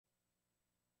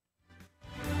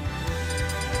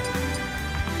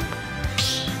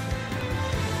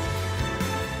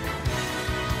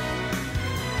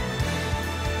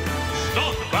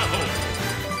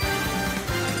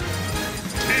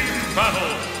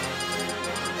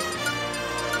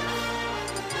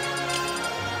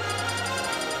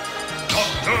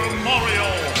Dr. Mario.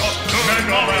 Dr.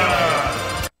 Mario.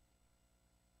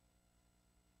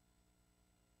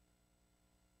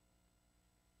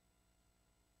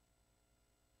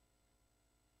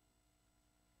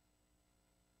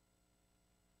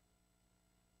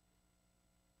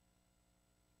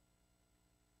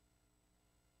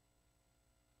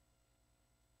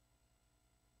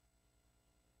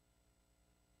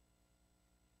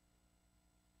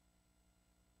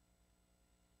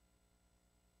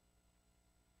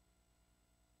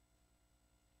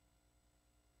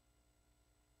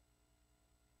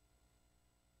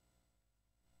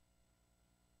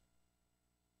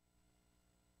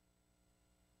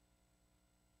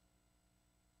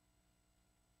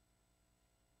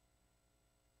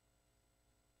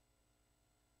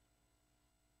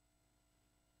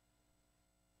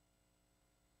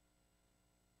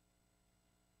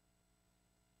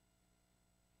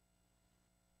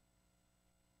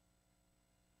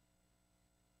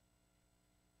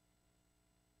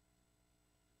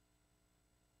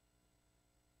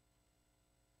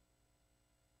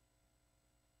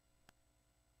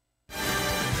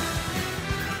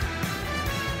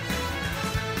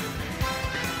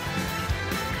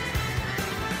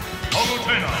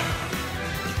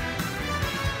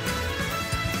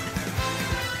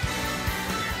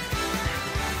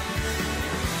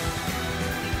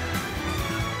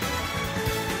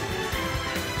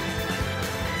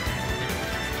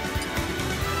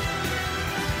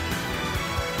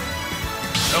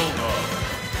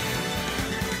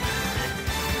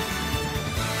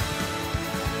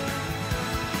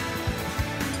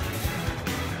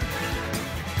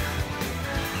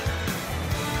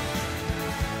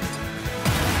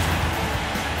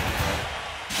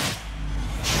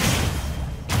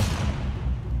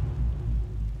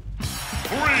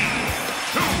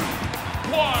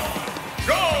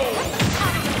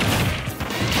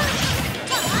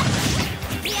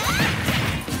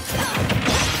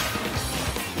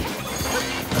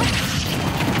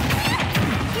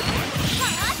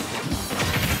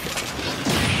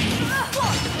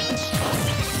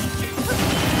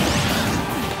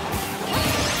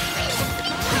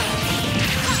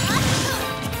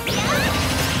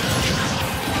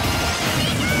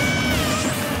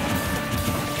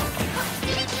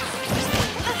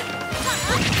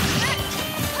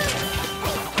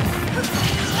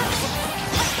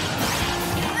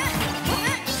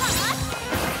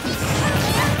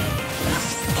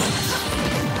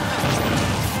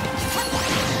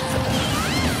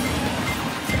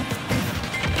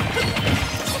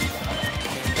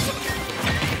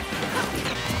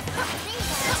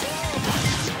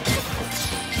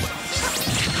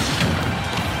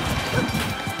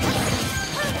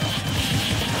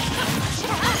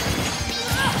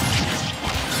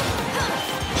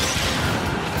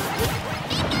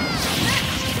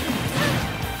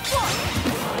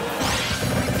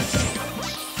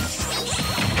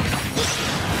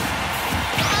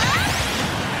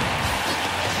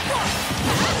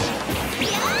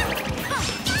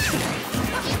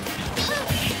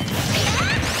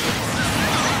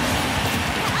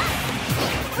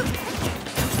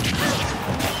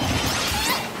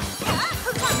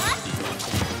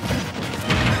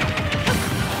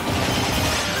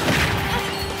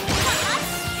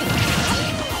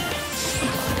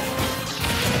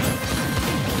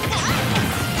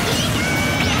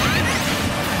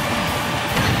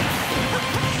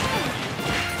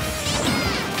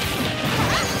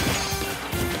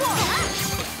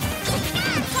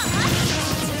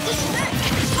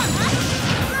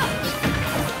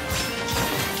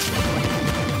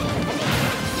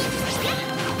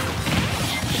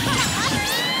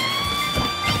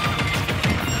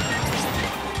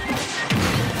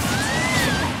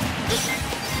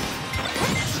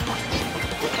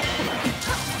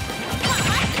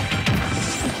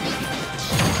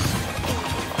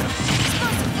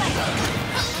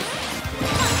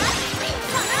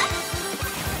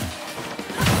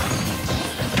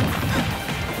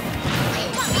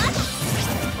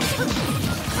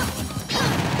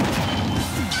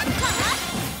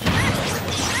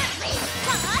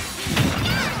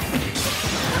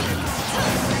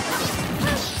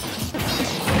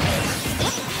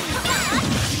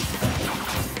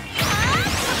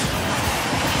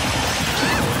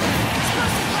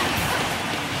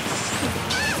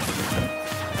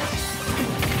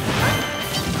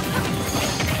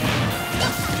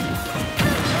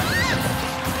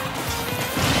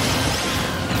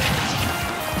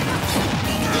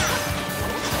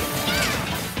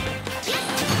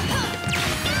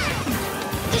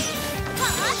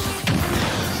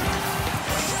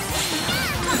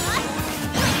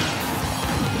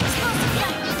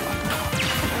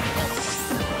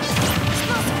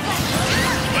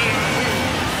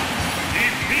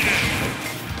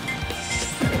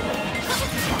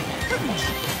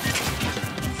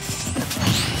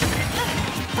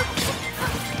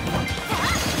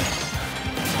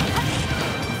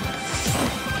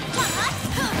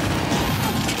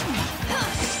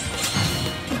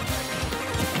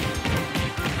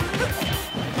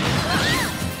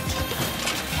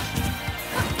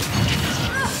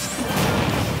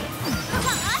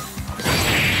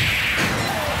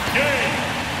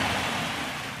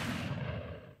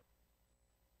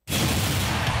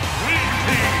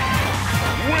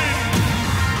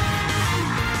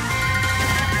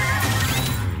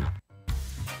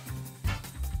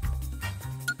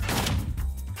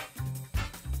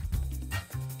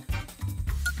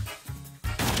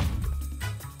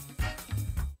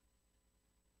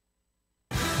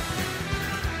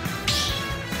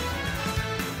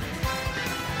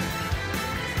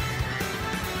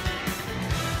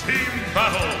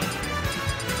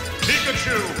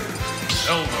 Pikachu!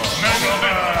 Zelda Mega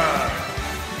Man!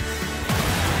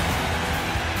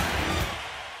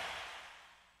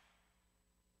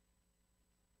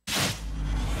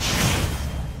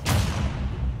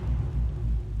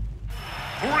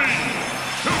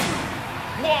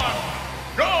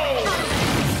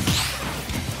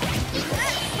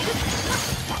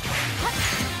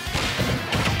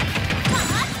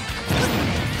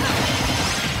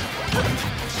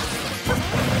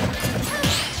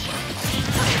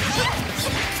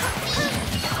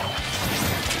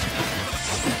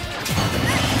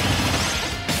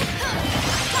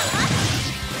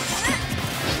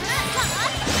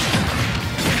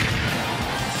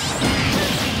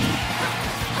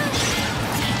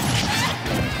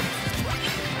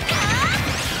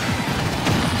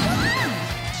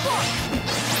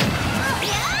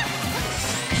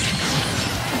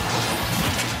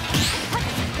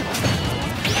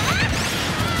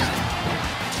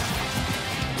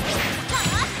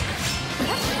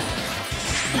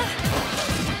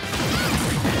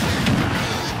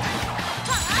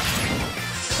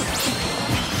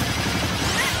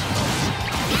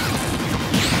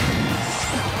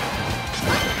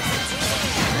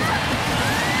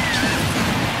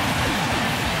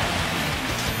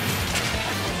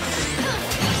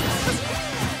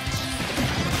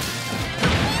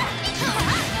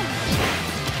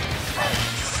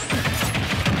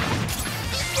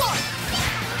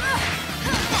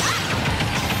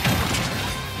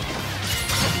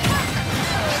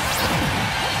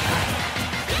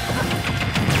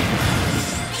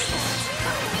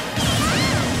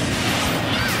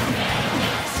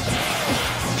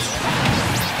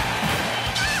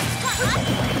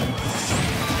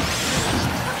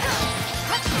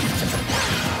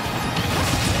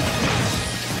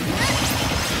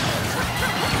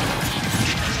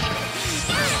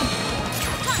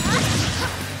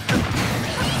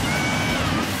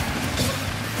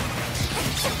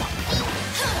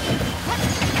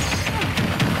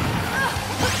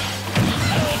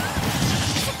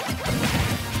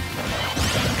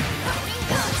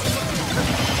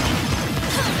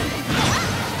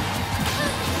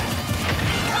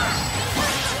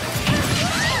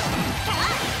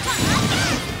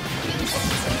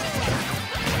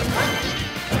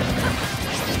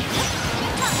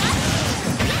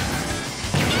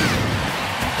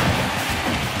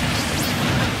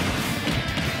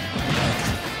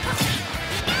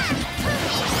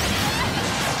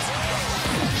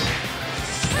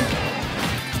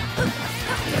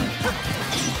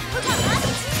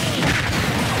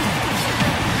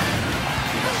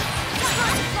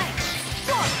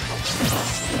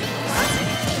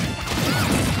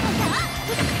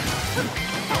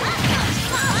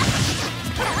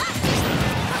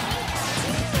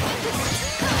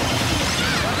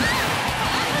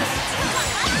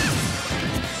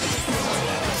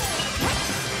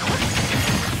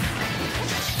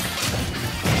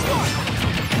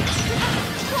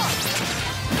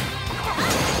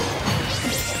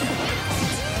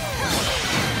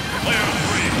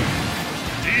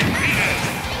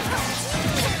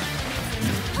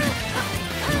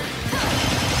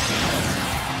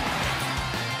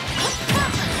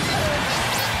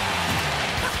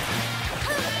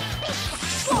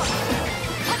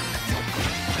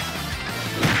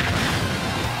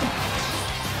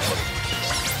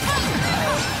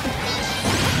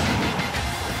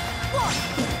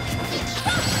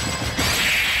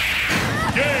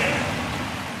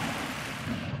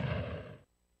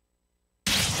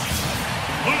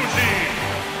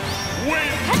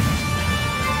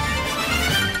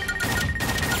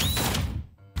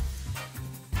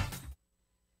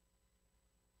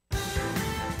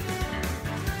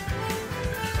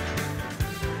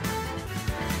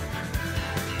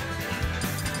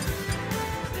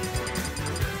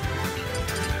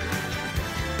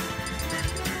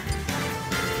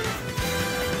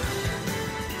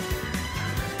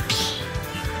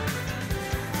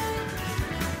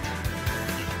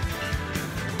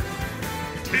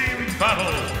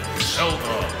 Battle,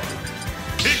 Zelda,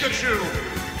 Pikachu.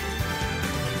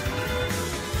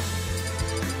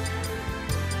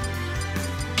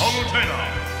 Palutena,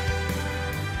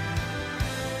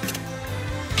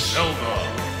 Zelda,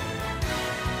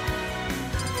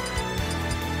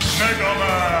 Mega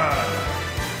Man.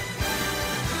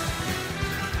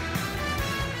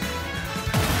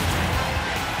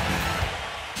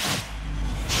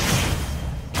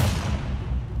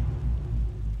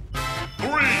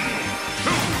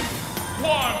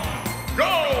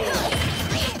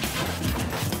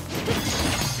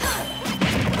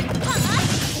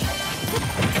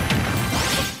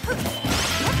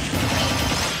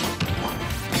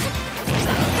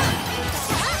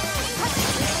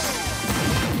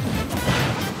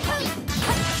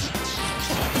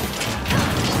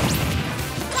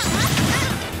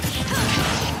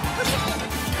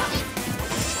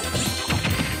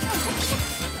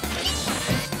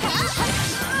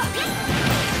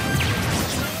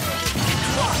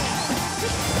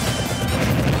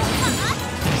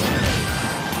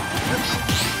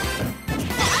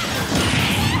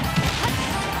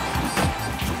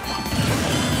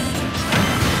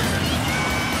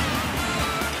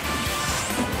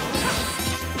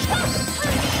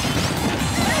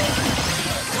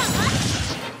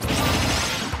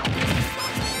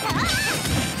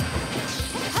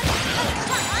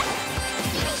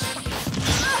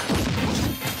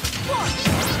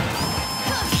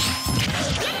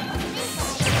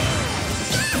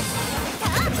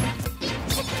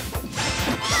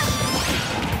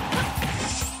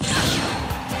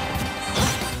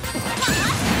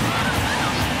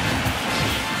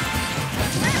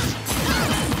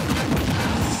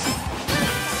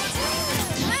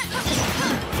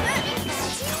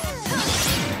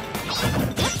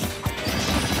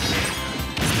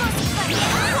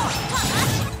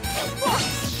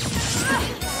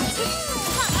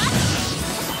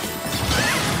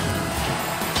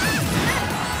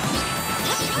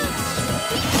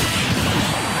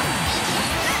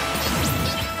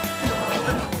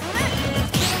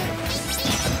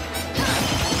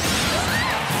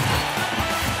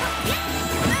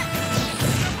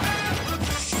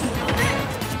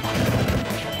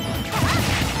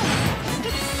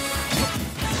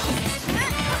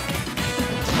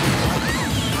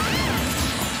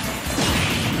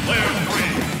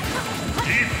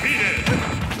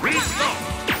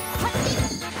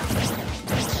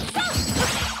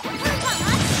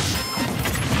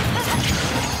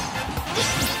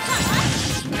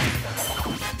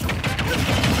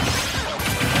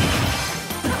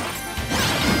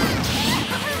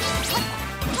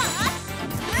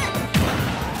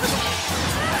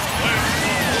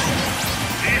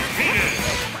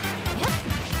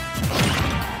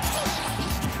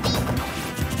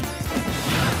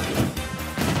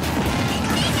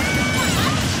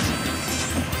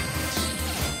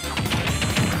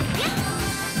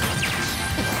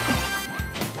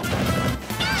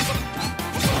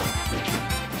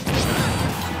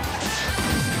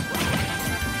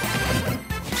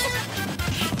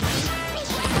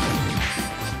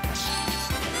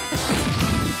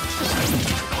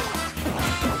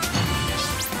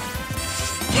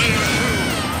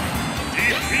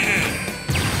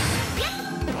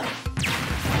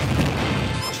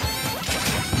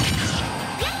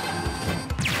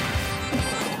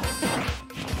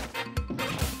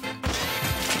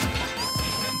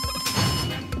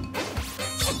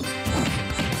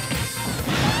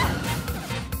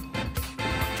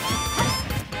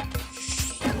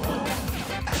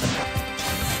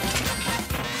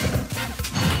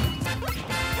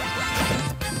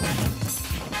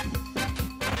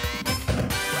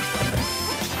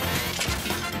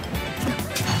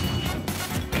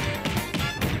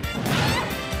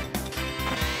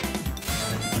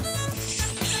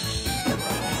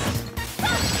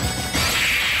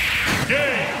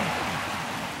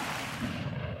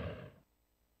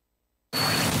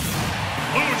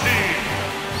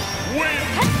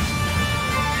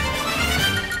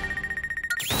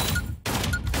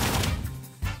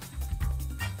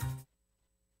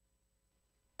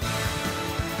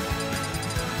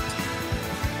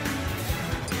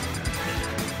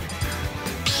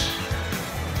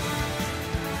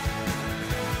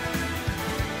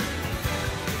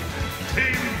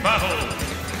 battle.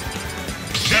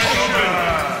 Mega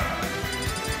Man.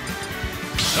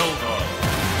 Zelda.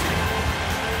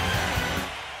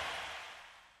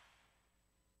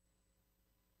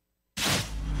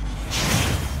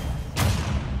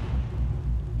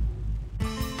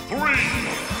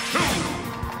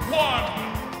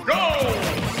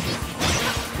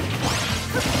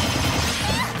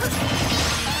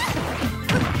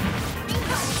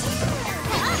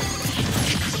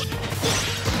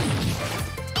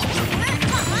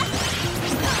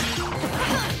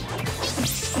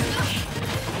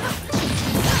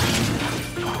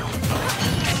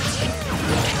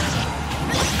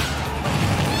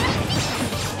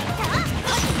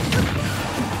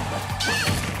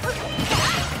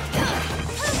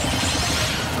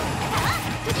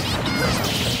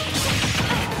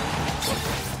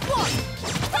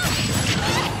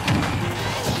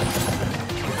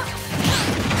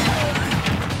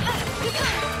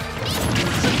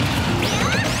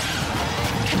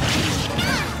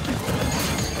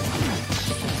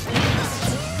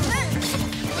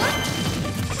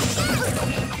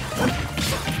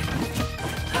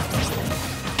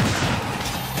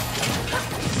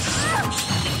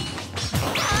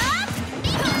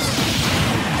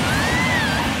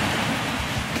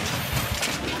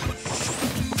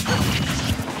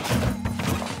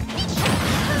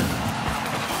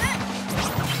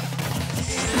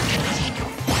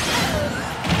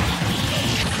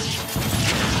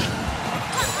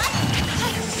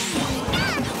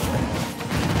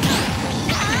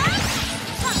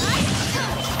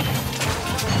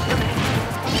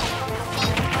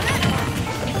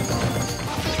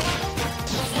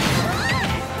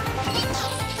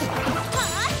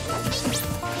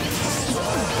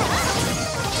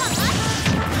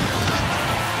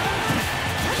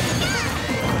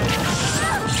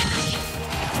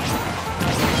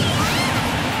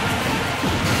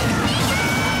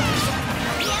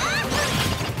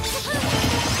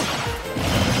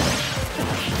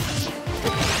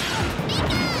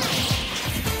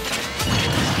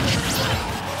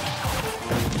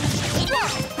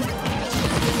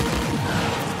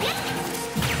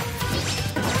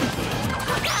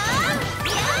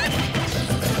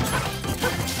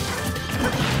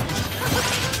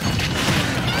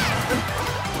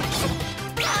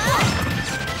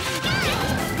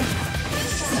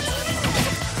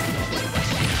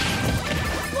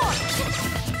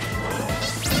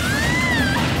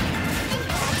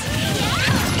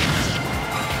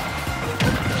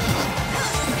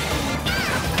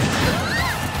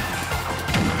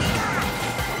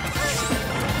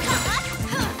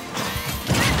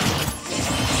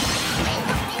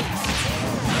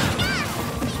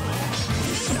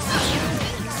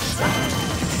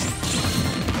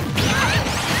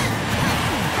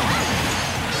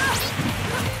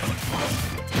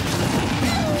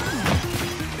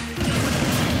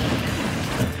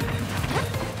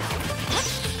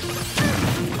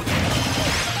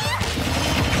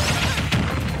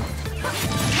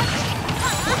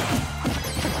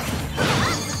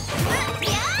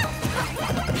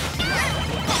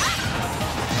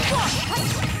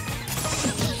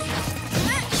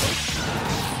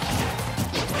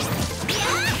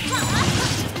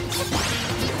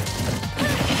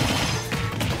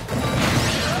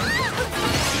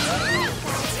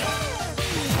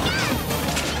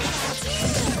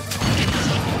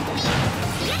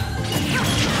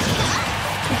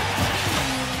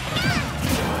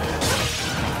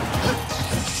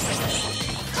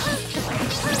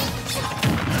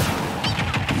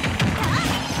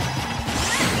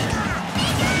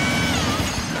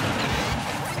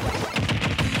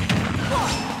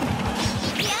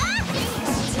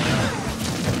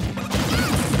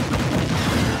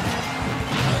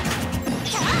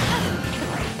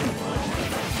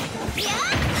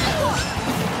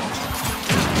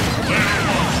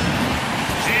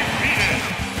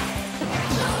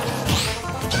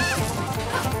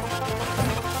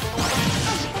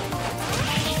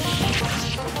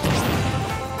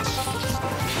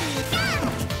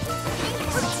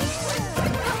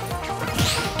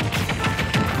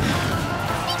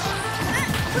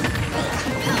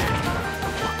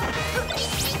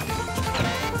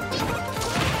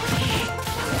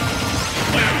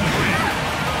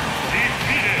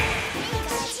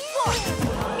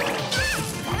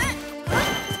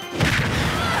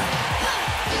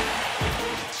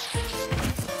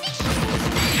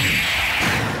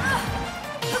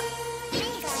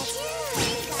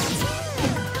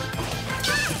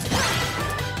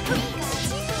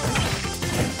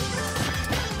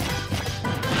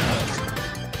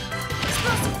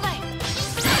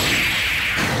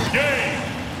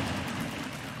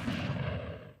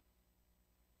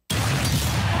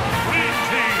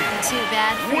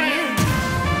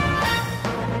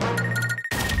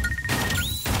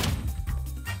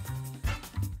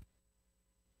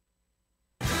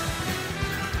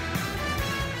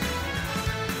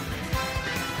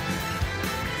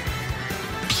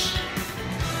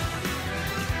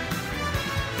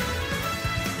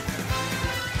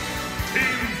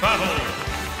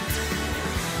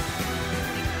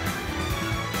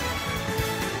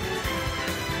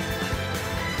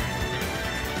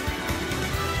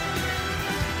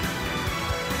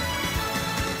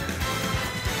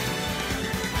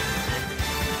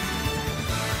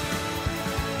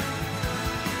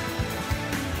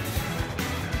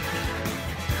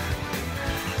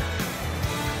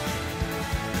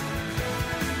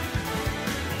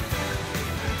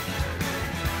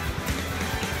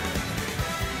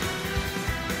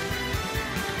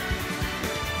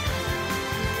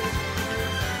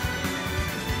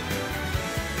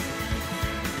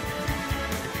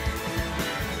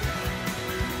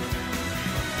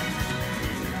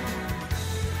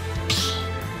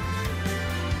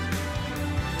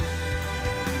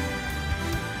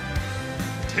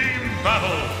 battle.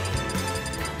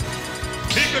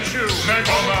 Pikachu,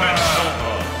 Mega Man.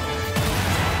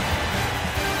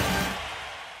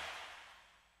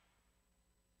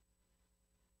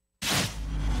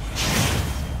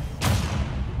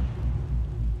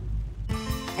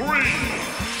 Three,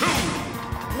 two,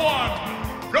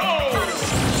 one, go!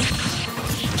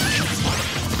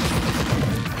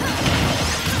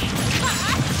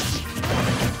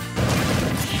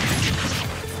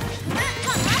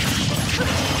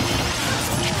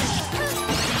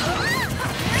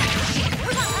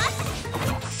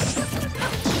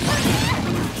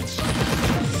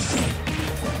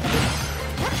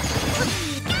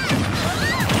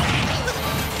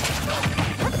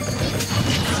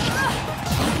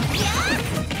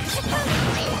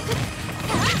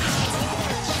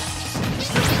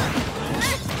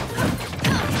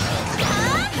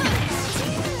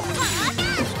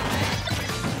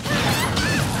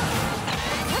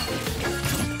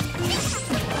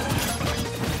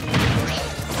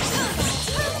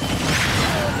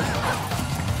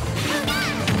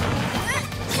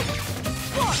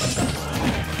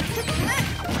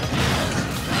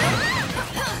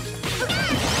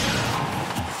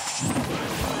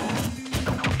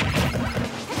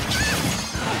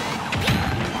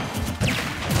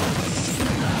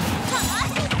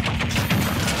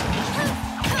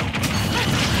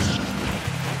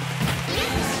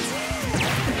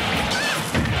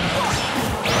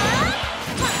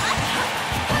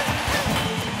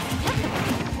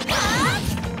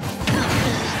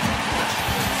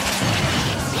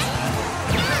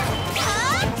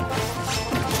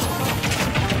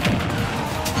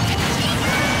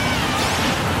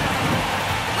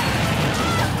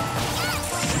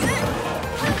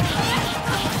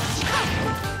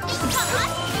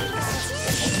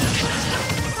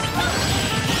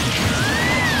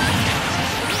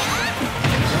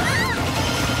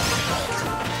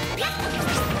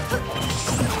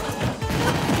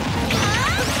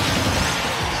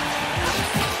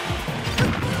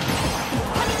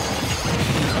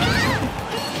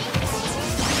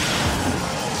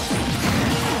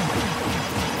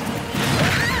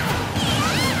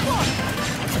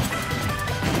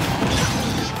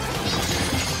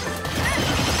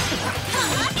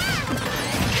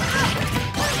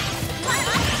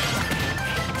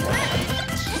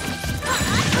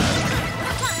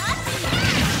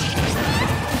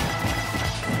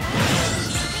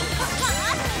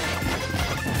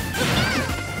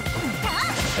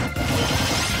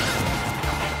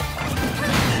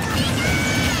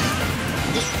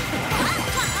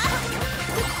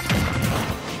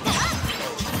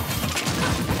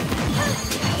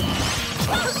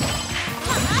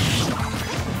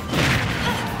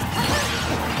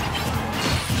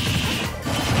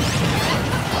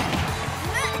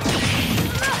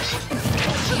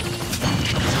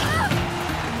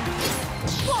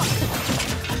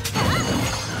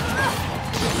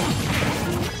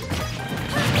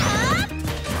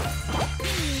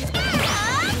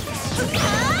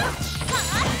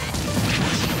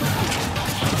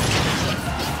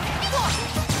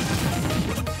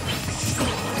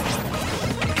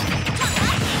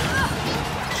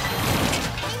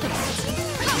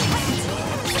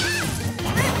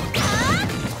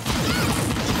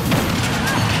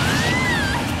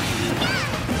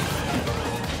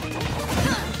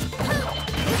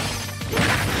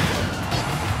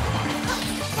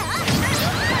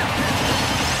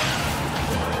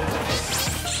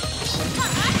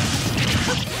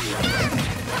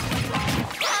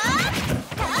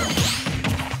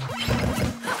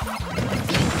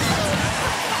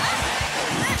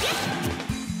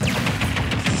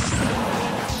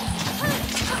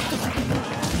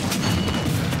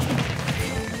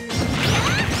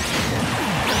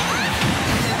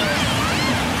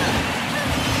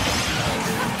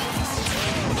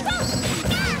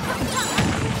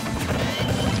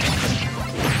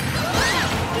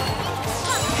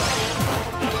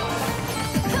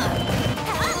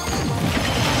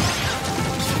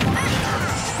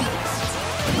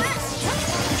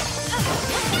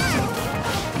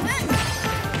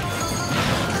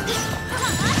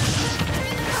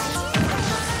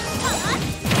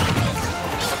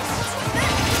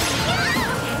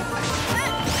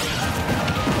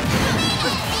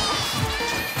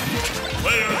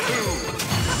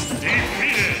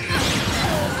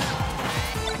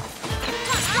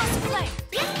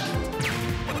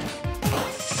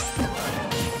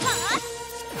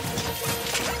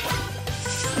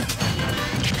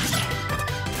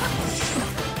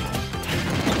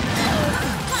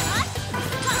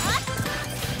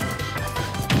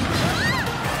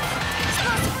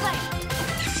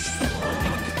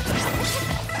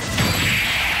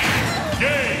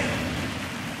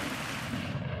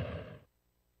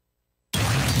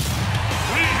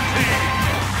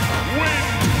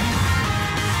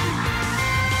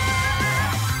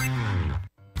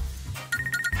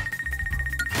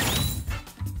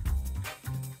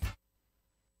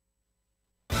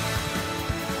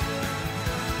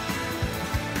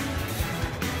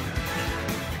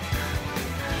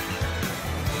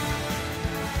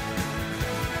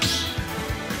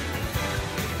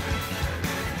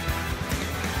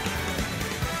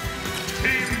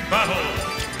 battle.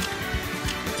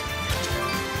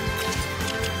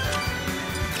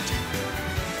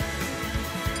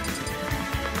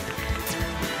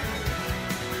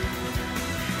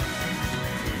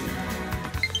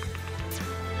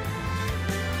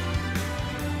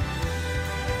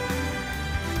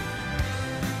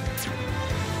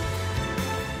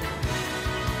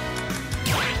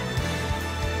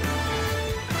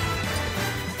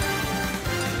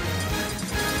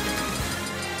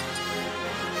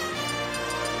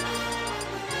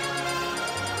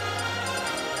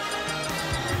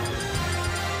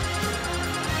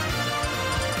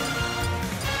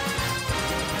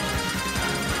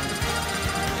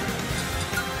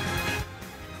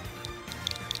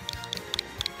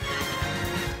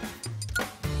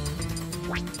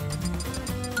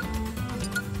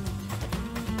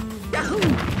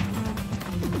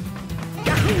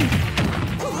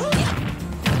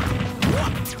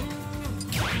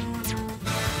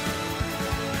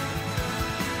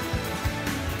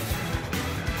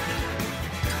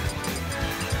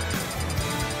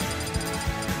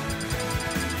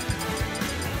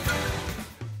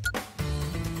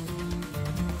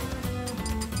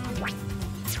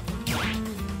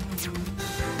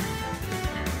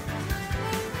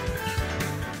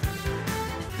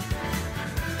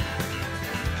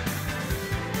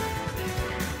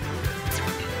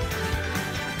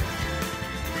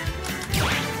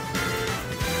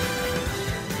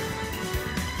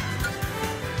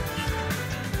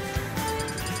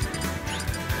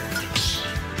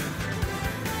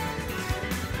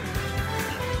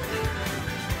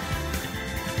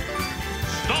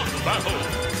 Battle.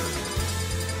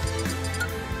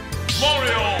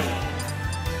 Mario.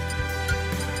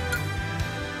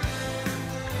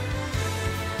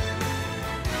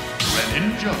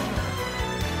 Greninja.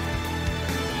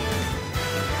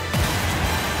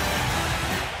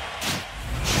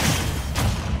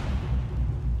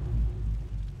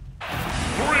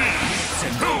 Three,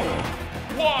 two,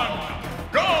 one,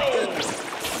 go!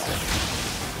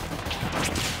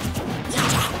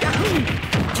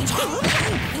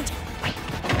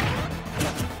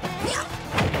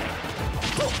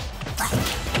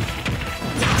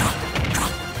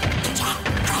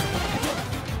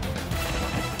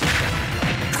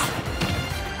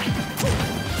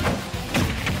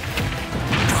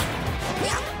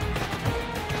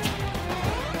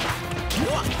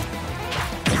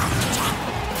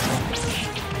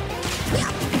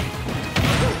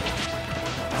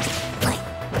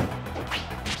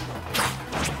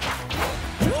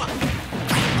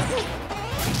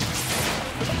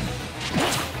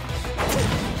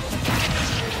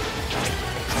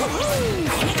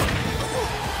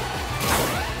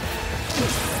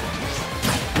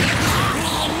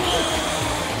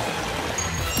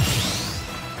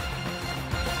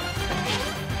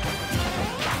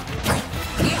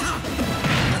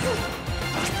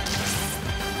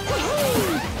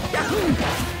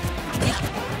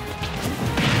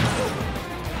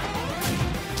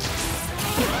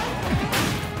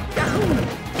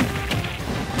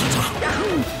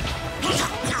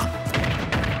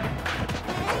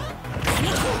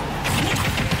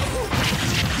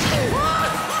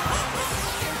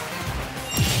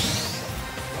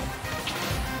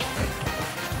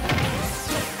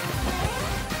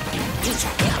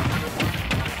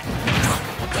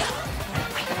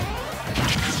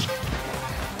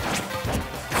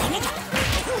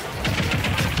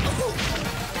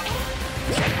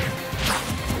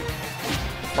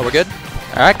 Oh, we're good?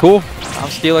 Alright, cool. I'm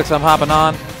Steelix, I'm hopping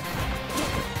on.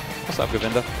 What's up,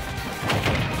 Govinda?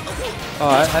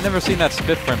 Oh, I never seen that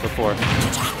spit print before.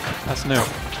 That's new.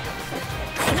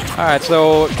 Alright,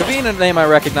 so Kaveen, a name I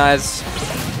recognize.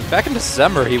 Back in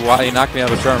December, he knocked me out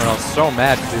of the tournament. I was so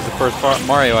mad because he's the first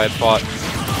Mario I had fought.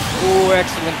 Ooh,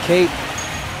 excellent cape.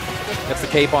 Gets the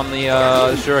cape on the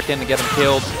shuriken to get him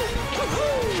killed.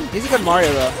 He's a good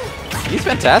Mario, though. He's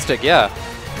fantastic, yeah.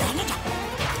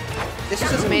 This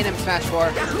is his main in Smash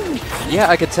 4. Yeah,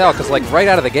 I could tell, because like right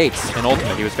out of the gates in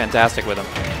Ultimate, he was fantastic with him.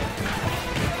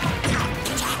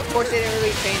 Of course, they didn't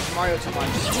really change Mario too much.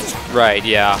 Right,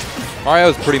 yeah.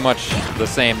 Mario's pretty much the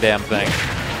same damn thing.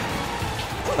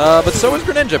 But so is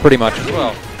Greninja pretty much as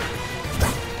well.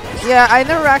 Yeah, I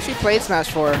never actually played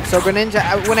Smash 4. So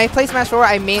Greninja, when I played Smash 4,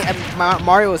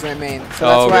 Mario was my main. So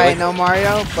that's why I know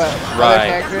Mario, but other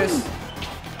characters.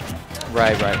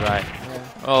 Right. Yeah.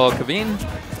 Oh, Kaveen,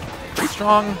 pretty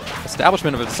strong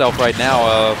establishment of itself right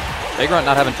now. Vagrant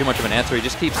not having too much of an answer. He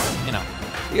just keeps, you know,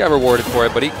 he got rewarded for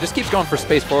it, but he just keeps going for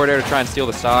space forward air to try and steal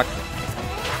the stock.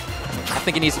 I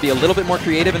think he needs to be a little bit more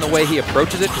creative in the way he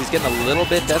approaches it. He's getting a little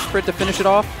bit desperate to finish it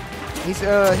off. He's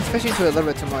fishing to it a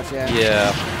little bit too much, yeah.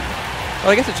 Yeah.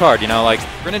 Well, I guess it's hard, you know, like,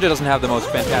 Greninja doesn't have the most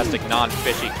fantastic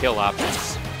non-fishy kill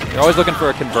options. You're always looking for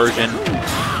a conversion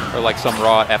or, like, some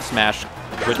raw F-smash,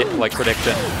 like,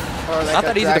 prediction. Or like not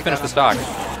that easy to finish the stock.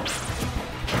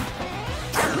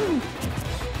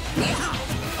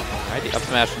 Alright, the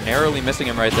up-smash narrowly missing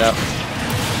him right there.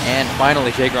 And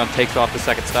finally, Jagron takes off the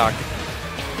second stock.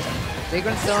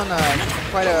 Jagron's still in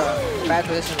quite a bad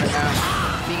position right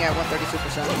now, being at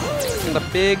 132%. It's a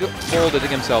big hole to dig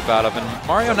himself out of, and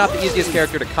Mario not the easiest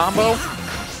character to combo.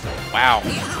 Wow,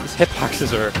 his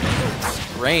hitboxes are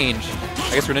strange.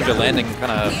 I guess Greninja landing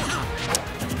kind of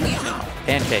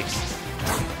pancakes.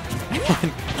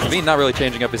 Levine not really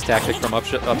changing up his tactic from up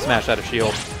smash out of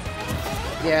shield.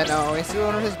 Yeah, no, it's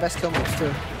one of his best kill moves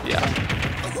too. Yeah.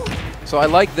 So I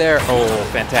like their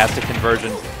fantastic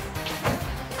conversion.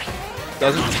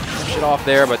 Doesn't push it off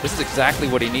there, but this is exactly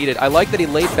what he needed. I like that he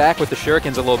laid back with the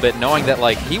shurikens a little bit, knowing that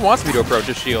like he wants me to approach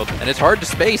his shield, and it's hard to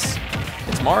space.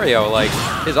 It's Mario, like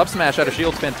his up smash out of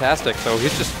shield's fantastic, so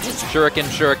he's just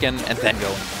shuriken, and then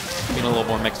go. Being a little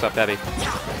more mixed up heavy.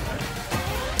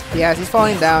 Yeah, as he's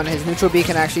falling down, his neutral B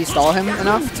can actually stall him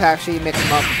enough to actually mix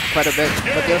him up quite a bit,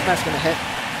 but the up smash is going to hit.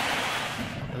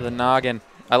 The noggin.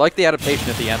 I like the adaptation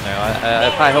at the end there. I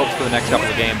have high hopes for the next couple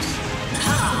of games.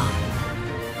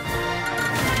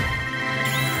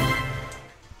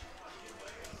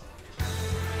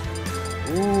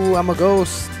 Ooh, I'm a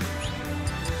ghost.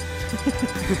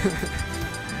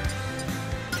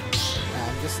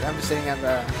 I'm just sitting at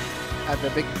the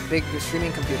big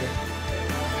streaming computer.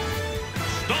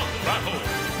 Stop battle.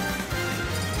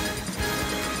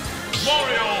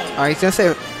 Mario. Oh, he's gonna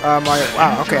say Mario.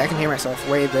 Wow. Okay, I can hear myself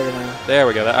way better now. There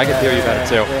we go. I can hear you better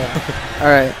too. Yeah. All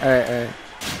right.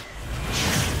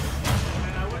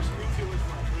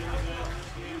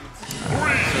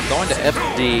 So going to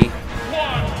FD.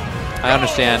 I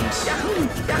understand.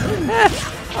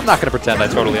 I'm not going to pretend I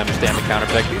totally understand the counter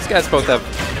pick. These guys both have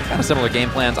kind of similar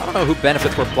game plans. I don't know who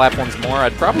benefits what platforms more.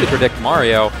 I'd probably predict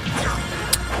Mario.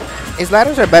 His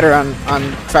ladders are better on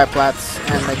tri-plats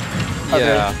and like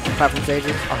other platform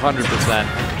stages. 100%.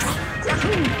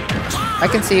 I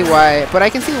can see why, but I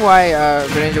can see why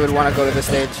Greninja would want to go to this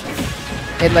stage.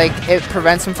 It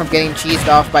prevents him from getting cheesed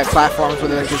off by platforms,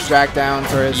 whether it's just drag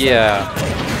downs or his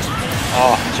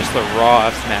Oh, just the raw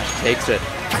F smash takes it.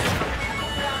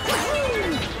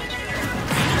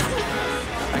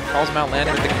 And calls him out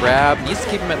landing with the grab. Needs to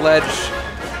keep him at ledge.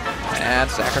 And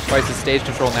sacrifices stage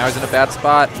control. Now he's in a bad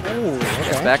spot. Ooh, okay.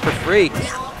 Gets back for free.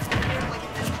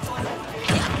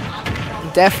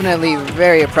 Definitely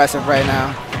very oppressive right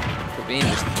now. Levine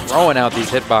just throwing out these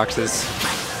hitboxes.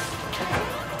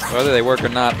 Whether they work or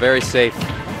not, very safe.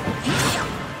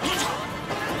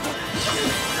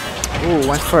 Ooh,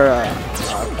 went for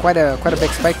quite a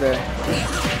big spike there.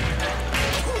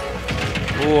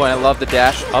 Ooh, and I love the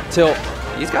dash up tilt.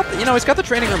 He's got the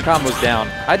training room combos down.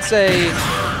 I'd say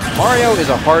Mario is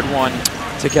a hard one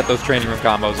to get those training room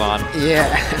combos on.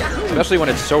 Yeah. Especially when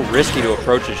it's so risky to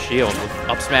approach his shield with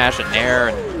up smash and air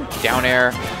and down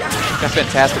air. He's got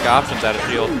fantastic options out of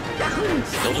shield.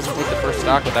 Still doesn't take the first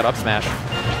stock with that up smash.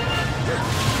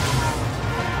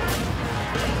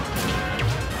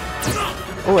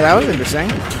 Oh, that was interesting.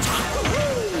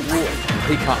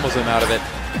 He combos him out of it.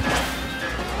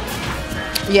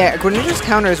 Yeah, Greninja's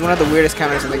counter is one of the weirdest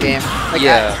counters in the game. Like,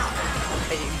 yeah.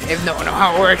 If no one knows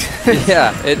how it works.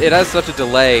 Yeah, it has such a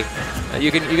delay.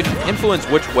 You can influence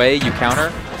which way you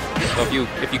counter. So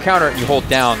if you counter it and you hold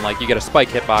down, like you get a spike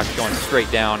hitbox going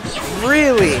straight down.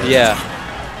 Really? Yeah.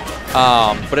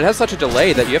 But it has such a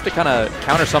delay that you have to kind of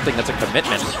counter something that's a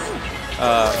commitment.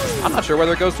 I'm not sure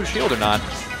whether it goes through shield or not,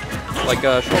 like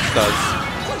Schultz does.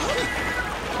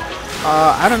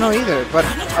 I don't know either, but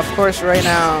of course right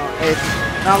now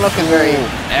it's not looking very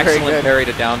excellent good. Parry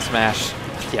to down smash.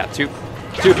 Yeah, too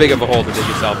big of a hole to dig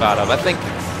yourself out of. I think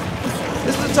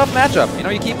this is a tough matchup. You know,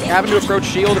 you keep having to approach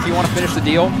shield if you want to finish the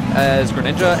deal as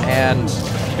Greninja, and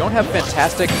you don't have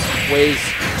fantastic ways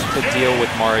to deal with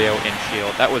Mario in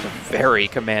shield. That was a very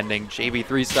commanding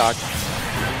JB3 stock.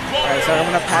 All right, so I'm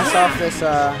gonna pass off this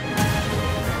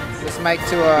this mic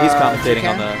to He's commentating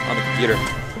on the computer.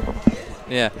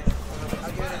 Yeah.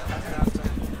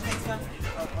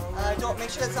 Don't make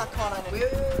sure it's not caught on it.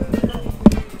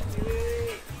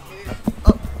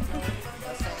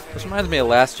 This reminds me of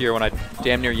last year when I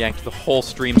damn near yanked the whole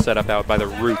stream setup out by the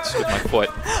roots with my foot.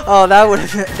 Oh, that would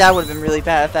have been really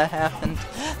bad if that happened.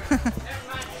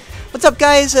 What's up,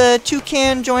 guys?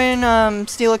 Toucan joining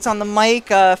Steelix on the mic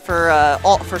for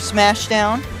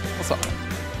SmashDown. What's up?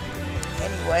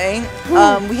 Anyway,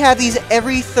 we have these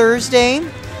every Thursday.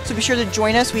 So so be sure to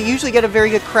join us. We usually get a very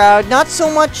good crowd. Not so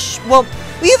much, well,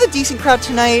 we have a decent crowd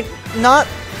tonight. Not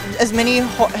as many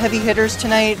heavy hitters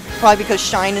tonight, probably because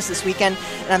Shine is this weekend,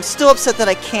 and I'm still upset that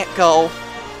I can't go.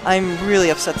 I'm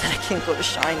really upset that I can't go to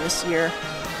Shine this year.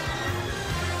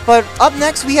 But up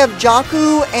next, we have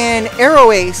Jakku and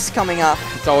Arrow Ace coming up.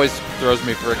 It always throws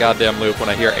me for a goddamn loop when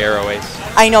I hear Arrow Ace.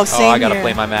 I know, same Oh, I gotta here.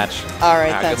 play my match.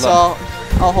 Alright, then, so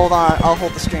I'll hold on. I'll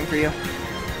hold the stream for you.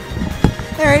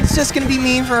 Alright, it's just gonna be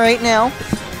me for right now.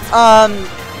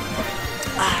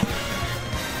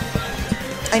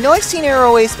 I know I've seen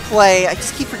Arrow Ace play. I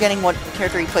just keep forgetting what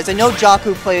character he plays. I know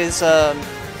Jakku plays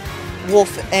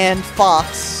Wolf and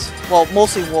Fox. Well,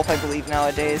 mostly Wolf, I believe,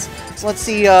 nowadays. So let's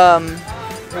see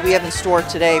what we have in store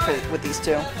today with these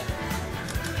two.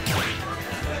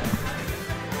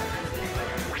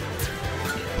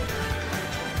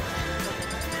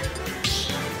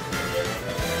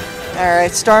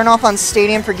 Alright, starting off on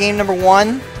Stadium for game number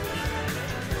 1.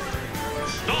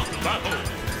 Start battle.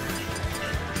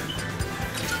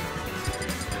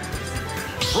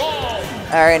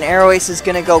 Alright, and Arrow Ace is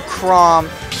going to go Crom,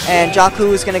 and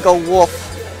Jakku is going to go Wolf.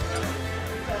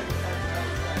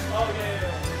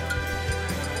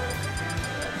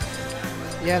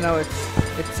 Yeah, no,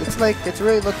 it's like it's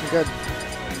really looking good.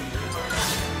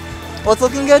 What's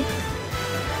looking good?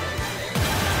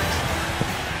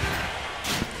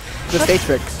 The stage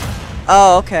tricks.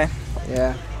 Oh, okay.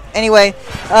 Yeah. Anyway,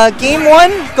 game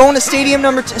 1 going to Stadium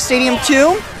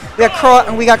 2.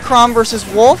 We got Crom versus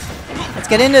Wolf. Let's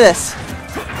get into this.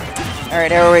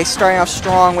 Alright, Arrow Ace starting off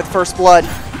strong with first blood.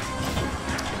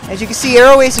 As you can see,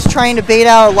 Arrow Ace is trying to bait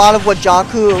out a lot of what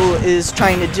Jakku is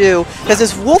trying to do. Because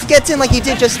if Wolf gets in like he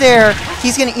did just there,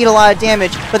 he's going to eat a lot of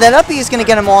damage. But that up B is going to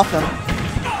get him off him.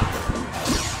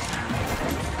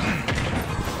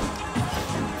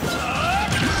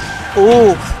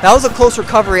 Ooh, that was a close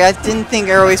recovery. I didn't think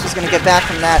Arrow Ace was going to get back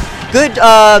from that. Good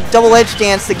double edge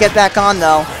dance to get back on,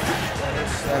 though.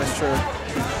 That is true.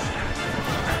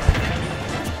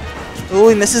 Ooh,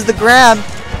 he misses the grab.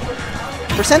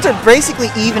 Percents are basically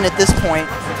even at this point.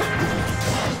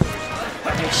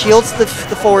 And shields the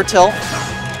forward tilt.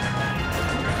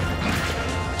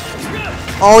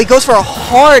 Oh, he goes for a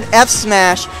hard F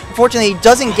smash. Unfortunately, he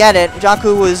doesn't get it.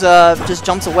 Jakku was just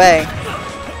jumps away.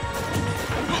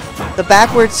 The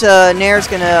backwards Nair is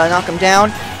going to knock him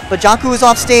down. But Jakku is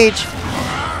off stage.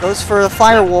 Goes for the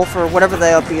Fire Wolf or whatever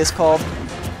the up B is called.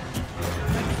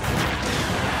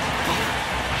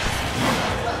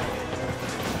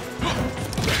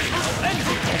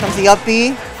 Comes the up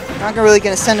B. Not really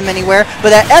going to send him anywhere,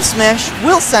 but that F smash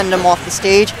will send him off the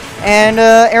stage, and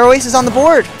Arrow Ace is on the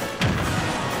board.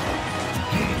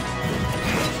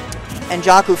 And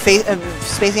Jakku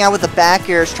spacing out with the back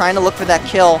airs, trying to look for that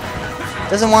kill.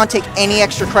 Doesn't want to take any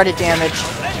extra credit damage.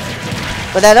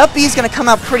 But that up B is going to come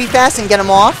out pretty fast and get him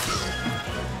off.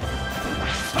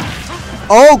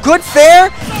 Oh, good fair.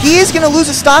 He is going to lose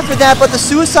a stock for that, but the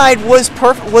suicide was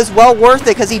well worth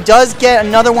it because he does get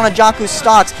another one of Jakku's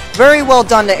stocks. Very well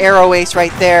done to Arrow Ace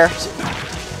right there.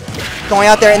 Going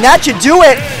out there, and that should do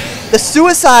it. The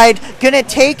suicide going to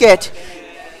take it.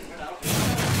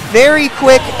 Very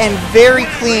quick and very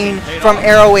clean from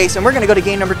Arrow Ace, and we're going to go to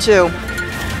game number 2.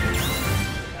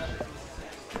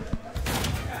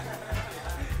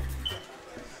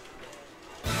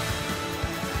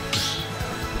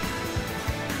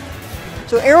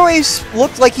 So Arrow Ace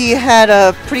looked like he had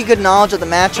a pretty good knowledge of the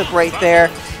matchup right there.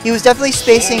 He was definitely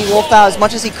spacing Wolf out as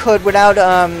much as he could without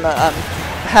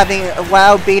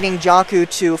baiting Jakku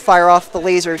to fire off the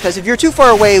laser. Because if you're too far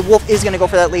away, Wolf is going to go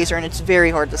for that laser, and it's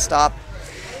very hard to stop.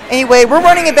 Anyway, we're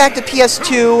running it back to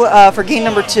PS2 for game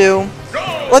number 2.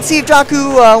 Let's see if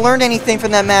Jakku learned anything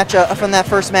from that match, from that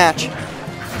first match.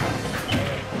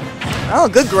 Oh,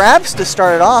 good grabs to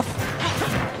start it off.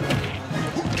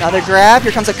 Another grab.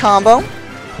 Here comes a combo.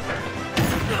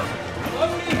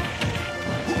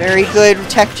 Very good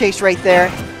tech chase right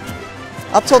there.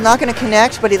 Up tilt not going to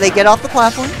connect, but they get off the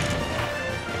platform.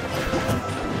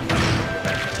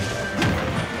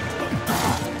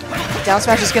 Down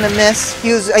smash is going to miss.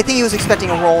 I think he was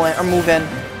expecting a roll in, or move in.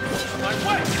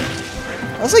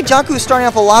 Looks like Jakku is starting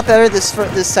off a lot better this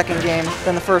second game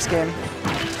than the first game.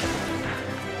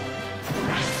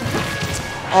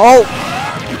 Oh!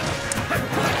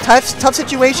 Tough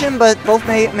situation, but both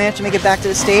managed to make it back to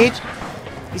the stage.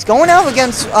 He's going out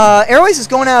against, Arrow Ace is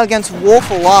going out against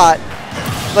Wolf a lot.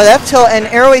 But F tilt, and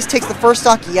Arrow Ace takes the first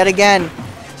stock yet again.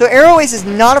 So Arrow Ace is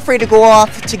not afraid to go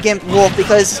off to Gimp Wolf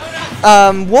because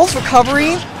Wolf's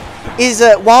recovery is,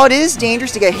 while it is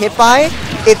dangerous to get hit by,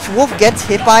 if Wolf gets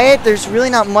hit by it, there's really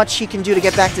not much he can do to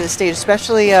get back to the stage,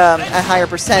 especially at higher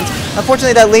percent.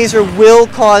 Unfortunately, that laser will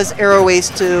cause Arrow Ace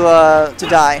to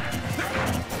die.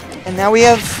 And now we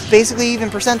have basically even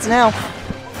percents now.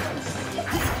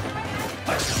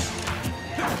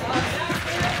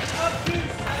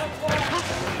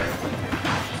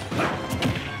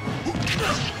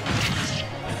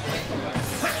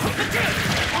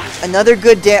 Another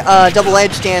good double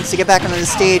edge dance to get back onto the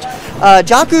stage.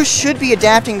 Jaku should be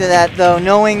adapting to that, though,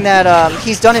 knowing that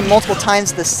he's done it multiple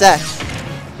times this set.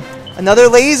 Another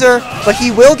laser, but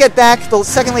he will get back. The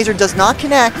second laser does not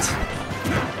connect.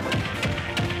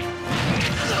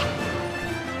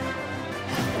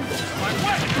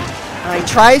 He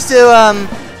tries to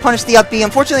punish the up B.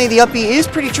 Unfortunately, the up B is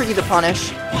pretty tricky to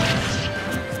punish.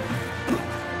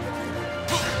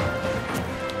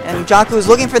 And Jaku is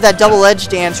looking for that double edge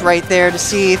dance right there to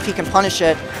see if he can punish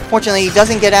it. Fortunately, he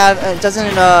doesn't get out.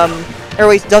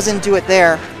 Arrow Ace doesn't do it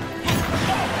there.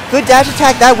 Good dash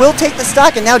attack. That will take the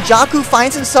stock, and now Jaku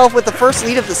finds himself with the first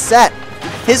lead of the set.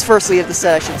 His first lead of the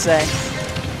set, I should say.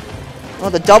 Well,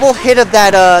 the double hit of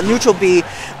that neutral B.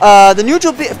 The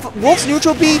neutral B, Wolf's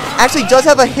neutral B actually does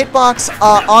have a hitbox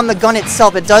on the gun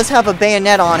itself. It does have a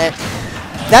bayonet on it.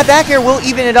 That back air will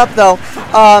even it up, though.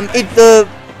 The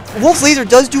Wolf's laser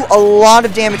does do a lot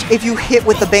of damage if you hit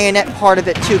with the bayonet part of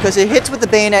it too, because it hits with the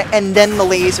bayonet and then the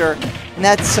laser, and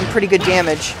that's some pretty good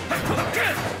damage.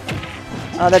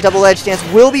 That double edge dance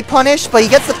will be punished, but he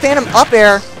gets the phantom up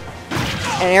air,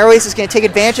 and Arrow Ace is going to take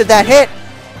advantage of that hit.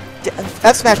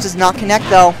 F smash does not connect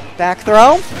though. Back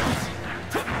throw.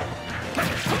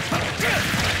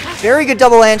 Very good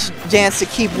double edge dance to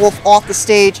keep Wolf off the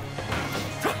stage.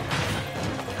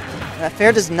 That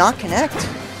fair does not connect.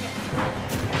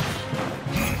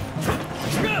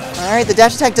 Alright, the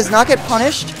dash attack does not get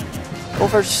punished.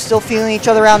 Both are still feeling each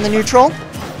other out in the neutral.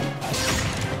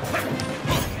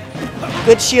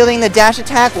 Good shielding the dash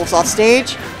attack. Wolf's off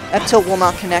stage. F-tilt will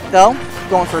not connect though.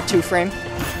 Going for a 2-frame.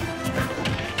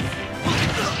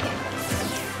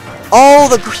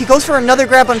 Oh, he goes for another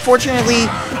grab. Unfortunately,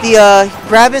 the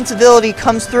grab instability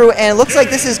comes through, and it looks like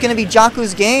this is going to be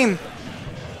Jaku's game.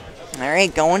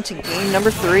 Alright, going to game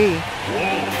number 3.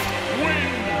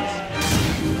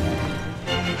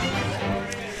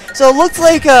 So it looks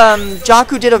like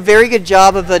Jaku did a very good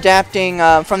job of adapting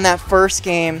from that first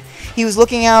game. He was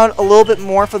looking out a little bit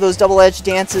more for those double edge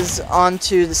dances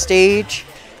onto the stage.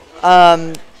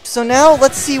 So now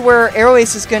let's see where Arrow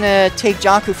Ace is going to take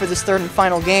Jaku for this third and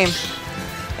final game.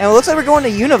 And it looks like we're going to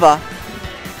Unova.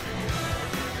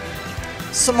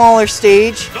 Smaller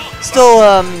stage.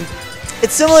 Still,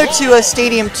 it's similar to a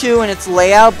Stadium 2 in its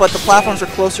layout, but the platforms are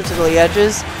closer to the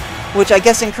edges, which I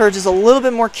guess encourages a little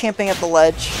bit more camping at the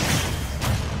ledge.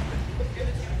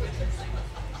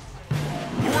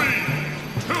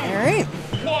 Alright.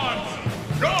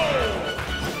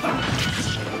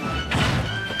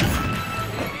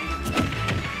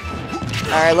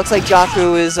 Alright, looks like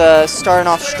Jaku is starting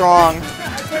off strong.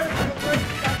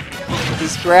 With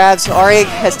these grabs, RA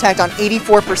has tacked on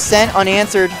 84%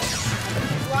 unanswered.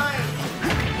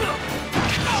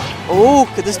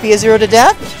 Oh, could this be a 0 to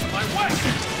death?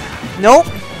 Nope.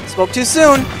 Spoke too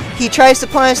soon. He tries to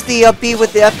punish the up B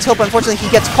with the F tilt, but unfortunately he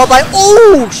gets caught by...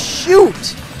 Oh,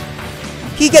 shoot!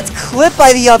 He gets clipped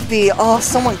by the up B. Oh,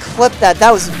 someone clipped that.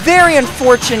 That was very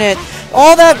unfortunate.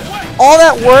 All that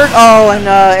work. Oh, and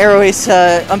Arrow Ace,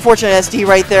 unfortunate SD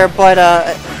right there, but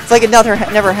it's like it never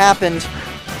happened.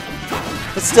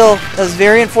 But still, that was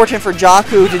very unfortunate for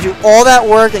Jaku to do all that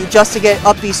work and just to get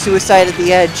up B suicide at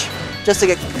the edge. Just to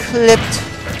get clipped.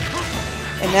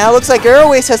 And now it looks like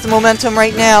Arrow Ace has the momentum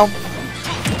right now.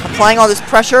 Applying all this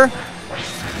pressure.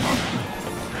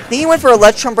 I think he went for a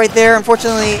ledge trump right there.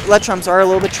 Unfortunately, ledge trumps are a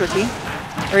little bit tricky.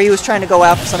 Or he was trying to go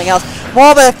out for something else.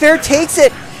 Well, but Fair takes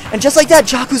it. And just like that,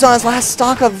 Jaku's on his last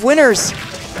stock of winners.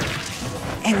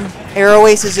 And Arrow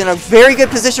Ace is in a very good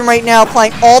position right now,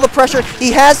 applying all the pressure.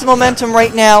 He has the momentum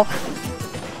right now.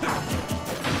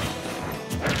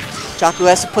 Jaku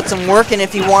has to put some work in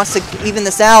if he wants to even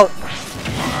this out.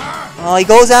 Oh, he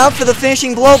goes out for the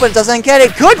finishing blow, but doesn't get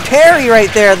it. Good parry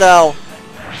right there, though.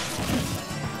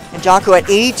 And Jaku at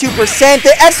 82%.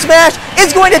 The F smash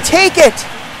is going to take it.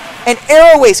 And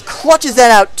Arrow Ace clutches that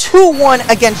out 2-1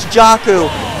 against Jaku.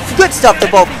 Good stuff to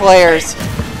both players.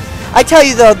 I tell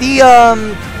you, though,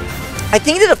 I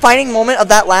think the defining moment of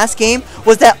that last game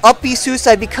was that up B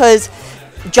suicide, because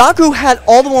Jaku had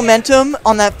all the momentum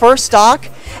on that first stock,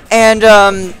 and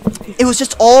it was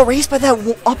just all erased by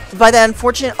that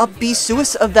unfortunate up B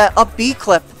suicide of that up B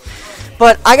clip.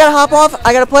 But I gotta hop off.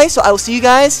 I gotta play. So I will see you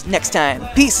guys next time.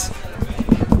 Peace.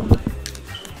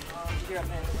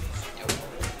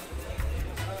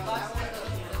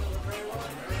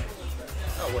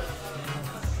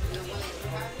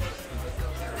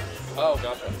 Oh,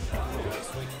 gotcha.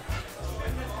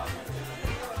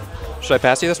 Should I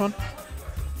pass you this one?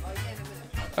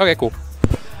 Okay, cool.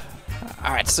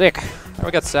 All right, sick. We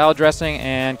got salad dressing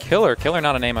and Killer. Killer,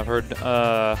 not a name I've heard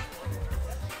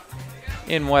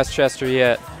in Westchester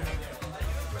yet.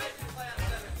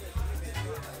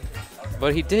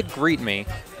 But he did greet me.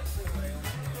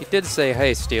 He did say,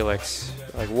 "Hey, Steelix."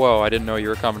 Like, whoa, I didn't know you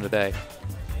were coming today.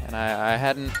 And I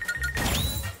hadn't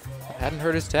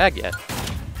heard his tag yet.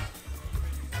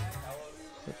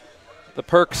 The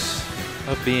perks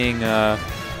of being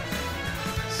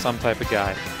some type of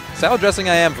guy. Salad dressing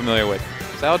I am familiar with.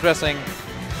 Salad dressing,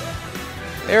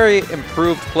 very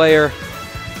improved player.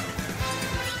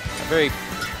 I very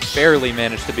barely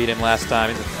managed to beat him last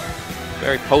time. He's a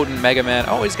very potent Mega Man.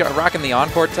 Oh, he's got rocking the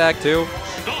Encore tag too.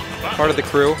 Part of the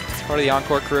crew. Part of the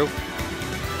Encore crew.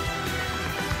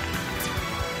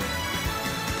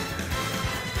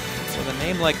 With a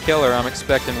name like Killer, I'm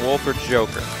expecting Wolf or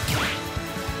Joker.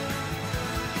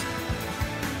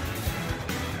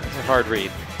 That's a hard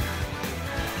read.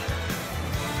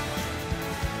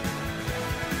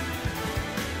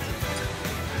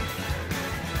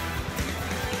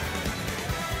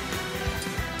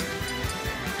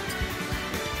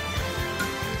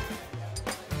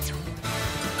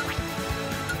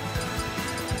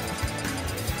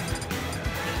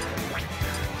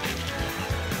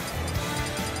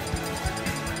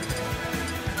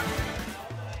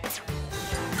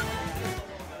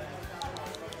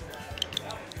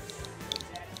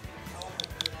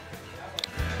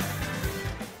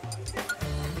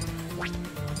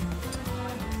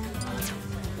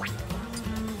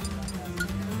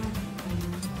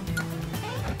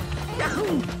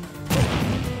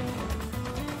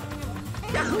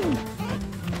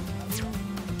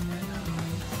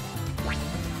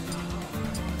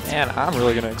 Man, I'm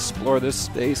really going to explore this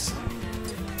space.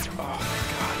 Oh,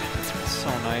 God. It's so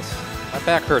nice. My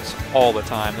back hurts all the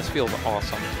time. This feels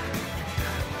awesome.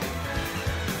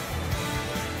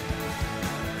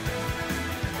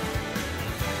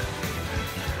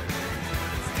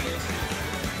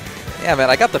 Yeah, man,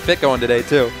 I got the fit going today,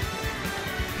 too.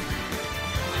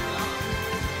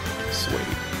 Sweet.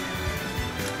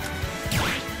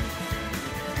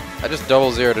 I just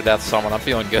double zero to death someone. I'm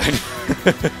feeling good.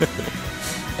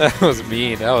 That was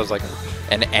mean. That was like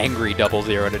an angry double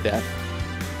zero to death.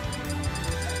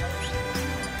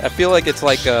 I feel like it's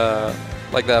like the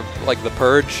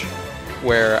Purge,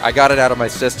 where I got it out of my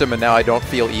system and now I don't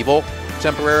feel evil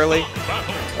temporarily.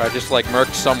 Or I just like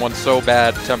murked someone so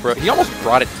bad temporarily. He almost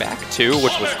brought it back too,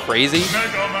 which was crazy.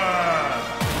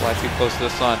 Fly too close to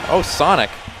the sun. Oh, Sonic.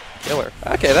 Killer.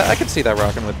 Okay, I can see that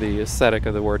rocking with the aesthetic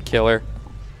of the word killer.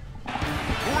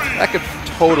 That could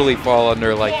totally fall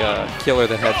under like Killer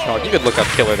the Hedgehog. You could look up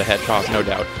Killer the Hedgehog, no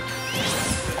doubt.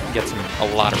 Get a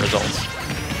lot of results.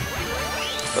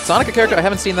 But Sonic, a character I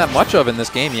haven't seen that much of in this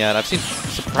game yet. I've seen a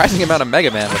surprising amount of Mega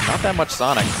Man, but not that much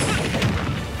Sonic.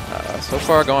 So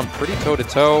far going pretty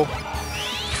toe-to-toe.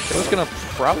 Killer's going to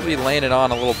probably be laying it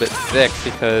on a little bit thick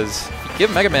because you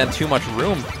give Mega Man too much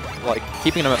room, like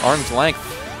keeping him at arm's length.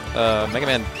 Mega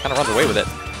Man kind of runs away with it.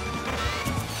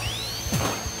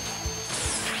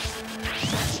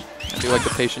 I do like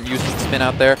the patient use of the spin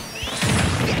out there.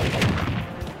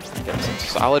 Getting some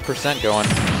solid percent going.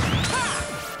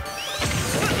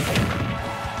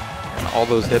 And all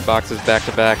those hitboxes back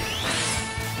to back.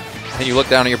 And you look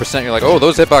down at your percent, you're like, oh,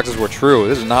 those hitboxes were true.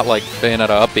 This is not like Bayonetta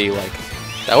up B. Like,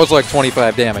 that was like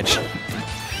 25 damage.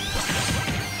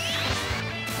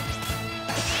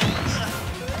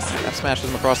 F smashes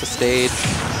him across the stage.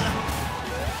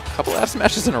 A couple F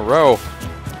smashes in a row.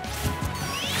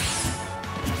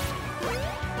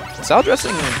 Salad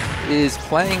dressing is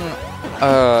playing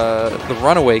the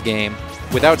runaway game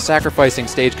without sacrificing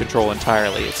stage control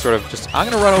entirely. It's sort of just, I'm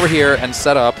going to run over here and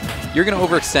set up. You're going to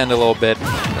overextend a little bit,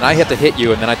 and I have to hit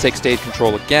you, and then I take stage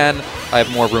control again. I have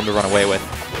more room to run away with.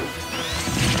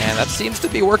 And that seems to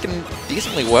be working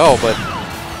decently well, but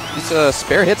these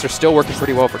spare hits are still working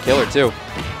pretty well for Killer, too.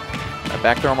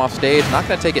 Back throw him off stage. Not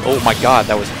going to take it. Oh, my God.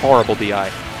 That was horrible DI.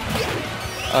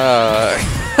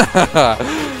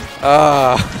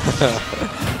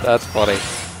 That's funny.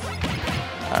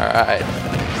 Alright.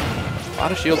 A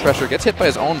lot of shield pressure. Gets hit by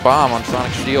his own bomb on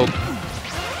Sonic's shield.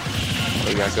 What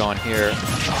do we got going here?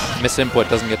 Misinput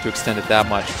doesn't get to extend it that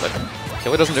much, but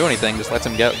Killer doesn't do anything. Just lets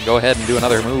him go ahead and do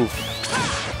another move.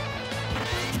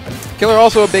 Killer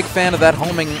also a big fan of that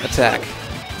homing attack.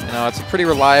 You know, it's a pretty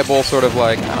reliable sort of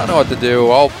like, I don't know what to do.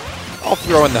 I'll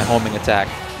throw in the homing attack.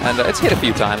 And it's hit a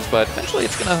few times, but eventually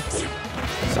it's going to...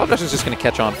 Salad dressing is just going to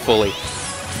catch on fully.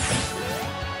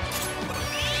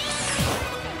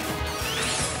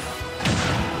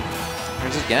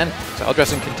 Tries again. Salad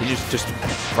dressing continues to just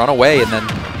run away and then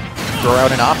throw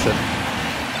out an option.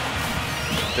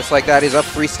 Just like that, he's up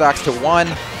 3 stocks to 1.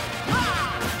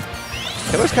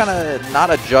 Killer's kind of not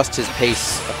adjust his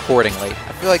pace accordingly.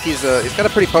 I feel like he's got a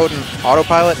pretty potent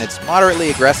autopilot, and it's moderately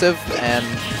aggressive, and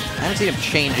I haven't seen him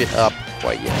change it up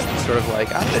quite yet. He's sort of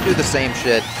like, I'm going to do the same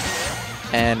shit,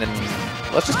 and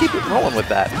let's just keep it rolling with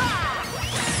that.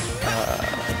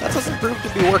 That doesn't prove to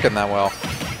be working that well.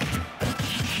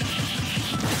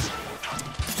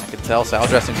 I can tell Salad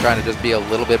Dressing's trying to just be a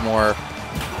little bit more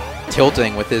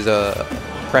tilting with his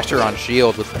pressure on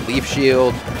shield, with the leaf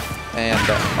shield, and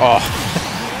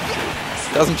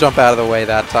doesn't jump out of the way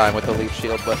that time with the leaf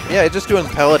shield, but yeah, just doing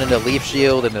pellet into leaf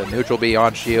shield into neutral B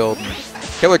on shield.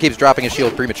 Killer keeps dropping his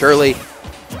shield prematurely.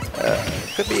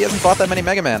 Could be he hasn't fought that many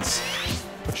Mega Mans,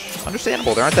 which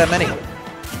understandable. There aren't that many.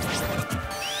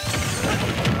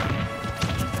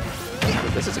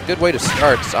 But this is a good way to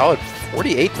start. Solid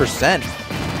 48%.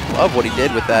 Love what he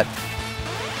did with that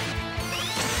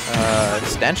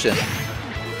extension.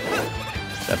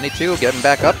 72, getting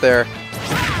back up there.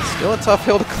 Still a tough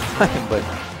hill to climb, but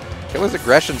Killer's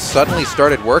aggression suddenly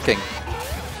started working.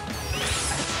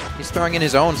 He's throwing in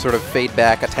his own sort of fade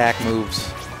back attack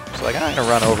moves. So like, I'm gonna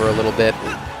run over a little bit.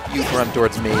 You run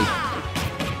towards me.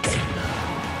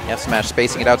 F smash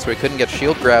spacing it out so he couldn't get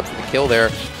shield grab for the kill there.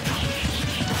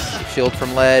 Shield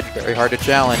from lead, very hard to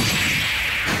challenge.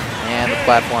 And the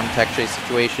platform tech chase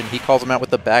situation. He calls him out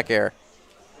with the back air.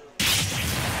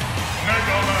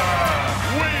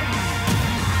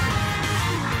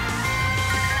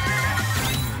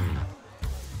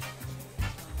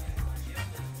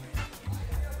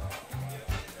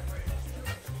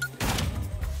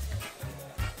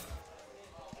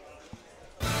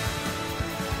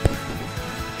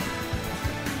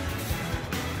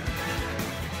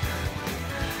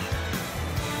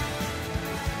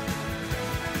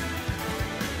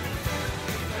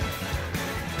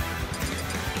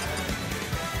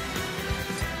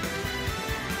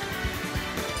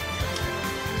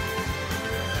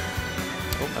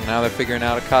 And now they're figuring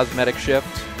out a cosmetic shift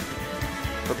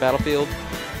for Battlefield.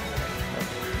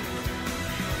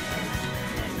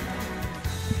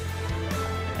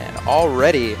 And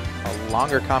already a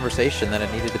longer conversation than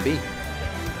it needed to be.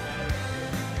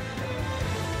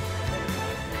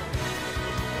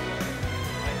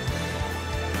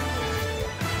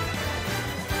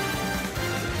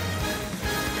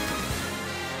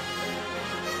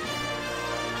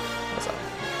 What's up?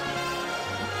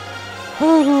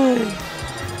 Oh,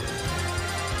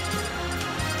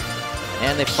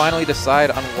 and they finally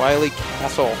decide on Wily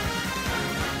Castle,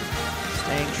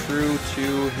 staying true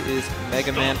to his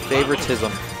Mega Man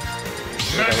favoritism.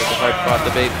 That was a hard-fought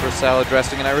debate for Salad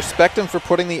Dressing, and I respect him for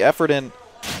putting the effort in.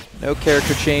 No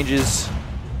character changes.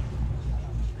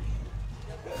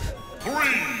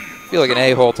 Feel like an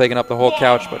a-hole taking up the whole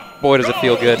couch, but boy does it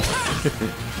feel good.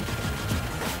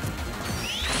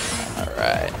 All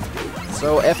right.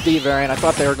 So FD variant, I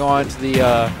thought they were going to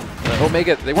the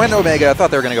Omega. They went Omega. I thought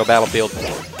they were going to go Battlefield.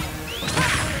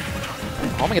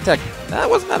 Homing attack. That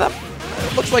wasn't that.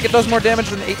 It looks like it does more damage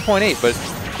than 8.8, but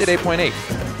it did 8.8.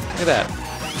 Look at that.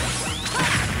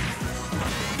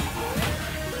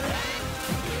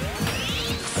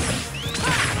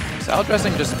 Salad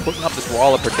Dressing just putting up this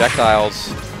wall of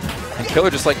projectiles. And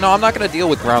Killer just like, no, I'm not going to deal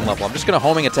with ground level. I'm just going to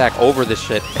homing attack over this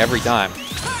shit every time.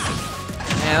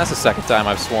 Man, that's the second time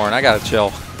I've sworn. I got to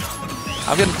chill.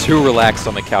 I'm getting too relaxed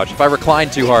on the couch. If I recline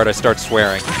too hard, I start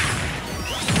swearing.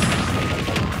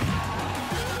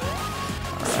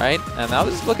 All right, and now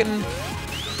this is looking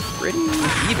pretty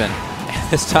even.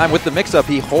 This time with the mix-up,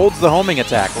 he holds the homing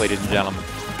attack, ladies and gentlemen.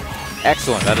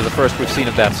 Excellent. That is the first we've seen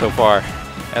of that so far,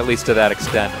 at least to that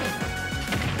extent.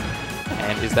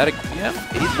 And is that a... Yeah,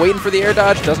 he's waiting for the air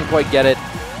dodge, doesn't quite get it.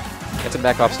 Gets him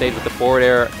back off stage with the forward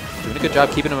air. Doing a good job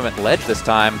keeping him at ledge this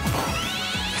time.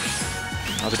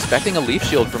 I was expecting a leaf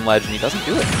shield from ledge, and he doesn't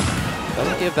do it.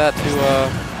 Doesn't give that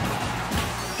to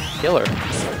Killer.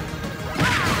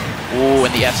 Ooh,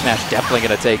 and the F smash definitely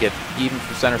going to take it. Even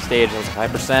from center stage, that was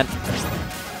 5%.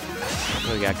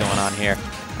 What do we got going on here?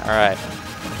 All right.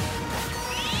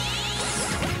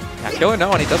 Now, Killer,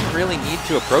 no, and he doesn't really need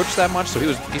to approach that much, so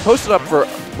he posted up for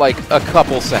like a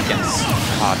couple seconds.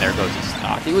 Oh, and there goes his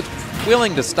stock. He was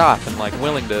willing to stop and like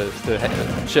willing to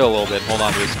chill a little bit, hold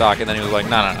on to his stock, and then he was like,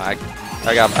 no, I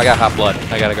got hot blood.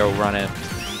 I gotta go run in.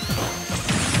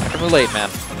 Not too late, man.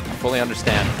 I fully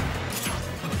understand.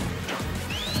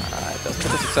 Doesn't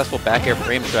get a successful back air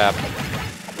frame trap.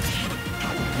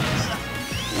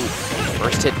 Ooh,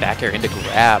 first hit back air into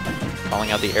grab, calling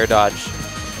out the air dodge.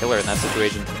 Killer in that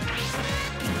situation.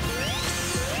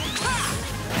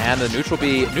 And the neutral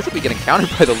B getting countered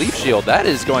by the leaf shield. That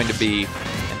is going to be an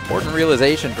important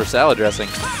realization for salad dressing.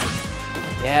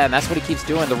 Yeah, and that's what he keeps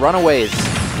doing. The runaways.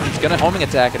 He's going to homing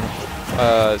attack and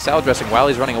salad dressing while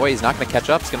he's running away. He's not going to catch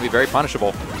up. It's going to be very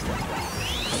punishable.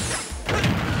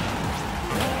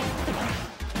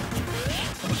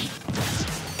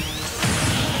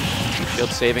 Shield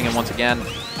saving him once again.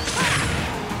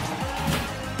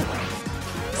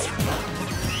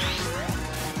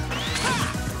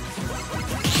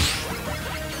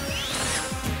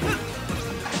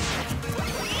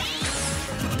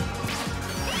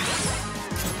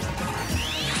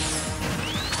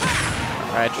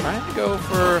 Alright, trying to go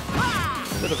for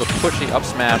a bit of a pushy up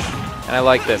smash, and I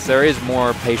like this. There is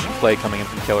more patient play coming in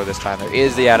from Killer this time. There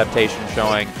is the adaptation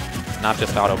showing, not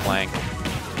just auto playing.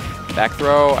 Back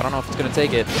throw, I don't know if it's going to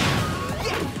take it.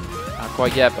 Not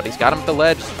quite yet, but he's got him at the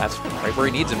ledge. That's right where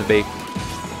he needs him to be.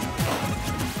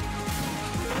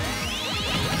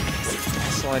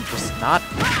 Excellent, just not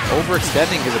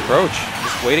overextending his approach.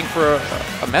 Just waiting for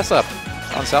a mess up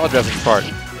on salad dressing's part.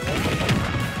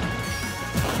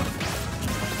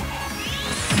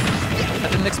 I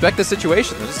didn't expect this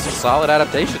situation. This is a solid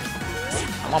adaptation.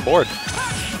 I'm on board.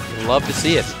 Love to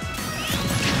see it.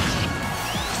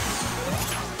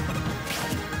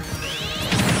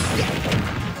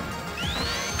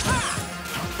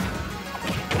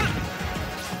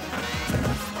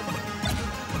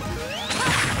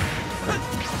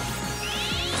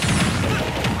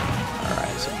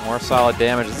 Alright, some more solid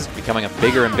damage. This is becoming a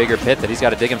bigger and bigger pit that he's got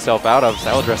to dig himself out of.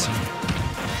 Salad dressing.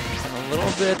 A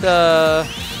little bit,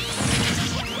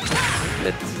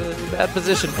 it's a bad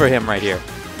position for him right here.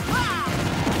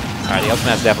 Alright, the up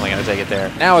smash definitely going to take it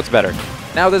there. Now it's better.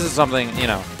 Now this is something, you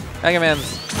know, Mega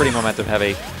Man's pretty momentum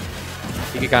heavy.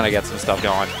 He can kind of get some stuff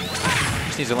going.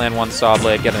 Just needs to land one saw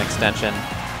blade, get an extension.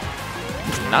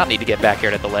 Does not need to get back here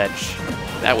at the ledge.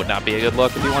 That would not be a good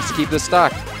look if he wants to keep this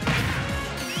stock.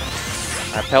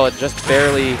 Our pellet just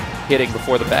barely hitting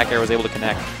before the back air was able to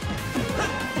connect.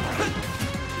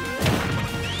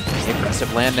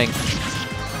 Aggressive landing.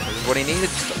 What he needed,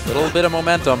 just a little bit of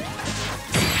momentum.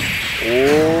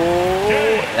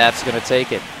 Oh, that's going to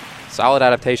take it. Solid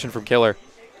adaptation from Killer.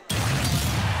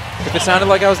 If it sounded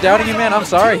like I was doubting you, man, I'm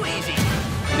sorry.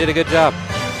 You did a good job.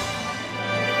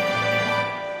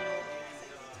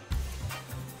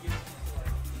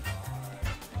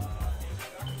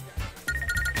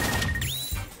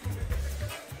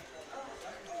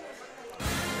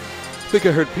 I think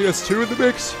I heard PS2 in the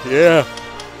mix. Yeah.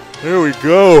 There we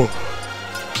go.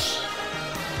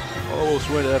 Almost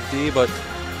went FD, but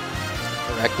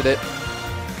corrected it.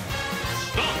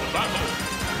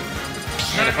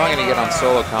 And if I'm going to get on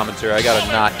solo commentary, I got to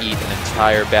not eat an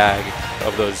entire bag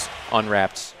of those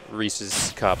unwrapped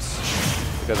Reese's Cups.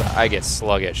 Because I get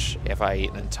sluggish if I eat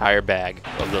an entire bag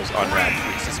of those unwrapped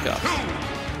Reese's Cups. 2,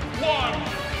 1,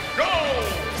 go!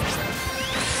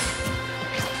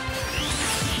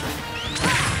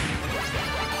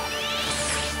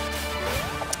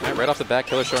 Right off the bat,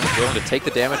 Killer showing he's willing to take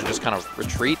the damage and just kind of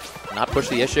retreat, not push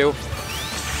the issue.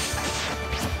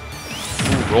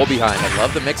 Ooh, roll behind. I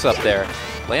love the mix-up there.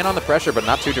 Laying on the pressure, but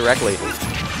not too directly.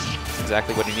 That's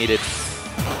exactly what he needed.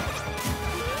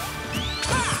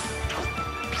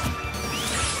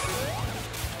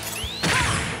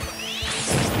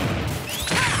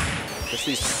 Just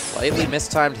these slightly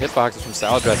mistimed hitboxes from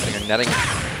salad dressing are netting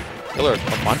Killer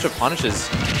a bunch of punishes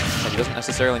that he doesn't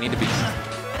necessarily need to be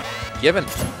given.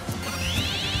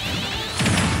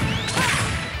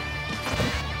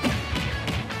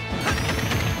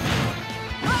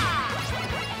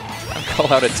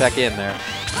 Call out a tech in there.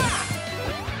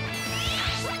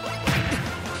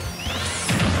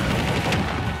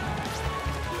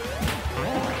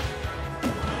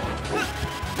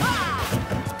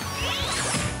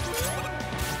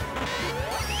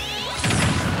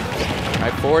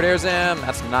 Alright, forward airs him.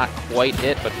 That's not quite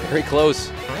it, but very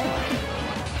close. I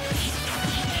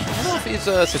don't know if he's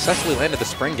successfully landed the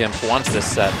spring gimp once this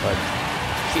set, but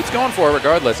keeps going for it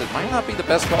regardless. It might not be the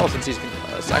best call since he's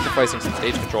sacrificing some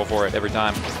stage control for it every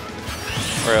time.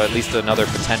 Or at least another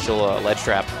potential ledge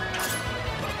trap.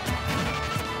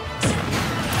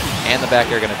 And the back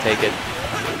air going to take it.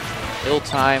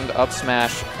 Ill-timed up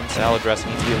smash from salad dressing.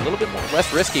 Needs to be a little bit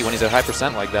less risky when he's at high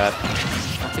percent like that.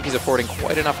 I don't think he's affording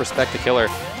quite enough respect to Killer.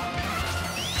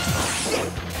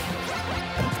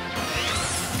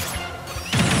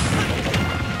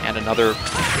 And another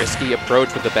risky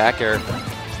approach with the back air.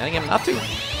 Getting him not too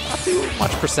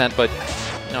much percent, but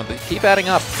you know, they keep adding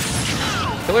up.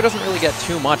 Killer doesn't really get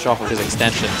too much off of his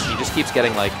extensions. He just keeps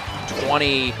getting like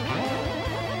 15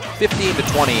 to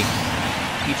 20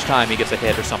 each time he gets a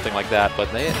hit or something like that,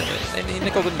 but they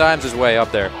nickel and dimes his way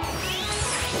up there.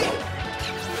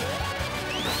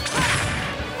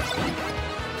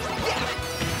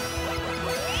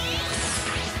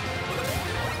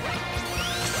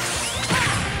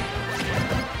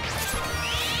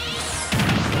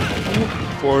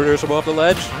 Forward airs him off the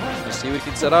ledge. Let's see what he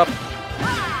can set up.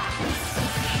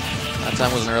 That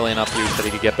time wasn't early enough use that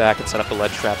he could get back and set up the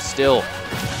ledge trap still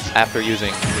after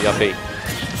using the up 8.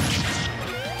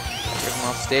 Take him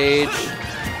off stage.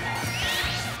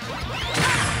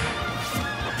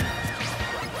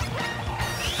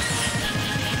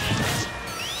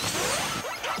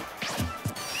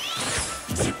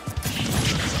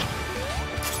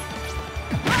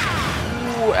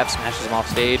 Ooh, F smashes him off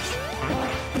stage.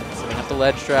 Setting up the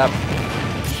ledge trap.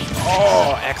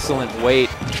 Oh, excellent weight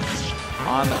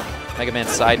on Mega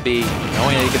Man's side B,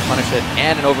 knowing that he can punish it,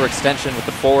 and an overextension with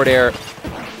the forward air.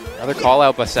 Another call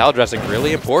out by salad dressing,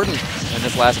 really important in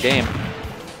this last game.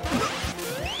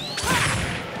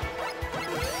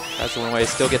 That's the one way,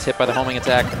 still gets hit by the homing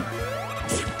attack.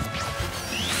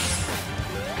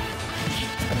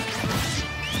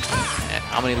 And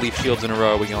how many leaf shields in a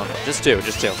row are we going? Just two,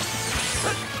 just two.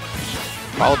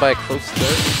 Followed by a close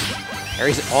third.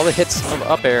 Parries all the hits of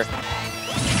up air.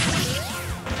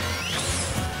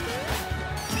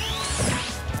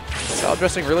 Salad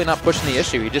dressing really not pushing the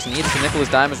issue. He just needs to nickel his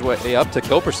dime his way up to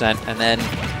kill percent, and then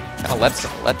kind of let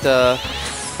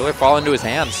killer fall into his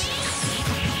hands.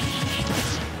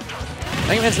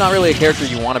 Mega Man's not really a character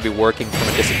you want to be working from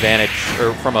a disadvantage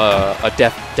or from a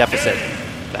deficit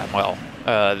that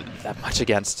much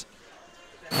against.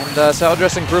 And salad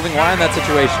dressing proving why in that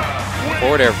situation.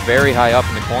 Forward air very high up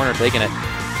in the corner, taking it.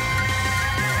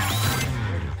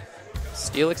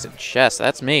 Steelix and chess,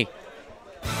 that's me.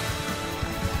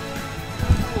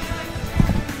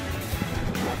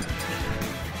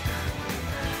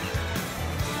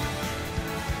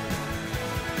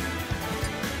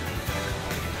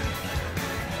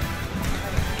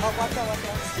 Oh, watch out,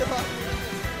 still up.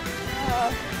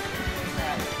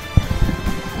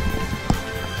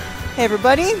 Hey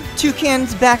everybody,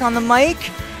 Toucan's back on the mic,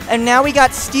 and now we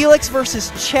got Steelix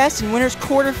versus Chess in winner's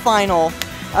quarterfinal.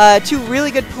 Two really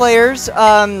good players.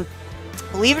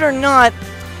 Believe it or not,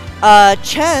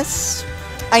 Chess,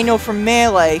 I know from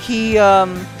Melee. He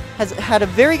has had a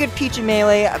very good Peach in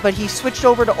Melee, but he switched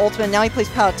over to Ultimate, and now he plays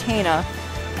Palutena.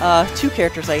 Two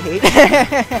characters I hate.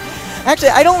 Actually,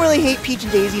 I don't really hate Peach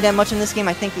and Daisy that much in this game.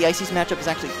 I think the Ices matchup is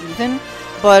actually even.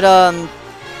 But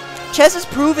Chess has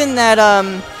proven that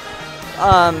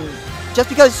just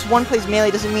because one plays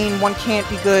Melee doesn't mean one can't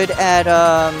be good at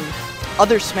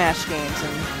other Smash games.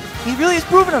 And he really has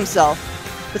proven himself.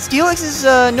 But Steelix is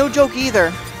no joke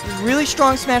either. He's a really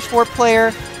strong Smash 4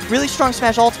 player, really strong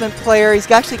Smash Ultimate player.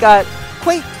 He's actually got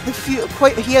quite the few.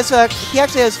 He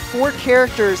actually has 4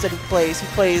 characters that he plays. He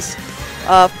plays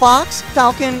Fox,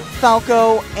 Falcon,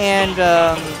 Falco, and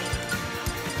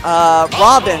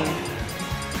Robin.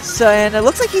 So, and it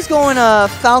looks like he's going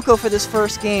Falco for this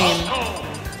first game.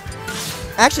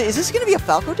 Actually, is this going to be a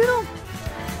Falco Ditto?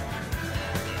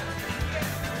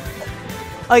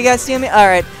 Oh, you guys see me?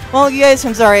 Alright. Well, you guys,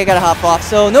 I'm sorry, I gotta hop off.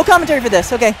 So, no commentary for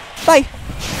this. Okay, bye. 3,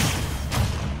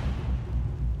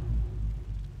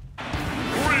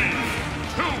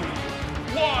 2,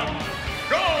 1,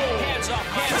 go! Hands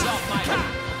off my back.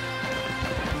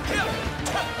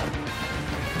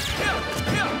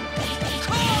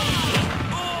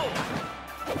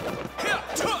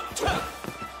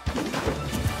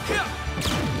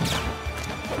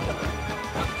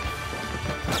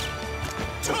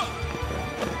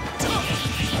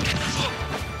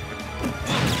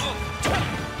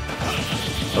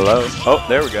 Hello? Oh,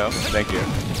 there we go. Thank you.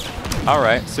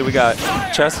 Alright, so we got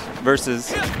Chess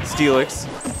versus Steelix.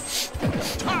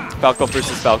 Falco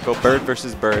versus Falco. Bird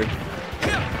versus Bird.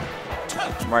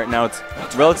 Right now it's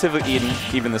relatively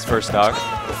even this first stock.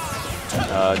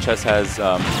 Chess has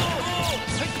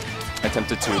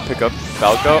attempted to pick up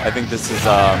Falco. I think this is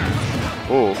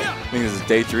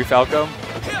day 3 Falco.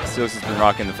 Steelix has been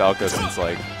rocking the Falco since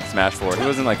like Smash 4. He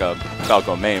wasn't like a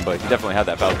Falco main, but he definitely had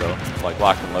that Falco like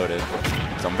locked and loaded.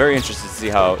 So I'm very interested to see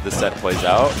how this set plays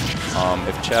out.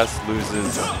 If Chess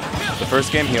loses the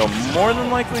first game, he'll more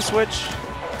than likely switch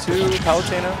to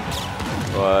Palutena.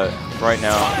 But right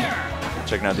now,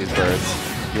 checking out these birds.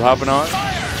 You hopping on?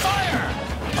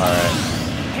 Alright.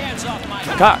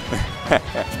 Cock!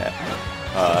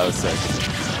 That was sick.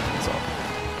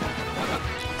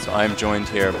 So I'm joined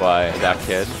here by that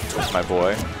kid, my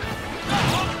boy.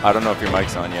 I don't know if your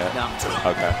mic's on yet. No.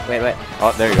 Okay. Wait.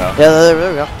 Oh, there you go. Yeah, there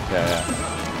we go. Yeah.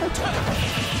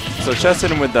 So Chess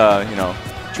hit him with the,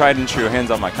 tried and true hands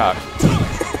on my cock.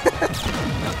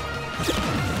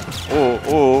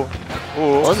 Ooh.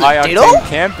 Was it High Ditto? octane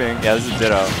camping. Yeah, this is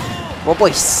Ditto. Well, boy,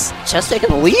 Chess taking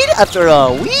the lead after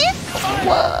a weed?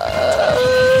 What?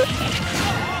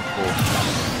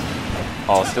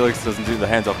 Oh, Steelix doesn't do the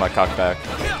hands off my cockback.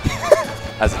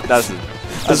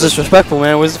 That's disrespectful,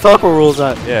 man. Where's the Falco rules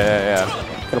at? Yeah.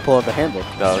 Gotta pull out the handbook.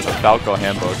 That was a Falco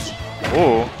handbook.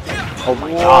 Ooh. Oh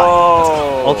my Whoa.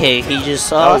 god. Okay, he just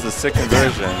saw. That was a sick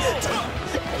conversion.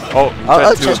 Oh, he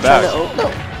tried to do it back.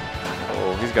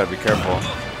 Oh, he's got to be careful.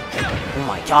 Oh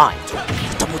my god.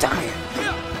 Double down.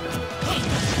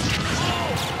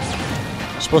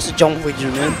 You're supposed to jump with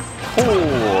you, man.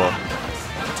 Ooh.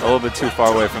 A little bit too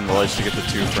far away from the ledge to get the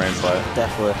 2-frame, but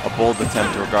Definitely. a bold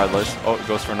attempt regardless. Oh, it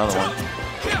goes for another one.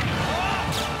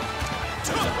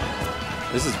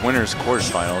 This is winners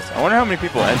quarterfinals. I wonder how many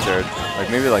people entered. Like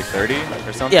maybe like 30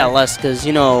 or something? Yeah, less, because,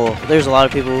 you know, there's a lot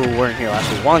of people who weren't here last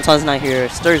week. Wonton's not here,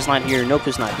 Stur's not here,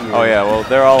 Noku's not here. Oh yeah, well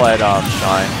they're all at Shine.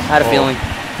 I had a feeling.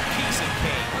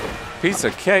 Piece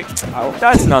of cake? Oh,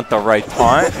 that's not the right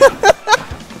taunt.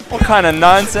 What kind of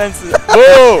nonsense is...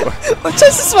 Boo! I'm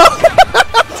just a smile.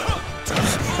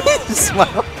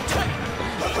 Smile.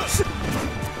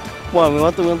 Come on, we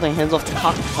want the hands off the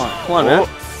cock. Come on, man.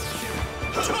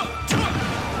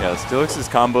 Yeah, Steelix's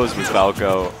combos with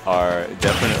Falco are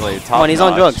definitely top. Come on, he's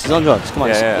on drugs. He's on drugs. Come on,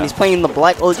 Yeah. And he's playing the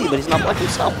black OG, but he's not black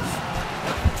himself. I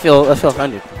feel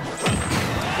offended.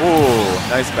 Ooh,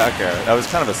 nice back air. That was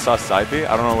kind of a sus side B.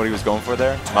 I don't know what he was going for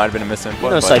there. Might have been a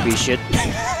misinput. No side B shit.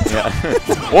 Yeah.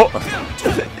 Whoa.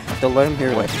 Don't let him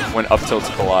hear it. When up tilts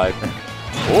collide.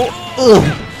 Oh. Ugh.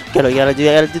 Gotta do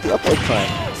the up tilt try.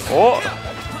 Oh.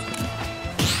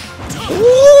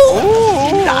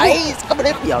 Ooh, nice. Coming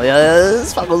in. Yo,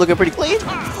 this Falco looking pretty clean.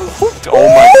 Oh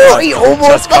my god. He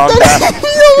almost got that.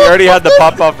 He already had the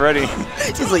pop off ready.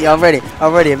 He's like, yeah, I'm ready.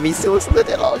 And me still looks a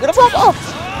little long. Gonna pop off.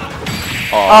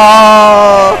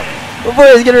 Oh. Oh,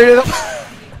 boy, he's getting rid of him.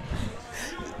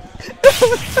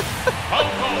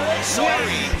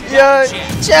 Yo,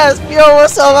 Chess, yo,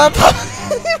 what's up, man?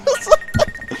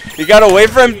 You gotta wait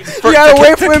for him. You gotta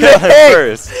wait for him to hit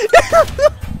first.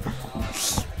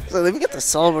 So let me get the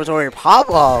celebratory pop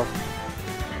off.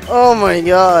 Oh my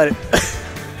god.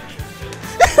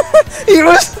 He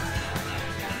was.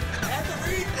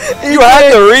 You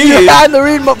had the read. You had the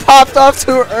read, but popped off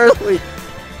too early.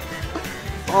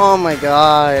 Oh my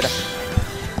god. Are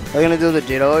they gonna do the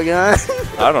Ditto again?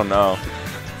 I don't know.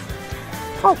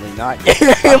 Probably not.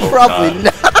 Probably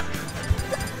not.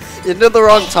 You did the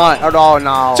wrong taunt. Oh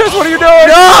no. Chess, what are you doing?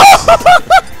 No!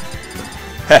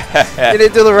 You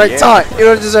didn't do the right taunt. You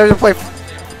don't deserve to play.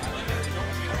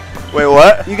 Wait,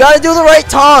 what? You gotta do the right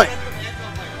taunt.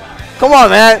 Come on,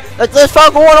 man. Let's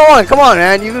Falco 101. Come on,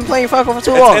 man. You've been playing Falco for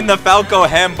too long. It's in the Falco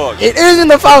handbook. It is in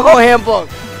the Falco handbook.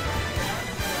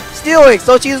 Steelix,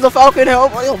 don't use the Falcon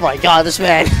handbook. Oh my god, this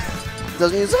man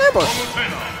doesn't use the handbook.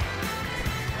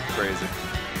 Crazy.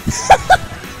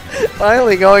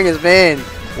 Finally going his man.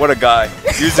 What a guy.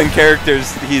 Using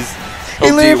characters he's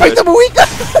He literally picked up a week ago.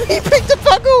 He picked up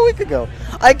Falco a week ago.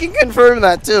 I can confirm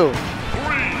that too.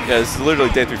 Yeah, this is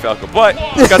literally day 3 Falco. But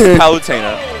he's got the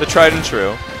Palutena, the tried and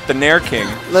true, the Nair King.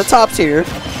 The top tier.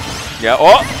 Yeah.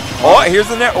 Oh, here's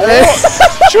the Nair. Oh,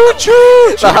 choo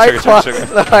choo. The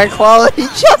high quality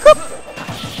chuckle.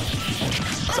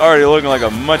 It's already looking like a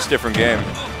much different game.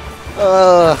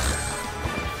 I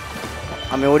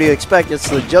mean, what do you expect? It's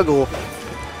the juggle.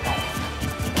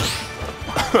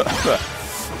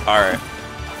 Alright.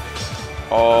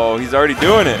 Oh, he's already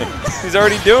doing it. He's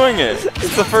already doing it.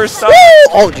 It's the first time.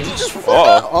 Oh, did you just...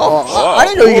 Oh, I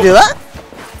didn't know you could do that.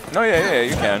 No, yeah,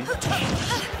 you can.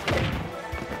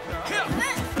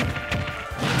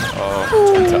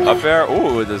 Oh, into up air.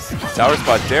 Ooh, this sour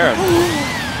spot Darren.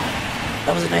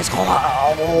 That was a nice call.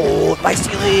 Oh, my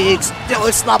Steelix.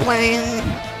 Steelix not playing.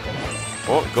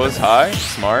 Oh, goes high.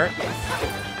 Smart.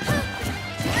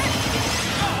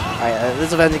 Alright,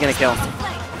 this event is gonna kill.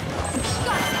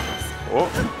 Oh.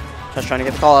 Just trying to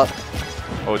get the call up.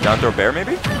 Oh, down throw bear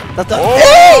maybe? That's the Oh!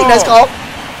 Hey! Nice call.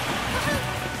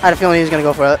 I had a feeling he was gonna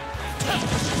go for it.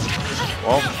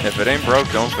 Well, if it ain't broke,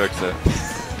 don't fix it.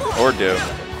 Or do.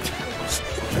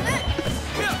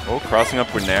 Oh, crossing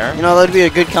up with Nair. You know, that'd be a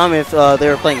good comment if they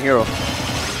were playing hero.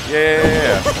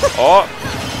 Yeah. Oh.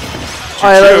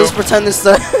 Alright, let's pretend this.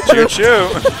 Choo choo.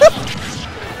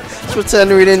 Let's pretend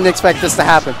we didn't expect this to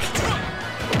happen.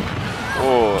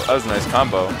 Oh, that was a nice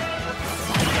combo.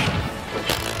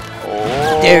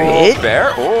 Oh, There hit.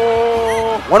 Bear.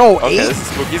 Oh. 108. Okay, this is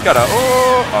spooky. He's got a.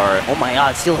 Oh. All right. Oh my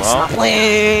God, Steelix Well, not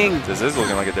playing. This is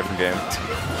looking like a different game.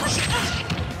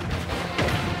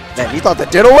 then. You thought the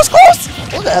Ditto was close?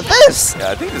 Look at this.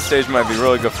 Yeah, I think this stage might be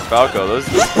really good for Falco. Those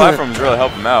platforms really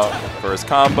help him out for his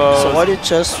combos. So why did you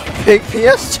just pick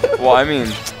PS2? Well, I mean,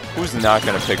 who's not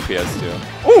going to pick PS2?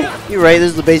 Ooh, you're right.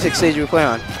 This is the basic stage we play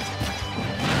on.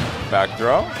 Back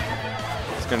throw.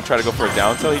 He's going to try to go for a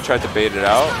down tilt. He tried to bait it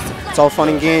out. It's all fun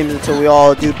and games until we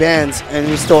all do bans, and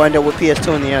we still end up with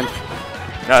PS2 in the end.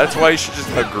 No, that's why you should just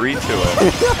agree to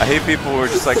it. I hate people who are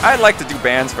just like, I'd like to do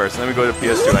bans first, and then we go to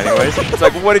PS2 anyways. It's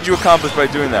like, well, what did you accomplish by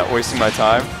doing that? Wasting my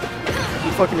time?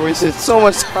 You fucking wasted so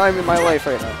much time in my life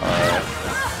right now. Alright.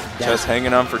 Just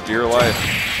hanging on for dear life.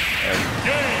 And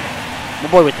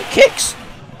My boy with the kicks.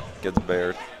 get the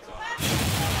bear.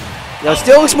 Yo,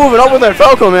 Steelix moving up with that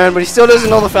Falco, man, but he still doesn't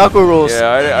know the Falco rules.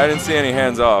 Yeah, I didn't see any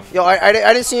hands off. Yo, I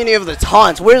didn't see any of the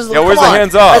taunts. Where's the where's come the on.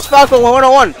 hands off? That's Falco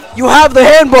 101. You have the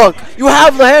handbook. You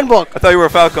have the handbook. I thought you were a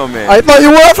Falco man. I thought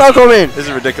you were a Falco man. This is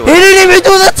He ridiculous. didn't even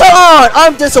do the taunt.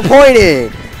 I'm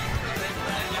disappointed.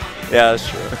 Yeah, that's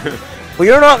true. But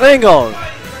you're not Mango.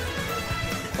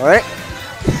 All right.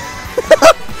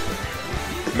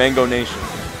 Mango Nation.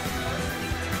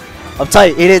 I'm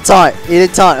tight. He didn't taunt. He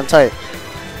didn't taunt. I'm tight.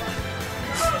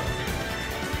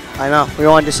 I know. We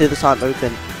wanted to see the taunt, but we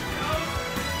couldn't.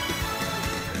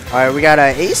 All right, we got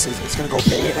aces. It's gonna go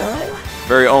big.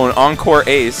 Very own Encore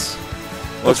Ace.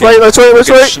 Let's wait. Let's wait. Let's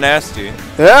wait. Schnasty.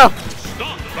 Yeah.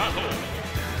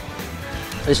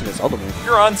 Listen to this other move.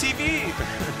 You're on TV.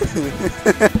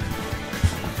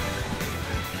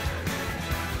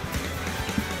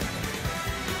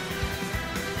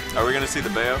 Are we gonna see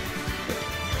the Bayo?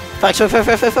 Facts.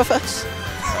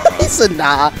 He said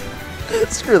nah.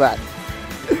 Screw that.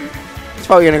 He's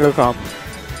probably gonna go comp.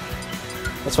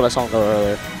 That's what I saw him go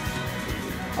earlier.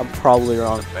 I'm probably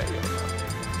wrong.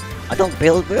 I don't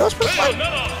Bayo's pretty fun.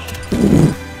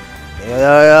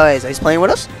 Yo, he's playing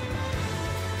with us?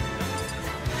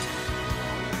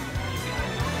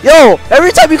 Yo,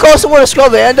 every time you call someone a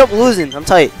scrub, they end up losing. I'm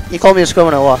tight. He called me a scrub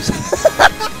and I lost.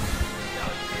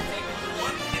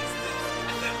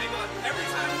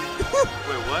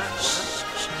 Wait, what?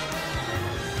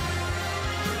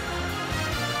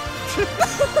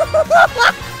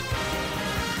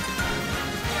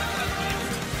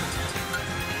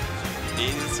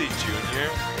 Agency Junior?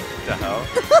 What the hell?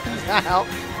 Ow.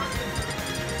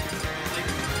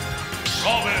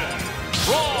 Robin,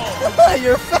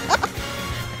 You're fat.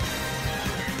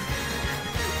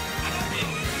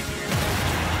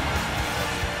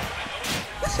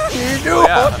 You do. Oh,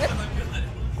 yeah.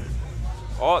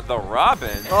 Oh, the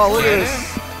Robin. Oh, look at this.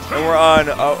 And we're on.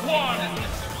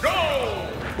 go!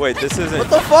 Wait, this isn't. What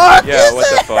the fuck? Yeah, is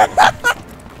what it? the fuck?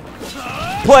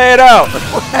 Play it out.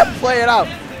 Play it out.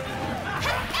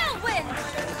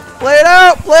 Play it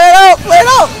out. Play it out. Play it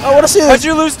out. I want to see this. How'd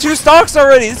you lose 2 stocks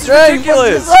already? This is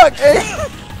ridiculous. Look. Hey.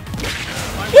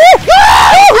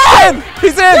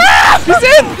 He's in. He's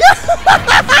in.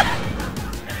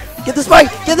 Get the spike.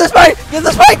 Get the spike. Get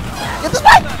the spike. Get the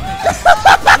spike.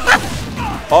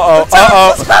 Uh-oh.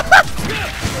 Uh-oh.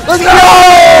 Let's go.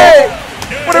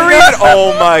 What a read.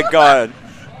 Oh, my God.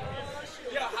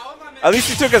 At least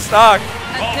he took a stock. A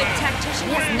good tactician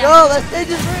has Yo, that stage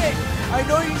is rigged. I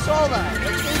know you saw that.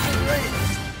 That stage is rigged.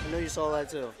 I know you saw that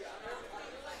too.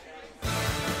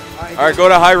 All right, go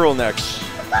to Hyrule next.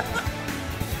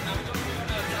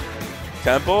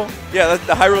 Temple? Yeah, that's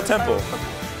the Hyrule Temple.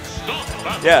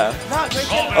 Yeah.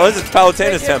 Oh, this is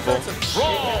Palutena's temple.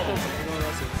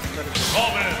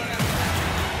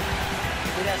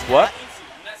 What?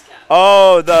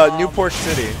 Oh, the Newport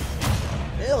City.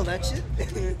 Ew, that shit.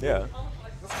 Yeah.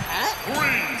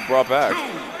 It's brought back.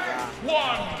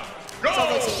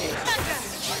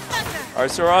 All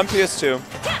right, so we're on PS2.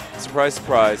 Surprise,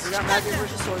 surprise. We got Magic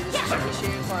versus Sword. This is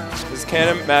appreciating finals. This is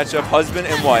canon matchup, husband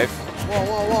and wife. Whoa.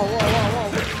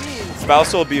 What do you mean?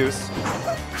 Spousal abuse.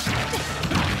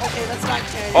 Okay, that's not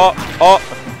canon. Oh.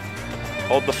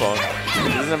 Hold the phone.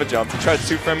 He doesn't have a jump. He tried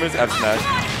 2 frame moves, F smash.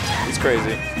 He's crazy.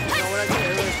 You know what I did? I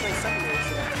really played secondary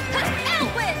today.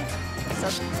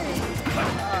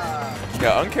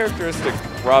 Yeah, uncharacteristic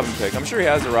Robin pick. I'm sure he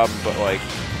has a Robin, but like,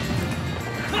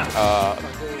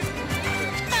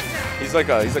 he's like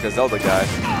a Zelda guy,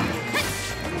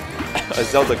 a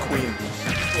Zelda queen.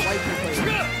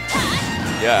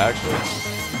 Yeah, actually.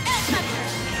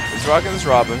 He's rocking this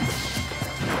Robin.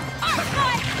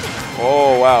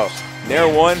 Oh wow! Nair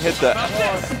 1 hit the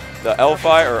L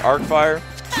fire or arc fire,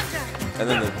 and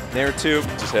then the Nair 2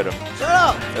 just hit him. Shut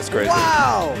up! That's crazy.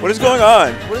 Wow! What is going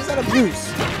on? What is that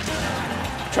abuse?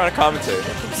 I'm trying to commentate.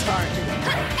 I'm sorry.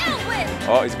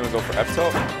 Oh, he's gonna go for F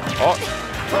tilt.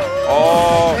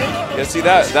 Oh, yeah. See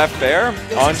that fair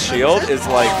on shield is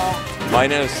like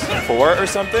 -4 or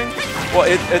something. Well,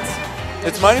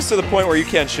 it's minus to the point where you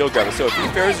can't shield grab it. So if he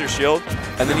fairs your shield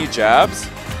and then he jabs,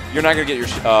 you're not gonna get your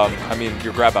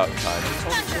your grab out in time.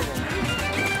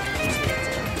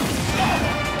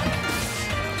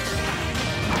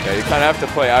 Yeah, you kind of have to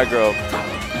play aggro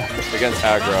against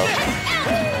aggro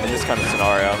in this kind of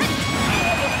scenario.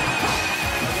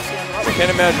 I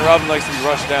can't imagine Robin likes to be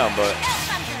rushed down, but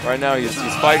right now he's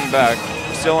fighting back.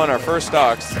 We're still on our first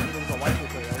stocks.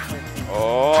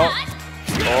 Oh.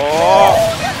 Oh.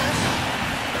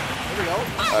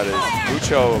 That is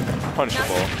mucho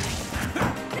punishable.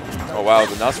 Oh wow,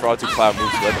 the Nosferatu Cloud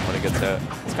moves with him when he gets hit.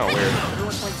 It's kind of weird.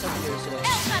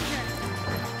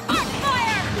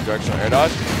 The directional air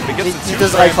dodge. He gets He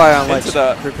does high fire on ledge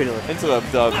repeatedly. Into the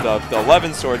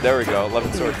 11 sword. There we go.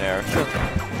 11 sword in there.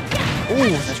 Ooh,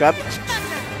 nice grab.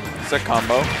 Set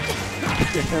combo.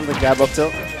 And the grab up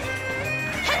tilt.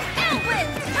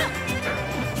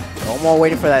 No more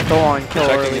waiting for that throw on kill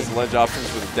Checking early. his ledge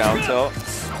options with a down tilt.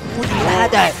 Ooh, you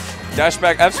had that. Dash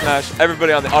back F smash.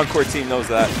 Everybody on the Encore team knows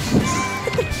that.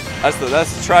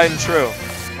 That's tried and true.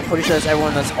 I'm pretty sure that's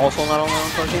everyone that's also not on the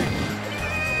Encore team.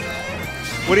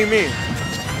 What do you mean?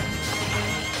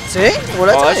 See? What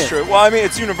did I tell that's you? true. Well, I mean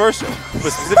it's universal,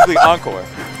 but specifically Encore.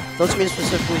 Don't you mean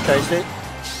specifically Thursday?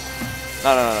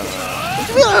 No.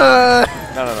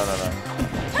 No.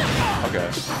 Okay.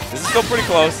 This is still pretty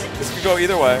close. This could go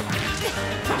either way.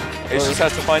 Ace just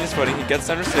has to find his footing. He gets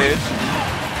center stage.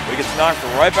 But he gets knocked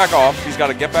right back off. He's got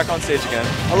to get back on stage again.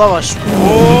 I love us.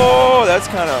 Oh, that's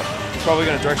kind of... He's probably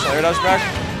going to directional air dash back.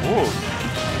 Ooh.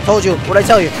 Told you. What'd I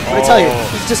tell you? What'd I tell you?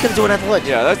 He's just going to do it at the ledge.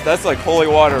 Yeah, that's like holy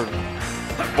water.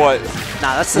 But...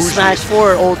 Nah, that's the Smash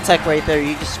 4 old tech right there.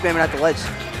 You just spam it at the ledge.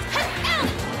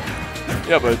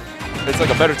 Yeah, but it's like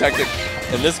a better tactic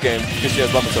in this game because she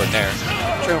has lemon sword in air.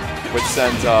 True. Which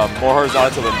sends more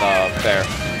horizontal than fair.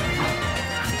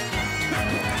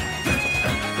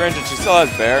 Granted, she still has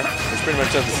bear, which pretty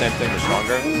much does the same thing but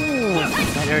stronger. Ooh,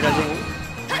 that air doesn't.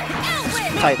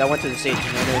 Tight, that went to the stage.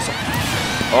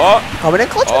 Oh! Coming in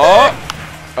clutch. Oh!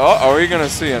 Are we gonna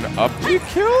see an up B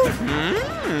kill?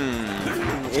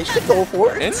 It should go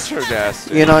for it.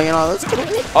 Interesting. You know, let's get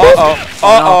it.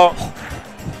 Uh-oh.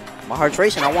 My heart's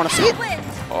racing. I want to see it.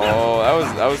 Oh,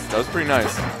 that was pretty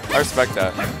nice. I respect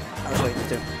that. I was waiting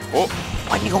to. Oh.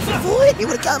 Why didn't you go for the void? You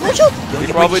would have gotten my shield.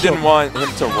 He probably didn't want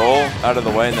him to roll out of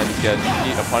the way and then get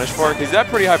eat a punish for it. He's at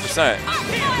pretty high percent.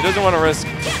 He doesn't want to risk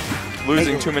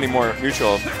losing too many more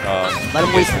mutual. Let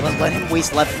him waste. Let him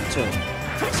waste 11 too.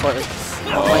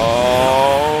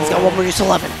 Oh. He's got one more use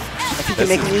 11. If he can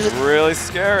make him use it. Really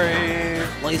scary.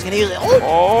 Well, he's gonna use it.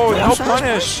 Oh, no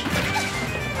punish.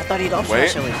 I thought he'd up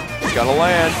smash at least. He's got to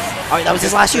land. All right, that was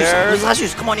his last use. That was his last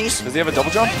use. Come on, East. Does he have a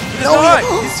double jump? No,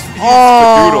 He's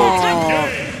bedoodled.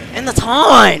 And the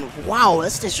time. Wow,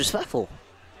 that's disrespectful.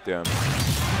 Damn.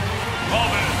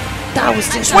 That was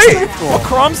disrespectful. Wait,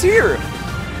 Crom's here.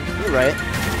 You're right.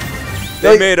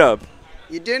 They made up.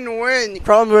 You didn't win.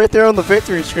 Crom's right there on the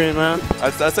victory screen, man.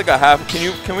 That's like a half.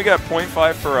 Can we get a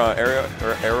 0.5 for area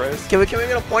or air raise? Can we get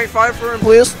a 0.5 for him,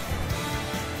 please?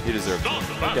 He deserves it.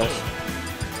 Yes.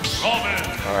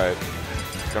 All right.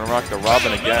 Gonna rock the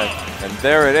Robin again, and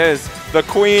there it is, the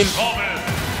Queen.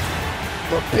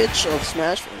 The bitch of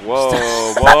Smash. Whoa,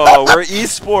 we're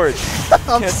esports.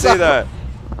 Can't say that.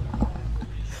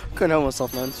 Couldn't help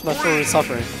myself, man. Smash 4 is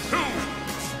suffering.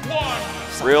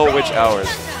 Real witch hours.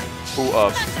 Who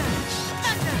up?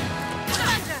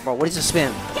 Bro, what is the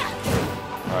spin?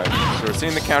 All right, so we're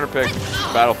seeing the counter pick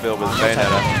Battlefield with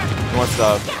Bayonetta. He wants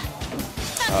to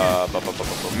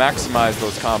maximize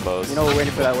those combos. You know we're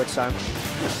waiting for that witch time.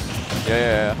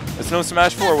 Yeah. It's no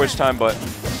Smash 4 witch time, but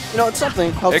you know it's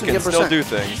something. Helps it can still do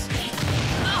things.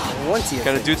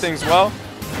 Can it do things well?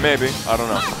 Maybe. I don't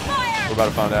know. We're about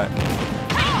to find out.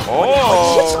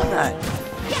 Oh! On that.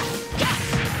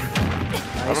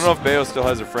 I don't know if Bayo still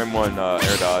has a frame 1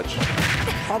 air dodge.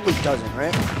 Probably doesn't,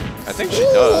 right? I think she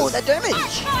does. Oh, that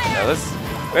damage! Yeah, that's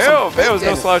Bayo's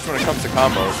no slouch when it comes to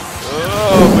combos.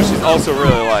 Oh, but she's also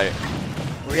really light.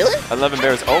 Really? 11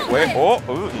 bears. Oh, wait. Oh,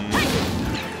 ooh.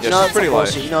 Yeah, No, she's pretty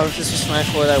light. You know, if this was Smash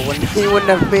 4, he wouldn't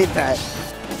have made that.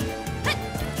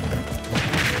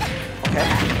 Okay.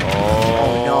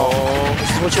 Oh, no. This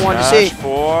is what you wanted to see. Smash 4.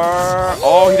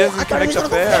 Oh, he doesn't connect the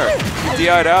bear. He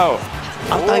DI'd out.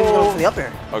 I thought he was going for the up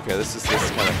air. Okay, this is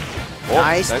kind of... Oh,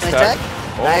 Nice tag.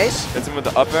 Oh, Nice. Hits him with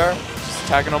the up air. Just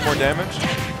tacking on more damage.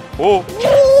 Oh.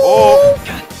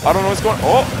 I don't know what's going on.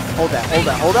 Oh. Hold that.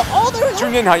 Oh, there it is.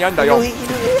 Junin Hayandayo.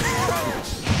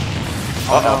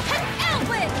 Oh,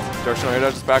 Directional air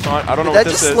dodge is back on. I don't know Did what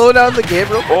that this just is. slow down the game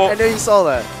real quick? Oh. I know you saw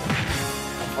that.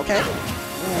 Okay.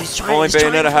 He's If only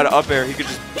trying Bayonetta had an up air, he could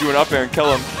just do an up air and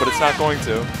kill him, but it's not going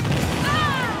to.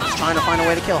 He's trying to find a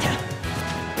way to kill him.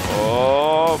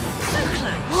 Oh.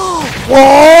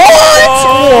 What?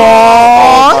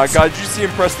 Oh my god, did you see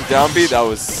him press the down B? That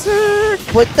was sick.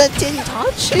 But that didn't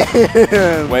touch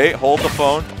him. Wait, hold the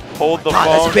phone. Hold the phone.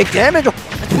 That's big damage.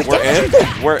 We're in.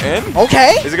 We're in.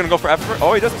 Okay. Is he going to go for F?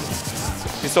 Oh, he does.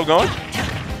 He's still going.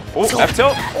 Oh, F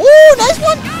tilt. Ooh, nice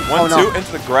one. 1-2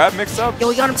 into the grab mix up. Yo,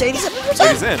 we got him to 87%.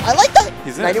 Wait, he's in. I like that.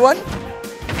 He's in. 91.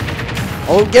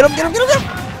 Oh, get him, get him, get him, get him.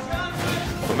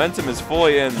 Momentum is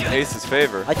fully in Ace's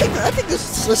favor. I think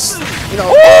this you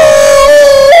know.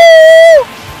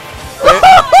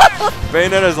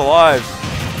 Bayonetta's alive.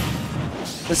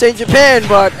 This ain't Japan,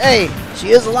 but hey,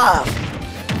 she is alive.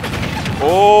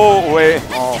 Oh, wait.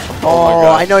 Oh my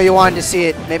god. I know you wanted to see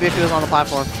it. Maybe if he was on the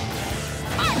platform.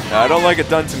 Yeah, I don't like it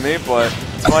done to me, but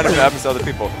it's fine if it happens to other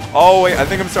people. Oh, wait, I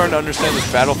think I'm starting to understand this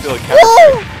battlefield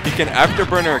counter. He can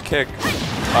afterburner a kick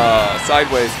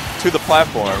sideways to the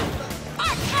platform.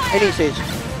 Any stage.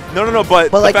 No,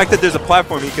 but the like, fact that there's a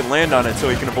platform, he can land on it so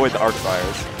he can avoid the arc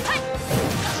fires.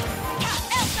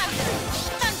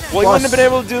 Well, he wouldn't have been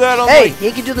able to do that on hey, like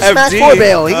he can do the FD. Smash 4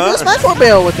 bail. He can do the Smash 4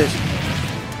 bail with this.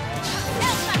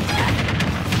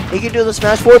 He can do the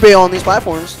Smash 4 bail on these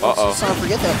platforms. Let's not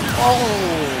forget that. Oh.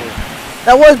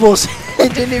 That was bullshit.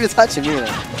 It didn't even touch him either.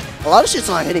 A lot of shit's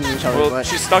not hitting each other. Well, but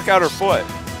she stuck out her foot.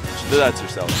 She did that to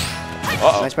herself.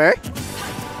 Uh-oh. Nice parry.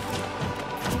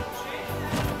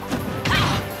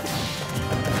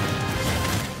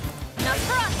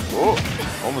 Oh,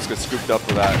 almost got scooped up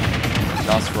for that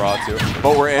Nosferatu.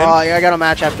 But we're in. Oh, yeah, I got a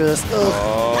match after this. Ugh.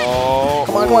 Oh.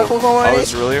 Come on. I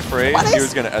was really afraid he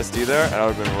was going to SD there, and I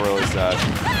would have been really sad.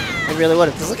 I really would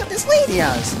have. Because look at this lead he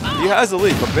has. He has a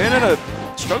lead, but Bayonetta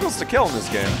struggles to kill in this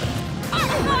game.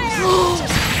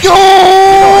 Yo!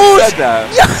 I said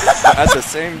that at the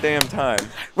same damn time.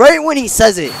 Right when he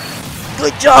says it.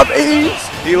 Good job, Ace.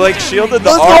 He like shielded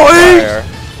the Let's arc go, Ace. fire.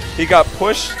 He got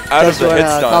pushed out of the hit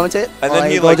stun, and then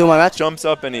he like jumps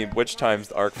up and he witch times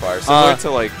the arc fire, similar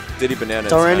to like Diddy Banana.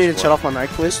 Don't really need to shut off my mic,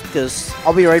 please, because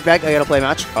I'll be right back. I gotta play a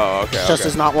match. Oh, okay. Just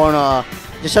does not want to.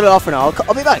 Just shut it off for now.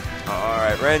 I'll be back. All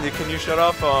right, Randy, can you shut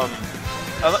off?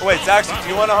 Wait, Zax, do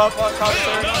you want to hop on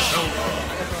commentary?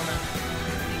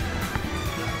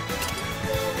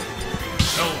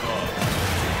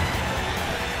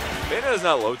 Bayonetta's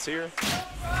not low tier.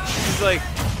 She's like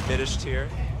mid-ish tier.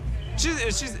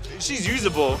 She's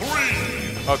usable. 3,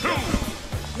 2,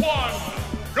 1,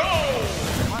 go!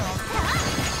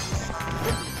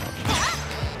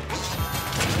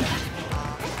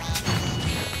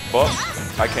 Well,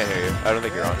 I can't hear you. I don't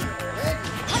think you're on.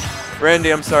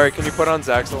 Randy, I'm sorry. Can you put on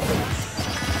Zaxel?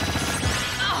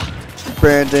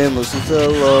 Brandon, listen to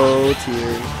low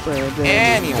tier. Brandon,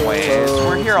 Anyways,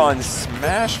 we're here on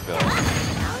Smashville.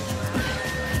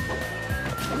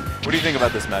 What do you think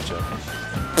about this matchup?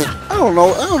 I don't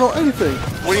know anything.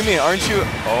 What do you mean? Aren't you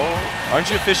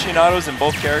aficionados in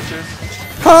both characters?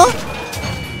 Huh?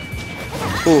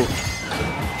 Ooh.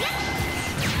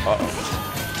 Uh-oh.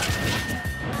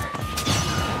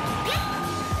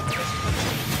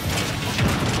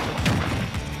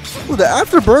 Ooh, the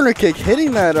afterburner kick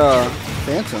hitting that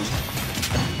Phantom.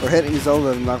 Or hitting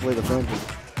Zelda and not away the Phantom.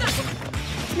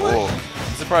 Whoa.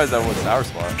 I'm surprised that wasn't our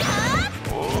spot.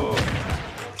 Whoa.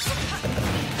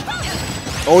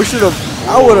 Oh, we should have.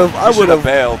 I would have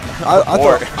bailed. I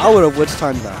thought I would have witch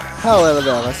timed the hell out of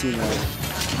that. I seen that.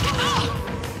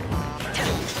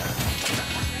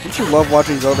 Don't you love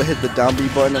watching Zelda hit the down B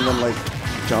button and then like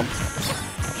jump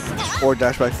or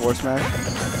dash back forward smash?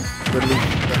 Literally,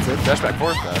 that's it. Dash back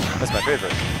forward smash. That's my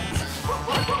favorite.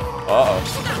 Uh-oh.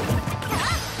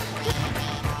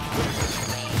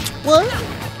 What?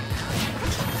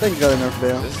 Thank God I never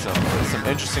failed. This is some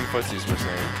interesting footsies we're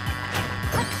seeing.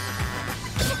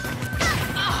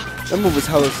 That move is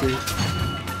hella sweet.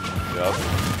 Yup.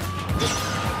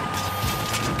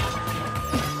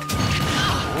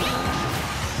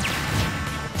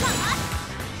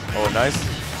 Oh, nice.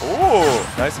 Ooh,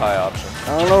 nice high option.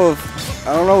 I don't know if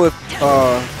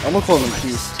I'm gonna call him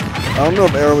Peace. I don't know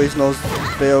if Airways knows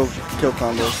fail kill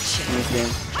combos in this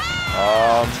game.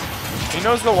 He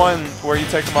knows the one where you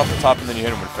take him off the top and then you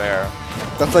hit him with fair.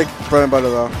 That's like bread and butter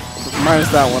though. Minus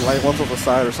that one, like one's off the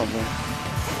side or something.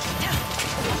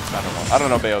 I don't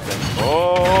know Bayo things.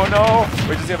 Oh no!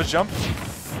 Wait, does he have a jump?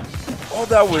 Oh,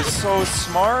 that was so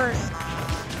smart.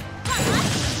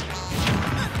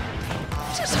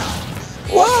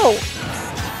 Whoa!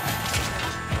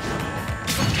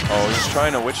 Oh, he's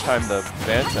trying to witch time the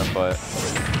Phantom, but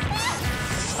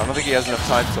I don't think he has enough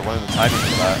time to learn the timing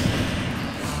for that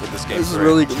with the this game. This is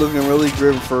really looking really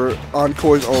grim for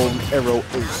Encore's own Arrow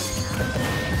Ace.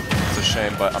 It's a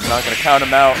shame, but I'm not going to count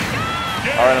him out.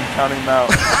 All right, I'm counting him out.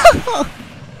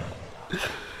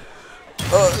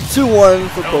 2-1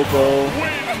 for Coco.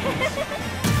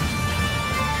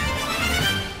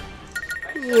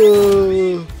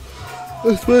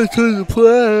 It's my turn to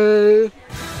play.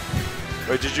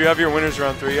 Wait, did you have your winners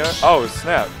round 3 yet? Oh,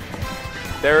 snap.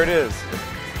 There it is.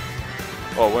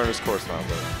 Oh, winners course round.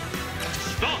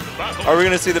 Are we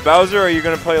going to see the Bowser, or are you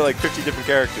going to play like 50 different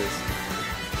characters?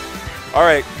 All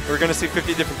right, we're going to see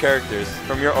 50 different characters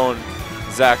from your own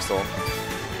Zaxel,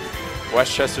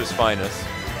 Westchester's finest.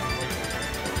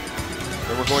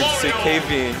 Then we're going to see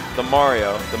KV, the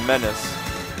Mario, the Menace.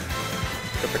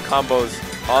 Got the combos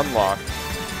unlocked.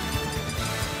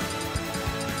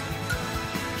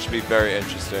 Should be very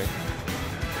interesting.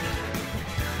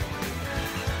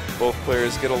 Both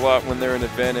players get a lot when they're in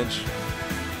advantage,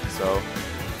 so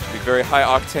should be very high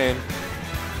octane.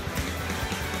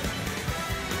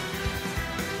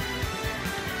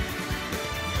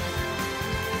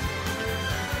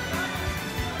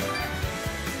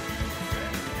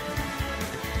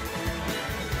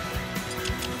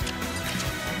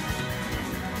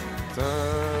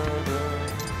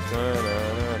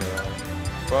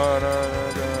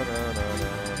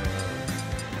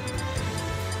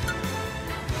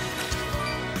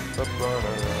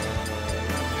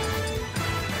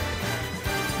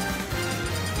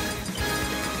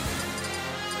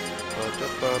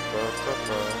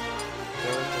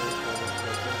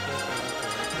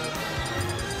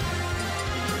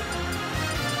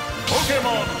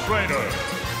 Pokemon Trainer.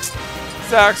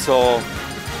 Zaxel.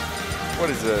 What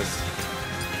is this?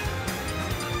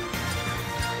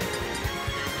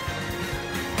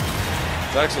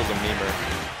 Zaxel's a memer.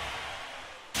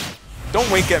 Don't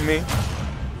wink at me.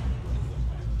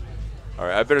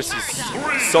 Alright, I better see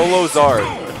Solo Zard.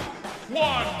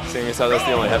 Seeing as how that's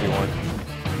the only heavy one.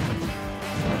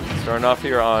 Starting off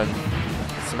here on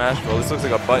Smashville. This looks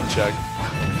like a button check.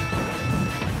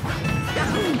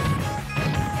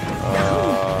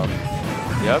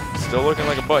 Yep, still looking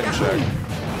like a button check.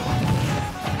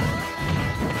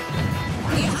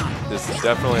 This is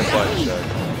definitely a button check.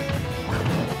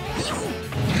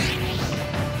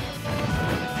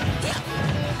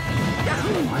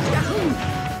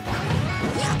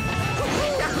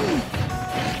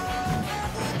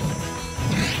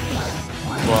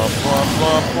 Womp, womp,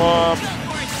 womp, womp.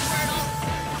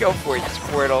 Go for it,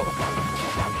 Squirtle.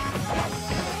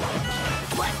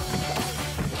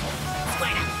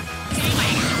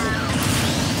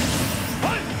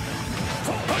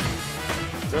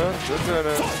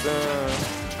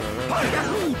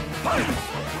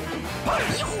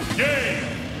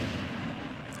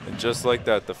 And just like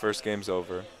that, the first game's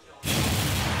over.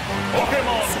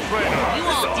 Pokemon Trainer. You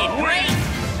all did great.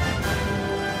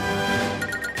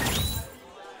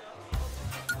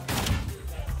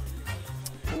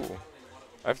 Ooh.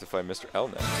 I have to fight Mr. L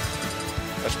now.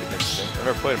 That should be interesting. I've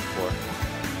never played him before.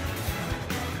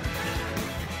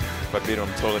 If I beat him,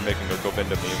 I'm totally making a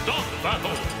Govinda meme.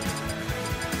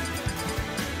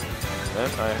 Then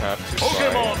I have to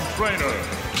Pokemon fight. Trainer.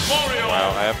 Mario. Wow,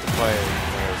 I have to play.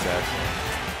 Where's that?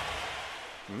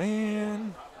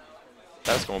 Man,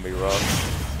 that's gonna be rough.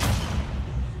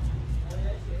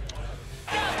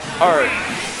 All right,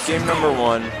 game number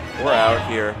 1. We're out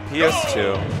here.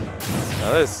 PS2.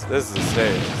 Now this is a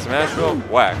stage. Smashville,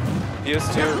 whack.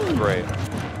 PS2, great.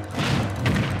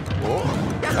 Whoa,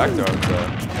 back throw to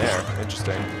there.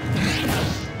 Interesting.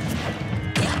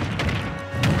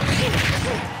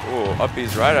 Ooh, up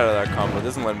B's right out of that combo.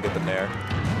 Doesn't let him get the nair.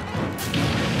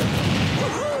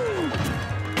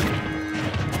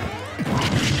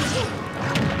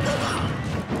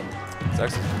 It's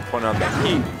actually putting on that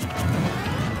heat.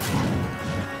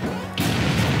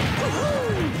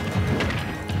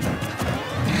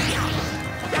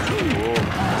 Ooh.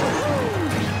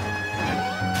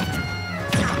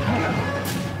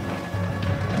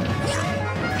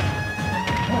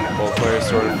 Both players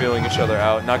sort of feeling each other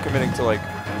out, not committing to like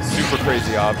super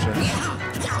crazy options.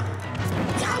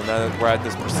 So now that we're at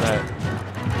this percent,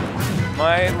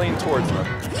 might lean towards them.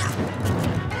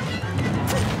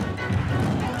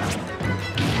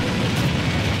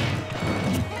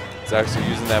 It's actually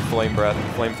using that flame breath,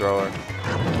 flamethrower,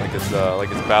 like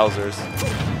it's Bowser's.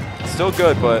 It's still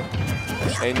good, but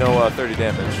ain't no 30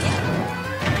 damage.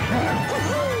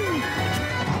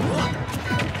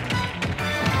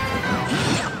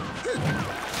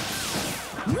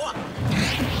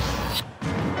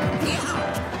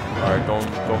 Alright, going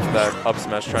for that up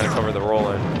smash, trying to cover the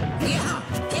roll in.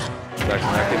 It's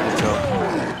actually not getting into him.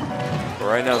 But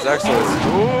right now, Zaxel is.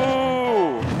 Ooh!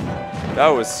 That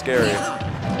was scary.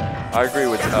 I agree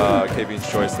with KB's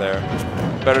choice there.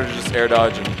 Better to just air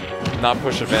dodge and not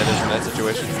push advantage in that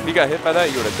situation. If he got hit by that,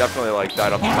 you would have definitely like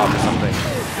died off the top or something.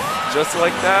 Just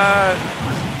like that.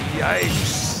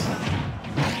 Yikes.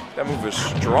 That move is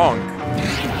strong.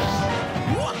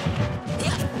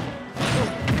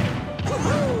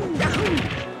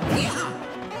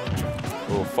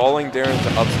 Oh, falling dare into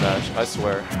up smash, I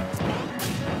swear.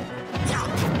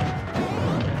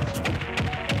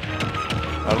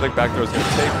 I don't think back throw is going to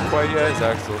take quite yet. His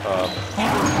actual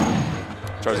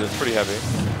Charizard's pretty heavy.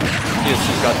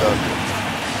 He's got the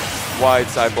wide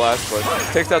side blast, but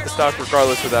takes out the stock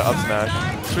regardless with that up smash.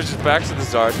 Switches back to the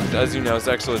Zard. As you know,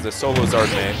 Zexal is a solo Zard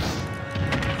main.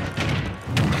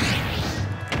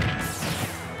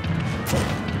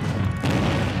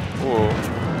 Ooh.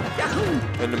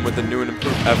 And then with the new and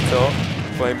improved F-tilt,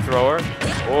 flamethrower.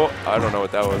 Oh, I don't know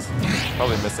what that was.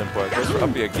 Probably misinput. Goes for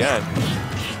uppy again.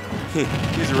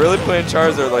 He's really playing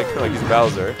Charizard like he's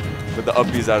Bowser, with the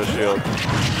uppies out of shield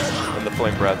and the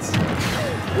flame breaths.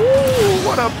 Ooh,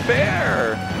 what a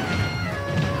bear!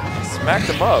 Smacked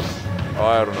him up. Oh,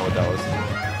 I don't know what that was.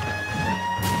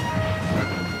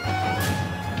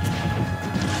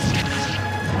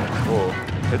 Oh,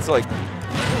 it's like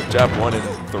jab 1 and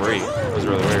 3. That was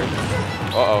really weird.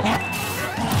 Uh-oh.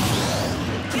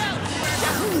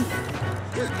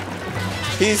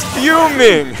 He's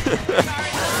fuming!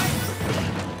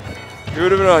 He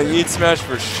would have been on Yeet Smash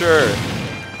for sure.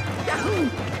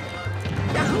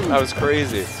 That was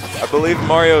crazy. I believe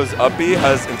Mario's uppy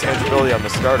has intangibility on the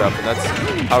startup, and that's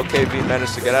how KB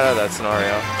managed to get out of that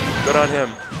scenario. Good on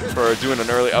him for doing an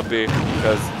early uppy,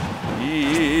 because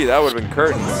that would have been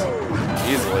curtains.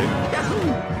 Easily.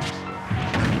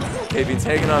 KB's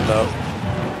hanging on though.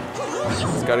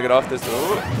 He's got to get off this.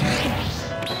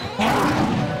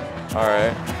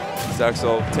 Alright.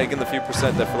 Zexal taking the few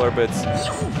percent that Flurbits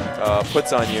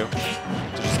puts on you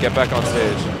to just get back on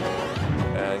stage.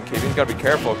 And KB's got to be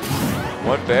careful.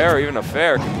 One bear or even a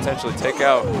fair can potentially take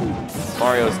out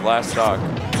Mario's last stock.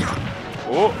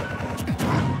 Oh,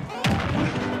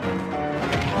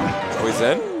 he's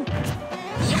in?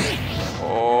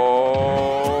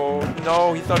 Oh,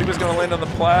 no, he thought he was going to land on the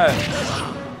plat.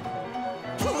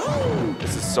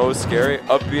 This is so scary.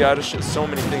 Up B out of shit. So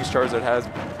many things Charizard has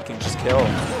can just kill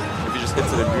if he just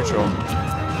hits it in neutral.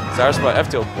 Sour Spot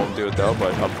F-tilt won't do it though,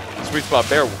 but Sweet Spot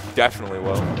Bear definitely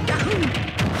will.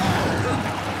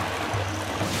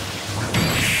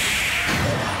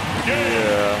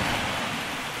 Yeah.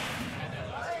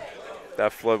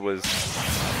 That flood was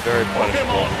very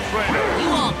punishable.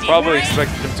 Probably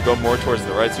expected him to go more towards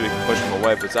the right so he could push him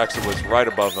away, but Zexal was right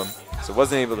above him, so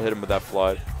wasn't able to hit him with that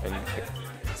flood. And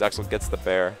Zexal gets the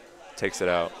bear, takes it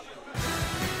out.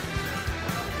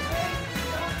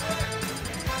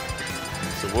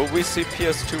 So will we see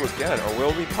PS2 again, or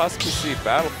will we possibly see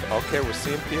Battle? Okay, we're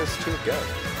seeing PS2 again.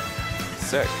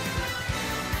 Sick.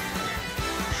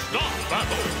 Stop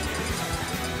battle.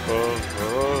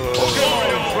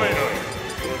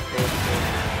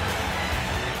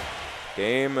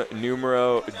 Game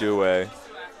numero 2. I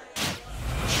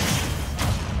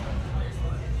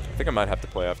think I might have to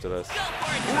play after this. 3,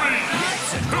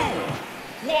 2,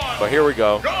 1. But here we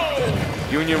go. Go!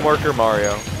 Union Worker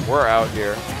Mario. We're out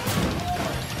here.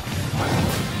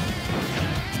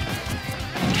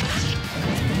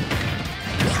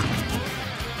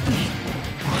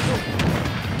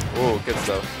 Ooh, gets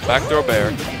the back throw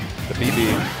bear. The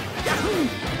BB.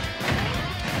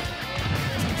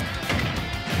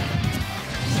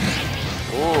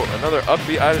 Ooh, another up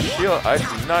B out of shield. I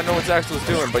do not know what Zexal is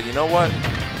doing, but you know what?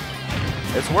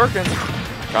 It's working.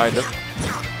 Kind of.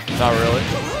 Not really.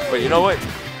 But you know what?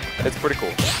 It's pretty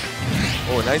cool.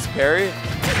 Oh, nice parry.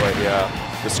 But yeah,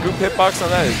 the scoop hitbox on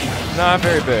that is not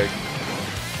very big.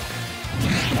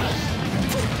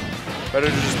 Better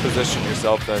to just position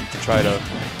yourself than to try to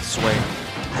swing.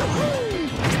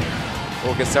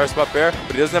 Oh, gets Sour Spot Bear,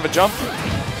 but he doesn't have a jump.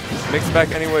 Makes it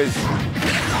back anyways.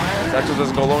 Zexal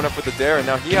doesn't go low enough with the dare, and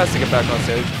now he has to get back on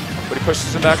stage. But he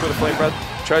pushes him back with a Flame Breath.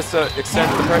 Tries to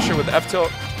extend the pressure with the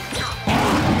F-tilt.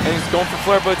 And he's going for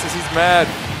Flare Blitz as he's mad.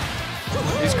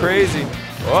 He's crazy.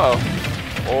 Uh-oh.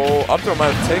 Oh, up throw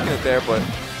might have taken it there, but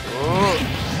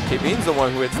KB's the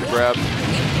one who hits the grab.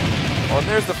 Oh, and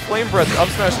there's the Flame Breath. Up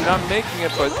smash not making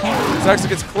it, but Zexal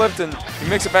gets clipped and he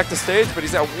makes it back to stage, but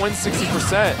he's at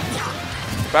 160%.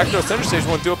 Back throw center stage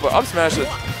won't do it, but up smash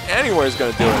anywhere is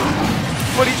going to do it.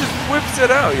 But he just whips it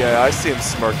out. Yeah, I see him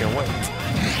smirking. What?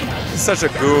 He's such a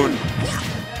goon.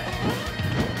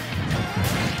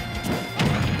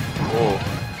 Oh.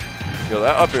 Yo,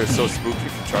 that up air is so spooky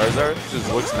from Charizard. It just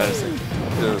looks menacing.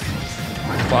 Just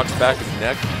clocks back his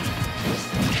neck.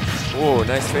 Ooh,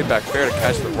 nice fade back fair to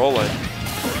catch the roll-in.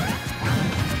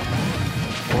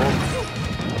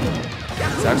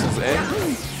 Zaxel's in.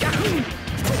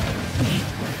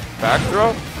 Back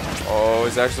throw. Oh,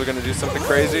 he's actually going to do something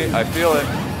crazy. I feel it.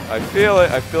 I feel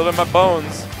it. I feel it in my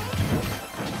bones.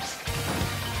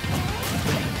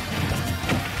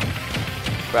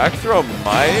 Back throw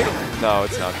might? No,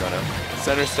 it's not going to.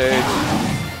 Center stage.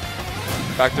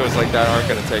 Back throws like that aren't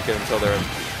going to take it until they're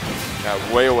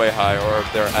way, way high or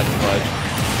if they're at the ledge.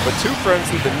 But two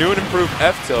friends with the new and improved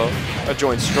F-tilt are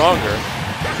joined stronger.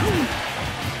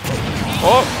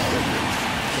 Oh!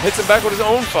 Hits him back with his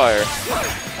own fire.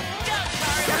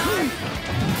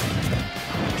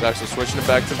 He's actually switching it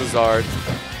back to the Zard.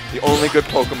 The only good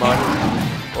Pokemon.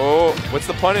 Oh, what's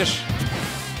the punish?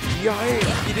 Yeah,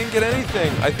 he didn't get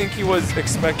anything. I think he was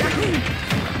expecting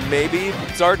maybe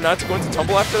Zard not to go into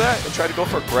Tumble after that and try to go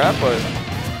for a grab, but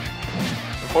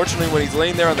unfortunately when he's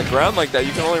laying there on the ground like that,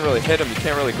 you can only really hit him. You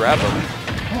can't really grab him.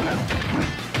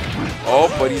 Oh,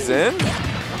 but he's in.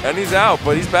 And he's out,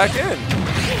 but he's back in.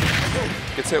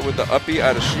 Gets hit with the uppy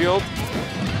out of shield.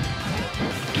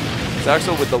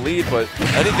 Zaxel with the lead, but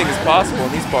anything is possible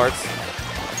in these parts.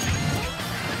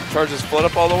 Charges Flood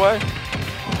up all the way.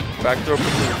 Back throw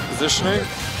positioning.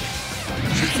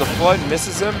 Shoots the Flood,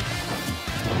 misses him.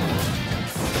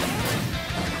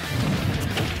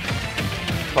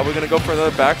 Probably going to go for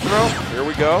another back throw. Here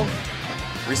we go.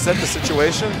 Reset the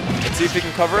situation. Let's see if he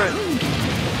can cover it.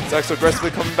 Zaxel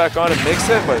aggressively coming back on and makes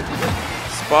it, but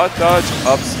spot dodge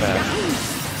up smash.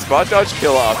 Spot dodge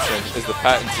kill option is the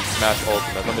patented Smash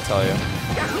Ultimate, let me tell you.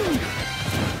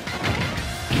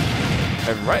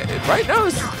 And right now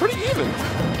this is pretty even.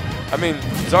 I mean,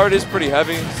 Zard is pretty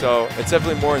heavy, so it's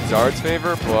definitely more in Zard's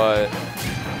favor, but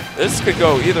this could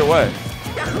go either way.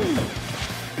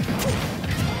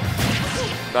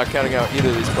 Not counting out either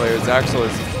of these players. Zaxel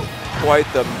is quite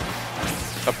the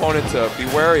opponent to be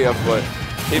wary of, but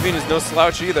Kevin is no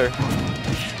slouch either.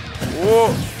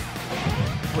 Whoa!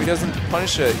 He doesn't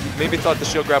punish it. He maybe thought the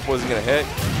shield grab wasn't going to hit.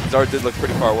 Zard did look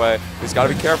pretty far away. He's got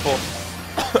to be careful.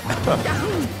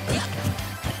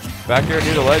 Back here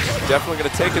near the ledge, definitely going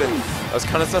to take it. And that was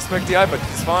kind of suspect DI, but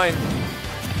he's fine.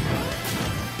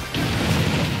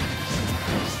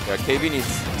 Yeah, KB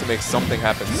needs to make something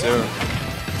happen soon.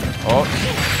 Oh,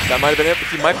 that might have been it, but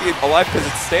he might be alive because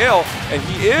it's stale, and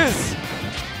he is.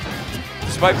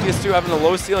 Despite PS2 having a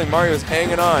low ceiling, Mario's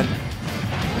hanging on.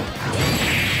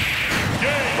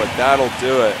 But that'll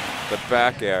do it. The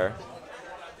back air.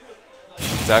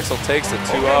 Zaxel takes it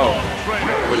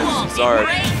 2-0 with his Zard.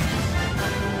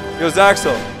 Yo,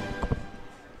 Zaxel.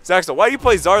 Zaxel, why do you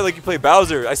play Zard like you play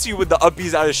Bowser? I see you with the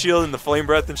upbees out of shield and the flame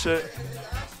breath and shit.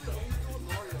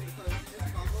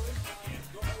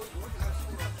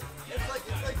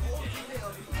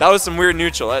 That was some weird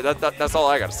neutral. That's all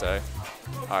I gotta say.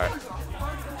 Alright.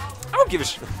 I don't give a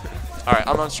shit. Alright,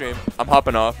 I'm on stream. I'm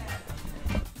hopping off.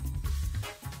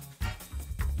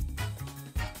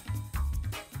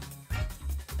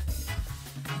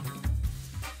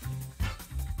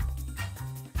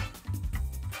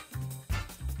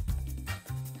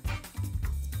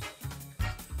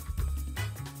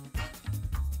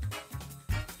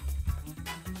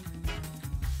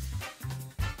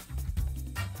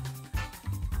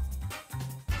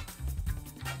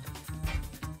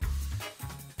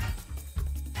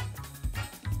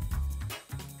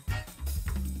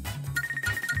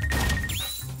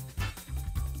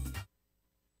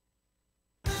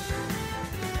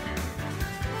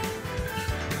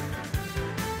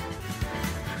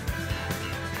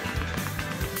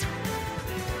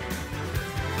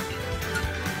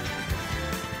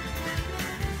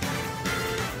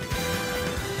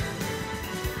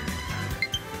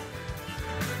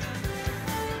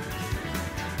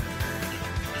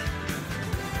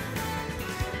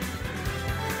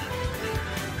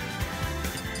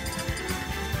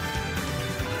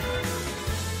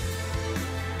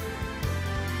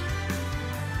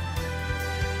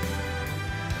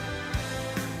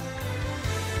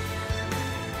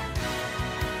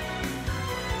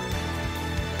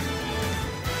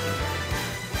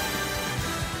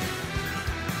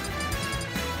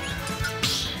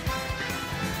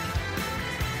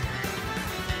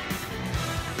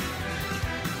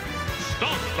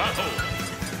 Battle.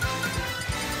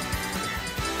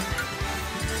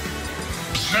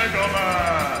 Mega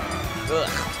Man.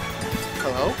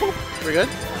 Hello? We're good?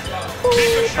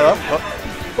 Hello?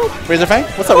 Oh. Razor Fang?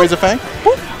 What's up, Razor Fang?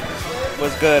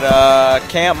 What's good?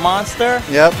 Camp Monster?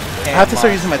 Yep. Camp I have to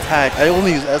start Monster. using my tag. I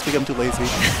only use S because I'm too lazy.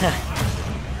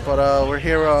 But we're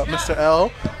here, Mr.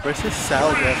 L versus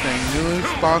Salad Dressing. New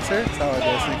sponsor, Salad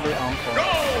Dressing for Encore.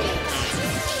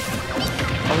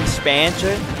 Always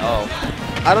expansion? Oh.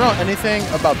 I don't know anything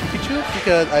about Pikachu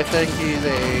because I think he's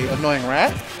a annoying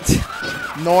rat.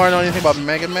 Nor know anything about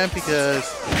Mega Man because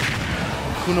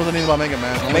who knows anything about Mega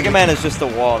Man? Mega Man is just a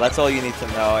wall. That's all you need to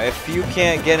know. If you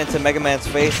can't get into Mega Man's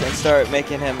face and start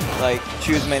making him like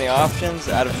choose many options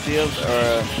out of shield,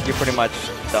 or you're pretty much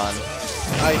done.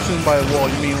 I assume by a wall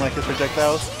you mean like his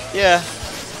projectiles? Yeah.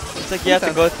 It's like you have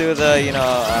to go through the, you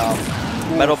know,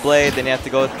 Metal Blade, then you have to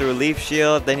go through Leaf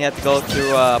Shield, then you have to go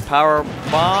through Power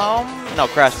Bomb. No,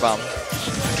 Crash Bomb.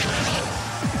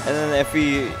 And then if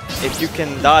you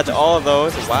can dodge all of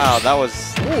those, wow, that was...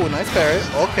 Ooh, nice parry.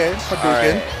 Okay,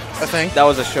 Hadouken, right. I think. That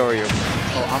was a Shoryu.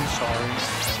 Oh, I'm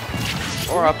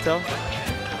sorry. Or up tilt.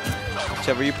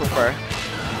 Whichever you prefer.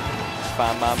 It's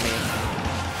fine by me.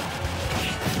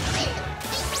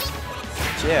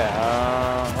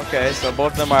 Yeah, okay, so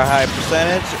both of them are high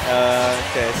percentage.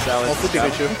 Okay, Salad. Also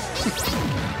Pikachu.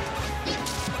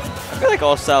 I feel like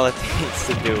all Salad needs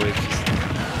to do is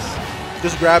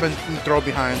just grab and throw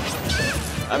behind.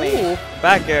 I mean,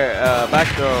 back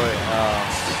throw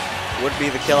would be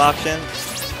the kill option,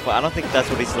 but I don't think that's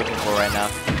what he's looking for right now.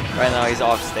 Right now he's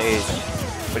off stage,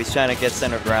 but he's trying to get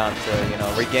center ground to, you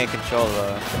know, regain control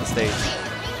of the stage.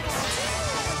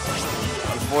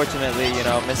 Unfortunately, you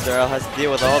know, Mr. L has to deal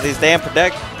with all these damn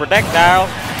projectiles.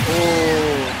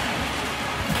 Ooh.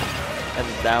 And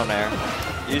down there.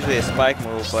 Usually a spike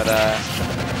move, but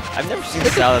I've never seen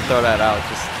Salad throw that out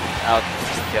just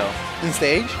to kill. In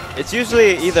stage? It's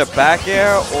usually either back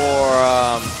air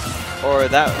or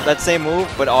that same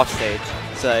move, but off stage,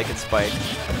 so it can spike.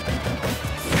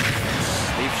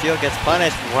 Leaf Shield gets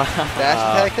punished. Wow. Dash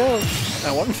attack kills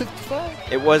at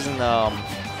 155.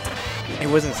 It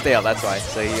wasn't stale, that's why.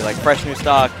 So you like fresh new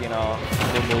stock, you know,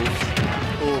 new moves.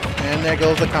 Ooh, and there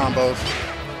goes the combos.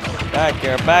 Back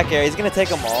air. He's gonna take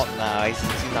them all. No, he's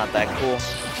not that cool.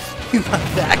 He's not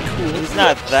that cool. He's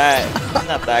not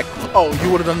that cool. Oh, you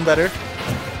would have done better?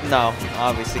 No,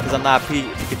 obviously, because I'm not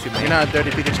Pikachu man. You're not a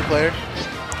dirty Pikachu player?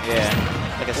 Yeah,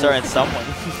 like a certain someone.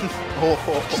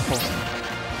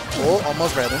 Oh,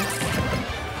 almost read him.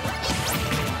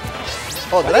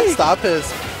 Oh, did I stop his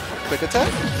quick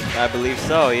attack? I believe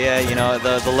so, yeah. You know,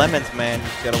 the lemons, man,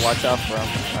 you gotta watch out for him.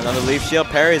 Another Leaf Shield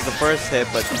parries the first hit,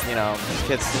 but, you know,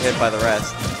 gets hit by the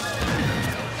rest.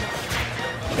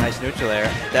 Nice neutral air.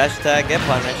 Dash attack, get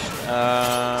punished.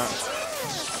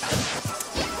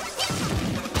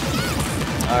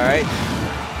 Alright.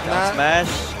 Down smash.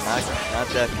 Not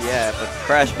death yet, but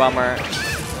Crash Bomber.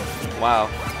 Wow.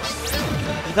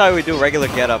 He thought he would do regular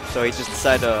get up, so he just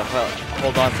decided to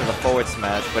hold on to the forward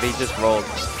smash, but he just rolled.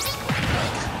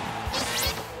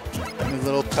 These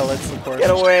little pellets, of course.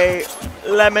 Get away,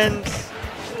 lemons.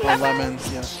 Oh, lemons,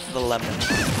 yes. The lemons.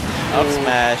 Up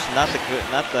smash, not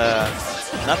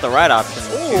the right option.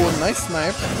 Oh, nice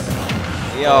snipe.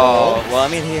 Yo, well, I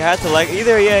mean, he had to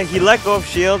either he let go of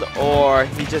shield or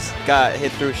he just got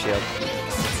hit through shield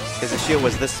because the shield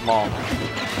was this small.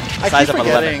 I keep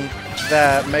forgetting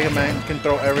that Mega Man can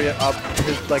throw area up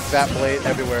his that blade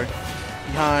everywhere.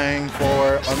 Behind,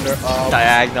 forward, under, up.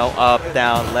 Diagonal, up,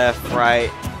 down, left,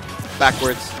 right,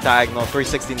 backwards, diagonal,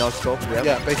 360 no scope. Yep.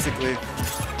 Yeah, basically.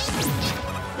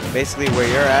 Basically where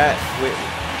you're at,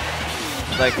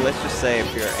 like let's just say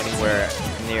if you're anywhere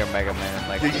near Mega Man,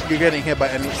 like you're getting hit by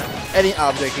any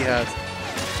object he has.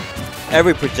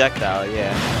 Every projectile,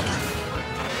 yeah.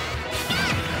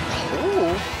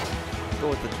 Ooh. Go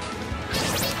with the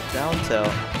down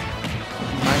tilt.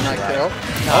 Might not kill.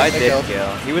 No, I did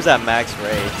kill. He was at max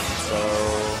rage, so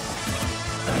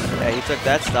yeah, he took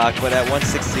that stock. But at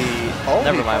 160,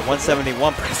 never mind,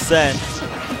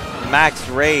 171%, max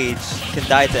rage can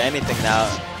die to anything now.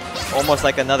 Almost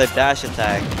like another dash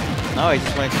attack. No, he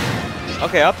just went.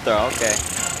 Okay, up throw. Okay,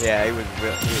 yeah, he was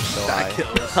so high.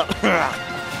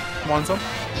 Want some?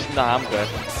 Nah, I'm good.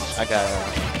 I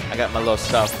got my little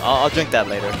stuff. I'll drink that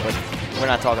later, but we're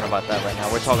not talking about that right now.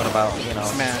 We're talking about, you know,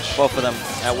 Smash. Both of them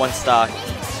at one stock.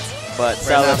 But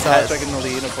Salad has taking the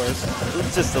lead, of course.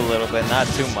 Just a little bit, not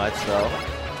too much though.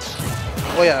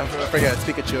 Oh yeah, I forget, it's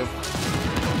Pikachu.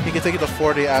 He can take it to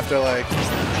 40 after like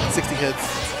 60 hits.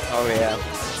 Oh yeah.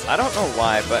 I don't know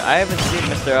why, but I haven't seen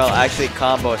Mr. L actually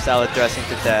combo salad dressing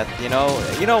to death. You know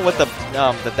with the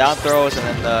down throws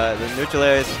and then the neutral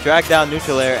airs, drag down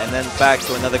neutral air and then back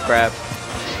to another grab.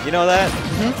 You know that?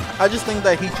 I just think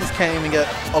that he just can't even get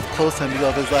up close to him because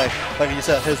of his like you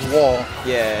said, his wall.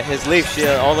 Yeah, his leaf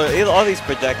shield, all these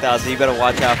projectiles that you better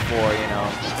watch out for. You know,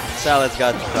 Salad's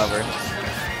got you covered.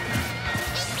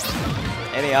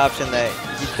 Any option that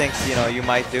he thinks you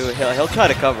might do, he'll try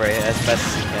to cover it as best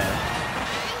as he can.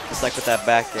 Just like with that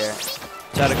back air.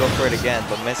 Try to go for it again,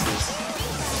 but misses.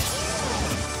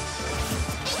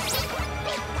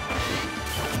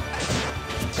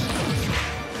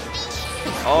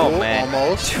 Oh, man.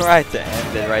 Almost. Tried to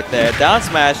end it right there. Down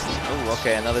smash. Ooh,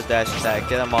 okay, another dash attack.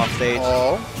 Get him off stage.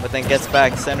 Oh. But then gets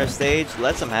back center stage.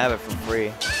 Lets him have it for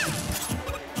free.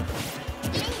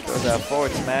 Throws out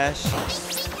forward smash.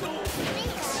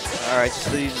 Alright,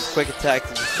 just use his quick attack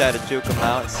to just try to juke him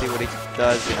out and see what he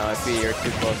does, you know, if you're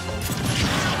too close.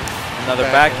 Another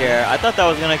back air. I thought that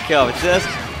was going to kill. Just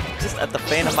at the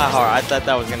faint of my heart, I thought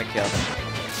that was going to kill.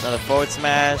 Another forward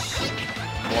smash.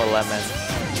 More lemon.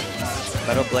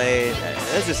 Metal blade.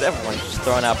 It's just everyone's just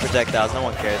throwing out projectiles. No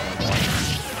one cares anymore.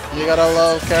 You gotta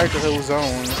love characters who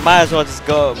zone. Might as well just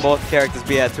go, both characters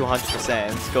be at 200%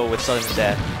 and just go with sudden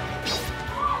death.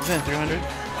 Isn't it 300?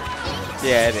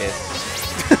 Yeah, it is.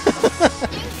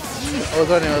 I was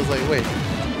wondering, I was like, wait.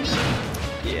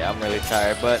 Yeah, I'm really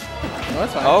tired, but... No,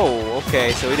 that's fine. Oh,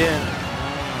 okay, so he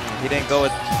didn't go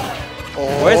with...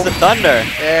 Oh. Where's the thunder?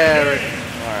 There.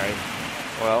 Alright,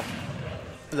 well...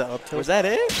 Is that up to? Was that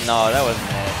it? No, that wasn't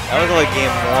it. That was only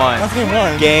game one. That's game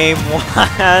one. Game one.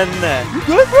 You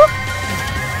good, bro?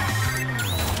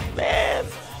 Man.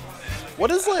 What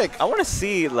is like... I want to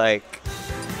see, like...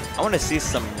 I want to see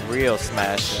some real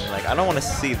smashing. Like, I don't want to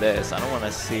see this. I don't want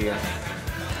to see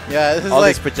Yeah, this is all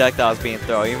like... these projectiles being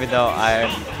thrown, even though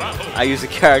I use a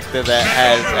character that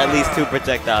has at least 2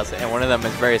 projectiles, and one of them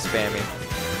is very spammy.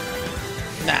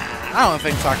 Nah, I don't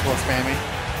think Soccer was spammy.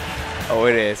 Oh,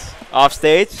 it is. Off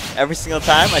stage, every single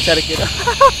time I try to get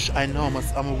I know, I'm a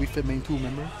Wii Fit main too,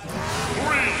 remember?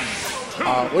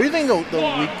 What do you think the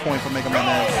weak point for Mega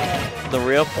Man is? The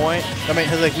real point? I mean,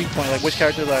 his like weak point, like which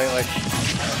characters like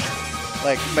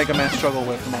Mega Man struggle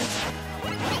with the most?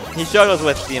 He struggles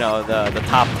with, you know, the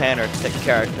top 10 or 10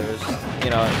 characters, you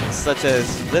know, such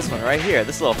as this one right here,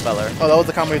 this little feller. Oh, that was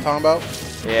the combo you're talking about?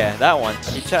 Yeah, that one.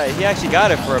 He actually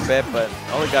got it for a bit, but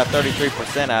only got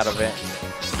 33% out of it.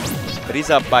 But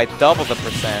he's up by double the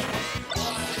percent.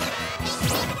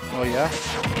 Oh, yeah?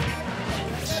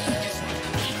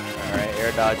 Alright,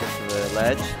 air dodge into the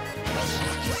ledge.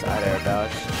 Side air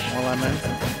dodge. More lemon.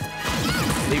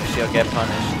 Leap shield get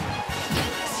punished.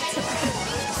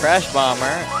 Crash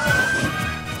bomber.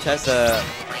 Tries to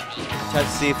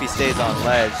see if he stays on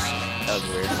ledge. That was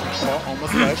weird. Oh,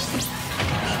 almost ledge.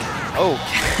 Oh,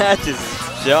 catches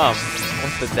jump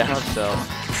with the down tilt.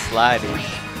 Slidey.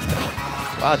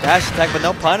 Wow, dash attack but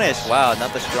no punish. Wow,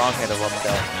 not the strong hit of up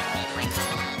tilt.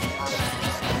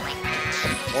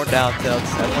 More down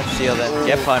tilts, everyone shield and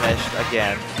get punished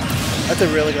again. That's a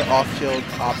really good off-shield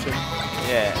option.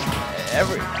 Yeah,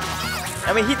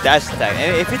 I mean, he dash attack,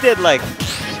 and if he did like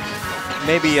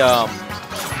maybe down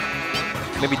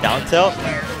tilt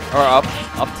or up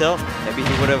tilt, maybe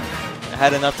he would have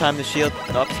had enough time to shield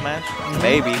up smash.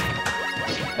 Maybe.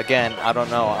 Again, I don't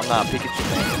know. I'm not a Pikachu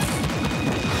fan.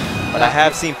 But I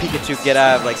have seen Pikachu get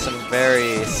out of like some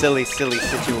very silly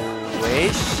situations.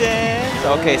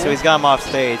 Okay, so he's got him off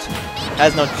stage.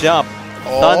 Has no jump.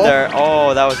 Thunder.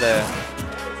 Oh, that was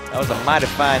a mighty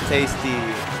fine, tasty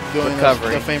Doing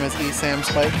recovery. The famous E-Sam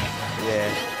spike. Yeah.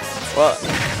 Well,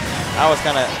 I was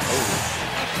kind of.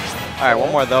 All right, one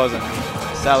more of those, and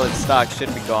Salad stock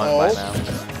should be gone by now.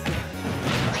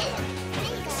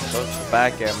 Goes to the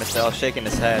back air. Mr. L shaking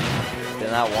his head.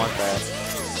 Did not want that.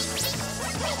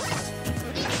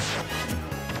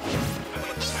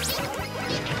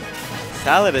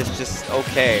 Salad is just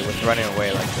okay with running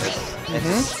away like this. And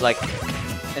just like,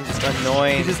 and just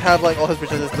annoying. You just have like all his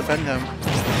projectiles defend him.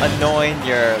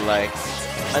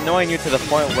 Annoying you to the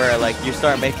point where like you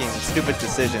start making stupid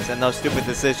decisions, and those stupid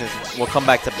decisions will come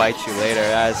back to bite you later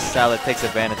as Salad takes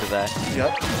advantage of that.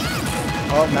 Yep.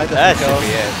 Oh, that should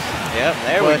be it. Yep,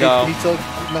 there we go. He took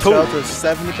Mr. L to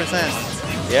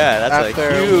 70%. Yeah, that's after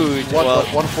a huge. What,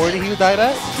 140 he died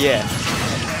at? Yeah.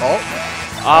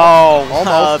 Oh,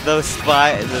 almost.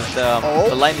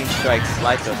 The lightning strikes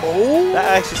light them. Oh. That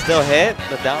actually still hit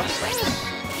the down smash.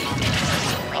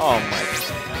 Oh my.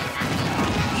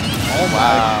 Oh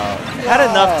wow. my. Had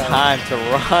enough time to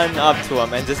run up to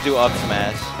him and just do up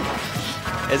smash.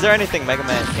 Is there anything Mega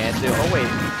Man can't do? Oh wait.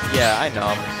 Yeah, I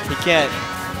know. He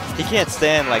can't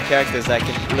stand like characters that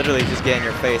can literally just get in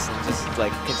your face and just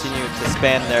like continue to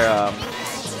spam their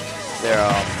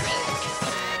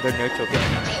neutral game.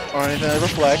 Or anything that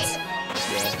reflects.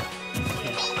 Yeah.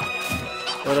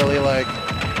 Literally like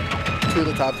 2 of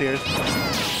the top tiers.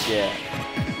 Yeah.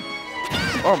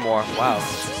 Or more. Wow.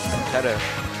 Try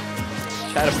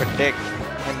to predict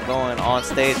him going on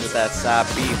stage with that side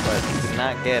B, but he did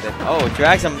not get it. Oh,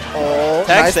 drags him. Oh, Text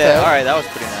nice it. tell. Alright, that was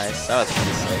pretty nice. That was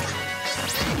pretty sick.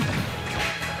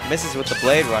 Misses with the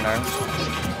Blade Runner.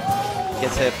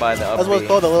 Gets hit by the up That's what B. it's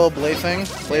called, the little blade thing?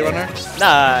 Blade Runner?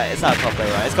 Nah, it's not called Blade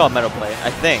Runner. It's called Metal Blade,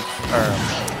 I think. Or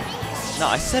No,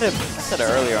 I said it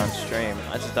earlier on stream.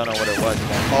 I just don't know what it was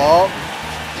again. Oh,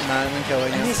 not even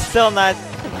killing him. He's still not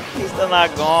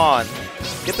gone.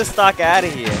 Get the stock out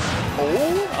of here.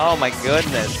 Oh my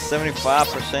goodness,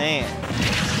 75%.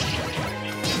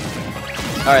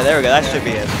 All right, there we go. That should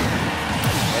be it.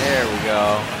 There we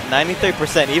go.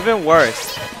 93%, even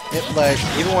worse.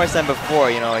 Even worse than before.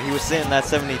 You know, he was sitting at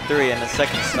 73 in the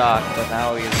second stock, but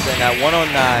now he's sitting at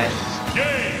 109.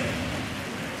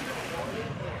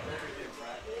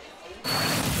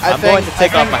 I'm going to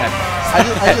take off my head.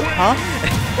 Huh?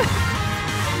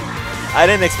 I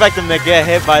didn't expect him to get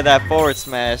hit by that forward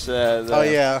smash. Oh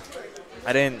yeah.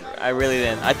 I really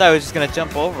didn't. I thought he was just gonna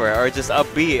jump over it or just up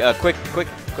B, a quick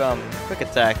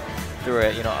attack through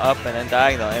it. You know, up and then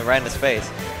diagonal and right in his face.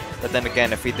 But then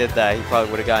again, if he did that, he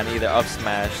probably would have gotten either up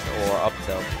smashed or up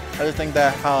tilt. I just think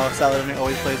that how Saladin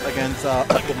always plays against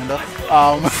Govinda.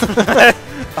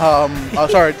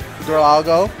 Sorry,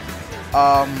 Duralago.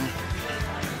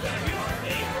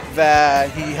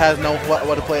 That he has no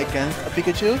what to play against a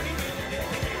Pikachu.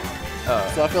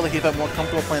 So I feel like he felt more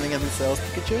comfortable playing against himself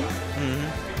Pikachu.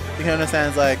 He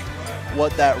understands like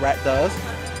what that rat does.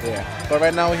 Yeah. But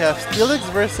right now we have Steelix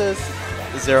versus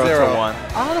 0 to 1.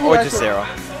 I don't know who or just 0.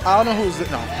 I don't know who's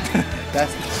no.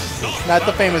 That's not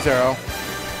the famous 0.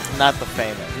 Not the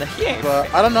famous. He ain't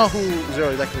but I don't know who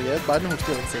 0 exactly is, but I know who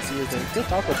Steelix is. He is a good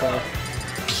taco player.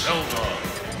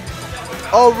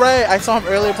 Oh right, I saw him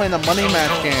earlier playing the Money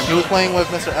Match game. He was playing with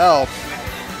Mr. L.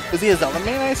 Is he a Zelda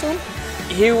main, I assume?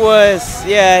 He was,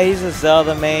 yeah, he's a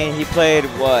Zelda main. He played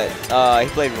what? He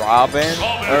played Robin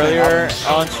earlier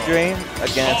on stream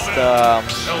against,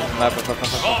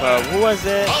 who was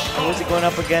it? Who was he going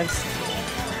up against?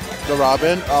 The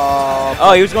Robin?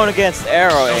 Oh, he was going against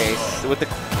Arrow Ace with the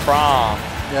Crom.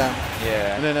 Yeah.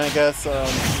 Yeah. And then I guess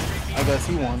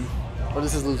he won. Or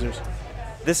this is losers.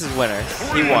 This is winners.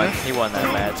 He won. He won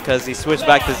that match because he switched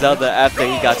back to Zelda after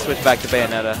he got switched back to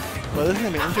Bayonetta. Well, this is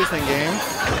going to be an interesting game.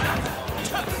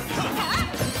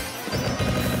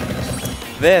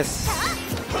 This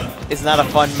is not a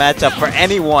fun matchup for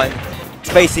anyone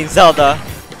facing Zelda.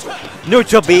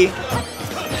 Neutral B.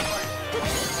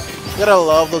 You gotta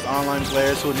love those online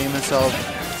players who name themselves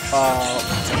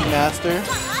Master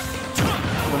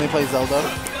when they play Zelda.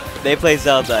 They play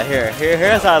Zelda.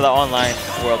 Here's how the online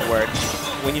world works.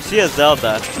 When you see a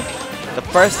Zelda, the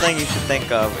first thing you should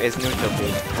think of is neutral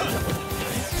B.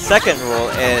 Second rule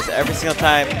is every single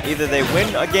time either they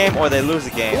win a game or they lose a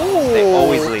game, they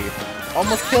always leave.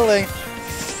 Almost killing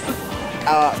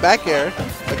back air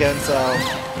against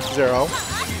 0.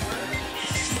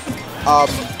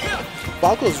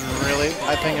 Falco's really,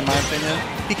 I think, in my opinion,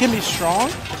 he can be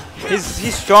strong.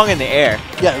 He's strong in the air.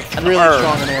 Yeah, he's really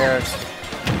strong in the air.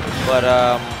 But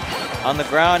on the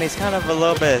ground, he's kind of a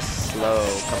little bit slow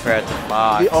compared to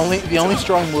Fox. The only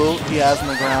strong move he has on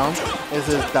the ground is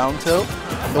his down tilt.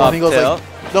 Up tilt.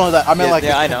 Like, no, I meant like.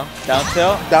 Yeah, I know. Down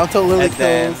tilt. Down tilt literally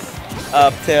and kills.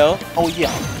 Up tilt. Oh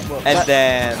yeah. Well, and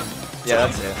then, yeah,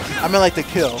 that's it. I meant like to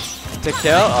kill. To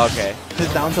kill? Okay. His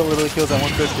down tilt literally kills at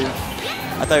 150.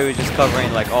 I thought he was just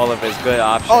covering like all of his good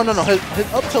options. Oh no, his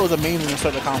up tilt is amazing in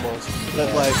certain combos.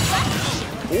 That's like,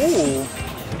 ooh.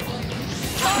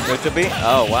 Neutral B?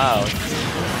 Oh wow.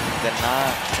 Did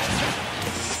not.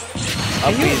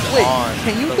 Up B is on.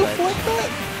 Can you deflect that?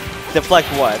 Deflect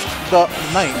what? The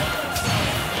knight.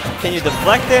 Can you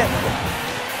deflect it?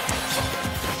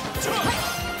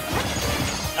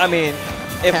 I mean,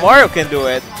 if Mario can do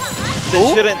it,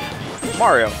 then shouldn't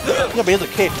Mario? Yeah, but he has a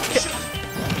cape.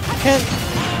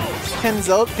 Can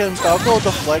Falco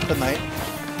deflect the knight?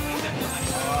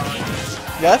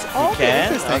 Yes? Oh, okay,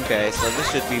 interesting. Okay, so this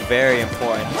should be very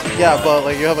important. Yeah, but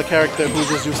like you have a character who's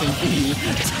just using B.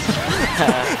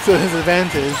 So his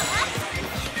advantage.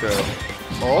 True.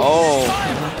 Oh,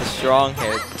 a strong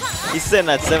hit. He's sitting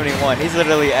at 71. He's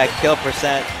literally at kill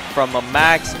percent from a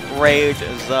max rage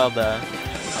Zelda.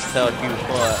 Until a huge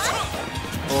pull.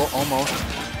 Oh, almost.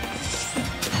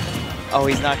 Oh,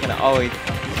 he's not gonna. Oh, he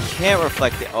can't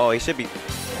reflect it. Oh, he should be.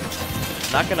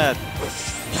 Not gonna.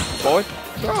 Forward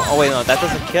throw? Oh wait, no, that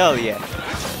doesn't kill yet.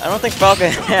 I don't think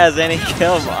Falcon has any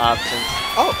kill options.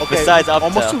 Oh, okay. Besides up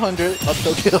almost tilt. 200 up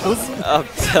tilt kills. Up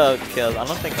tilt kills. I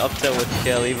don't think up tilt would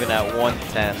kill even at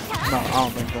 110. No, I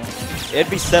don't think so.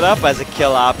 It'd be set up as a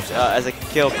kill as a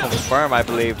kill confirm, I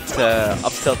believe, to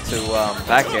up tilt to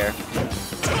back air.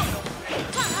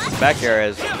 Back air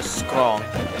is strong.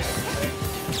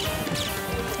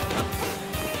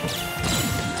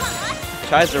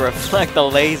 Tries to reflect the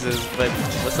lasers, but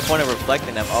what's the point of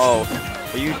reflecting them? Oh,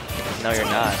 are you? No, you're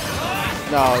not.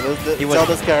 No,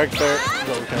 Zelda's character.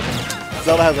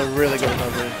 Zelda has a really good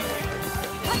recovery.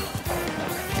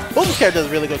 Both his characters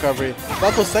really good recovery.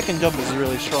 Falco's second jump is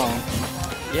really strong.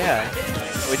 Yeah,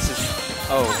 which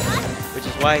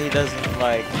is why he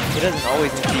doesn't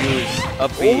always use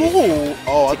up B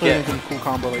Oh, I thought he was a cool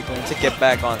combo right there. to get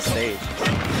back on stage.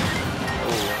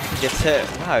 Ooh, gets hit.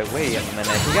 Wow, wait a minute.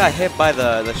 He got hit by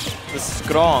the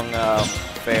strong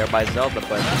fair by Zelda,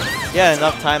 but he had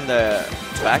enough time to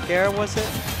back air, was it?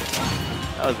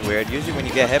 That was weird. Usually when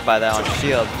you get hit by that on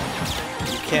shield,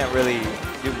 you can't really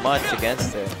do much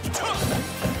against it.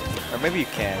 Or maybe you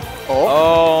can.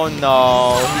 Oh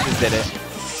no, he just did it.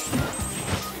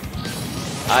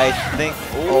 I think.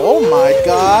 Ooh, oh my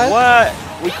god! What?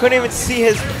 We couldn't even see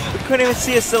his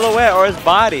silhouette or his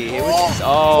body. It was just,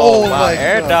 oh wow,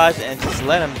 air dodge and just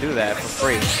let him do that for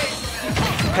free.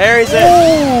 Parries it.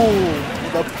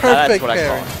 Ooh, the perfect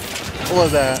parry. What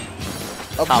was that?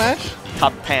 Up smash?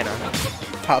 Top tanner.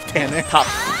 Top tanner.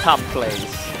 Top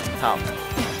plays. Top.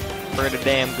 Pretty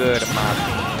damn good, man.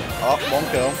 Oh, won't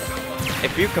kill.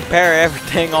 If you compare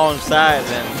everything on side,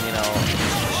 then you know.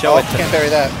 Show it to can't parry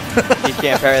that. He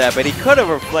can't parry that, but he could have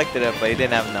reflected it, but he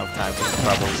didn't have enough time.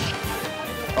 Probably.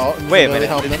 Oh, wait a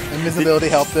minute. Invisibility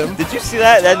helped him. Did you see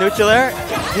that? That neutral air?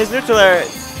 His neutral air.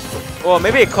 Well,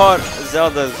 maybe it caught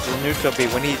Zelda's neutral beat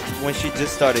when she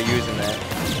just started using that.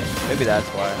 Maybe that's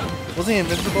why. Wasn't he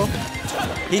invincible?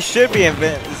 He should be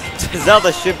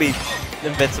Zelda should be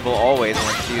invincible always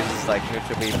when she uses like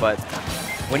neutral beat, but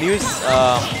when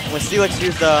Steelix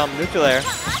used neutral air,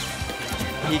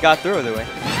 he got through the way.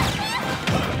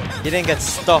 He didn't get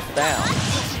stuffed down.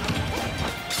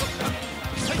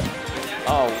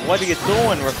 Oh, what are you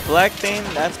doing? Reflecting?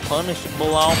 That's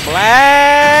punishable on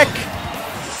black.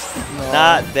 No.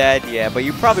 Not dead yet, but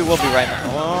you probably will be right now.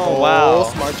 Oh, wow.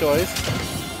 Smart choice.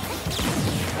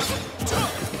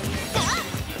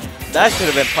 That should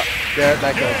have been there.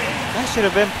 That goes. That should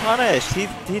have been punished.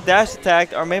 He dash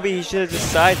attacked, or maybe he should have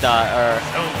just side dot, or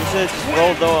he should have just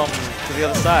rolled to the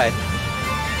other side.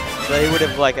 So he would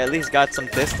have like at least got some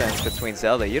distance between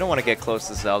Zelda. You don't want to get close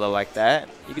to Zelda like that.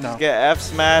 You can just get F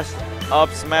smash, up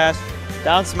smash,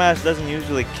 down smash doesn't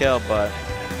usually kill, but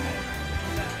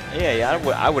yeah,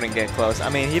 I wouldn't get close. I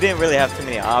mean, he didn't really have too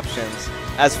many options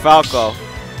as Falco.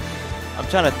 I'm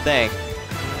trying to think.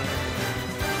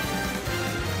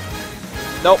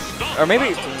 Nope. Or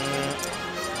maybe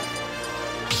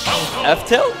F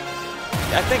tilt?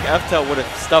 I think F tilt would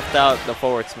have stuffed out the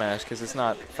forward smash because it's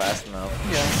not fast enough.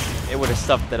 Yeah. It would have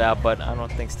stuffed it out, but I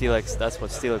don't think Steelix, that's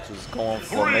what Steelix was going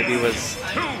for. Maybe he was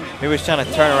trying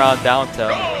to turn around down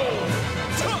tilt.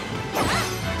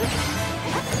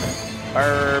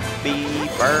 Burr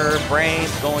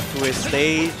Brains going to his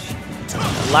stage.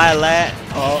 Lilat.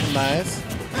 Oh, nice.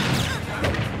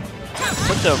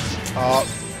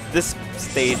 This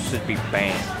stage should be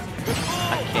banned.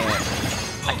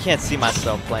 I can't see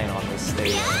myself playing on this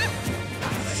stage.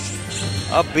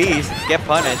 Up Beast, get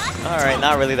punished. Alright,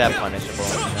 not really that punishable.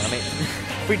 You know what I mean?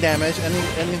 Free damage,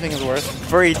 anything is worth.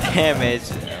 Free damage,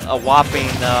 a whopping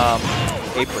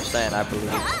 8%, I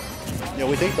believe. Yeah,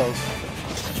 we take those.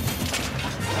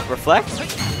 Reflect?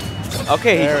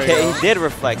 Okay, he did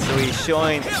reflect, so he's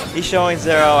showing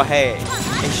Zero, hey,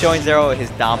 he's showing Zero his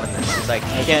dominance. He's like,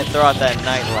 you can't throw out that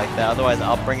knight like that, otherwise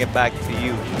I'll bring it back to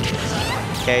you.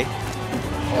 Okay?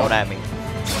 Don't at me.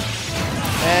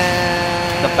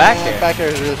 And the back air. The back air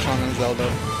is really strong in Zelda.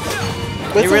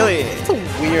 But it's a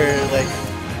weird, like...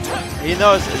 He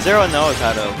knows, Zero knows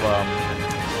how to,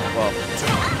 well,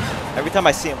 every time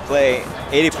I see him play,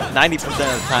 90% of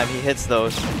the time he hits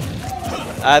those.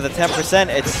 The 10%,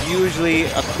 it's usually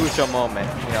a crucial moment.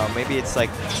 You know, maybe it's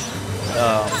like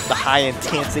the high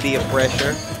intensity of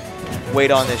pressure,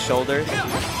 weight on his shoulders.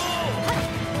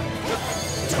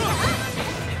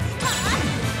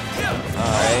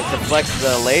 Alright, deflects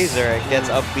the laser, it gets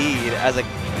up bead as a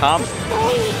comp.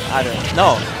 I don't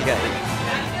know. No, he got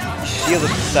shielded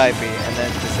the side B and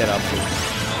then just hit up bead.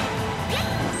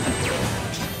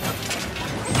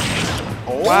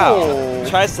 Wow.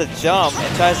 Tries to jump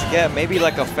and tries to get maybe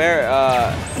like a fair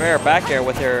back air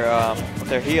with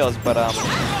her heels, but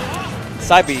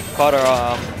side B caught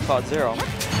her caught Zero.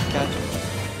 Gotcha.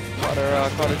 Caught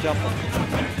her jumping.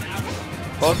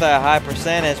 Both at a high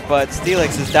percentage, but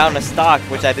Steelix is down to stock,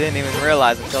 which I didn't even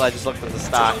realize until I just looked at the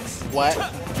stocks. What?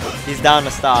 He's down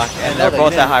to stock, and they're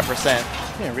both at high percent.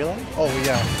 You didn't realize? Oh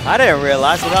yeah. I didn't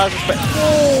realize, but I was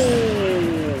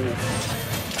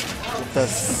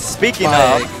just. Speaking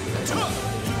of,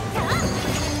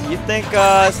 you think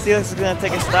Steelix is gonna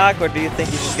take a stock, or do you think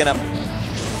he's just gonna?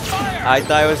 I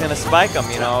thought he was gonna spike him.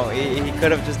 You know, he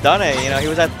could have just done it. You know, he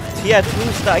had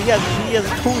 2 stock. He has a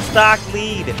 2 stock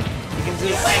lead. He can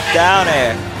just down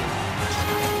air.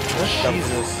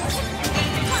 Jesus.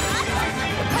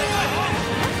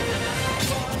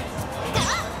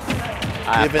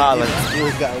 I apologize.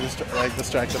 You got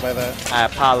distracted by that. I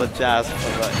apologize for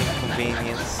the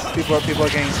inconvenience. People are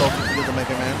getting salty because of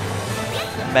Mega Man.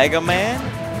 Mega Man?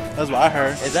 That's what I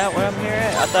heard. Is that what I'm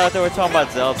hearing? I thought they were talking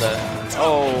about Zelda.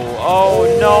 Oh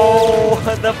no!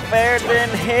 The fair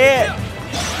didn't hit.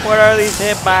 What are these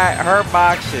hurt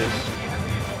boxes?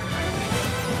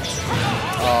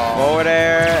 Over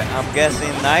there, I'm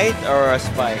guessing Knight or a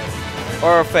Spike.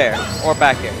 Or a Fair. Or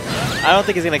back air. I don't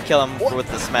think he's going to kill him with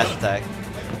the smash attack.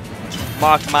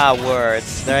 Mark my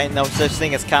words. There ain't no such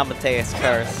thing as commentator's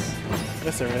curse.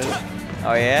 Yes, there is.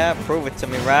 Oh yeah? Prove it to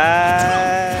me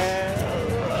right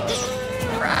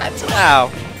now.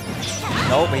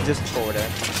 Nope, he just tore it.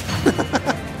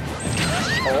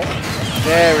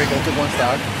 There we go. Took one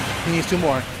stock. He needs 2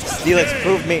 more. Steelix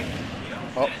proved me.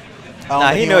 Oh.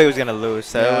 Nah, he knew he was going to lose.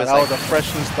 So yeah, it was that like was a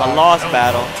fresh new stock. a lost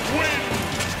battle.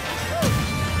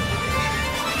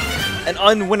 An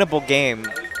unwinnable game.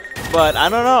 But I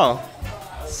don't know.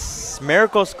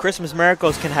 Miracles, Christmas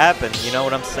miracles can happen. You know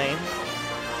what I'm saying?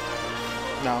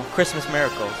 No. Christmas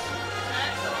miracles.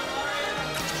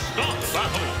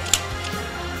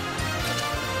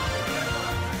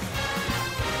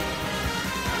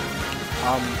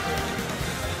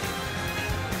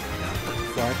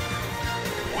 Sorry.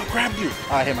 What grabbed you?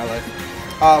 Oh, I hate my life.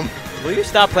 Will you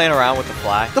stop playing around with the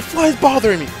fly? The fly's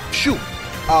bothering me. Shoot.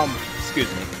 Excuse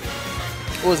me.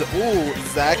 What was it? Ooh,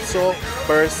 Zaxel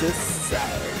versus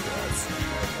Salad.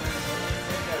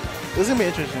 This is gonna be an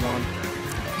interesting one.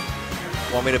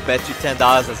 Want me to bet you $10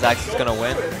 that Zax is gonna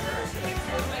win?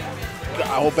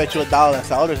 I will bet you $1 that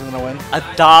Salad is gonna win.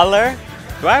 $1?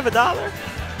 Do I have $1?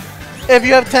 If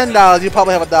you have $10, you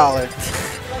probably have $1.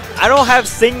 I don't have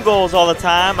singles all the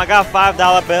time. I got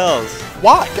 $5 bills.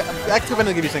 Why? Actually,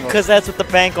 gonna give you singles. Because that's what the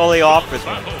bank only offers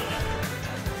me.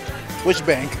 Which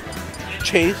bank?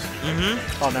 Chase? Mm-hmm.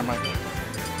 Oh, never mind.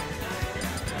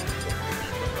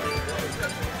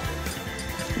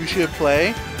 You should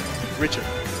play Richard.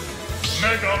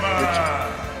 Mega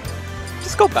Man.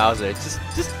 Just go Bowser. Just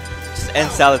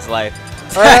end Salad's life.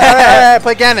 All right,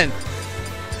 play Ganon.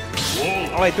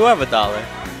 Oh, I do have $1.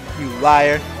 You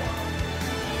liar.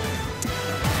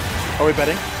 Are we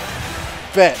betting?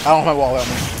 Bet. I don't have my wallet on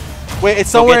me. Wait, it's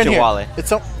somewhere get in your here. wallet. It's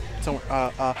somewhere. I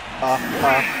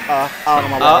don't know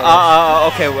my wallet.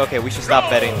 Okay. We should stop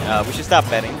betting. We should stop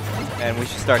betting, and we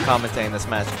should start commentating this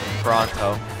match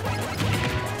pronto.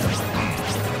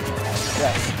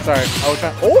 Yes. Sorry. I was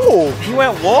trying. Oh! He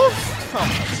went Wolf?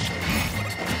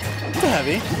 He's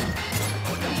heavy.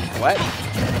 What?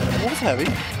 Wolf's heavy.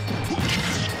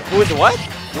 Who is what?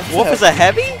 Wolf is a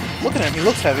heavy? Look at him. He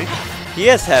looks heavy. He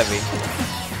is heavy.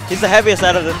 He's the heaviest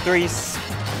out of the 3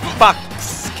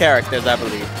 Fox characters, I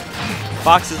believe.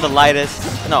 Fox is the lightest.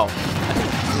 No.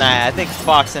 Nah, I think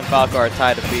Fox and Falco are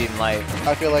tied to being light.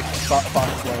 I feel like Fox is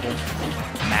lighter.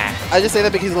 Nah. I just say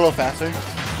that because he's a little faster.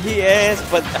 He is,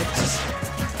 but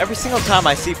every single time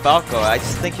I see Falco, I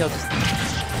just think he'll just...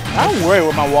 I don't worry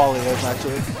where my wallet is,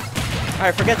 actually.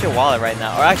 Alright, forget your wallet right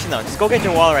now. Or actually, no, just go get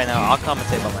your wallet right now. I'll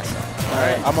commentate by myself.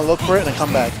 Alright. I'm gonna look for it and then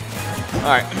come back.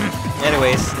 Alright.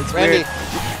 Anyways, it's Randy. weird.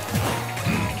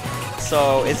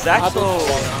 So it's actually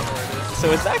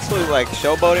like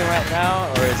showboating right now,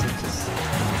 or is it just?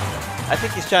 I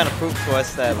think he's trying to prove to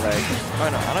us that like, oh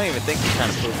no, I don't even think he's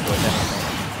trying to prove to us anything.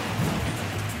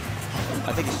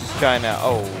 I think he's just trying to.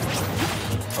 Okay.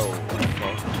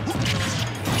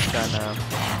 He's trying to.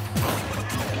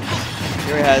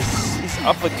 Here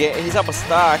he's up a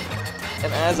stock,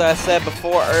 and as I said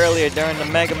before earlier during the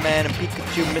Mega Man and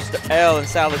Pikachu, Mr. L and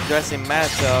Salad dressing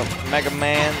matchup, Mega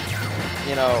Man,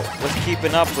 you know, was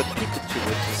keeping up with Pikachu,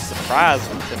 which is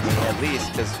surprising to me at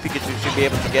least, because Pikachu should be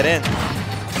able to get in.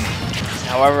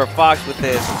 However, Fox with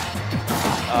his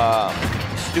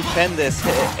stupendous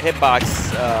hitbox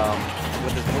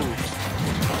with his moves,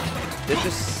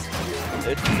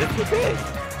 they're too big.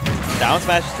 Down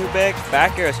smash is too big.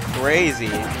 Back air is crazy.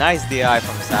 Nice DI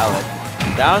from Salad.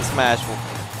 Down smash will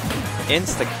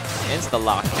insta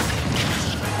lock.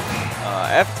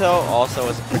 F-Tilt also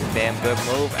is a pretty damn good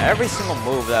move. Every single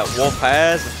move that Wolf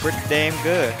has is pretty damn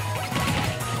good.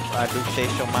 I do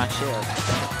chase on my shit.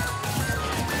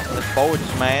 The forward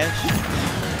smash.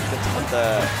 With the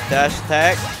dash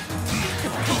attack.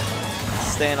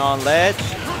 Staying on ledge.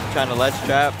 Trying to ledge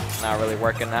trap. Not really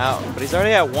working out. But he's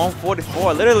already at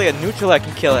 144. Literally a neutral that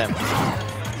can kill him.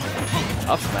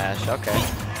 Up smash. Okay.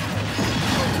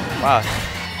 Wow.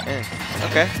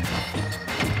 Okay.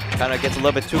 Kind of gets a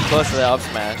little bit too close to the up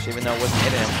smash, even though it wasn't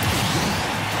hitting him.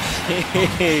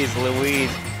 Jeez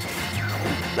Louise.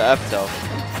 The F-Tilt.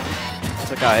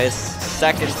 Took out his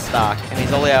second stock, and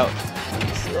he's only out.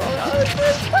 He's only out his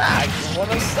first stock.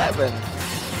 107.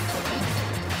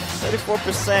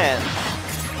 34%.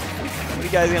 What are you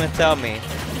guys gonna tell me?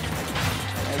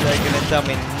 You guys gonna tell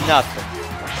me nothing.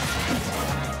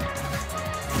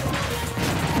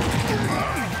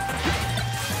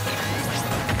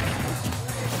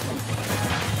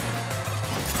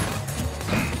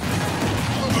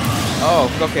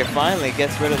 Oh, okay, finally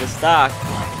gets rid of the stock.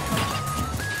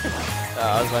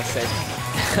 I was about to say.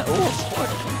 Ooh,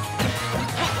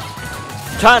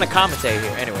 trying to commentate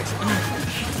here.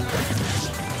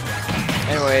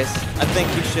 Anyways, I think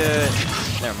you should.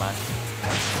 Never mind.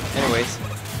 Anyways,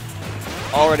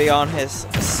 already on his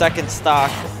second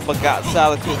stock, but got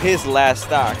salad to his last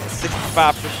stock.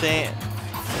 65%.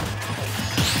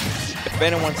 If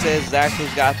anyone says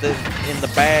Zaxxo's got this in the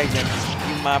bag, then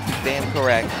you might be damn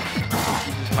correct.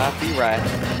 You might be right.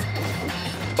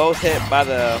 Both hit by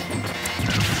the.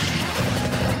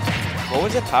 What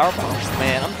was it? Power bombs?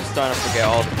 Man, I'm just starting to forget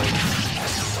all the moves.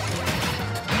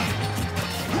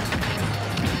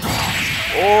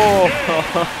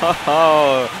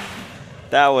 Oh,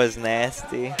 that was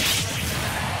nasty.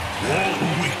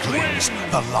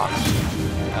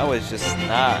 That was just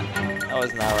not. That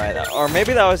was not right. Or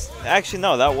maybe that was. Actually,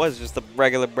 no. That was just the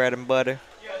regular bread and butter.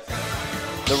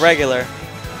 The regular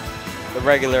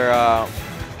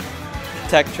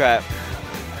tech trap.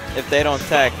 If they don't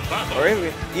tech, or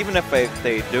even if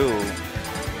they do,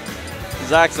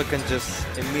 Zaxxo can just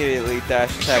immediately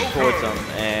dash attack towards them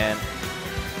and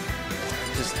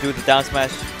just do the down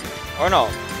smash. Or no,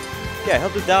 yeah,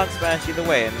 he'll do down smash either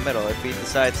way in the middle if he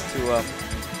decides to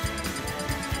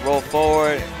roll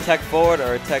forward, tech forward,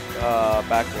 or tech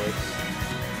backwards.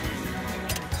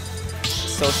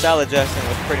 So Salad Justin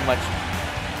was pretty much.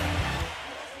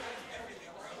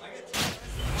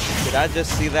 Did I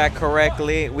just see that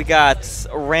correctly? We got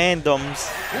randoms.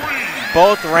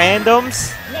 Both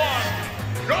randoms?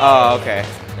 Oh, okay.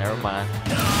 Never mind.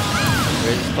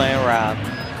 We're just playing around.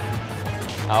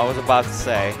 I was about to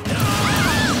say.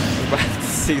 We're about to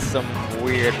see some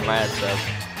weird matchup.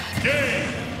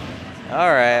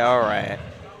 Alright, alright.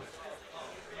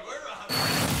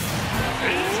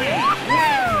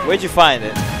 Where'd you find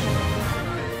it?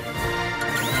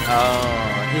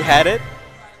 Oh, he had it?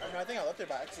 I think I left it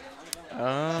by accident.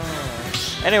 Oh.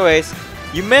 Anyways,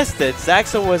 you missed it.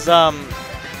 Zaxxo was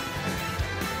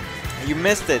you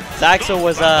missed it. Zaxxo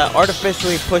was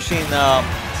artificially pushing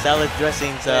salad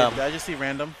dressings. Did I just see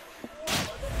random?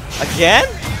 Again?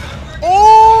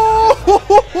 Oh!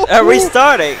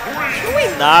 Restarting. Can we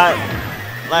not?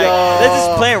 Like, they're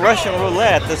just playing Russian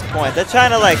roulette at this point. They're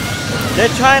trying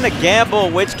to gamble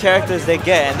which characters they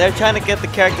get, and they're trying to get the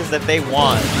characters that they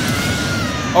want,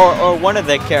 or one of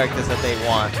the characters that they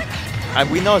want.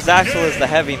 We know Zaxxo is the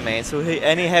heavy main, so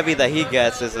any heavy that he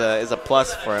gets is a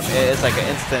plus for him. It's like an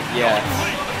instant, yeah.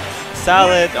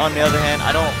 Salad, on the other hand,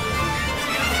 I don't.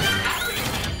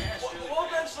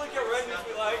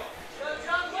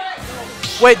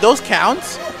 Wait, those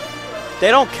counts?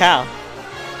 They don't count.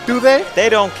 Do they? They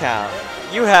don't count.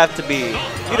 You'd have to be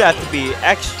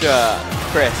extra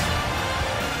crisp.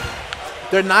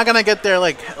 They're not gonna get their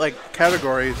like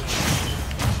categories.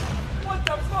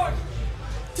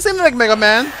 The same like Mega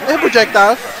Man. They have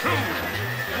projectiles.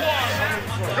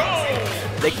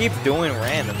 They keep doing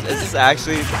randoms. Is this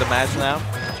actually the match now?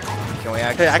 Can we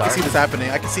actually? Hey, I can see this happening.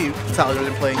 I can see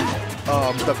Saladin playing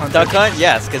Duck Hunt. Duck Hunt,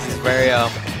 yes, because he's very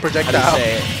projectile. How do you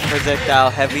say it? Projectile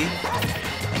heavy.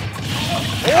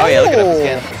 Oh yeah, look at him, he's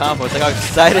getting combos. Look how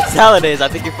excited Salad is. I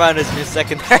think he found his new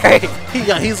secondary.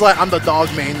 Yeah, he's like, I'm the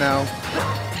dog main now.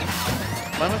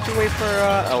 Why don't you wait for,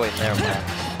 oh wait, never mind.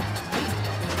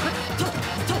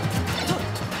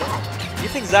 You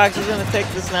think Zaxxo's gonna take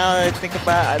this now that I think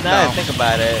about it? Now that I think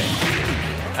about it.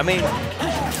 I mean,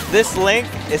 this Link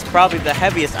is probably the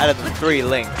heaviest out of the 3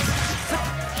 Links.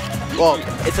 Well,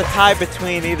 it's a tie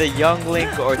between either Young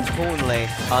Link or Toon Link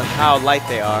on how light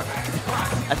they are.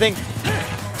 I think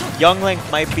Young Link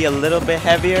might be a little bit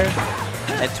heavier,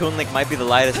 and Toon Link might be the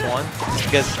lightest one,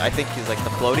 because I think he's like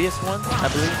the floatiest one, I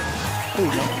believe.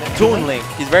 Toon Link,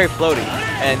 he's very floaty,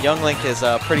 and Young Link is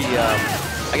pretty,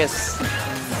 I guess,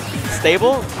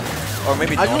 stable, or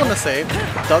maybe I just want to say,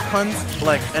 Duck Hunt's,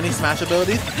 like, any Smash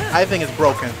abilities, I think it's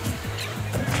broken.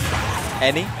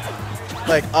 Any?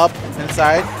 Like, up and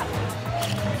side,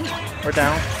 or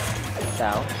down.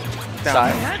 Down.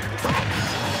 Side.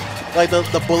 Like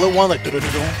the bullet one, like. Are we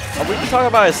talking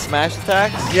about his smash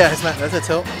attacks? Yeah, his that's a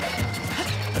tilt.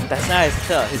 That's not his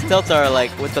tilt. His tilts are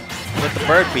like with the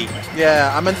bird beak.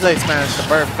 Yeah, I meant to say smash. The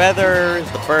bird feathers,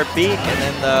 the bird beak, and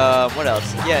then the what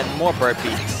else? Yeah, and more bird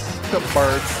beaks. The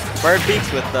birds. Bird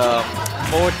beaks with the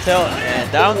forward tilt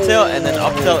and down tilt, and then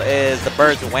up tilt is the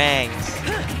bird's wangs.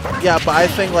 Yeah, but I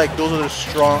think like those are the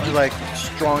strong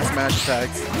smash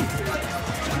attacks.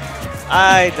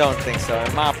 I don't think so,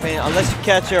 in my opinion. Unless you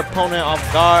catch your opponent off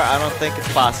guard, I don't think it's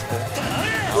possible.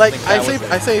 Like I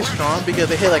say it's strong because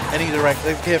they hit like any direct.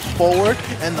 They hit forward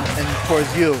and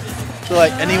towards you. So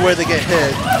like anywhere they get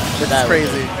hit, it's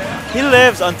crazy. He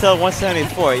lives until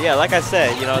 174. Yeah, like I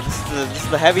said, you know, this is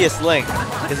the heaviest link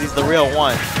because he's the real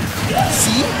one.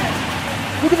 See?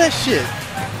 Look at that shit.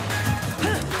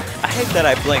 I hate that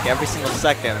I blink every single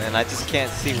second and I just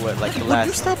can't see what like the last.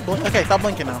 You stop okay, stop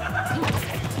blinking now.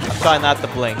 I'm trying not to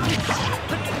blink.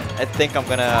 I think you're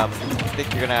gonna have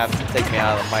to take me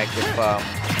out of the mic if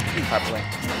I blink.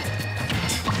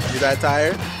 You that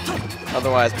tired?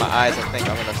 Otherwise, my eyes, I think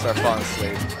I'm gonna start falling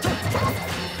asleep.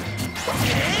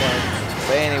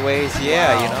 But anyways,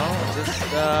 yeah, you know, just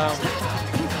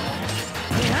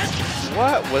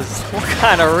what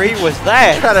kind of read was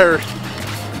that?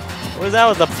 That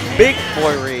was a big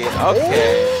boy read.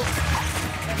 Okay.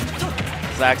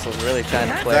 Zaxel's really trying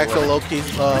to play. Zaxel low-key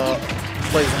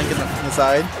plays Link in the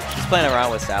side. He's playing around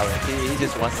with Salad. He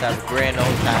just wants to have a grand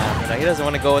old time. You know, he doesn't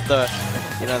want to go with the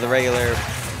regular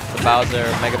Bowser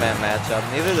Mega Man matchup.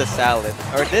 Neither does Salad.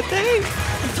 Or did they?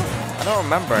 I don't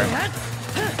remember.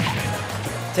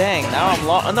 Dang, now I'm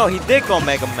lost. Oh, no, he did go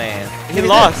Mega Man. He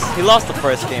lost. He lost the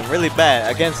first game really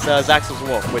bad against Zaxel's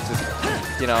Wolf, which is,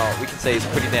 you know, we can say he's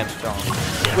pretty damn strong.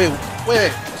 Wait.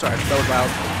 Sorry, that was loud.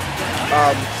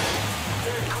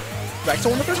 Zaxel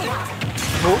won the first one?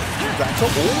 Who? Zaxel?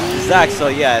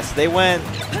 Zaxel, yes. They went.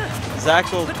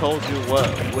 Zaxel told you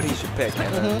what he should pick,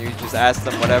 and then you just asked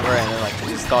him whatever, and then like he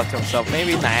just thought to himself,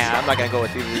 maybe I'm not gonna go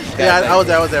with either of these guys. Yeah, I was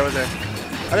there.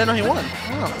 I didn't know he won.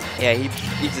 Oh. Yeah, he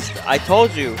just. I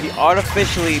told you, he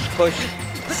artificially pushed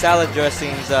salad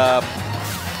dressings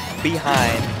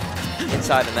behind,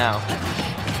 inside and out.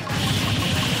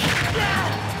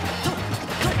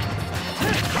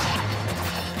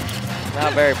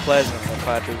 Not very pleasant, if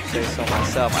I do say so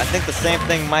myself. I think the same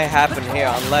thing might happen here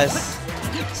unless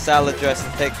salad dressing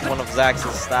takes one of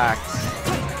Zax's stocks.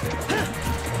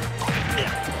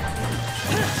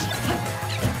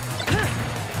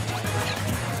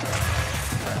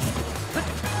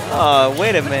 Oh,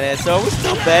 wait a minute. So are we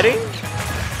still betting?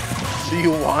 Do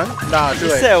you want? Nah, too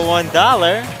late. You said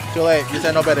 $1. Too late. You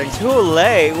said no betting. Too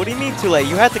late? What do you mean too late?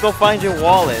 You had to go find your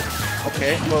wallet.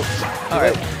 Okay, well, all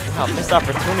right. Oh, missed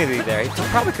opportunity there. He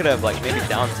probably could have, like, maybe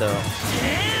down to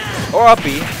or up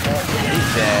B.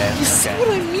 He's dead. You see what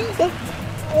I mean?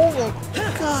 Oh my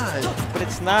god. But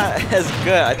it's not as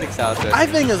good. I think Salad Dressing. I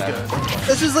think it's good.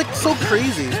 It's just like so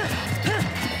crazy.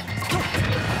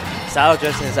 Salad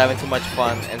Dressing is having too much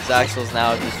fun, and Zaxel's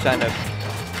now just trying to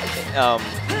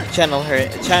channel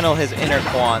his inner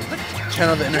Quan.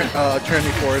 Channel the inner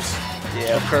Trinity Force.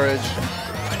 Yeah. Of courage.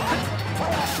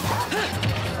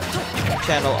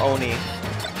 Channel Oni.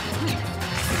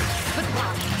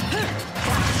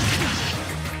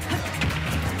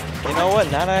 You know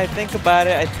what? Now that I think about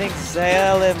it, I think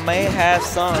Salad may have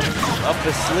something up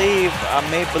his sleeve. I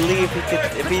may believe he could,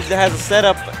 if he has a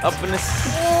setup up in his.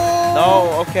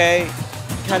 No, okay.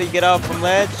 How do you get out from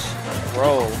ledge?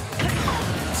 Roll.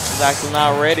 Zaxel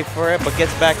not ready for it, but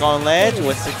gets back on ledge.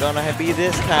 What's it gonna be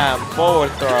this time?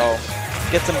 Forward throw.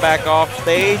 Gets him back off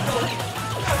stage.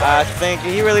 I think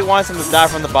he really wants him to die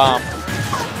from the bomb.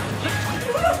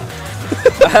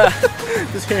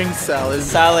 Just hearing Salad.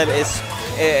 Salad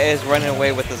is running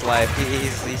away with his life.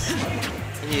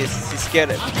 He's scared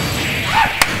of it.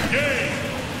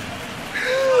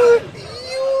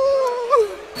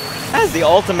 That's the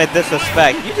ultimate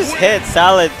disrespect. You just hit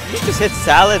Salad. You just hit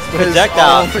Salad's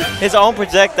projectile. His own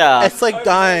projectile. It's like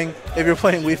dying if you're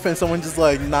playing Wii Fit and someone just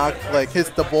like hits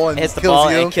the ball and hits the kills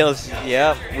ball you. and kills you.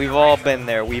 Yep, we've all been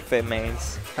there. Wii Fit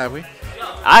mains. Have we?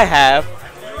 I have.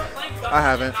 I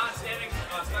haven't.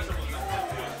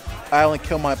 I only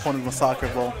kill my opponent with a soccer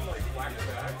ball.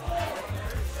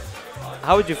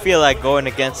 How would you feel like going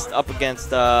up against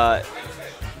Dark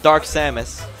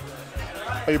Samus?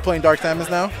 Are you playing Dark Samus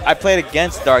now? I played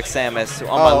against Dark Samus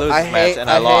on my losing match, and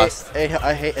I lost.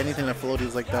 I hate anything that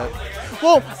floaties like that.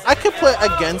 Well, I could play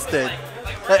against it.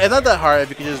 Like, it's not that hard if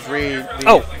you can just read.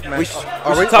 We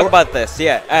should talk about this.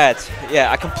 Yeah, ads.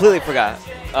 Yeah, I completely forgot.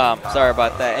 Sorry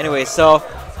about that. Anyway, so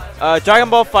Dragon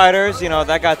Ball Fighters, you know,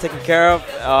 that got taken care of.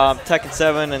 Tekken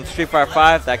 7 and Street Fighter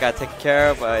 5, that got taken care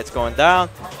of. It's going down.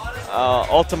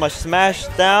 Ultima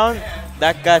SmashDown,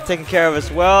 that got taken care of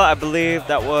as well. I believe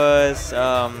that was,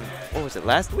 what was it,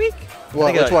 last week?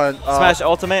 Well, which one? Smash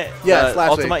Ultimate? Yeah,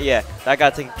 last Ultimate, week. Yeah, that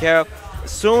got taken care of.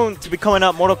 Soon to be coming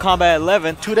up, Mortal Kombat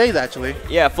 11. 2 days, actually.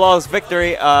 Yeah, Flawless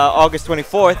Victory, August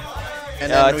 24th.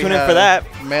 And then we tune in have for that.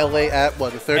 Melee at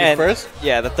what, the 31st? And,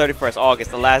 yeah, the 31st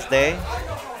August, the last day.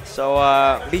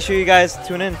 So be sure you guys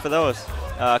tune in for those.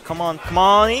 Come on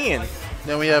in.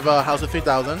 Then we have House of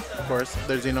 3000, of course.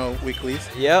 There's weeklies.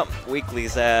 Yep,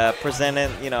 weeklies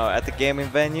presented at the gaming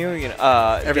venue.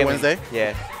 Every Wednesday.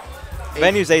 Yeah.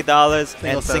 Venue's $8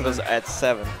 and singles at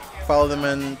 $7. Follow them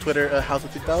on Twitter, House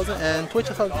of 3000, and Twitch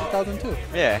is House of 3000 too.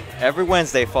 Yeah, every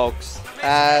Wednesday, folks.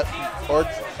 At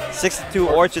 62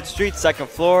 Orchard Street, 2nd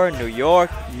floor, New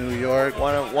York. New York.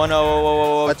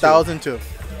 10002.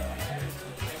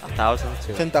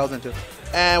 1,002. 10,002.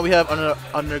 And we have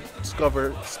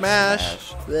Undiscovered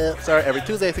Smash. Sorry, every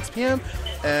Tuesday at 6 p.m.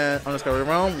 And Undiscovered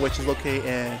Realm, which is located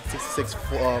in 66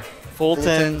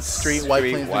 Fulton Street, White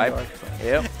Plains, New York.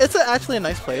 Yep. It's actually a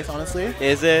nice place, honestly.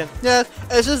 Is it? Yeah,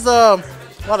 it's just a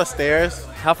lot of stairs.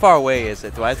 How far away is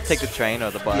it? Do I have to take the train or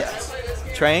the bus? Yes.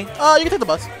 Train? You can take the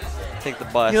bus. Take the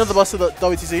bus. You know the bus to the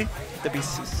WTC?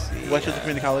 WCC. Westchester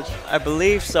Community College. I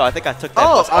believe so. I think I took that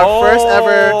bus. Our first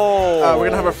ever. We're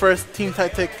gonna have our first team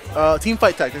fight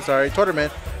tactics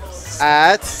tournament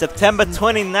at September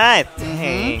 29th.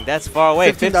 Dang, that's far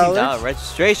away. $15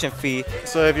 registration fee.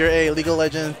 So if you're a League of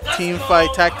Legends team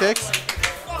fight tactics,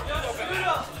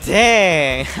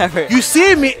 dang, you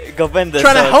see me Govinda's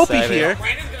trying to help you excited. here.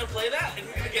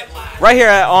 Right here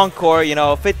at Encore,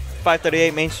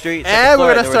 538 Main Street. And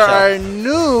we're gonna start our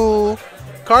new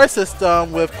car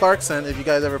system with Clarkson. If you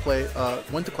guys ever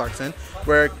went to Clarkson,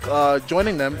 we're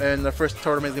joining them, and the first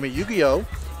tournament is gonna be Yu-Gi-Oh.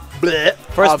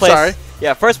 First place. Sorry.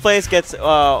 Yeah, first place gets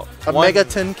a Mega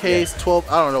 10 case 12.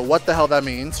 I don't know what the hell that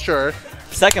means. Sure.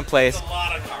 Second place. A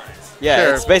lot of cards. Yeah,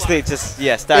 sure. it's basically just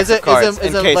stacks of cards.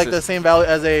 Is it like the same value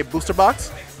as a booster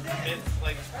box? It's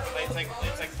like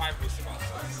 5 booster boxes.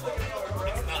 It's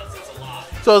nuts. It's a lot.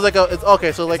 So it's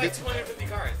okay. So like It's like 250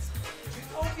 cards.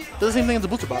 It's the same thing as a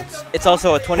booster box. It's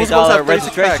also a $20 have 36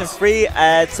 registration packs. free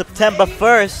at September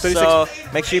 1st. 36 So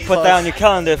make sure you put that on your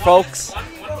calendar, folks.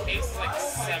 One case is like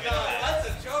 7 packs.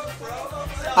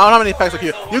 I don't know how many packs like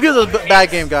you. Yu-Gi-Oh is a bad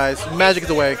game, guys. Magic is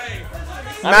the way.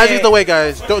 Magic is the way,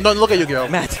 guys. Don't look at Yu-Gi-Oh.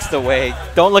 Magic's the way.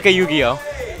 Don't look at Yu-Gi-Oh.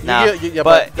 Nah. Yeah,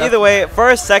 but either way,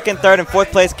 first, second, third, and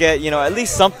fourth place get at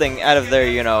least something out of their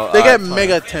They get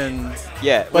Mega 10s.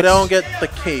 Yeah, but they don't get the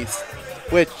case,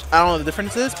 which I don't know the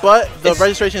difference is. But the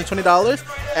registration is $20,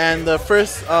 and the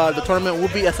first the tournament will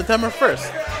be at September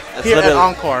 1st here at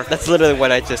Encore. That's literally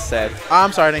what I just said.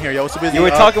 I'm sorry, I didn't hear you. I was too busy. You were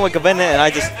talking with Govinda, and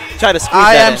I just tried to squeeze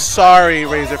I that am in. sorry,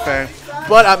 Razor fan.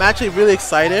 But I'm actually really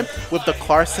excited with the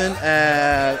Clarkson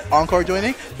and Encore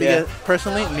joining because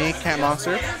personally, me, Cat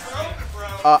Monster,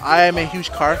 I am a huge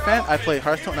card fan. I play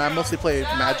Hearthstone and I mostly play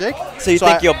Magic. So you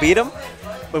think you'll beat them?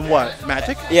 With what?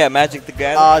 Magic? Yeah, Magic the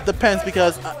Gathering. Depends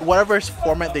because whatever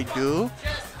format they do,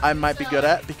 I might be good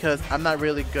at because I'm not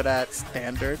really good at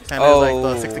Standard. Standard is like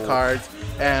the 60 cards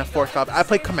and 4 copies. I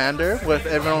play Commander with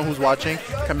everyone who's watching.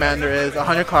 Commander is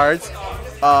 100 cards,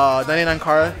 99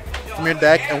 cards from your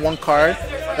deck and 1 card.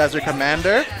 That's your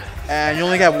Commander. And you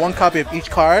only have 1 copy of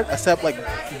each card except like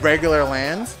regular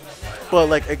lands. But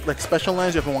like special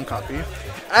lands, you have 1 copy.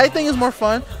 I think it's more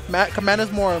fun. Commander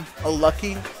is more a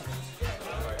lucky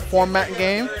format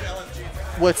game.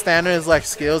 With Standard is like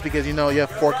skills because you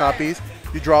have 4 copies.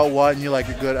 You draw 1 and you're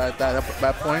good at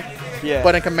that point. Yeah.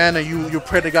 But in Commander, you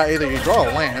pray to God either you draw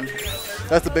a land.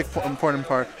 That's the big important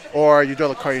part. Or you draw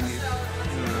the card you need.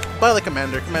 But I like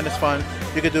Commander. Commander's fun.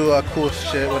 You could do cool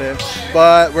shit with it.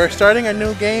 But we're starting a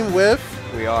new game with...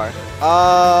 We are.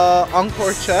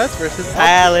 Encore Chess versus...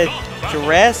 Salad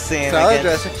dressing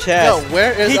against Chess. Yo,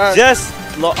 where is he our... just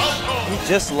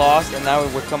lost, and now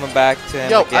we're coming back to him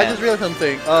again. I just realized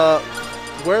something.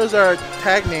 Where is our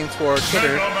tag names for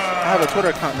Twitter? I have a Twitter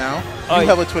account now. You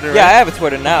have a Twitter, right? Yeah, I have a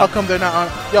Twitter now. How come they're not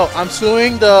on? Yo, I'm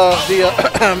suing the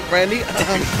Randy.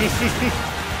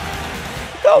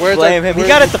 Don't blame him. He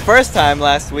got it the first time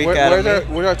last week.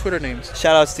 Where's our Twitter names?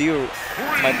 Shout outs to you,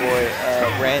 my boy,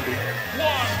 Randy.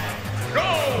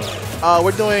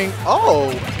 We're doing... Oh.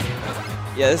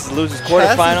 Yeah, this is Losers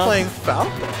quarterfinal. Chess is playing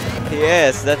Falco.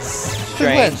 Yes, that's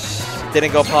strange.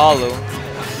 Didn't go Palu.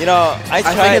 I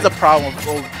think it's a problem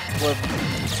with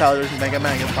Salad versus Mega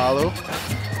Man against Palu.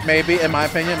 Maybe, in my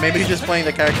opinion. Maybe he's just playing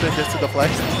the character just to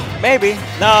deflect. Maybe.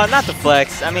 No, not the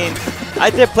flex. I mean, I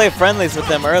did play friendlies with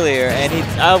him earlier, and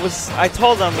I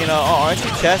told him, oh, aren't you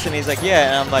Chess? And he's like, yeah.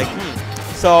 And I'm like,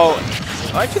 so,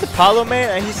 aren't you the Palu man?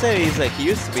 And he said he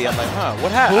used to be. I'm like, huh,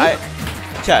 what happened?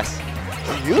 Chess.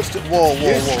 Used to? Whoa.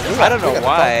 I don't know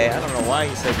why. I don't know why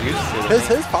he said used to.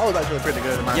 His Palu's actually pretty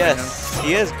good in my opinion. Yes,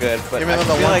 he is good. But even though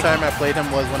the one time I played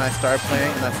him was when I started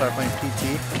playing, and I started playing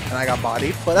PT, and I got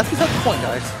bodied. But that's beside the point,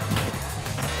 guys.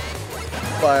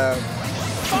 But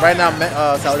Right now,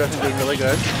 Salad is doing really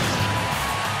good.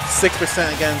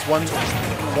 6% against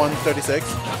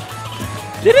 136.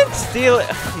 Didn't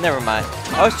never mind.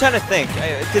 I was trying to think.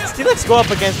 Did Steelix go up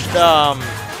against,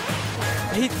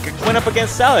 he went up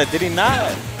against Salad, did he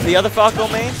not? The other Falco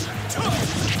mains?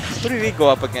 Who did he go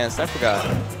up against? I forgot.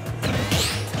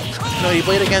 No, he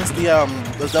played against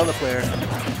the Zelda player,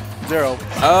 Zero.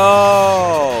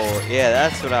 Oh, yeah,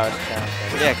 that's what I was trying to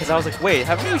think. Yeah, because I was like, wait,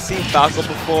 haven't we seen Falco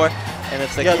before? And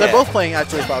it's like, yeah, they're both playing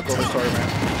actually Falco this tournament.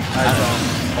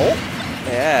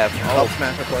 Yeah. Help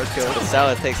smash of course kills. So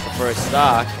Salad takes the first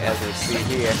stock, as we see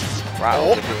here.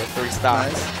 Wow, 3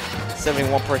 stocks. Nice.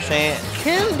 71%.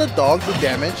 Can the dog do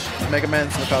damage? Mega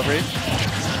Man's recovery?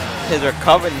 His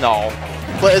recovery? No.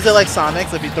 But is it like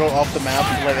Sonic's if you throw off the map,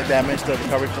 like a damage to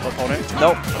recovery to the opponent?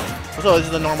 Nope. So it's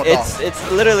just a normal dog.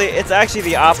 It's actually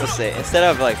the opposite. Instead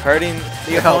of like hurting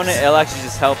the opponent, it'll actually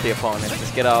just help the opponent.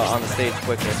 Just get out on the stage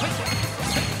quicker.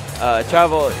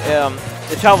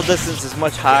 The travel distance is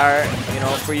much higher, you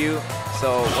know, for you.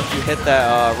 So once you hit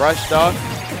that rush dog,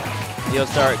 you'll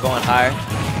start going higher.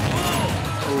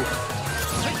 Oof.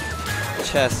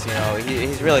 Chess, you know,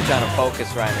 he's really trying to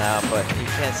focus right now, but he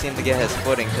can't seem to get his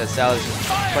footing because Salad's just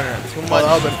putting him too much. Oh,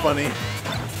 that would've been funny.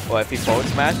 What, if he forward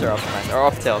smashed or up smash or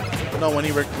up tilt? No, when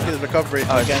he his recovery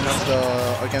against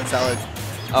Salad.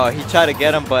 Oh, he tried to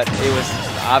get him, but it was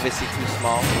obviously too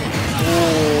small.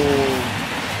 Ooh,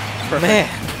 perfect. Man.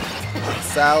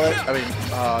 Salad,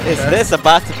 is this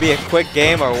about to be a quick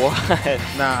game or what?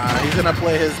 Nah, he's gonna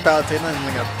play his Palutena and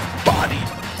he's gonna body.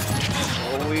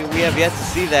 Well, we have yet to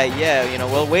see that yet. You know,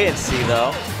 we'll wait and see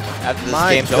though after this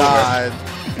game's over.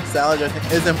 Salad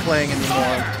isn't playing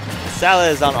anymore.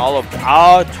 Salad is on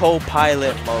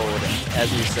autopilot mode, as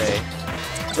we say.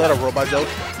 Is that a robot joke?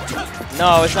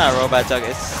 No, it's not a robot joke.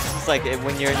 It's like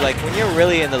when you're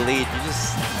really in the lead, you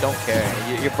just don't care.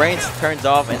 Your brain turns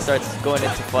off and starts going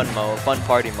into fun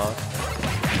party mode.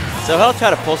 So he'll try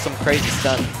to pull some crazy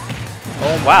stunt.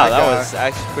 Oh wow, that was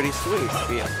actually pretty sweet.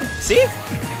 See?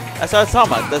 That's what I was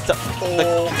talking about.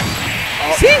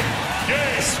 See?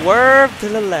 Swerve to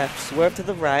the left, swerve to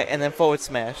the right, and then forward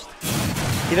smashed.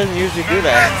 He doesn't usually do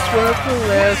that. Swerve to the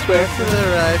left, swerve to the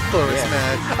right, forward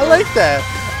smash. I like that.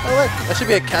 That should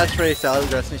be a catchphrase Salad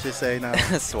Dressing should say now.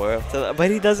 Swerve to the, but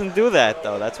he doesn't do that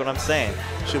though. That's what I'm saying.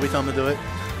 Should we tell him to do it?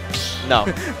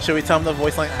 No. Should we tell him the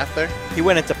voice line after? He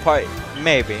went into part,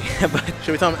 maybe. But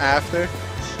should we tell him after?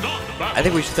 I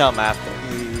think we should tell him after.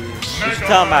 We should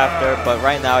tell him after, but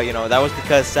right now, you know, that was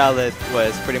because Salad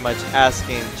was pretty much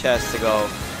asking Chess to go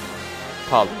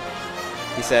Paulo.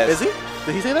 He says. Is he?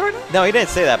 Did he say that right now? No, he didn't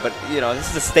say that, but you know, this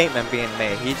is a statement being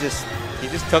made. He just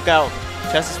took out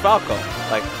Chess's Falco.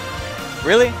 Like,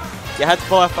 really? You had to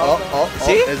pull out Falco?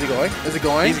 See? Is he going? Is he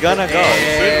going? He's gonna go.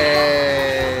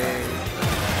 Hey.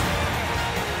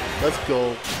 Let's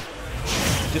go.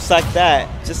 Just like that.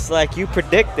 Just like you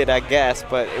predicted, I guess.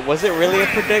 But was it really a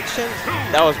prediction?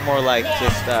 That was more like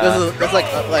just. That's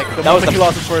like the moment he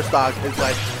lost his first stock. It's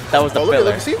like that was the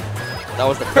filler. See? That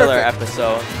was the filler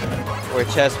episode where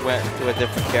Chess went to a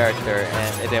different character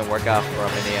and it didn't work out for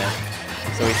him in the end.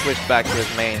 So he switched back to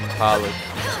his main, Palu.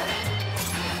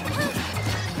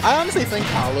 I honestly think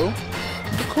Palu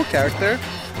is a cool character.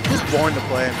 She's born to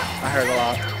play. I heard a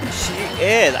lot. She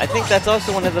is. I think that's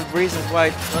also one of the reasons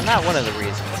why. Well, not one of the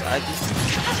reasons.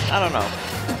 I don't know.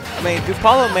 I mean, do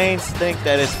Palu mains think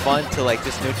that it's fun to like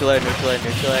just neutral air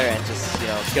and just, you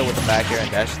know, kill with the back air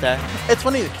and dash attack? It's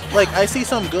funny. Like I see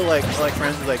some good like for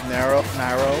instance like narrow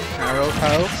Palu.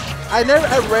 I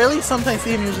rarely sometimes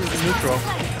see him using neutral.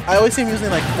 I always see him using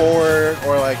like forward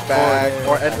or like back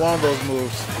or at one of those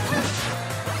moves.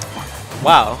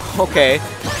 Wow. Okay.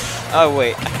 Oh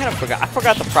wait, I kind of forgot. I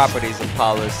forgot the properties of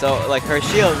Palu. So like her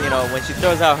shield, you know, when she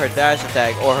throws out her dash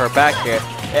attack or her back air,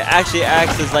 it actually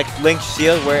acts as like Link's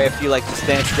shield, where if you like just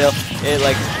stand still, it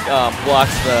like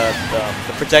blocks the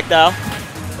projectile.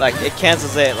 Like it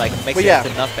cancels it, like makes it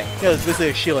into nothing. Yeah, it's basically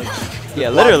a shield. Yeah,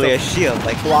 literally a shield.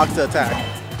 Like blocks the attack.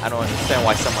 I don't understand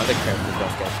why some other characters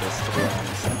don't get this, to be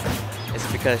honest. It's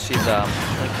because she's like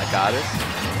a goddess.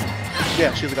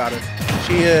 Yeah, she's a goddess.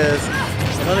 She is.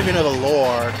 I don't know if you know the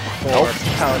lore for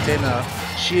Palutena.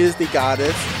 She is the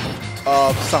goddess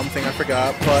of something, I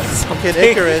forgot. But Kid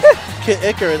Icarus,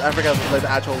 I forgot the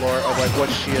actual lore of like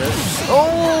what she is.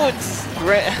 Oh, it's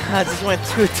great. I just went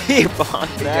too deep on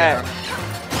that.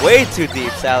 Yeah. Way too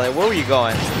deep, Salad. Where were you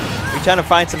going? Were you trying to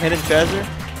find some hidden treasure?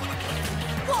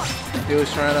 He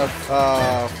was trying to.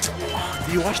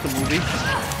 Do you watch the movie?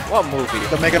 What movie?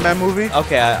 The Mega Man movie.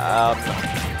 Okay.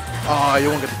 Oh, you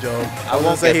won't get the joke. I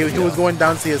won't say he was going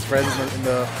down to see his friends in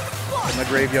the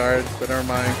graveyard, but never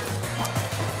mind.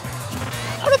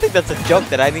 I don't think that's a joke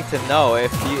that I need to know.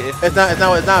 If It's not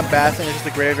a bad thing. It's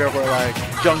just a graveyard where like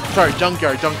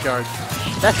junkyard.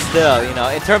 that's still, you know,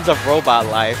 in terms of robot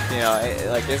life, you know,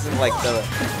 like isn't like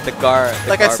the guard.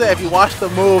 Like I said, if you watch the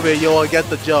movie, you'll get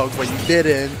the joke, but you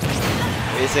didn't.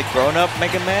 Is it grown-up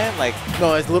Mega Man? Like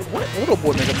No, it's little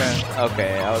boy Mega Man.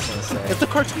 okay, I was gonna say It's the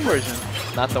cartoon version.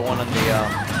 not the one on the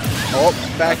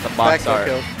Back not the box art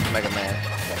kill. Mega Man.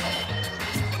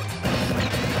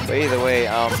 But either way,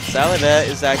 Saladette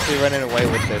is actually running away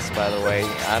with this. By the way,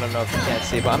 I don't know if you can't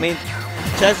see, but I mean,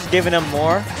 Chess is giving him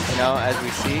more. You know, as we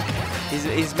see.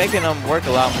 He's making him work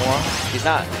a lot more. He's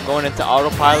not going into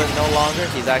autopilot no longer.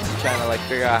 He's actually trying to like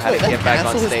figure out how to get back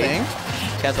on stage.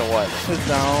 Cancel what? His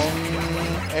down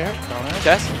air? Down air?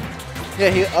 Chess? Yeah,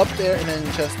 he up there and then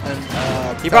chest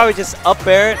and He probably just up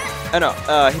aired. Oh no,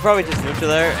 he probably just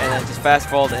neutral air and then just fast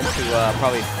forward into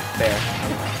probably fair.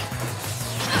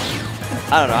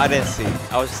 I don't know, I didn't see.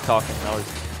 I was just talking. I was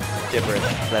gibbering.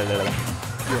 Blah, blah, blah.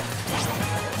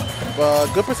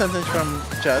 But good percentage from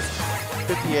chest.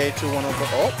 58 to 104.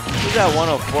 Oh, He's at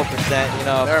 104%. You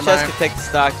know, Never Chess mind. could take the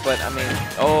stock, but I mean,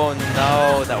 oh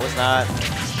no, that was not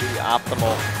the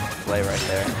optimal play right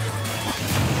there.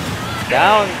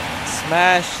 Down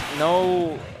smash,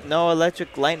 no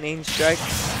electric lightning strike,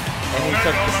 and he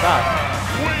took the stock.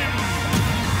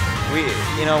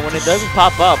 You know, when it doesn't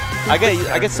pop up, I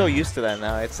get so used to that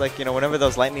now. It's like, you know, whenever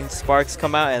those lightning sparks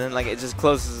come out and then like it just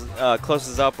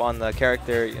closes up on the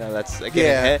character, you know, that's getting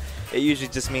hit. It usually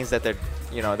just means that they're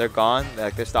gone,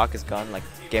 like their stock is gone, like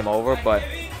game over. But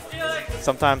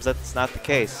sometimes that's not the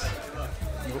case.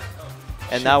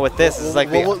 And now with this, it's like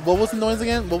what was the noise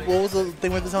again? What was the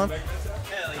thing with the sound?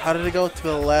 How did it go? To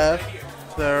the left,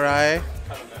 to the right,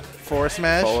 forward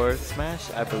smash. Forward smash,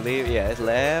 I believe. Yeah, it's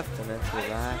left and then to the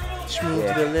right. Shimmy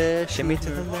to the left, shimmy to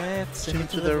the left, shimmy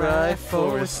to the right,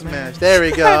 forward smash. There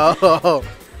we go.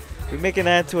 We're making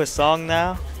that into a song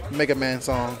now. Mega Man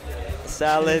song.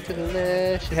 Salad, To the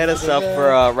left, hit us up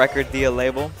for a record deal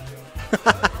label.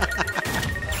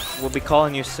 We'll be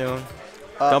calling you soon.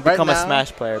 Don't become a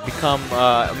Smash player. Become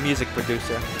a music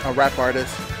producer. A rap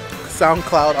artist.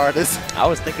 SoundCloud artist. I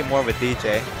was thinking more of a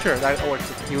DJ. Sure, that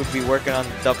works. He would be working on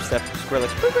dubstep,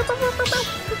 Skrillex.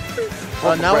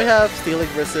 Now we have Steelix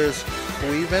versus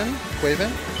Quaven.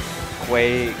 Quaven.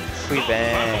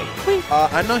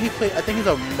 I know he played. I think he's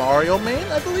a Mario main,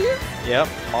 I believe. Yep,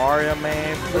 Mario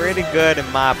man, pretty good in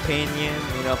my opinion.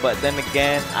 You know, but then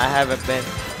again, I haven't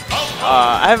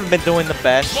been doing the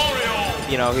best.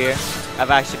 You know, here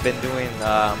I've actually been doing,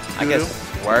 I guess,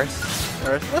 worse.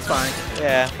 That's fine.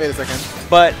 Yeah. Wait a second.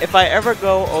 But if I ever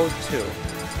go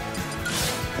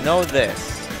 0-2, know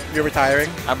this. You're retiring?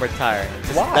 I'm retiring.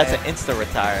 Why? That's an insta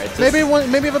retire. It's maybe you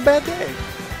have a bad day.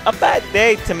 A bad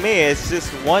day to me is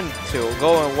just 1-2,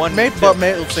 going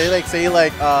 1-2. Say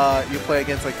you play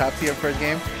against like top tier first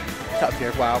game, top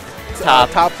tier. Wow.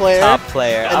 Top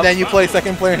player. And then you play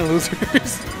second player and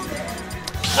losers.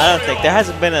 I don't think there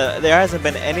hasn't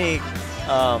been any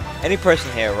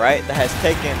person here, right, that has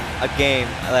taken a game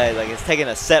like it's taken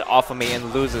a set off of me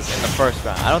and loses in the first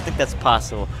round. I don't think that's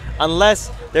possible unless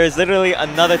there is literally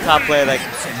another top player that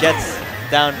gets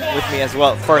down with me as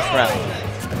well first round,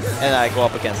 and I go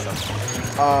up against them.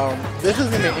 This is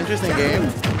gonna be an interesting game,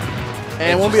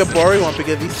 and it won't be a boring one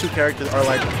because these two characters are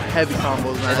like heavy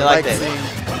combos. And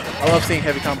I love seeing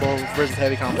heavy combos versus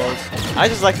heavy combos. I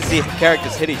just like to see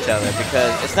characters hit each other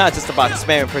because it's not just about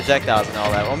spamming projectiles and all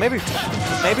that. Well, maybe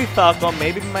Falco,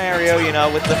 maybe Mario, you know,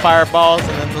 with the fireballs and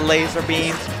then the laser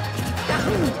beams.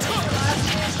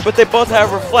 But they both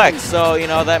have reflect, so you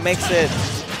know that makes it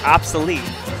obsolete.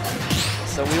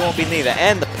 So we won't be neither.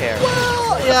 And the parry.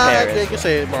 Well, yeah, I can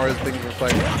say Mario's big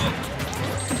reflect.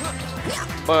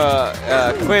 But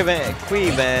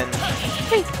Quaven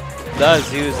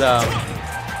does use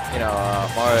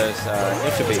Mario's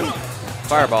neutral beam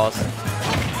fireballs.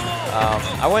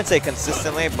 I wouldn't say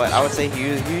consistently, but I would say he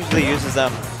usually uses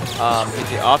them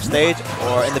either off stage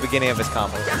or in the beginning of his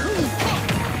combos.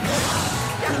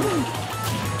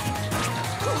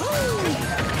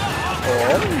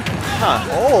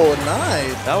 Oh,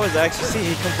 nice. That was actually, see,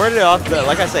 he converted it off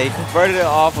like I said, he converted it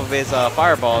off of his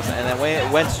fireballs and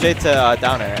then went straight to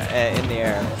down air in the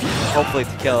air, hopefully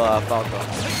to kill Falco.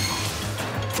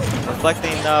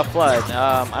 Reflecting Flood.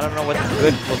 I don't know what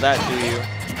good will that do you.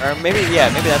 Or maybe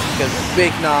that's because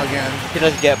big noggin. He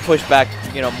doesn't get pushed back,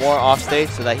 you know, more off stage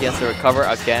so that he has to recover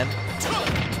again.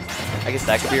 I guess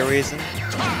that could be a reason.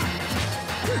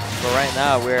 But right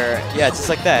now just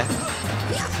like that.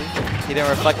 See? He didn't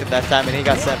reflect it that time and he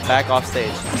got sent back off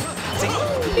stage. See?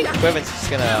 Quiven's just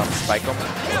gonna spike him.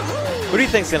 Who do you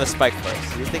think's gonna spike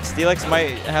first? Do you think Steelix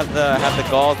might have the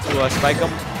gall to spike him?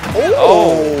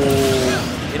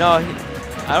 Oh! You know,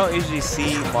 I don't usually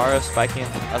see Mario spiking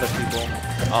other people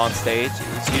on stage.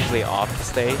 It's usually off the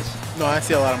stage. No, I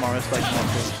see a lot of Mario spiking on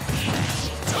stage.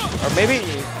 Or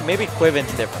maybe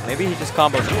Quiven's different. Maybe he just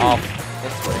combos off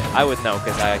into it. I would know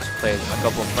because I actually played a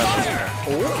couple of friendlies here.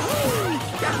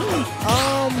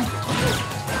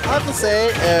 I have to say,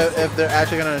 if they're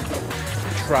actually gonna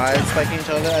try spiking each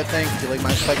other, I think Steelix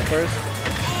might spike first.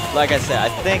 Like I said, I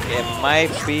think it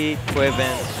might be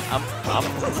Quiven. I'm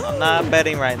not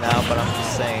betting right now, but I'm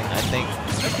just saying I think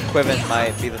Quiven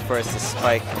might be the first to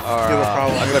spike our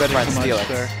good friend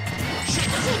Steelix.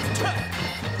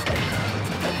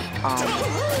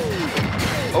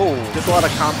 Oh, just a lot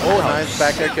of comp. Oh, nice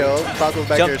back air kill. Falco's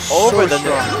back air is over so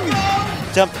strong.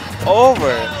 Jumped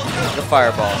over the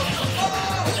fireball.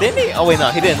 Didn't he? Oh wait, no,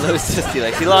 he didn't lose to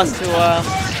Steelix. He lost to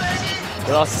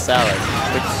Salad.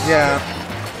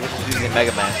 Which is using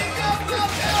Mega Man.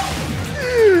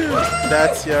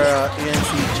 That's your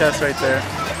ENC chess right there.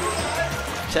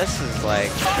 Chess is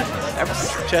like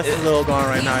chess is a little gone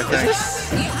right now, I think.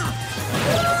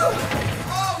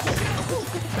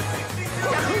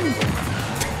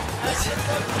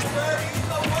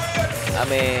 I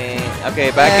mean,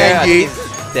 okay, back air, I think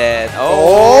he's dead.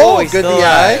 Oh, he's good still DI.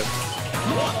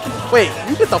 alive. Wait,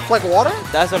 you get deflect water?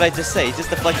 That's what I just said. He just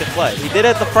deflected flood. He did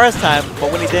it the first time,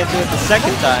 but when he didn't do it the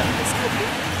second time,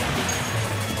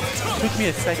 took me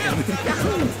a second.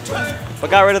 but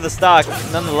got rid of the stock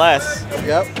nonetheless.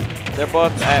 Yep. They're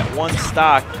both at one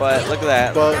stock, but look at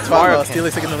that. Well, it's fine.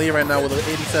 Steelix taking the lead right now with an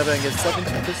 87 and gets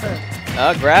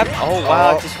 17%. Grab. Oh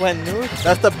wow, just went nude.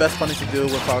 That's the best punish to do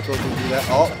with Falco to do that.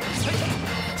 Oh.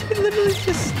 He literally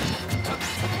just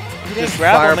he didn't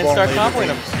grab him and start comboing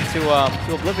him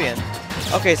to oblivion.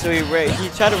 Okay, so he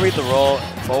tried to read the roll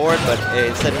forward, but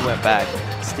instead he went back.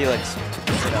 Steelix,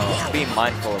 being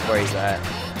mindful of where he's at.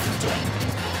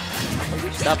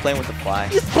 Stop playing with the fly.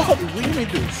 What do you mean,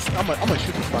 dude? I'm gonna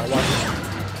shoot the fly. Watch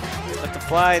it. If the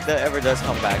fly that ever does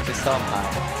come back, just tell him hi.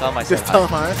 Tell him I said hi. Just tell him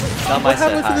hi. Tell him what I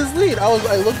said happened hi. to this lead?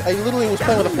 I literally was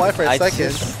playing with a fly for a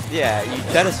second. Yeah, you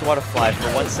gotta swat a fly for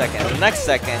 1 second. The next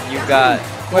second, you got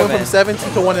going from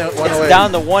 17 to 1 away. It's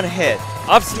down to one hit.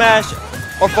 Up smash,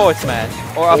 or forward smash,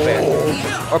 or up air,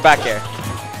 or back air.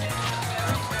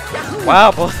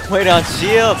 Wow, both wait on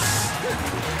shields.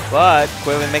 But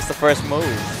Quiven makes the first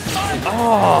move.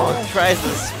 Oh, tries to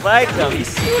spike them. You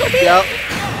see what I mean? Yep.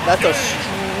 That's a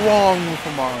strong move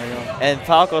from Mario. And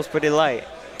Falco's pretty light.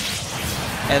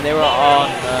 And they were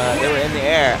they were in the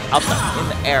air, in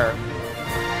the air.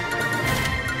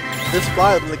 This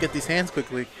fly will get these hands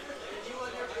quickly.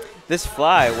 This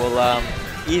fly will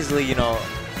easily,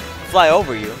 fly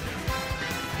over you.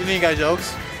 You think you got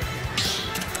jokes?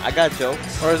 I got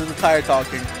jokes. Or is it the tire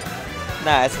talking?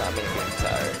 Nah, it's not me getting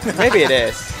tired. Maybe it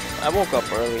is. I woke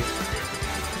up early.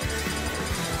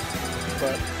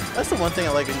 But that's the one thing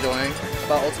I like enjoying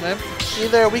about Ultimate.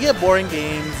 Either we get boring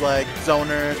games like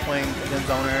zoners playing against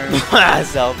zoners.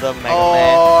 Zelda, Mega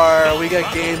Man. Or we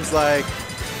get games like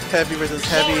Heavy versus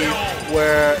Heavy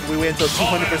where we wait until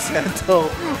 200% until...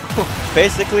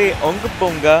 Basically, Unga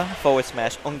Bunga, forward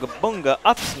smash, Unga Bunga,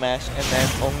 up smash, and then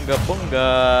Unga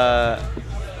Bunga,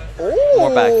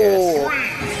 more back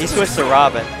airs. He switched to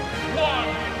Robin.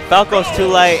 Falco's too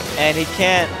light, and he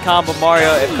can't combo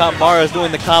Mario if Mario's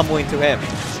doing the comboing to him.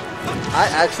 I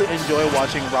actually enjoy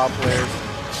watching Rob players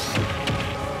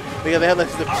because they have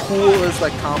like the coolest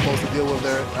combos to deal with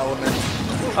their elements.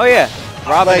 Oh yeah,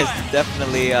 Robin is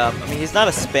definitely. I mean, he's not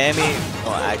a spammy.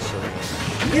 Well, actually,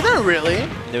 he's not really.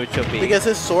 Neutral B. Because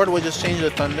his sword would just change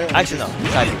the thunder. Actually, no.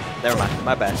 Side B. Never mind.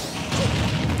 My bad.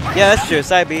 Yeah, that's true.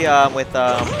 Side B with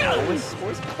what was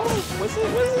it called? What is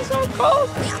this song called?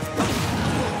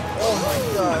 Oh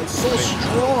my god, so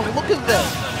strong. Look at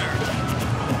that.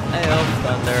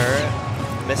 Thunder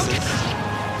misses.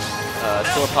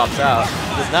 Sword pops out.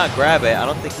 Does not grab it. I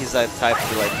don't think he's that type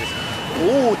to just.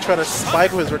 Ooh, try to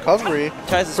spike with his recovery.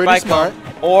 Tries to Pretty spike smart.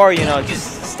 him, or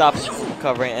just stop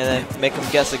recovering and then make him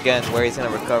guess again where he's gonna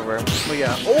recover. Oh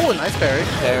yeah. Oh, nice parry.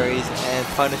 Parries and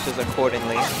punishes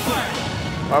accordingly.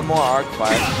 Or more arc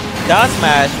fire. Down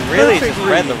smash really just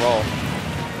read the roll.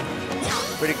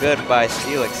 Pretty good by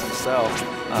Steelix himself.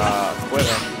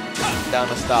 Quiven down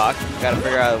the stock. Gotta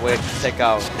figure out a way to take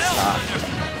out the stock.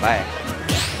 Bang.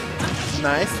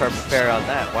 Nice. Perfect parry on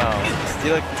that. Wow.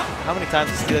 Steelix, how many times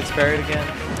has Steelix parried again?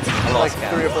 I lost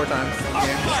count. 3 or 4 times in the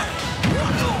game.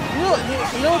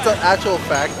 You know what's an actual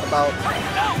fact about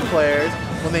players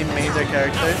when they main their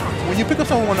character? When you pick up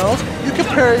someone else, you can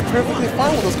parry perfectly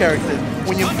fine with those characters.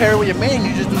 When you parry with your main,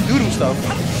 you just do doo-doo stuff.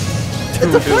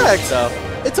 It's a fact.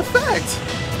 It's a fact.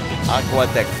 Aqua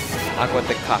de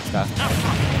caca.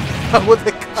 With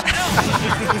the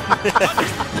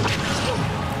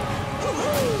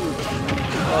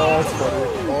oh, that's funny.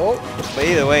 Oh. But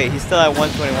either way, he's still at 121%.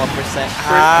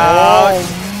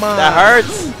 Oh my. That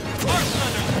hurts.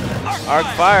 Arc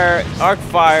fire,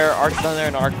 arc thunder,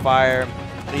 and arc fire.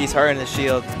 He's hurting the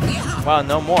shield. Wow,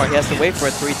 no more. He has to wait for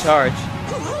it to recharge.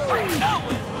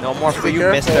 No more for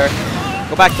you, mister.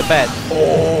 Go back to bed.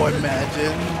 Oh,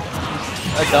 imagine.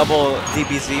 A double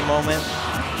DBZ moment.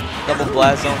 Double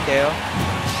blast zone KO.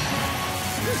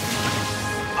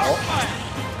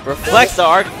 Oh. Reflects the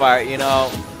arc fire, you know.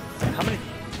 How many?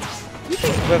 You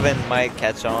think Quiven might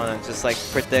catch on and just like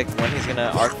predict when he's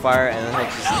gonna arc fire and then he'll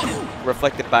just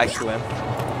reflect it back to him?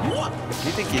 Do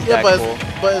you think he's that cool?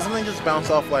 But doesn't it just bounce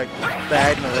off like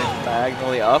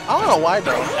diagonally up? I don't know why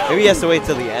though. Maybe he has to wait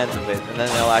till the end of it and then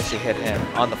it'll actually hit him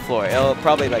on the floor. It'll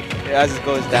probably like, as it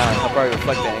goes down, he'll probably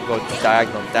reflect it and go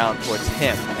diagonal down towards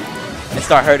him and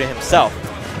start hurting himself.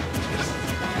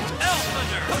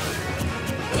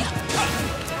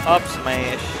 Up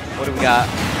smash. What do we got?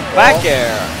 Back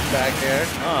air. Back air.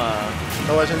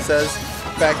 The legend says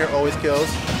back air always kills.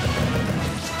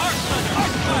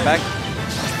 Back.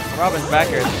 Robin's back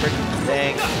air is pretty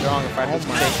dang strong if I have to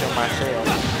take on myself.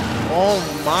 Oh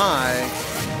my!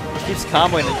 He keeps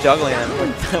comboing and juggling him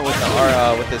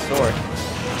with his sword.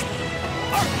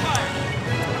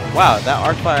 Wow, that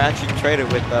arc fire actually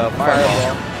traded with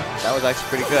fireball. That was actually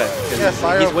pretty good. Yeah,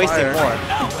 he's wasting more.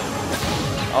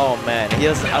 Oh man, he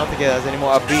has. I don't think he has any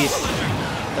more. A beast.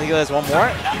 I think he has one more.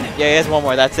 Yeah, he has one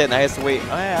more. That's it. Now he has to wait.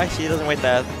 Oh, yeah, actually, he doesn't wait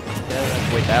that. He doesn't have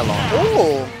to wait that long.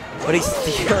 Oh. But he's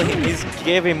stealing. He's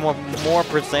giving more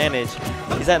percentage.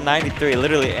 He's at 93.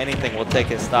 Literally anything will take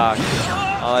his stock,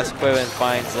 unless Quiven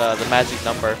finds the magic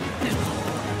number.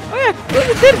 Oh yeah,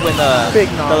 Quiven did win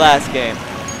the last game,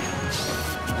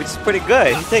 which is pretty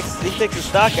good. He takes his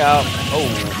stock out. Oh,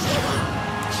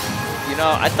 you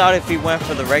know, I thought if he went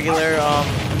for the regular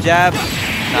jab.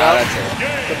 Nah, that's it.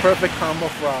 The perfect combo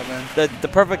for Robin. The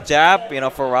perfect jab, you know,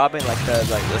 for Robin, like the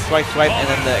swipe, and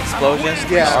then the explosion,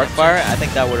 the arc fire. I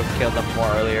think that would have killed him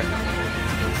more earlier.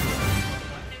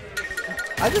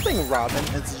 I just think Robin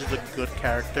is just a good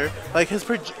character. Like his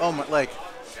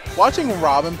watching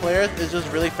Robin players is just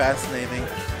really fascinating.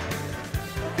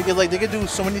 Because like they could do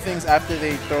so many things after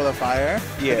they throw the fire.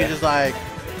 Yeah. They could just like,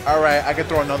 all right, I could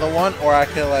throw another one, or I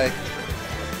could like.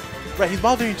 Right, he's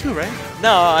bothering you too, right?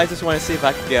 No, I just want to see if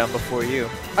I can get him before you.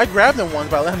 I grabbed him once,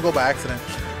 but I let him go by accident.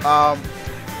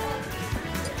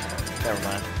 Never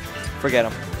mind. Forget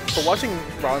him. But watching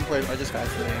Robin players are just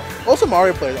fascinating. Also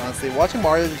Mario players, honestly. Watching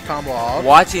Mario just combo off.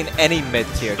 Watching any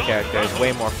mid-tier character is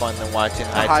way more fun than watching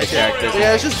high-tier characters.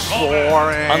 Yeah, it's just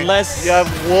boring. Unless you have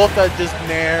Wolf that just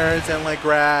nairs and like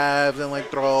grabs and like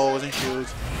throws and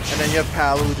shoots. And then you have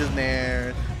Palu who just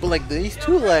nairs. But like these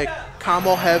two like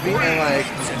combo heavy and like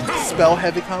spell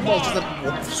heavy combo, it's just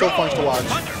like, so fun to watch.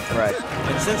 Right.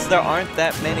 And since there aren't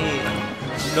that many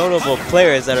notable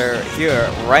players that are here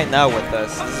right now with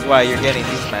us, this is why you're getting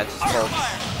these matches, folks.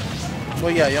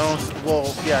 Well, yeah, you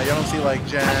don't see like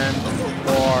Jen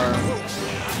or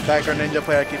Backer Ninja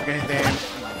player I keep getting named.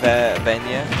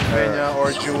 Venya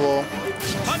or Jewel.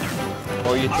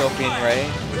 Or Utopian Ray.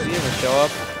 Does he ever show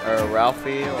up? Or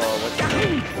Ralphie, or what's his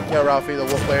name? Yeah, Ralphie, the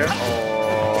wolf player.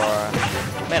 Or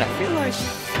man, I feel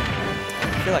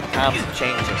like times are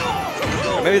changing.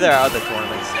 Or maybe there are other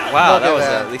tournaments. Wow, that was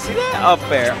a, you see that? Up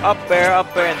air,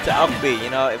 into up B. You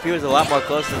know, if he was a lot more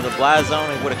close to the blast zone,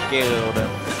 he would have killed him.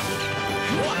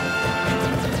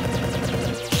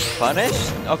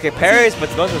 Punish? Okay, parries, but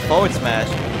goes with forward smash.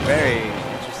 Very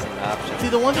interesting option. See,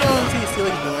 the one thing I don't see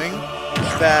Steelix doing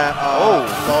is that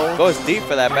goes deep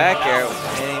for that back air.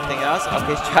 Anything else?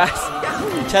 Okay,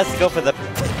 tries to go for the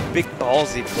big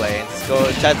ballsy play and just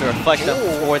tries to reflect them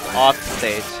towards off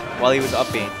stage while he was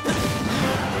up being.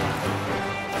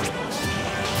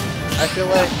 I feel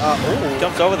like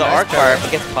jumps over the arc fire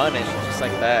and gets punished just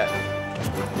like that.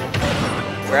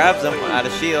 Grabs him out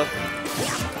of shield.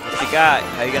 What you got?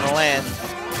 How you gonna land?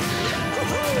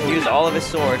 Use all of his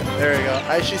sword. There you go.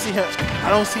 I actually see him. I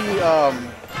don't see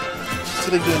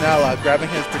Steelix doing that a lot. Grabbing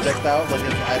his projectiles, like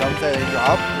his items that they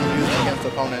drop, and using it against the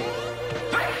opponent.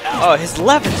 Oh, his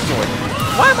 11th sword.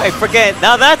 Why am I forgetting?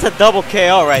 Now that's a double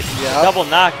KO, right? Yeah. Double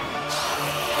knock.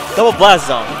 Double blast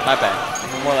zone. My bad.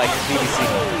 More like BBC.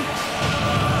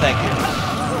 Thank you.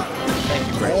 Thank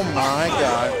you, Brett. Oh my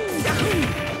god.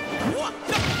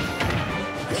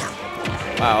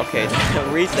 Wow, okay.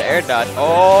 Reach the air dodge.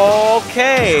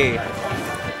 Okay.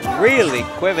 Really,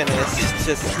 Quiven is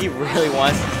just, he really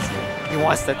wants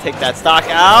to take that stock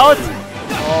out.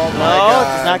 Oh my god.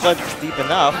 Does not go deep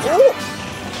enough. Ooh.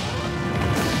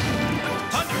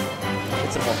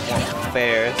 It's a more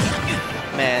fairs.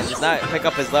 Man, does not pick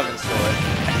up his Levin sword.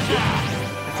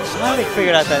 Finally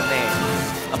figured out that name.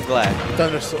 I'm glad.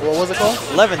 Thunder Sword. What was it called?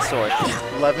 Levin sword.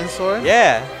 Levin Sword?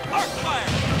 Yeah.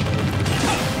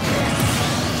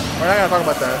 We're not gonna talk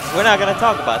about that. We're not gonna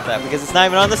talk about that because it's not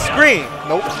even on the screen.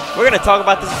 Nope. We're gonna talk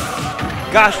about this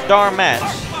gosh darn match.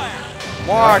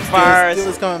 Mark Fires. Steel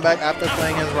is coming back after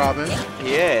playing his Robin.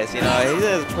 He is, you know, he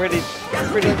is pretty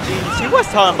genius. He was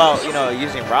talking about, you know,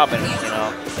 using Robin, you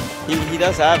know. He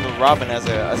does have Robin as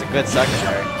a good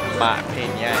secondary, in my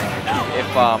opinion. If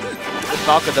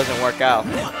Falco doesn't work out.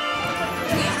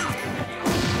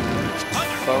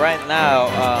 But right now,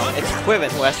 it's Quiven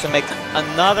who has to make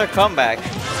another comeback.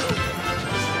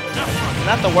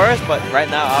 Not the worst, but right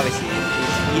now, obviously,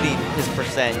 he's eating his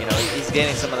percent. You know, he's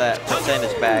getting some of that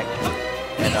percentage back,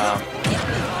 and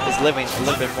is living a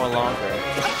little bit more longer.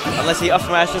 Unless he up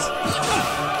smashes.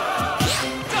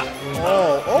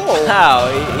 Oh! How?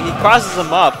 He crosses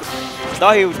him up.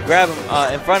 Thought he would grab him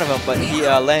in front of him, but he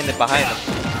landed behind him.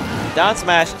 Down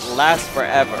smash lasts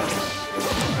forever.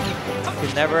 You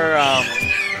can never.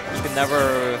 What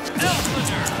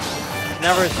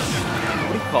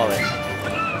do you call it?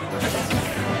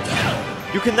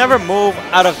 You can never move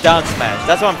out of down smash.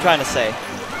 That's what I'm trying to say.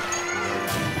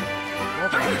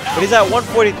 But he's at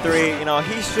 143. You know,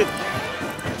 he should.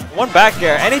 One back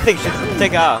air. Anything should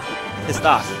take out his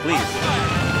stock, please.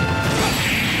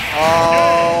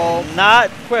 Oh, not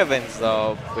Quiven's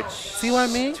though, which. See what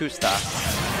I mean? 2 stock.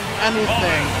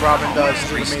 Anything Robin does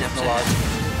remains in the log.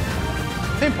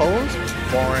 Same pose.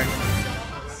 Boring.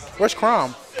 Where's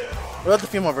Crom? What about the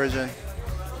female version?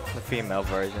 The female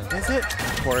version. Is it?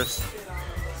 Of course.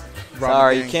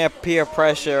 Sorry, you can't peer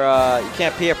pressure. You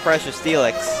can't peer pressure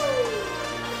Steelix.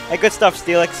 Hey, good stuff,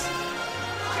 Steelix.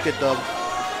 Good dub.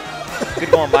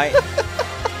 Good going, Mike.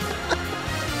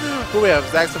 Who we have?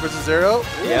 Zaxo versus Zero.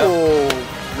 Yep.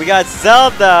 We got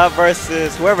Zelda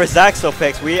versus whoever Zaxo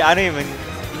picks. He's not even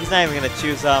gonna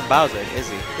choose Bowser, is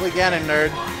he? Play Ganon,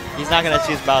 nerd. He's not gonna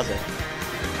choose Bowser.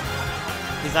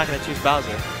 He's not gonna choose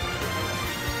Bowser.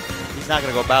 He's not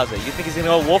gonna go Bowser. You think he's gonna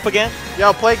go Wolf again?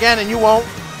 Yo, play Ganon, you won't.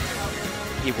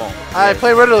 He won't. Alright,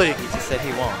 play Ridley. He just said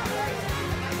he won't.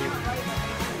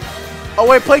 Oh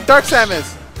wait, play Dark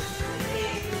Samus.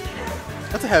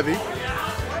 That's a heavy.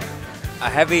 A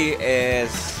heavy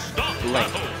is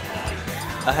Link.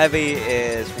 A heavy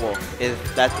is Wolf.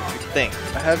 If that's what you think.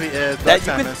 A heavy is Dark that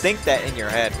Samus. you can think that in your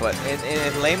head, but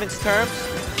in layman's terms,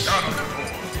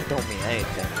 it don't mean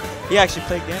anything. He actually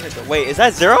played Ganon though. Wait, is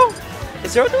that Zero?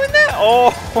 Is Zero doing that?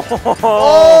 Oh!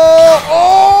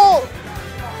 Oh!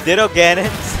 Ditto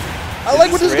Ganons. I like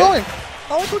where this is going.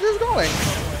 I like where this is going.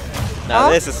 No,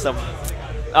 this is some.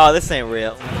 Oh, this ain't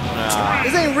real. No.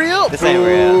 This ain't real? This ain't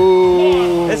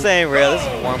real. This ain't real. This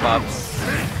is warm-ups.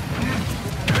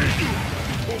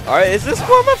 Alright, is this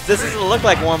warm-ups? This doesn't look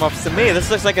like warm-ups to me. This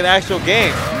looks like an actual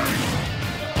game.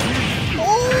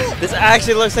 Oh! This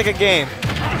actually looks like a game.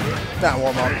 Not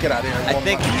warm-up. Get out of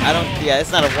here. Yeah,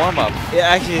 it's not a warm-up. It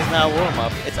actually is not a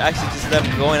warm-up. It's actually just them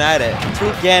going at it.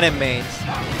 2 Ganon mains.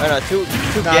 Or no, two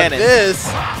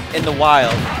Ganons in the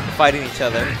wild fighting each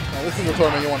other. Now this is the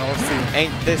tournament you want to see.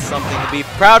 Ain't this something to be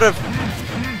proud of?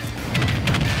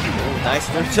 Ooh, nice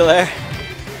neutral there.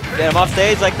 Get him off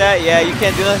stage like that. Yeah, you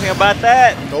can't do nothing about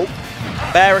that. Nope.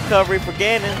 Bad recovery for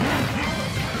Ganon.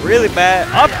 Really bad.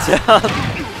 Up down.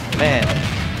 Man.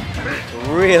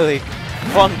 Really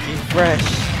funky fresh.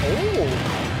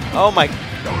 Oh my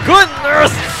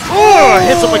goodness. Oh,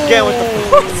 hits him again with the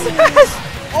process.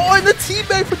 Oh, and the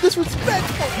teammate for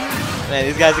disrespectful. Man,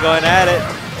 these guys are going at it.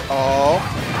 Oh.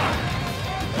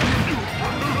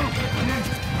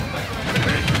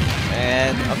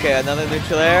 And okay, another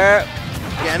neutral air.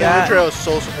 Ganon neutral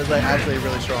is like actually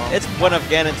really strong. It's one of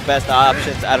Ganon's best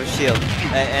options out of shield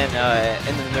and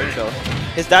in the neutral.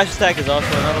 His dash attack is also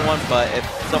another one, but if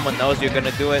someone knows you're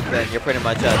gonna do it, then you're pretty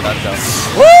much done so.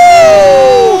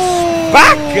 Woo!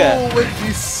 Back!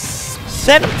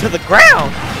 Send him to the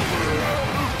ground.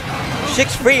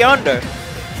 6 free under.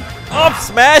 Up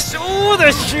smash. Ooh,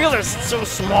 the shield is so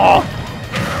small.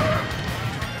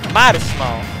 Mighty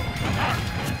small.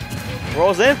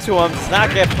 Rolls into him, does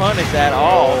not get punished at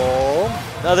all.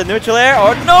 Another neutral air.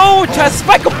 Oh no! Tries to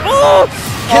spike him. Oh!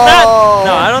 Cannot.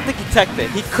 No, I don't think he teched it.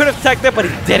 He could have teched it, but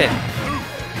he didn't.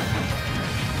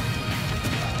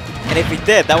 And if he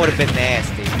did, that would have been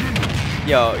nasty.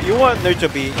 Yo, you want neutral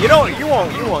B? You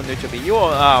won't neutral B. You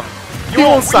won't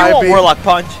Warlock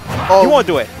punch. He won't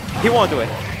do it. He won't do it.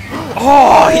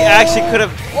 Oh, he actually could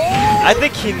have. I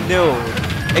think he knew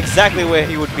exactly where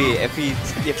he would be if he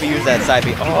used that side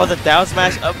B. Oh, the down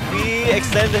smash up B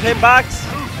extended hitbox.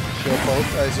 Go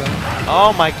Paust, I assume.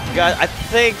 Oh my god, I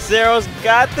think Zero's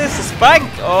got this. A spike.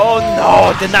 Oh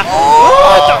no, did not.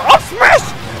 Oh, the up smash!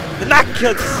 Did not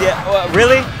kill this yet.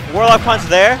 Really? Warlock punch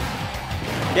there?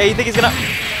 Yeah, you think he's gonna.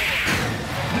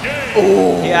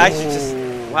 Oh. He actually just.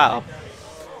 Wow.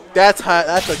 That's hot.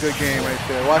 That's a good game right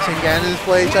there. Watching Ganons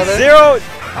play each other. Zero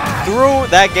threw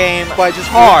that game by just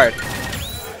hard.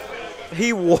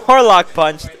 He Warlock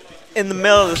punched in the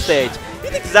middle of the stage.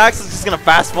 You think Zaxel's just gonna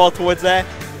fastball towards that?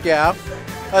 Yeah.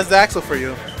 That's Zaxel for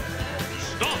you.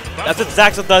 That's what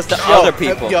Zaxel does to other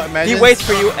people. He waits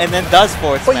for you and then does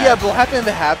forward smash. But yeah, but what happens if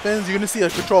it happens? You're gonna see a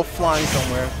control flying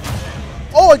somewhere.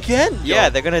 Oh, again? Yeah,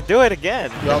 they're gonna do it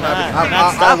again. Yo, I'm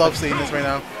happy. I love seeing this right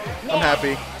now. I'm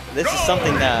happy. This is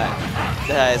something that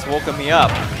has woken me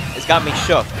up. It's got me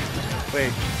shook.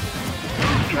 Wait.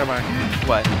 Never mind.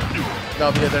 What?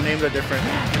 No, but their names are different.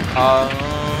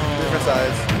 Different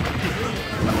size.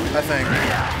 I think.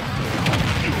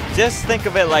 Just think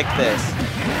of it like this.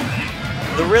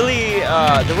 The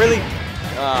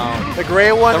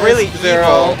gray one, the really is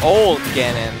Zero. evil old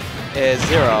Ganon is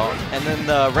Zero, and then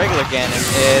the regular Ganon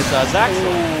is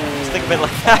Zaxel. Just think of it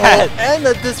like that. Oh, and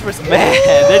the disrespect. Man,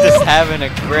 they're just having a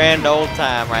grand old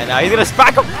time right now. He's gonna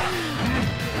spike him.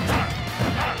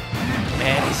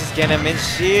 Man, he's just getting him in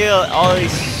shield. All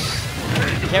these,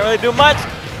 can't really do much.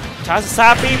 Tries to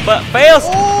sappy, but fails.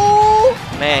 Oh.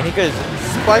 Man, he could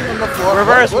spike on the floor.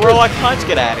 Reverse Warlock punch.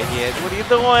 Get out of here. What are you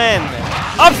doing?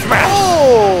 Up smash.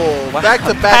 Oh, back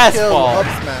to back kill. Up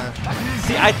smash.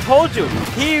 See, I told you,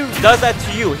 he does that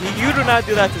to you. You do not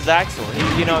do that to Zaxel.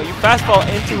 You fastball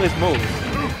into his move.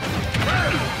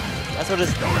 That's what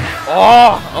it's.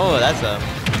 Oh, that's a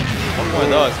one more of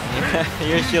those.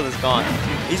 Your shield is gone.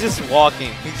 He's just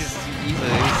walking. He's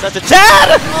such a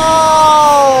Chad.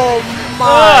 Oh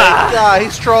my god,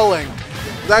 he's trolling.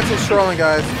 Zaxel's trolling,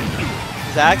 guys.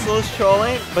 Zaxel is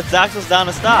trolling, but Zaxel's down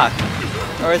to stock.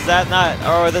 Or is that not?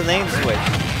 Or the name switch?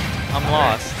 I'm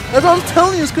lost. That's what I'm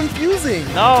telling you, it's confusing.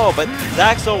 No, but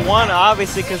Zaxel won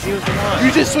obviously because he was the one.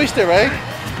 You just switched it, right?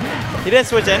 He didn't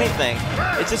switch anything.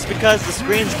 It's just because the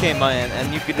screens came in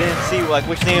and you didn't see like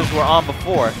which names were on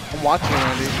before. I'm watching,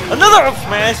 Randy. Another up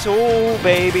smash. Oh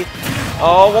baby.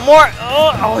 Oh, one more.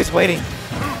 Oh, he's waiting.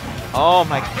 Oh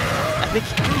my.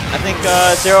 I think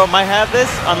Zero might have this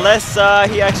unless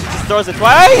he actually just throws it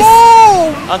twice.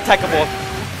 Oh! Untechable.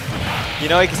 You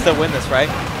know he can still win this, right?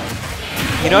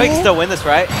 You know he can still win this,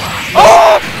 right?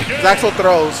 Oh! Zaxel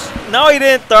throws. No, he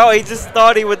didn't throw. He just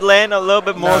thought he would land a little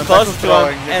bit more closer to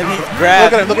him, and he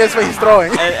grabbed. Look at his face. He's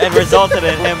throwing. and resulted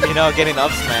in him, getting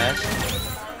up smash.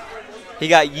 He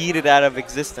got yeeted out of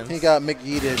existence. He got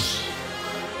McYeeted.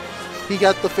 He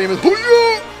got the famous. He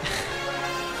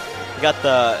got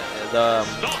the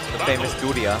famous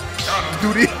Duria.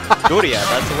 Duria. Duria.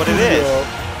 That's what it is.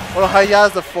 Well,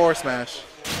 Haya's the forward smash.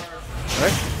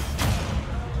 Right?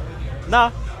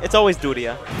 Nah, it's always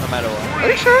Duria, no matter what. Are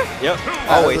you sure? Yep,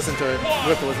 always. Listen to it. We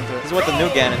have to listen to it. This is what the new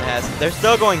Ganon has. They're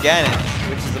still going Ganon,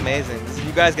 which is amazing.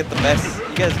 You guys get the best.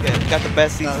 You guys got the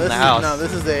best seats in the house. No,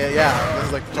 this is This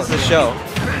is like. This is a show.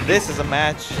 This is a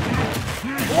match.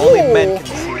 Only men can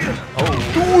see. Oh.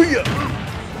 Duria.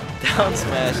 Down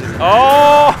smashes.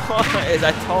 Oh, as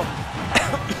I told.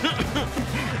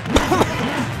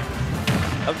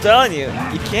 I'm telling you,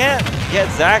 you can't get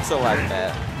Zaxel like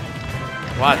that.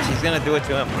 Watch, he's gonna do it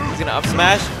to him. He's gonna up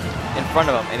smash in front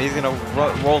of him, and he's gonna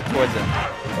roll towards him.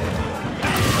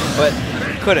 But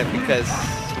he couldn't because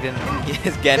he didn't.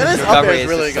 His Ganon's recovery is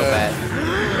really just so bad.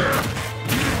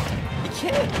 You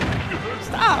can't.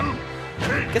 Stop.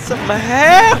 Get some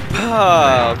help.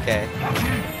 Oh, okay.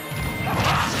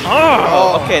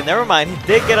 Oh, okay. Never mind. He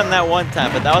did get him that one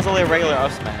time, but that was only a regular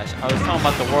up smash. I was talking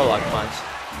about the Warlock punch.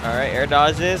 All right, air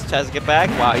dodges. Tries to get back.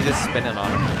 Wow, he's just spinning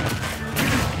on him.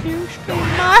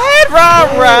 My head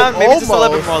round. Maybe just a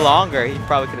little bit more longer. He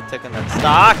probably could have taken that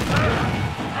stock.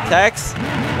 Tex.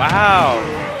 Wow.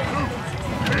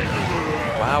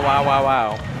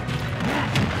 Wow.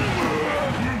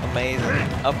 Amazing.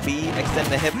 Up B, extend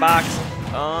the hitbox.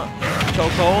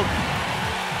 Chokehold.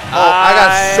 I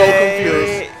got so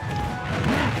confused.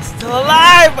 It's still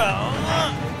alive.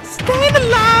 Staying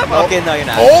alive. Okay, no, you're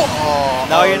not.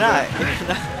 No, you're not.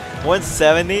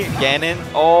 170, Ganon.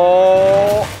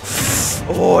 Oh,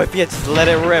 if he had just let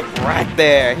it rip right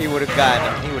there, he would have gotten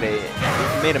him. He would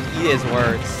have made him eat his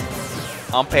words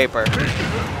on paper.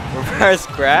 Reverse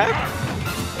grab.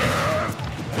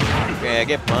 Okay, I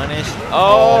get punished.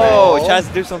 Oh, tries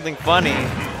to do something funny.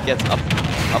 Gets up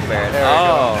aired.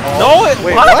 No,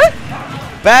 wait, what?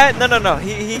 Bad. No.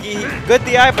 He good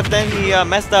DI, but then he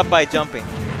messed up by jumping.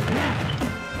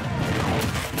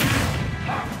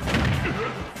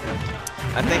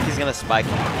 I think he's gonna spike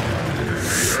him.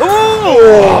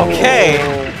 Ooh! Okay.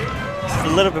 Just a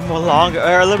little bit more longer,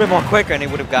 or a little bit more quicker, and he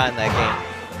would have gotten that game.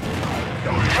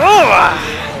 Oh!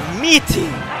 Meaty!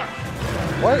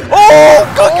 What? Oh!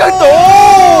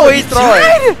 Oh! He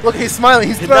tried it! Look, he's smiling.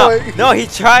 He's throwing. No, he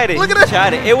tried it. Look at he it.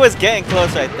 tried it. It was getting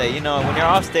close right there. You know, when you're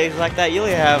off stage like that, you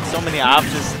only have so many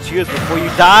options to choose before you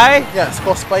die. Yeah, it's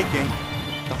called spiking.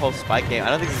 The whole spike game. I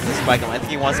don't think this is a spike game. I think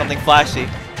he wants something flashy.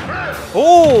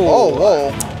 Oh!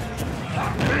 whoa.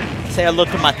 Say hello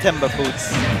to my timber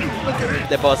boots.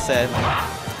 They both said.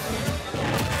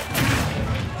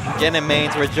 Gen and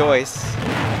mains rejoice.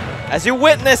 As you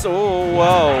witness, oh,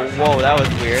 whoa, that was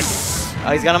weird.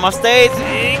 Oh, he's got him off stage.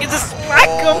 He can just smack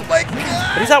him. Oh my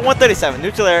god. But he's at 137.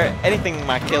 Neutral air, anything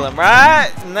might kill him.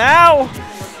 Right now,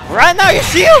 your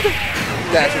shield.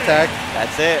 Dash attack.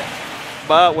 That's it.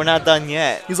 But we're not done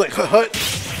yet. He's like, hut.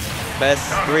 Best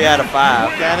 3 out of 5.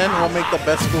 Ganon will make the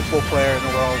best football player in the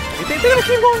world. You think they're gonna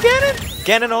keep going Ganon?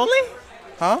 Ganon only?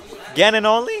 Huh? Ganon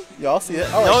only? Y'all see it?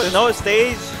 Oh, No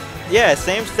stage. Yeah,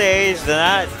 same stage.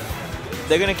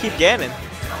 They're gonna keep Ganon.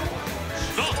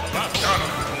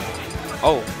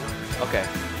 Oh, okay.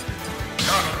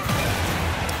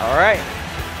 All right,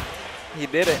 he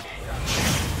did it.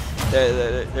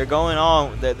 They're going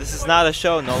on. This is not a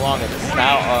show no longer. This is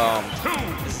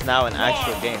now an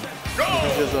actual game.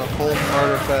 This is a whole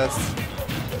murder fest.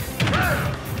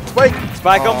 Spike.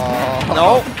 Spike him.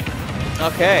 No.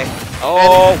 Okay.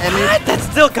 Oh, what? That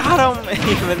still got him,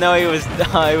 even though he was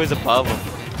above him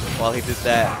while he did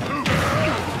that.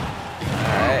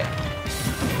 Alright.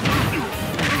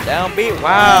 Down B.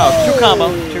 Wow. True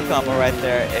combo right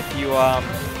there. If you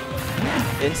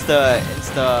insta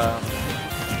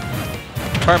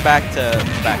turn back to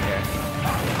back there.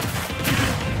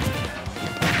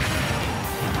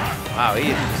 Wow,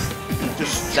 he is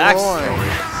just destroying.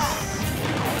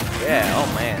 Yeah, oh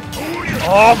man.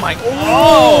 Oh my,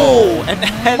 oh! And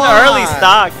early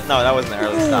stock. No, that wasn't an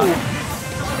early stock.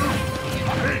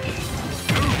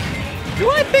 Do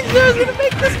I think Zero's gonna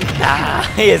make this? Nah,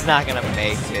 he is not gonna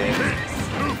make it.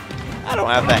 I don't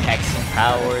have the hexing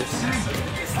powers.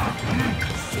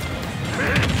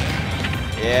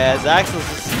 Yeah, Zaxel's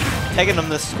just taking him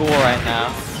to school right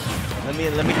now. Let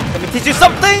me teach you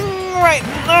something right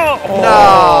now. Oh.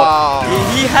 No.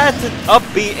 He had to up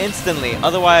B instantly.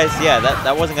 Otherwise, yeah,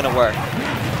 that wasn't gonna work.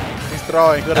 He's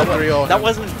throwing. Good at 3-0. That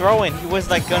wasn't throwing. He was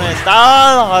like gonna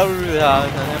stop.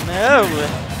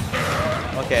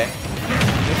 Okay.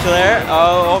 Neutral air.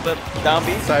 Oh, down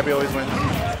B. Side B always wins.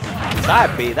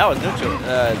 Side B. That was neutral.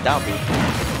 Down B.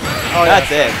 Oh, that's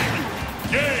yeah. it.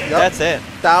 Yep. That's it.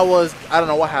 That was, I don't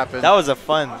know what happened. That was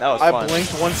fun. I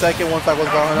blinked 1 second, one stock was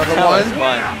gone, another that one. Was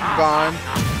fun. Gone.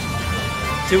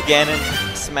 2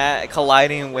 Ganon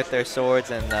colliding with their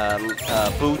swords and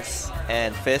boots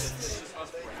and fists.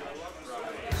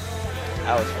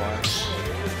 That was fun.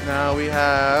 Now we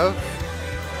have.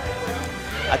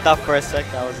 I thought for a sec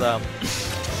that was I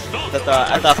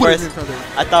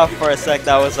thought for a sec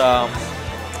that was a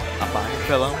body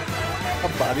pillow. A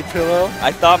body pillow?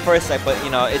 I thought for a sec, but you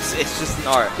know, it's just an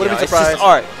art. Wouldn't be it's just surprised.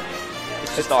 art.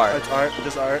 It's just art. It's art.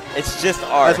 Just art. It's just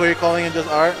art. That's what you're calling it, just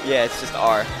art? Yeah, it's just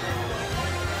art.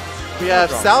 We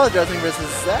have salad dressing versus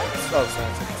Zax. Oh,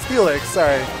 sorry. Steelix,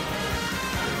 sorry.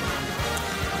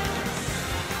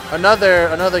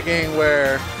 Another game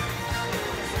where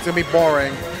it's gonna be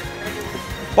boring.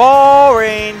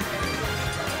 Boring.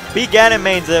 Be Ganon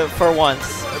mains for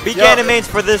once. Be Ganon mains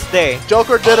for this day.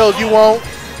 Joker Dittos, you won't.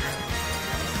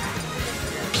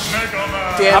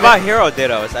 How about Hero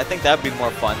Dittos? I think that'd be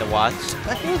more fun to watch.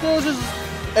 Hero Dittos is.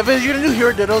 If you're gonna do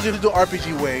Hero Dittos, you have to do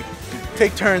RPG way.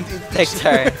 Take turns. Take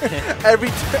turn. every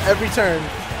turn.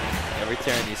 Every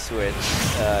turn you switch.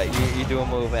 You do a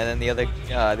move, and then the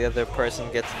other person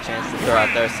gets a chance to throw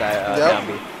out their side down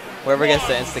B. Whoever gets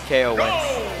the insta KO wins.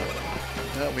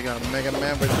 Yep, we got Mega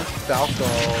Man versus Falco.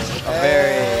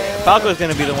 Falco's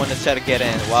gonna be the one to try to get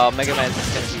in, while Mega Man's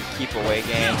just gonna be keep away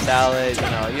game. Salad,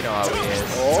 you know how he is.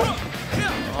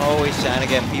 Always trying to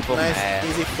get people mad.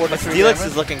 Easy but Steelix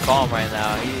is looking calm right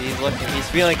now. He's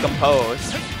feeling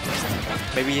composed.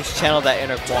 Maybe he's channeled that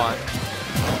inner Quan.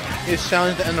 He's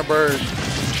challenged the inner bird.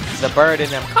 The bird in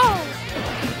him.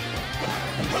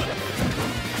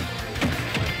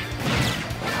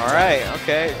 All right,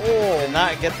 okay. Did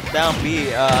not get the down B.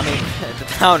 The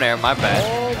down air. My bad.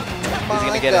 He's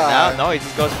gonna get it now. No, he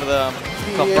just goes for the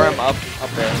confirm up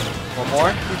there. One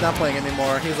more. He's not playing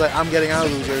anymore. He's like, I'm getting out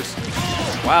of losers.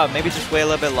 Wow, maybe just wait a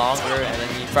little bit longer, and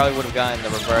then you probably would have gotten the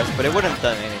reverse, but it wouldn't have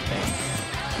done anything.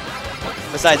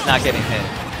 Besides not getting hit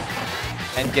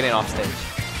and getting off stage.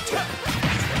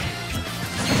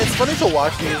 It's funny to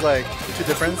watch these, like, magnitude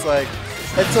difference. Like,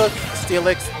 it took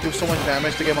Steelix to do so much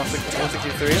damage to get him on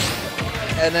 163,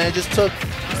 and then it just took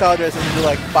Salad Dressing to do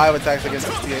like 5 attacks against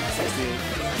 68.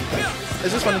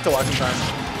 It's just funny to watch sometimes.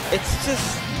 It's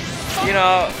just, you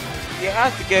know, you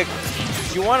have to get,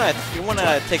 you wanna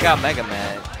take out Mega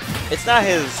Man. It's not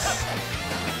his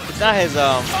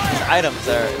items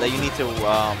that you need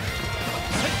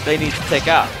to take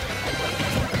out.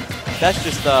 That's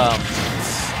just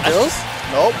Skills?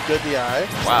 Nope, good DI.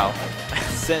 Wow.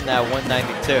 Sitting at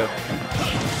 192.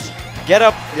 Get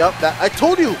up. Yep, that I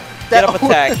told you. Get up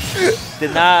attack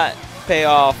did not pay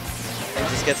off and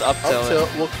just gets up tilt. Up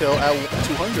tilt will kill at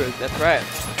 200. That's right.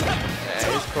 That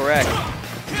is correct.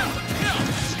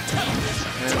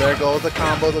 And there goes the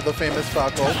combos of the famous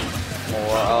Falco.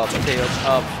 More up tilt,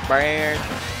 up, burn.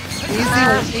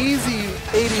 Easy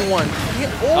 81.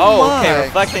 Oh, okay,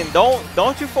 reflecting.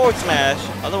 Don't you forward smash.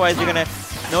 Otherwise you're gonna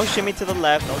no shimmy to the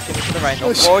left, no shimmy to the right,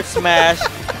 no forward smash,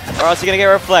 or else you're gonna get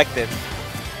reflected.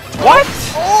 What?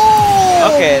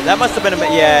 Oh! Okay, that must have been a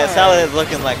bit. Yeah, Salad is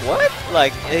looking like what?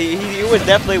 Like he was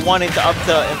definitely wanting to up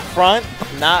to in front,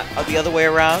 not the other way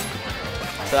around.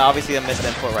 So obviously a missed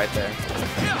input right there.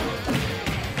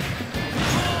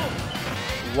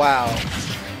 Wow.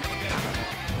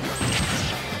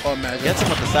 Oh, imagine. Gets him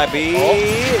with the side B. Oh.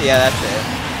 Yeah, that's it.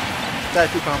 That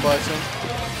 2 combo action.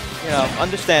 You know,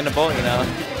 understandable. You know,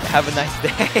 have a nice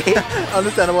day.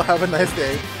 Understandable. Have a nice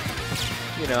day.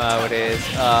 You know how it is.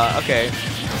 Okay.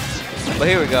 But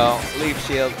here we go. Leaf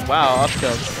shield. Wow, up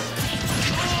tilt.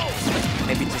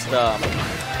 Maybe just a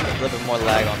little bit more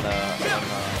lag on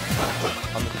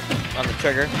the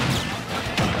trigger.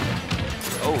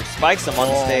 Oh, spikes him on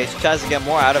the stage. Tries to get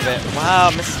more out of it. Wow,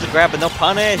 misses the grab, but no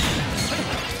punish.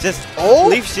 Just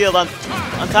leaf shield on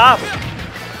top.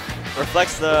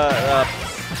 Reflects the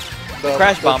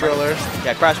crash bomber.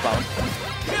 Yeah, crash bomber.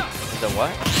 The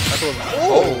what?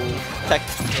 Tech.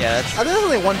 Yeah, that's. I think there's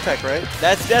only one tech, right?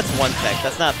 That's one tech.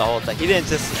 That's not the whole tech. He didn't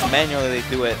just manually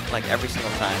do it like every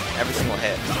single time, every single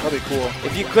hit. That'd be cool.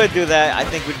 If you could do that, I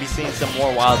think we'd be seeing some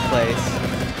more wild plays.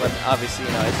 But obviously,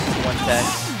 you know, it's just one tech.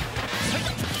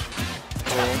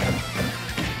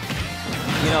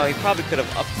 You know, he probably could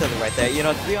have up tilted right there. You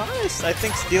know, to be honest, I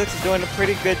think Steelix is doing a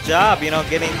pretty good job, you know,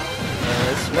 getting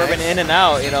swerving in and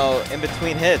out, you know, in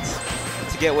between hits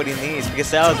to get what he needs. Because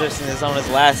Salad Dressing is on his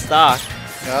last stock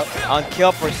on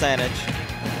kill percentage.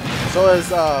 So is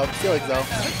Steelix though.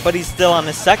 But he's still on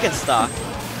his second stock.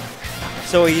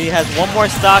 So he has one more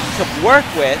stock to work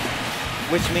with,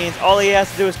 which means all he has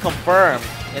to do is confirm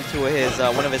into his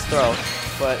one of his throws.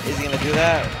 But is he going to do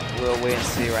that? We'll wait and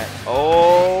see, right?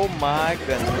 Oh my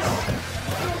goodness.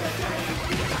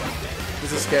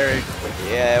 This is scary.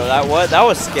 Yeah, well, that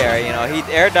was scary. You know, he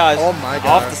air dodged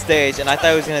off the stage, and I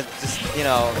thought he was going to just, you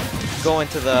know, go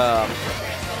into the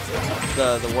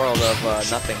world of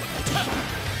nothing.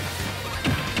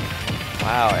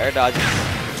 Wow, air dodges,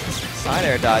 side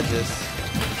air dodges,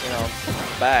 you know,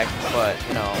 back, but,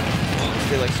 you know,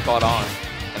 Felix caught on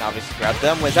and obviously grabbed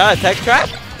them. Was that a tech trap?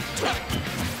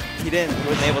 He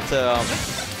wasn't able to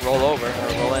roll over or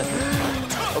roll in.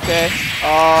 Okay.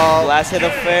 Last hit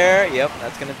of fair. Yep,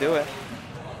 that's gonna do it.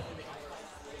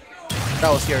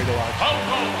 That was scary to watch.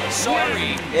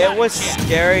 It was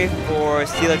scary for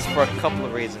Steelix for a couple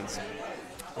of reasons.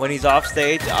 When he's off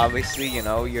stage, obviously, you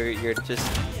know, you're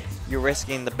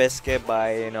risking the biscuit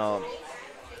by, you know,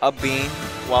 up being,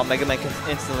 while Mega Man can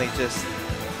instantly just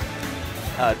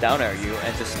down air you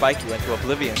and just spike you into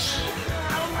oblivion.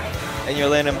 And you're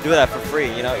letting him do that for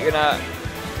free. You know, you're not.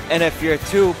 And if you're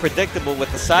too predictable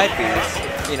with the side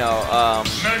Bs, you know,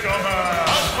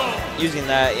 using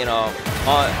that, you know,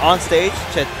 on stage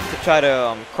to try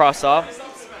to cross off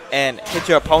and hit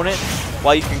your opponent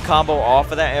while you can combo off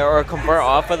of that or convert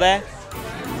off of that.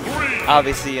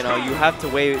 Obviously, you know, you have to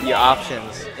weigh your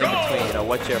options in between. You know,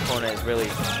 what your opponent is really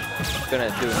gonna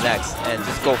do next, and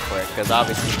just go for it. Because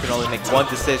obviously, you can only make one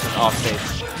decision off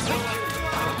stage.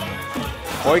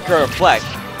 Or you can reflect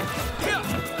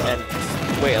and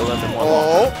wait a little bit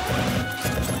more.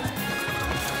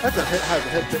 That's a hit. Has a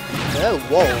hit. Yeah,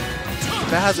 whoa.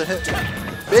 That has a hit.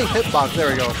 Big hitbox. There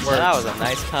we go. So that was a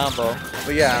nice combo.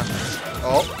 But yeah.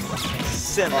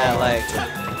 Sitting at like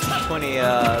 20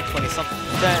 something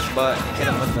percent, but hit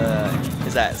him with the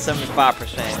is at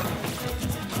 75%.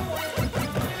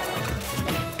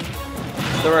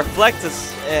 The reflect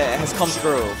has come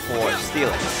through for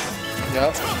Steelix.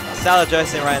 Yep. Salad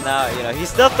Dressing right now, you know, he's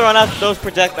still throwing out those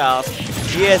projectiles.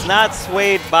 He is not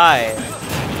swayed by it.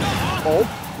 Oh,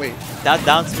 wait. That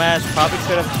down smash probably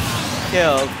could have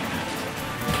killed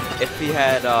if he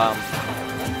had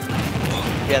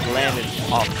landed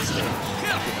off the stage.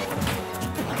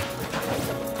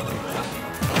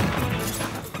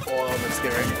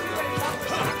 scary.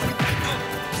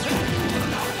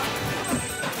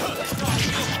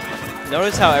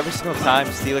 Notice how every single time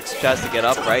Steelix tries to get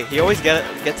up, right? He always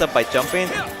gets up by jumping,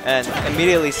 and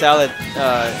immediately Salad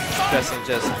pressing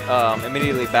just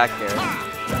immediately back air.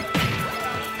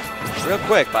 Real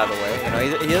quick, by the way. You know,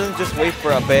 he doesn't just wait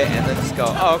for a bit and then just go,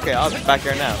 oh, okay, I'll just back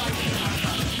air now.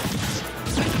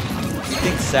 You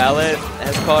think Salad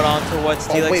has caught on to what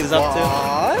Steelix is up to?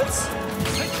 What?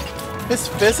 His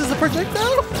fist is a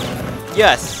projectile?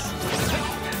 Yes,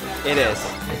 it is.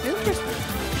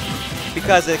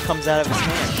 Because it comes out of his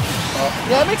hand.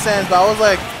 Yeah, that makes sense, but I was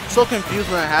like so confused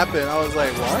when it happened. I was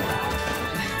like, what?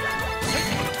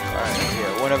 Alright,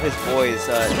 here, one of his boys,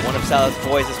 one of Salad's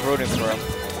boys is rooting for him.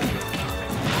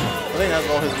 I think that's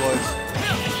all his boys.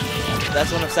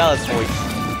 That's one of Salad's boys.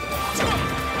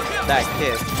 That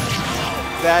kid.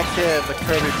 That kid, the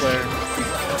Kirby player.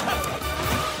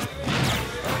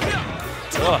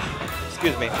 Ugh,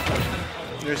 excuse me.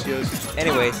 Your skills.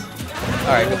 Anyways,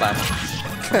 alright, goodbye.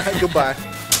 Goodbye.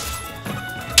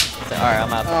 Alright,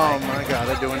 I'm out. Oh my god,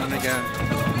 they're doing it again.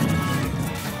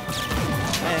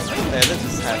 Man, they're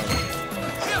just having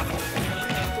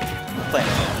playing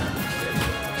it.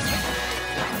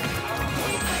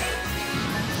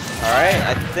 Alright,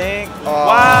 I think.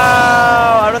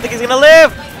 Wow! I don't think he's gonna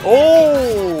live!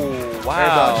 Oh! Wow. Air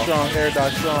dodge strong, air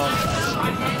dodge strong.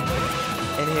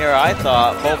 And here I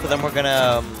thought both of them were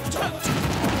gonna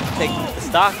take the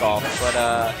stock off, but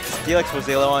Steelix was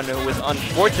the only one who was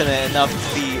unfortunate enough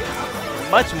to be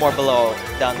much more below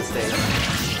down the stage.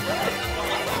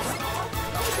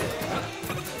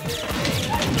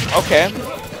 Okay,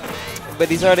 but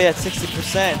he's already at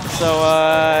 60%, so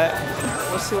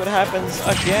we'll see what happens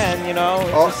again, you know.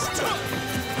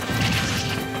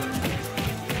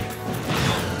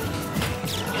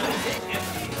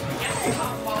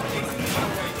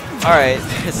 Alright,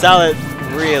 Salad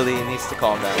really needs to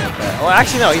calm down with that. Well,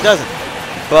 actually, no, he doesn't.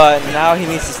 But now he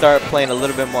needs to start playing a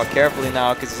little bit more carefully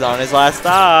now because he's on his last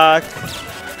stock.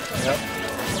 Yep.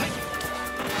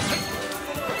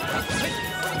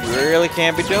 You really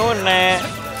can't be doing that.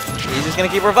 He's just going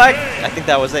to keep reviving. I think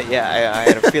that was it. Yeah, I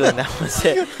had a feeling that was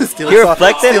it. He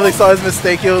reflected. Steelix saw his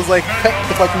mistake. He was like,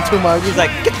 deflecting too much. He's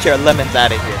like, get your lemons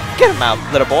out of here. Get him out,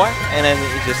 little boy. And then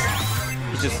he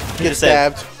just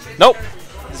stabbed. Said, nope.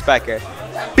 Just back here.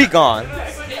 Be gone.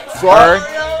 Bird.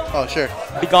 Oh, sure.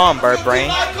 Be gone, bird brain.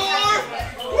 Encore!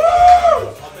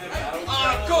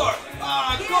 Encore!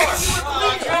 Encore!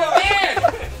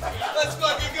 Let's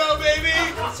fucking go, baby!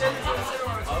 Let's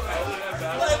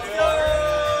go!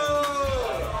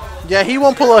 Yeah, he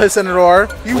won't pull out his Senador.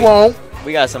 He won't.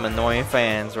 We got some annoying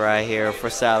fans right here for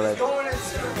Salad.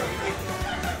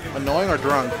 Annoying or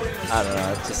drunk? I don't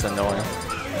know. It's just annoying.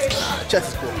 Chess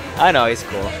is cool. I know he's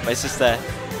cool, but it's just that,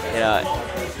 you know,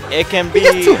 it can be. He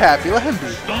gets too happy. Let him be.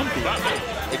 Let him be.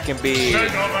 It can be.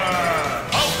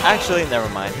 Actually, never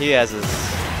mind. He has his.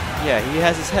 Yeah, he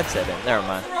has his headset in. Never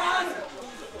mind.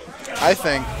 I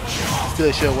think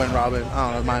Steelix should win Robin. I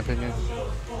don't know, in my opinion.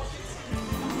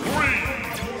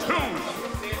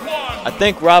 I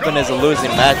think Robin is a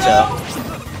losing matchup.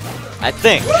 I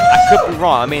think. I could be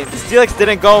wrong. I mean, Steelix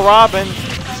didn't go Robin.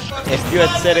 If you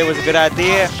had said it was a good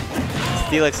idea,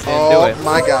 Steelix didn't do it. Oh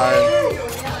my god.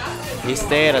 He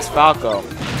stayed as Falco.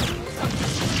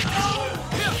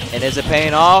 And is it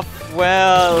paying off?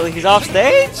 Well, he's off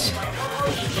stage,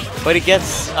 but he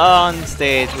gets on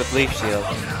stage with Leaf Shield.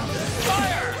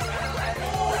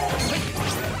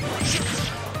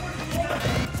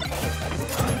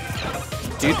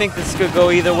 Do you think this could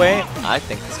go either way? I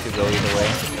think this could go either way.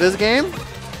 This game?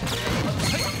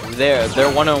 They're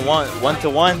 1-on-1,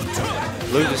 1-to-1.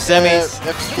 Lose the semis.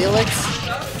 If Steelix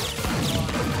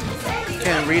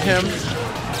can read him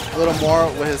a little more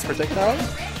with his projectiles?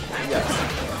 Yes.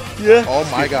 Yeah. Oh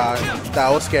my god.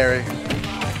 That was scary.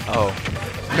 Oh.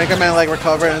 Mega Man like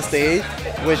recovered on stage,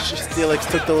 which Steelix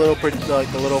took the little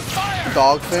the little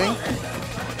dog thing,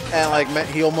 and like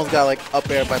he almost got like up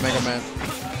air by Mega Man.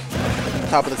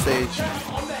 Top of the stage.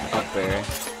 Up air.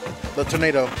 The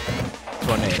tornado.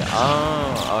 Tornado.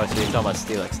 Oh, so you're talking about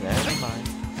Steelix. Never mind.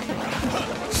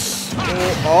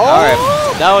 Alright,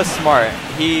 that was smart.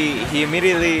 He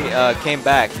immediately came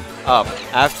back up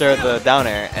after the down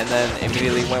air and then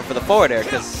immediately went for the forward air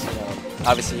because, you know,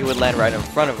 obviously he would land right in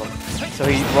front of him. So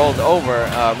he rolled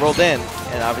in,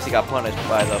 and obviously got punished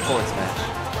by the forward smash.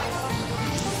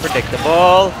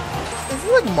 Predictable. Is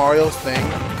it like Mario's thing?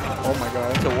 Oh my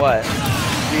god. To what?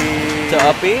 To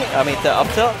up B? I mean to up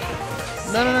tilt?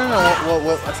 No.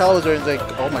 What Sal was doing is like,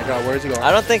 oh my god, where is he going?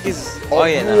 I don't think he's. Oh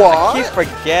yeah, no, I keep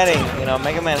forgetting. You know,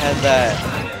 Mega Man has that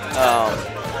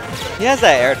He has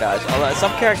that air dodge.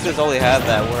 Some characters only have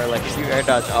that, where like if you air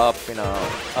dodge up, you know,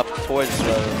 up towards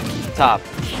the top,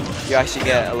 you actually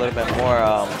get a little bit more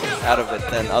out of it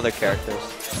than other characters.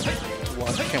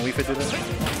 Well, can we fit do this?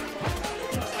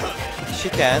 She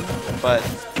can, but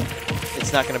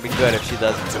it's not going to be good if she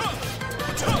doesn't.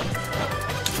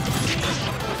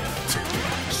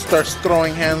 Starts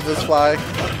throwing hands this fly.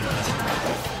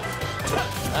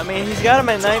 I mean, he's got him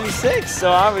at 96,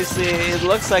 so obviously it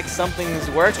looks like something's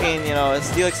working. You know,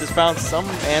 Steelix has found some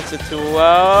answer to,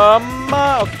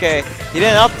 okay. He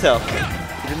didn't up tilt.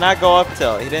 He did not go up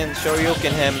tilt. He didn't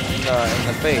Shoryuken him in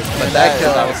the face, but that is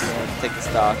obviously going to take the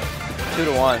stock.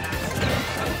 2-1.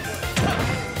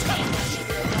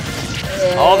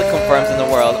 All the confirms in the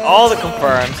world. All the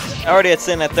confirms. Already it's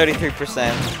sitting at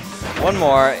 33%. One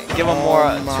more. Give him more.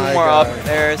 Two more up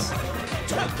airs.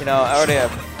 You know, I already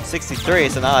have 63,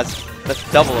 so now that's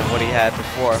double of what he had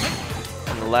before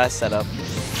in the last setup.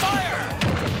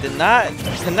 Did not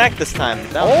connect this time.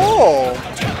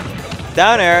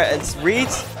 Down air. It's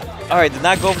reads. All right, did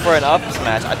not go for an up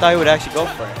smash. I thought he would actually go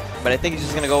for it, but I think he's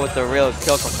just gonna go with the real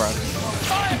kill confirm.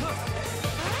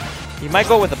 He might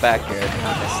go with a back air.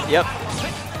 Yep.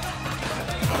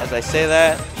 As I say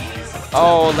that,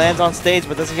 oh, lands on stage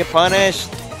but doesn't get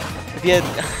punished. If he had,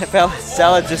 if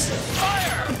Salad just,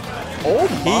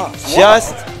 he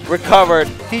just recovered.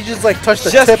 He just like touched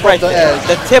the just tip right of the edge.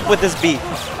 The tip with his beat.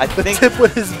 The tip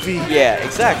with his beat. Yeah,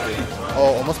 exactly.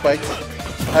 Oh, almost spiked.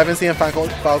 I haven't seen him Falco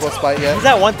spike yet. He's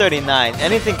at 139.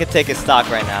 Anything could take his stock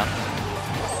right now.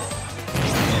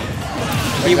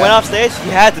 He went off stage. He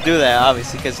had to do that,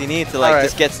 obviously, because he needed to like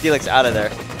just get Steelix out of there.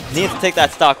 He needed to take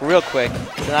that stock real quick.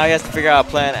 So now he has to figure out a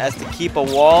plan as to keep a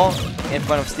wall in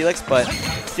front of Steelix, but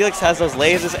Steelix has those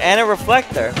lasers and a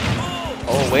reflector.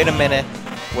 Oh, wait a minute.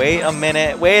 Wait a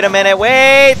minute. Wait a minute.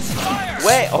 Wait.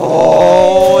 Wait.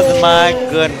 Oh, my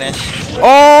goodness.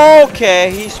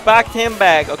 Okay, he spiked him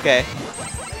back. Okay.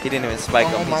 He didn't even spike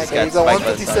him. Oh my He god, just got he's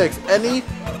at spiked 156. Any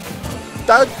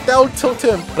that would tilt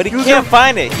him. But he can't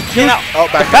find it. He cannot. Oh,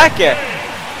 back air.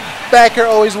 Back air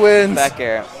always wins. Back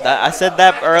air. I said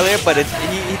that earlier, but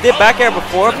he did back air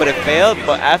before, but it failed.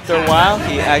 But after a while,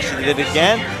 he actually did it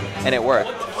again, and it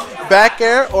worked. Back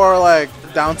air or like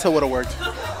down tilt would have worked.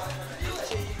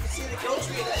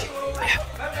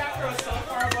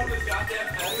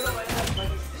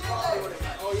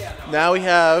 Now we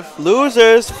have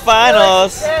losers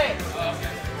finals.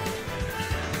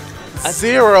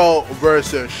 Zero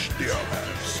versus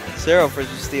Steelix. Zero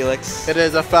versus Steelix. It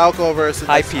is a Falco versus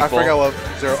Hi, people. I forgot what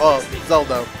Zero. Oh,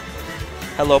 Zelda.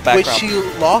 Hello, background. Which she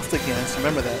lost against.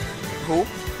 Remember that? Who?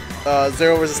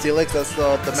 Zero versus Steelix. That's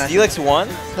the match. Steelix won?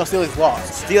 No, Steelix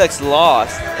lost. Steelix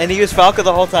lost. And he used Falco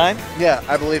the whole time? Yeah,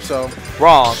 I believe so.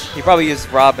 Wrong. He probably used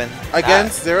Robin.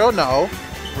 Against Zero? No.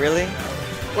 Really?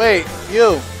 Wait,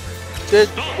 you. Did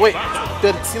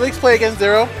Steelix play against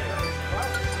Zero?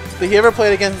 Did he ever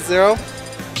play against Zero?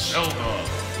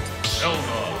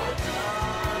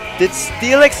 Did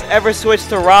Steelix ever switch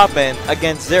to Robin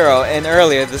against Zero in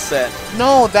earlier this set?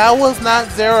 No, that was not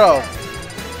Zero.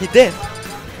 He did.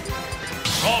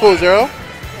 Who, Zero?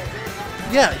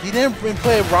 Yeah, he didn't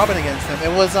play Robin against him.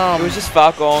 It was It was just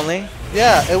Falco only.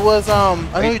 Yeah, it was I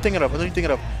know you're thinking of.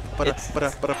 It's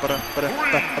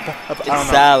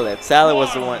Salad. Salad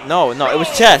was the one. No, it was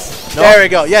Chess. No. There we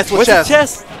go. Yes, with Chess.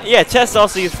 Chess. Yeah, Chess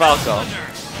also used Falco.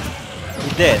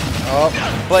 He did. Oh,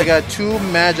 but I got two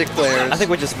Magic players. I think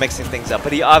we're just mixing things up.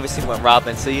 But he obviously went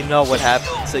Robin, so you know what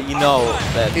happened. So you know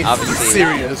that He's obviously.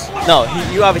 serious. No,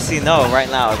 you obviously know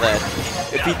right now that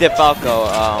if he did Falco,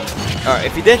 or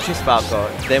if he didn't choose Falco,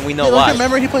 then we know why.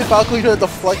 Remember he played Falco, he did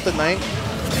deflect the knight?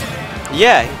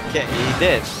 Yeah, he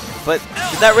did. But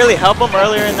did that really help him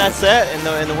earlier in that set, in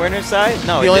the winner's side?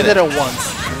 No, he only did it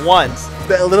once. Once.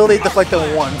 Literally deflected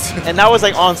once. And that was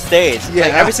like on stage. Yeah.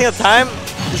 Like, every single time,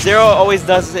 Zero always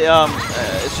does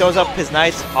shows up his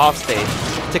knights off stage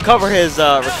to cover his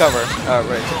recovery.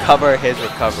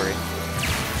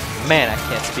 Man, I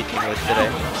can't speak English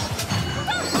today.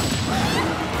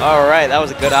 All right, that was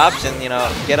a good option. You know,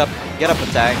 get up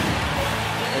attack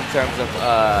in terms of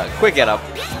quick get up,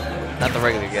 not the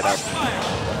regular get up.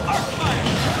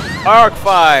 Arc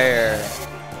fire.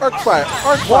 Arc fire.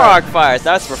 More arc fires.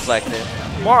 That's reflected.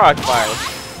 More arc fires.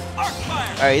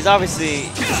 All right, he's obviously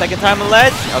the second time on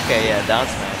ledge. Okay, yeah, down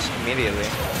smash immediately.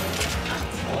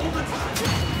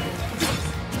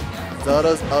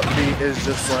 Zelda's up B is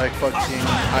just like fucking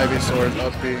Ivysaur's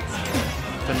up B.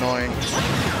 It's annoying.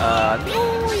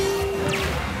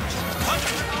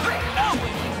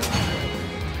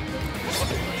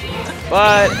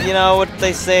 But you know what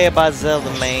they say about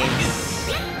Zelda mains.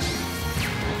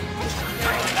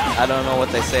 I don't know what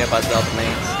they say about Zelda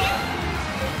mains.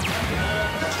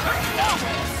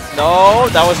 No,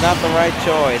 that was not the right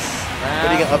choice.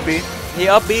 Did he get upbeat? He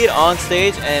upbeat on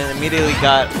stage and immediately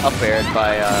got up aired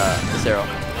by Zero.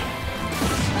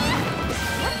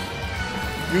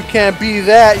 You can't be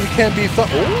that. You can't be.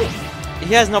 Ooh.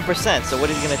 He has no percent, so what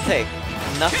is he gonna take?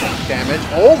 Nothing. Damage.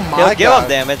 Oh my god. He'll give him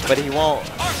damage, but he won't.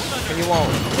 He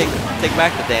won't take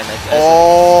back the damage.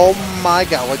 Oh my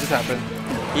god! What just happened?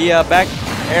 He back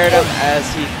aired him as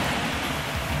he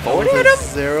forwarded him.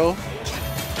 0%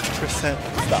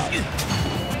 stop.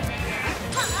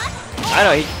 I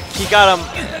know he got him.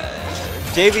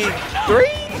 JV3?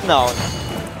 No.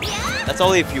 That's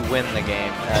only if you win the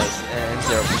game as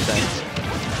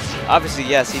 0%. Obviously,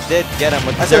 yes, he did get him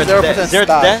with 0% to death. 0 to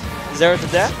death? 0 to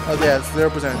death? Oh yeah, it's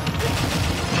 0%.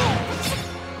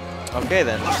 Okay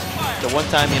then. The one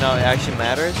time it actually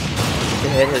matters to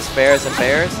hit his fairs and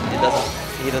bears,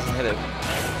 he doesn't hit it.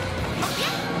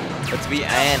 But to be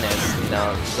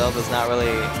honest, Zelda's not really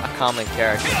a common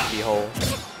character to behold.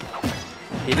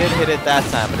 He did hit it that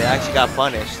time, but it actually got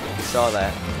punished. You saw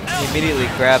that. He immediately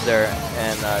grabbed her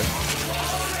and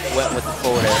went with the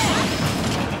forward air.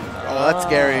 Oh, that's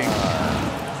scary.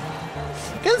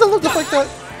 Can Zelda deflect that?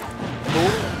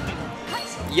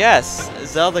 Yes,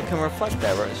 Zelda can reflect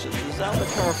that. Zelda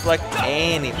can reflect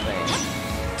anything.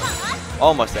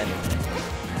 Almost anything.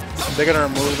 They're gonna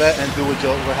remove that and do what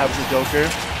happens to Joker.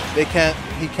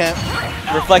 He can't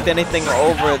reflect anything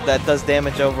over that does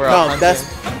damage over. No, that's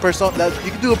persona.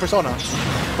 You can do a persona,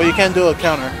 but you can't do a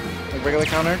counter, like regular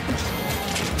counter.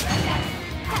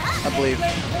 I believe.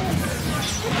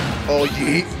 Oh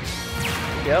yeet.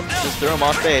 Yep, just threw him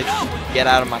off stage. Get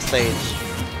out of my stage.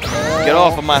 Get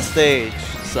off of my stage,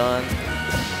 son.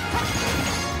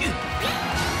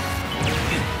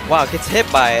 Wow, gets hit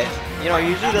by it.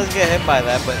 Usually doesn't get hit by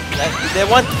that, but they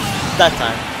won that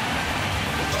time.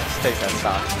 Just takes that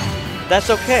stock. That's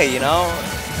okay, He's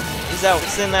out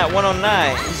sitting at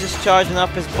 109. He's just charging up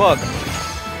his book.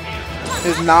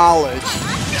 His knowledge.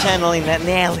 Channeling that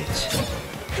knowledge.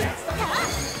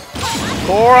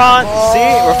 Goron,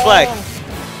 see? Reflect.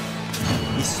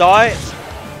 He saw it,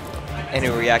 and he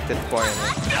reacted accordingly.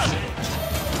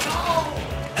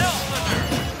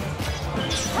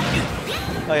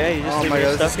 Oh yeah, you just oh my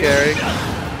god, that's scary.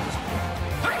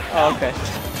 Oh, okay.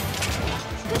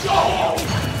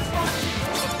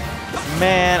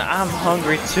 Man, I'm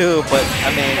hungry too, but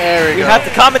I mean, we have to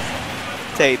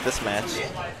commentate this match.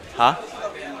 Huh?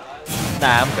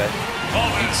 Nah, I'm good.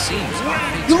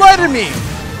 You lied to me!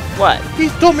 What? He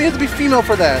told me he had to be female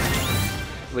for that.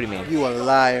 What do you mean? You a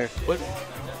liar. What?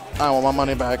 I want my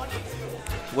money back.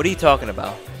 What are you talking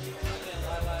about?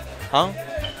 Huh?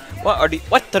 What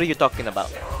are you talking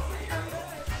about?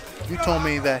 You told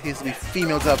me that he has to be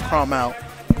female to have prom out.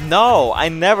 No, I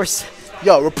never said.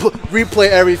 Yo, replay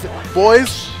everything.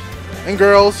 Boys and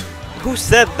girls. Who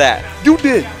said that? You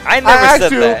did. I never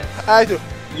said that. I do.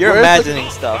 You're imagining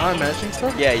stuff. I'm imagining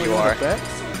stuff? Yeah, you are.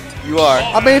 You are.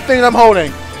 How many things I'm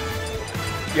holding?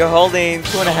 You're holding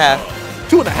 2.5.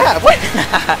 2.5? What?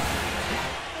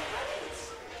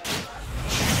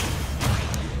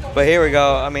 But here we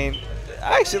go. I mean,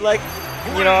 I actually like,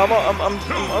 I'm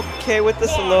okay with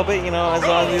this a little bit, as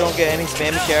long as we don't get any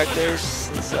spammy characters.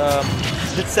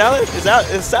 Did Salad?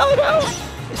 Is Salad out?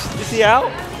 Is he out?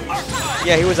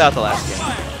 Yeah, he was out the last game.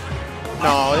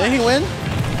 No, didn't he win?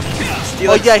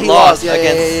 Steelix he lost lost.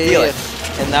 against Steelix.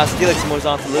 And now Steelix moves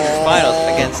on to losers finals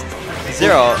against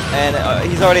Zero. And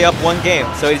he's already up 1 game.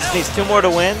 So he just needs 2 more to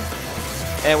win.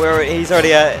 And he's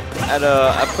already at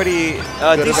a pretty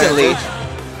decent lead.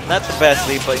 Not the best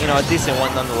lead, but a decent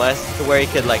one nonetheless, to where he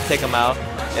could take him out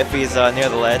if he's near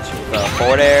the ledge with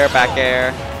forward air, back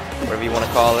air, whatever you want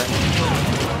to call it.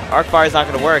 Arc Fire is not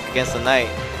going to work against the Knight.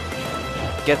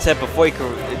 Gets hit before he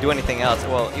could do anything else.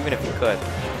 Well, even if he could,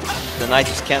 the Knight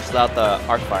just canceled out the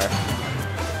Arc Fire.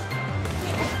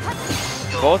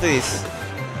 Both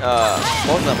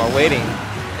of them are waiting.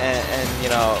 And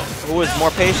who was more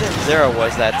patient? Zero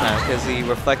was that time, because he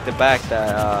reflected back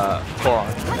that Coron,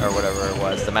 or whatever it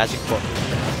was, the magic book.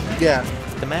 Yeah.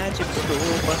 The magic book.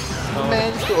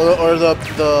 Or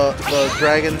the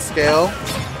dragon scale.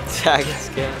 Dragon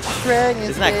scale. Dragon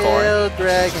Isn't that Coron?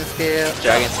 Dragon scale.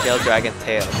 Dragon scale, dragon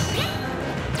tails.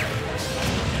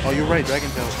 Oh, you're right, dragon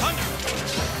tails.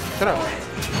 Shut up.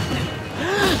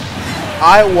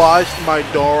 I watched my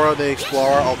Dora the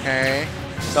Explorer, okay?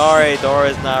 Sorry,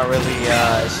 Dora's not really,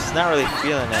 she's not really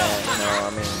feeling it, I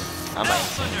mean, I might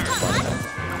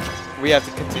say we have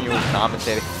to continue with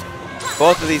commentating.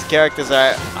 Both of these characters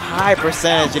are high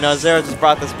percentage, Zero just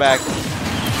brought this back.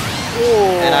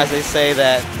 Ooh. And as they say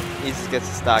that he just gets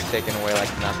the stock taken away like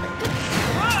nothing.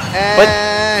 And But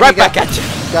right back at you.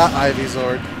 Got Ivy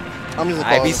Sword. I'm just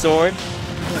Ivy Sword.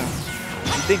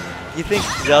 You think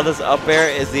Zelda's up air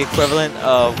is the equivalent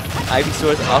of Ivy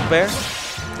Sword's up air?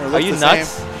 Are you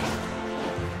nuts?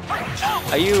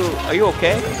 Are you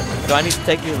okay? Do I need to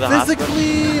take you to the hospital?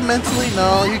 Physically, mentally,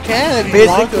 no. You can if you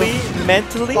want to. Physically,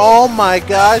 mentally? Oh my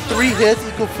god, 3 hits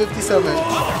equal 57.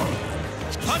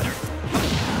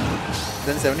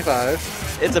 Then 75.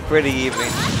 It's a pretty even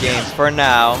game for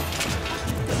now.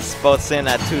 It's both sitting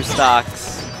at 2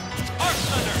 stocks.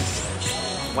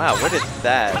 Wow, what is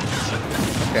that?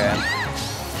 Okay.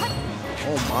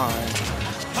 Oh my.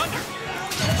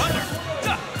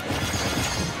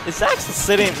 Is Axel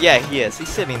sitting? Yeah, he is. He's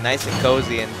sitting nice and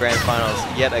cozy in Grand Finals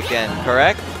yet again,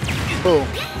 correct? Who?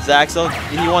 Zaxel,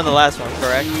 he won the last one,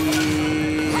 correct?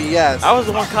 Yes. I was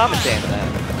the one commentating that.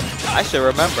 I should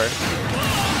remember.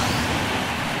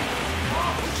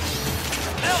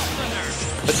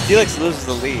 But Steelix loses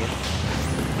the lead.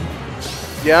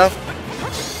 Yeah.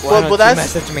 Why don't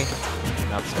that's you message me?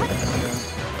 No, I'm just kidding.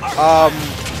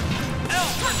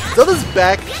 Zelda's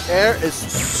back air is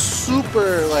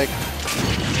super like.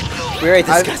 We already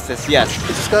discussed this. Yes.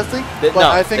 It's disgusting. But no,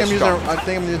 I think I'm strong.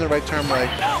 using the right term,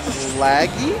 like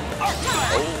laggy.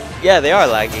 Yeah, they are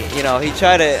laggy. You know, he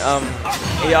tried to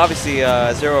he obviously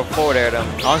zero forward aired him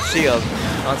on shield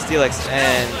on Steelix,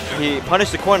 and he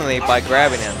punished accordingly by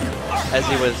grabbing him as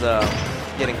he was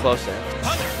getting closer,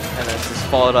 and then just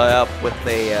followed up with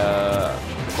a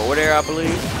forward air, I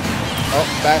believe. Oh,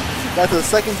 back. That's the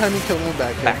second time he killed him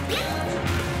back.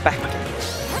 Back.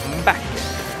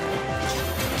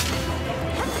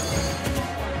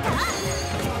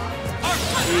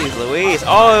 Jeez Louise.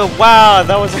 Oh, wow.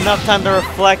 That was enough time to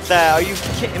reflect that. Are you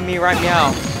kidding me right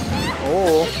now?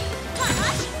 Oh.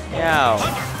 Meow.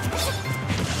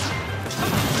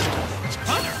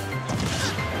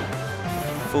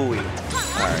 Fooey.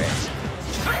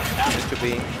 Alright. This could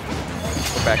be.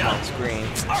 We're back on screen.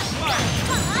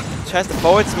 Tries to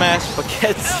forward smash, but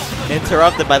gets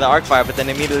interrupted by the arc fire, but then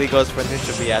immediately goes for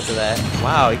neutral B after that.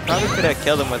 Wow, he probably could have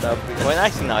killed him with up. Well,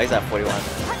 actually, no, he's at 41.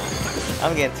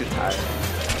 I'm getting too tired.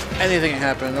 Anything can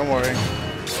happen, don't worry.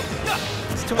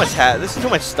 It's too much. There's too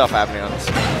much stuff happening on this.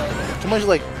 Too much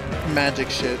like magic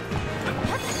shit.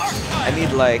 I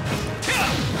need like.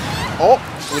 Oh,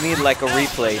 we need like a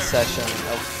replay session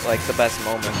of like the best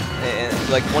moment, and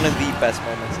like one of the best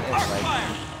moments in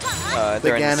like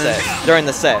during the set. During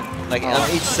the set, like on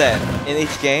each set, in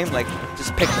each game, like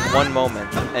just pick one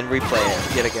moment and replay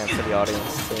it yet again for the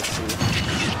audience to see.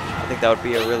 I think that would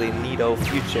be a really neato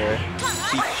feature.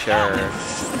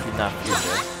 Not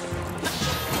future.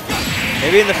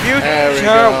 Maybe in the future. There we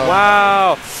go.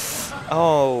 Wow.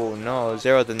 Oh no,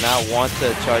 Zero did not want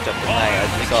to charge up the knight. I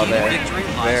just saw there.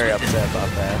 Very upset about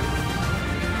that.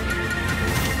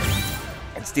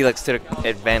 And Steelix took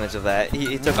advantage of that.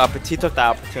 He took the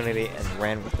opportunity and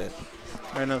ran with it.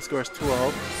 Right now the score is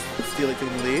 2-0. Steelix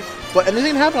taking the lead. But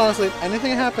anything can happen, honestly.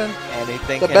 Anything can happen.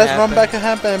 Anything the can best happen. run back can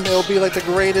happen. It'll be like the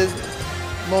greatest,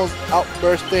 most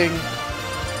outbursting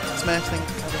Smash thing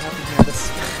ever happened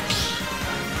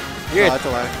here. That's a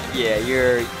lie. Yeah,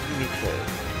 you need to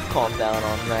calm down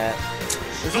on that.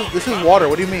 This is water.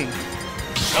 What do you mean?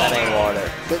 That ain't water.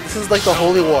 This is like the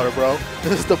holy water, bro.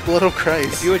 This is the blood of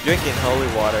Christ. If you were drinking holy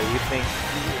water,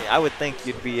 I would think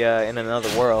you'd be in another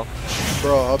world.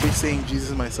 Bro, I'll be seeing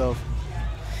Jesus myself.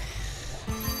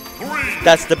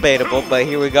 That's debatable, but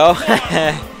here we go.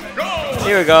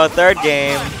 Here we go, third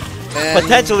game. And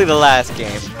potentially the last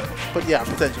game. But yeah,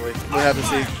 potentially. We'll have to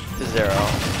see. Zero.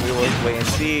 We will wait and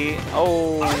see.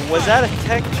 Oh, was that a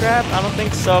tech trap? I don't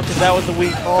think so, because that was a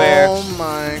weak fair. Oh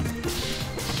my.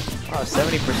 Oh,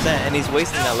 70%, and he's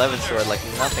wasting that 11 sword like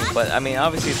nothing, but I mean,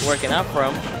 obviously it's working out for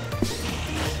him.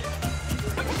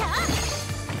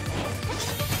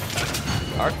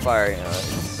 Arcfire, you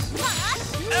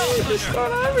know, it's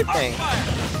destroying everything.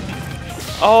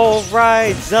 Oh,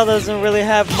 right, Zelda doesn't really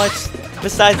have much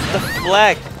besides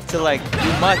deflect to like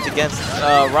do much against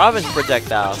Robin's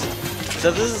projectiles.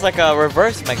 So this is like a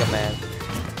reverse Mega Man.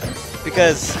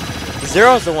 Because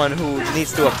Zero's the one who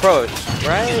needs to approach,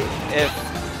 right?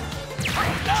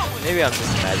 Maybe I'm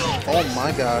just imagining. Oh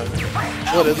my god.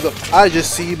 What is it? I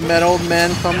just see Metal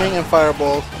Man coming and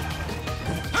fireballs.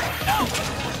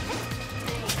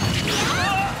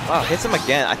 Wow, hits him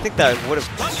again. I think that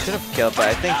should have killed, but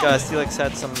I think Steelix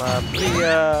had some pretty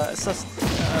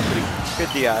good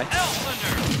DI.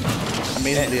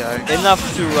 Amazing DI. Enough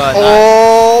to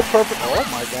oh, perfect. Oh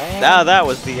my god. Now that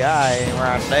was DI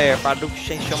right there. If I do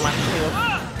shake my shield.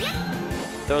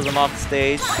 Throws him off the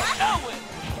stage.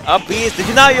 Up Beast, did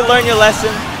you not learn your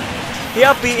lesson? He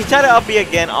tried to up B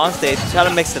again on stage, tried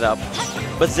to mix it up.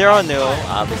 But Zero knew,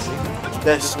 obviously.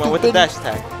 That Just went with the dash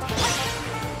attack.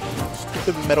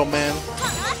 Stupid Metal Man.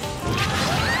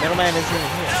 Middleman isn't even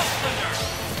here.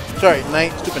 Sorry,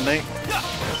 Knight. Stupid Knight.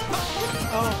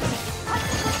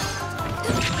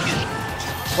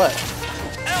 What?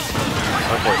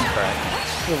 My voice crack.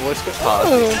 Your voice crack?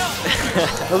 Oh.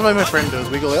 That's what my friend does.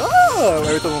 We go like, oh,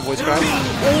 every time my voice cracks.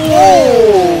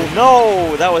 Whoa!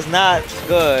 No, that was not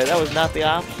good. That was not the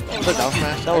option. The down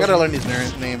smash. I gotta learn these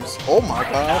names. Oh my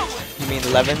god. You mean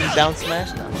 11 down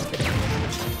smash? No, I'm just kidding.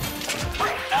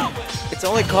 It's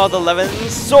only called 11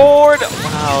 sword.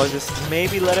 Wow, just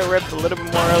maybe let it rip a little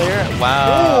bit more earlier.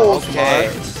 Wow. Oh,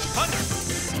 okay.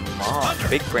 Come on,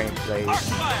 big brain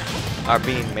plays are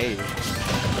being made.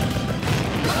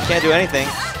 Can't do anything.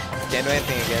 Can't do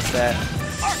anything against that.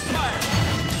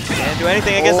 Can't do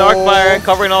anything against Arcfire.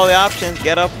 Covering all the options.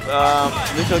 Get up,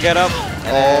 neutral get up.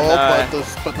 And then,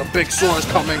 but the big sword is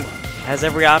coming. Has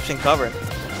every option covered.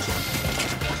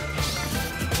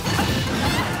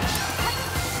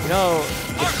 You know,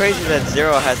 it's crazy that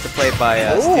Zero has to play by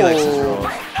Steelix's rules,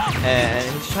 and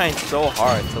he's trying so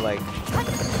hard to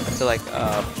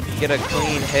get a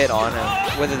clean hit on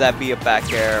him, whether that be a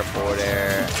back air, forward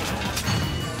air,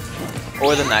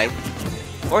 or the knife,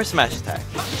 or a smash attack.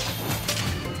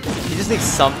 He just needs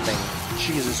something.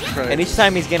 Jesus Christ! And each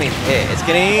time he's getting hit, it's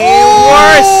getting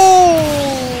worse.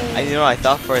 And you know, I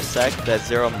thought for a sec that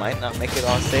Zero might not make it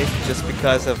on stage just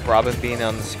because of Robin being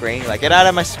on the screen. Like, get out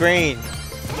of my screen!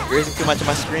 You're using too much of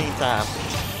my screen time.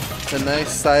 The nice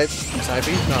side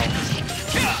B? No.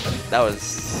 That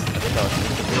was... I think that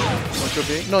was neutral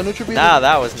B? No, neutral B. Nah,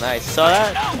 that was nice. Saw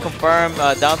that? Confirm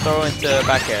down throw into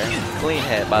back air. Clean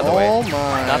hit, by the way. Oh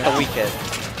my. Not the weak hit.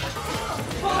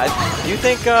 You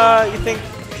think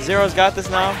Zero's got this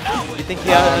now? You think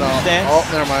he understands? Oh,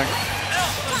 never mind.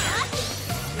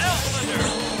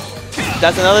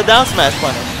 That's another down smash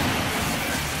punish.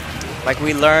 Like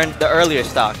we learned the earlier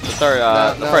stock, the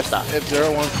first stock. If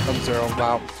Zero wants to come Zero,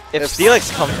 wow. If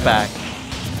Steelix comes back,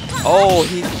 oh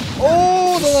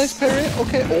the nice parry.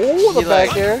 Okay. Oh, the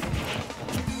back air.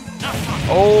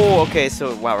 Oh, okay.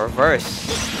 So wow, reverse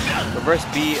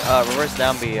B, reverse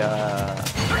down B.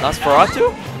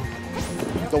 Nosferatu?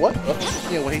 The what?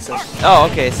 Yeah, what he said. Oh,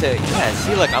 okay. So yeah,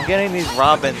 see, look, I'm getting these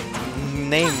Robin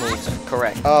name moves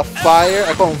correct. Fire.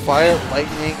 I call them fire,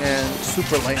 lightning, and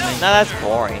super lightning. Nah, that's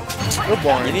boring. You're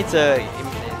boring. You need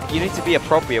to be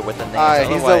appropriate with the names.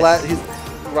 He's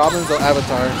Robin's the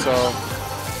avatar, so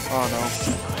oh no.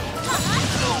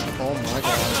 Oh my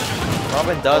god.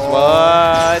 Robin does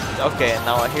what? Okay,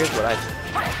 now here's what I do.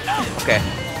 Okay,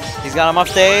 he's got him off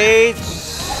stage.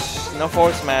 No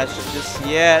forward smash just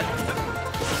yet.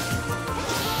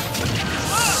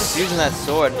 Just using that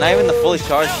sword, not even the fully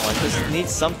charged one. Just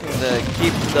needs something to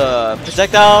keep the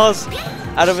projectiles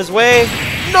out of his way.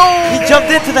 No! He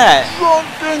jumped into that.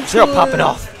 Zero popping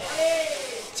off.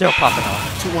 Zero popping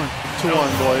off. 2-1.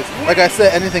 2-1, boys. Like I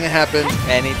said, anything can happen.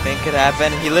 Anything could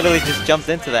happen. He literally just jumped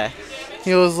into that.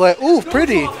 He was like, ooh,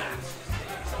 pretty.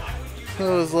 He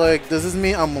was like, does this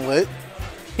mean I'm lit?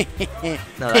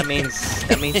 No, that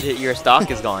means your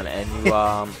stock is gone and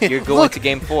you're going to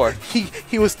game 4.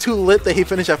 He was too lit that he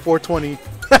finished at 420.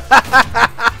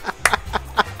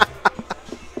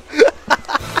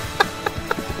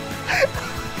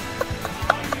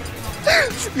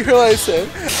 You hear what I said?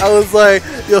 I was like,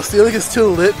 yo, Steelix is too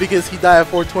lit because he died at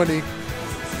 420.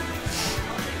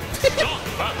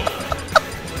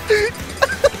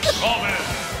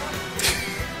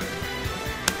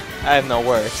 I have no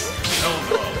words. Oh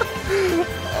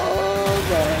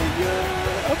my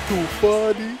god, I'm too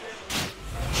funny.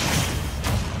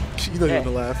 You don't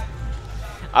even laugh.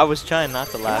 I was trying not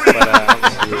to laugh, but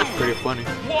it was pretty funny.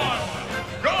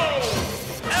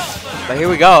 But here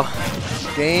we go.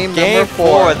 Game number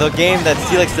 4. The game that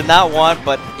Steelix did not want,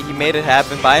 but he made it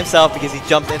happen by himself because he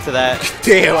jumped into that.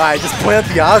 Damn, I just pointed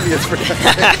out the obvious for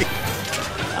that.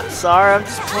 I'm sorry, I'm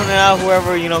just pointing out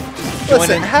whoever, you know,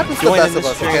 listen, it happens to the best of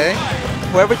us, okay?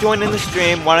 Whoever joined in the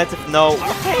stream wanted to know,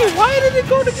 hey, why did it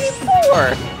go to game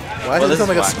 4? Why does it sound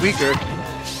like a squeaker?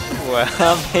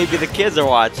 Well, maybe the kids are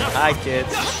watching. Hi, kids.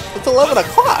 It's 11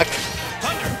 o'clock.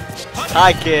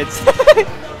 Hi, kids.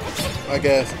 I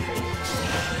guess.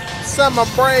 Summer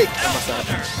break.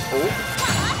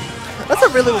 Oh. That's a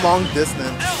really long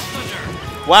distance.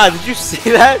 Wow, did you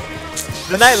see that?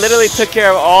 The knight literally took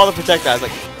care of all the projectiles.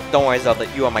 Like, don't worry, Zelda,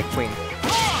 you are my queen.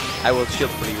 I will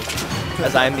shield for you,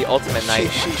 as I am the ultimate knight.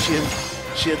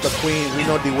 She is the queen. We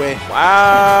know the way.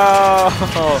 Wow.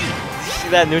 See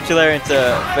that neutral air into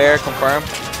fair confirm?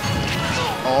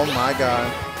 Oh my god.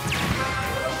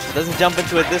 Doesn't jump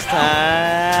into it this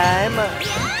time.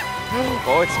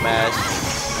 Forward smash.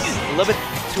 A little bit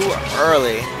too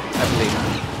early, I believe.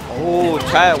 Oh,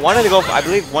 wanted to go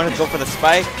for the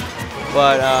spike,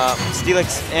 but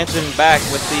Steelix answering back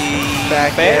with the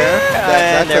Back fair.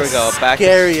 air. And there we go. Back.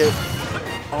 Scary.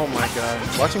 Oh my god.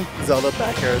 Watching Zelda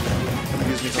back air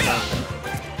confused me sometimes.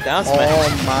 Down smash. Oh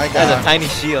my god. That's a tiny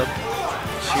shield.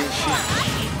 She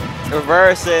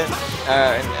Reverse it.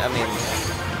 I mean,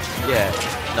 yeah.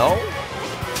 No?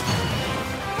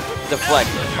 Deflect.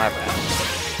 My bad.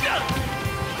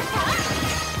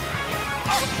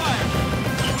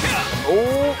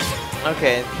 Oh.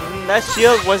 Okay. That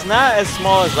shield was not as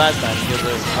small as last time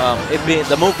because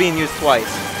the move being used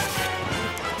twice.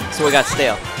 So we got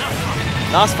stale.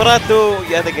 Nosferatu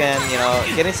yet again, you know,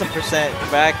 getting some percent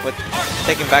back, but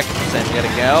taking back the percent yet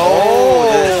again.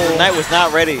 Oh, the knight was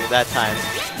not ready that time.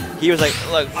 He was like,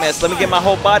 look, miss, let me get my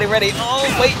whole body ready. Oh,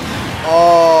 wait.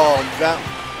 Oh, that.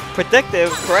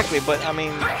 Predictive correctly, but I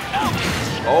mean.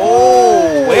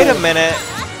 Oh, wait a minute.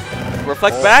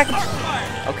 Reflect back.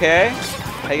 Okay.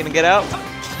 How you gonna get out?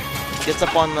 Gets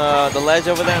up on the ledge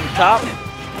over there on the top.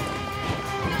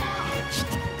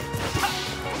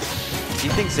 Do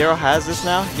you think Zero has this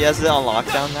now? He has it on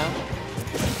lockdown now?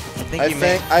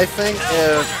 I think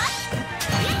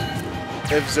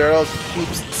if Zero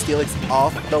keeps Steelix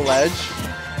off the ledge,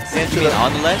 you mean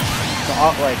on the ledge?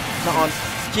 Not on.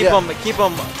 Keep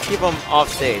him off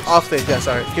stage. Off stage, yeah,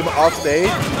 sorry. Keep him off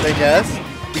stage, then yes.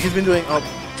 He's been doing an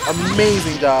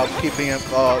amazing job keeping him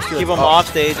keep him off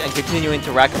stage and continuing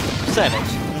to rack up the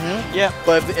percentage. Yeah.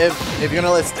 But if you're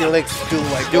gonna let Steelix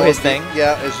do his thing,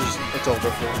 yeah, it's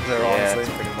over for Zero. Yeah,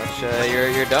 honestly, pretty much.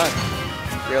 You're done.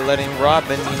 You're letting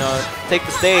Robin, you know, take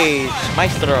the stage,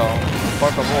 Maestro,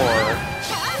 por favor.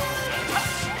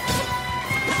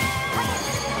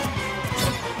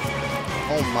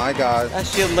 Oh my God. That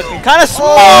shield looking kind of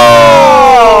small.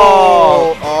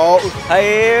 Oh.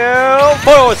 Hey,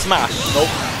 forward smash. Nope.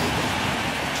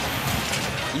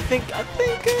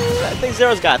 I think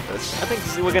Zero's got this. I think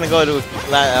we're gonna go to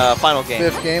final game.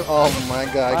 5th game. Oh my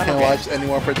God! I can't watch any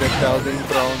more projectiles being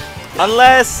thrown.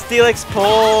 Unless Steelix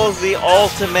pulls the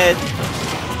ultimate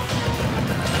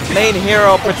main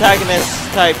hero protagonist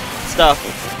type stuff.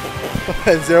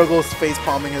 And Zero goes face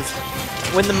palming his.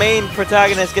 When the main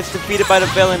protagonist gets defeated by the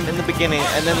villain in the beginning,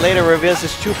 and then later reveals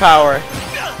his true power,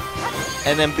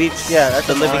 and then beats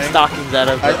the living stockings out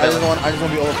of the I just want to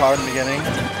be overpowered in the beginning.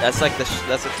 That's like the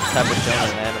type of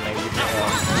shonen anime you can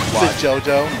watch. Is it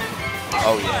JoJo?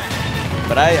 Oh yeah,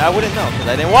 but I wouldn't know because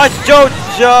I didn't watch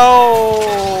JoJo.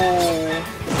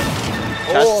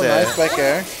 Oh, nice back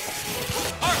air.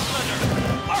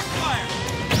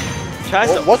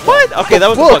 What? Okay, that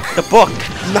was the book.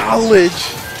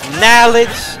 Knowledge.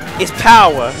 Knowledge is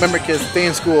power. Remember, kids, stay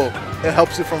in school. It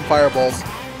helps you from fireballs.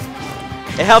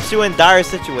 It helps you in dire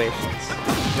situations.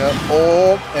 Yep.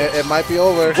 Oh, it might be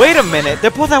over. Wait a minute.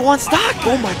 They're both at one stock.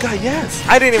 Oh my God, yes.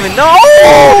 I didn't even know.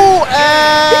 Oh,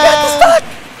 and he got the stock.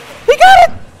 He got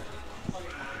it.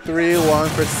 3-1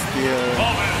 for Steel.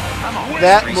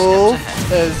 That move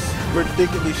is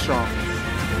ridiculously strong.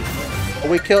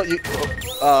 We killed you.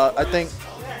 I think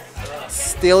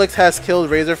Steelix has killed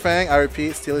Razorfang. I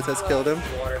repeat, Steelix has killed him.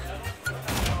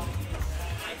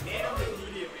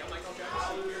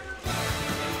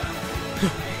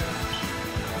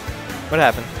 What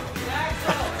happened?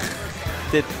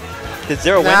 Did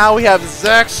Zero win? Now we have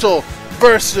Zaxel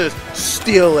versus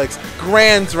Steelix.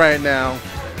 Grands right now.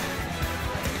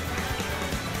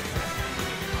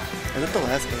 Is it the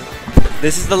last game?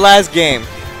 This is the last game.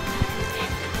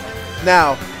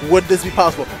 Now, would this be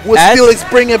possible? Would Steelix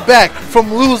bring it back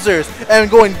from losers and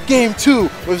go in game 2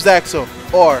 with Zaxel?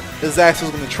 Or is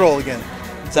Zaxel going to troll again?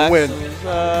 Win.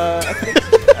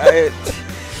 I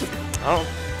don't.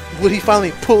 Would he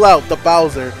finally pull out the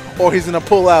Bowser, or he's gonna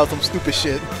pull out some stupid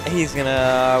shit? He's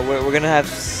gonna. We're gonna have.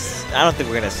 I don't think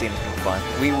we're gonna see anything fun.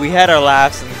 We had our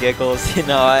laughs and giggles, you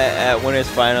know, at winners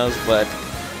finals, but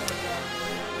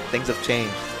things have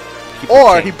changed.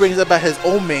 Or he brings up back his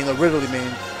own main, the Ridley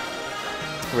main.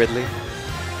 Ridley?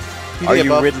 Are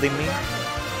you Ridley me?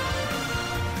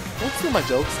 Don't steal my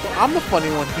jokes. I'm the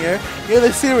funny one here. You're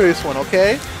the serious one,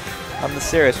 okay? I'm the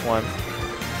serious one.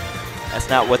 That's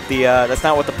not what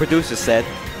the producer said.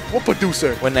 What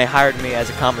producer? When they hired me as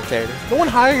a commentator. No one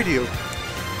hired you.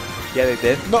 Yeah, they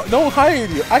did. No one hired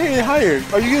you. I didn't get hired.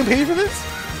 Are you getting paid for this?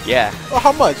 Yeah. Oh,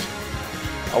 how much?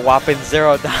 A whopping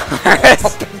 $0.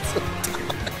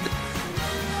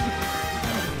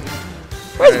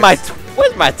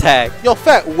 Where's my tag? Yo,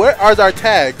 Fat, where are our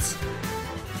tags?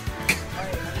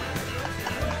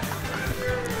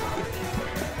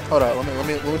 Hold on, let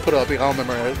me put it up. I don't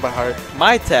remember it by heart.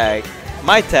 My tag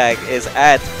is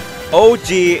at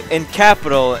OG in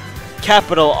capital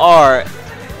R.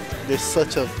 There's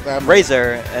such a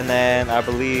Razor, and then I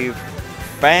believe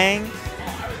Bang,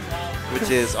 which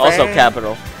is also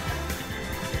capital.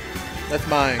 That's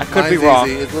mine. I could be Mine's wrong.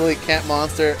 Easy. It's literally Cat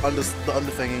Monster under the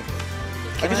under thingy.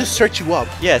 I can just search you up.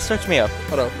 Yeah, search me up.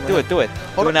 Hold up. Do it. Do it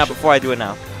now before I do it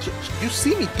now. You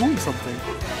see me doing something.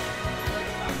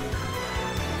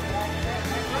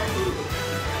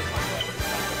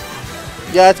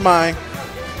 Yeah, it's mine.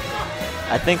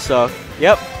 I think so.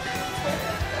 Yep.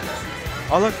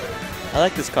 Oh look, I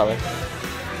like this color.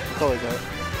 What color is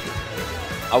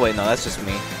that? Oh wait, no, that's just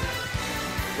me.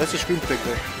 That's your screen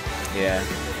picture. Yeah.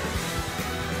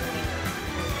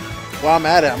 While I'm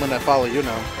at it, I'm gonna follow you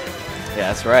now.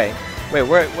 Yeah, that's right. Wait,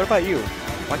 what about you?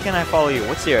 Why can't I follow you?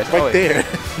 What's yours? Right there.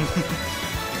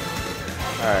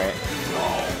 Alright.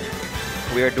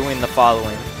 We are doing the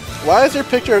following. Why is your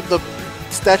picture of the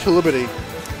Statue of Liberty?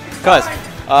 Because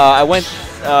I went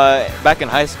back in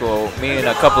high school, me and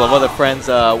a couple of other friends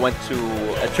went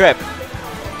to a trip,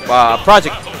 for a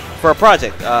project,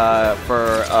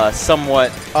 for a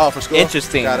somewhat for school?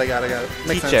 interesting Got it.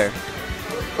 Makes teacher.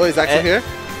 sense. Oh, he's actually here?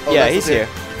 Oh, Yeah, that's he's here.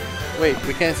 Wait,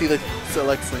 we can't see the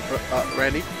selects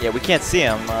Randy? Yeah, we can't see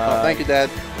him. Thank you, Dad.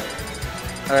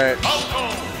 Alright.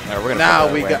 Alright, we're gonna Now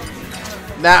put we that got.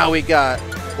 away. Now we got.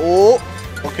 Oh,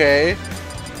 okay.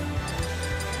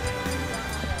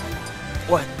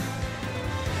 What?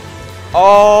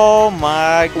 Oh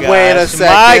my god. Wait a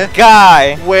second. My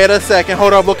guy. Wait a second.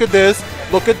 Hold up. Look at this.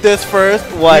 Look at this first.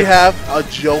 What? We have a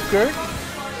Joker.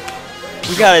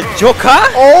 We got a Joker?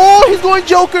 Oh, he's going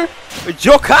Joker. A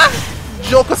Joker?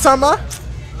 Joker-sama.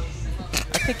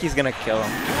 I think he's gonna kill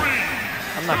him.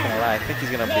 I'm not gonna lie. I think he's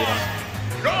gonna beat him.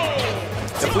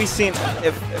 If we seen,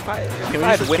 if I Can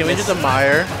we just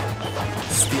admire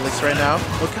Steelix right now?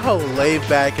 Look how laid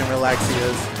back and relaxed he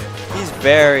is. He's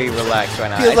very relaxed right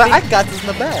now. He's like, I got this in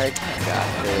the bag. I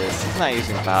got this. He's not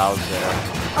using Bowser.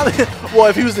 I mean, well,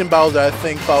 if he was in Bowser, I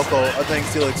think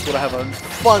Steelix would have a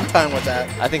fun time with that.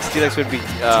 I think Steelix would be.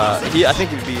 I think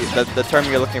he'd be. The term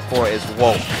you're looking for is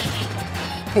woke.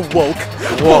 Woke.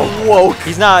 Woke.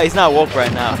 He's not woke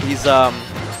right now. He's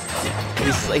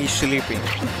sleeping.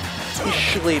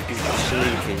 He's sleepy.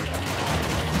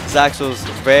 Zaxel's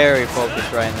very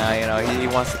focused right now. You know, he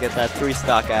wants to get that 3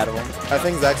 stock out of him. I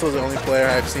think Zaxel's the only player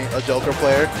I've seen, a Joker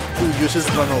player, who uses his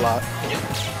gun a lot.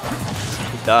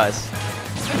 He does.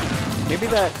 Maybe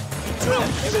that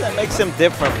makes him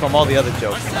different from all the other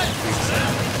Jokers.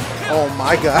 Oh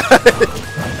my god.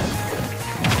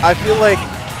 I feel like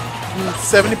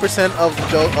 70% of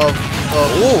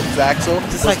Zaxel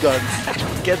Just was like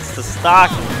guns. Gets the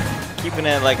stock, keeping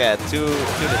it like at 2 to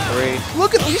 3.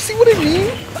 Look at, you see what I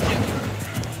mean?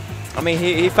 I mean,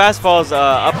 he fast falls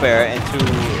up air into,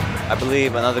 I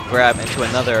believe, another grab into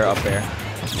another up air.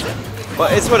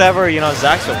 But it's whatever, you know,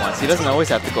 Zaxel wants. He doesn't always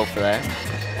have to go for that.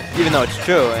 Even though it's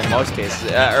true in most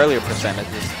cases, earlier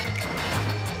percentages.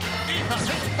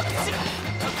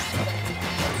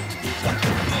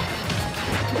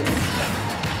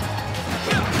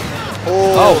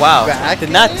 Oh wow! Did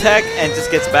not tech and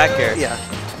just gets back here. Yeah.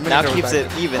 Now keeps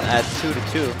it even at 2 to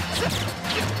 2.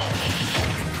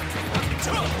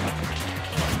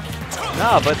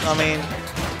 No, but I mean,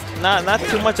 not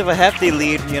too much of a hefty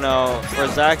lead, you know, for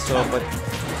Zaxel, but you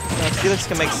know, Steelix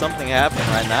can make something happen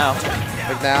right now.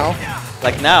 Like now?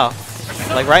 Like now.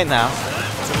 Like right now.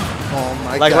 Oh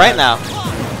my god. Like right now.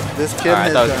 This kid I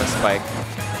has thought it was done. gonna spike.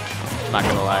 Not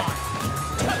gonna lie.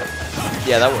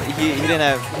 Yeah, that he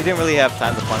didn't really have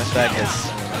time to punish that because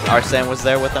Arsene was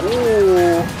there with him.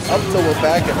 Ooh, up to a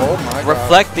back and oh my god.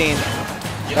 Reflecting.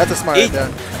 That's a smart idea.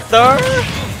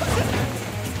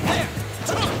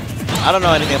 I don't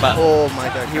know anything about. Oh my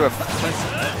god. He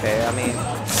okay, I mean.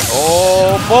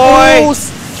 Oh boy!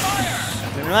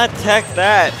 Do not tech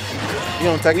that. You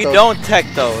don't tech We those. don't tech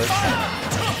those.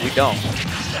 We don't.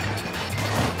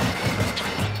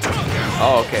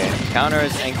 Oh, okay.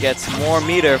 Counters and gets more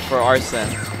meter for Arsene.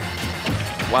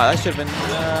 Wow, that should have been.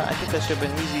 I think that should have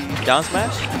been easy down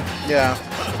smash. Yeah.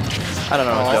 I don't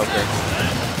know, Joker.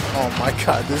 Oh my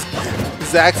god, this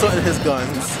Zaxel and his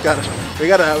guns. We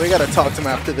gotta talk to him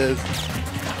after this.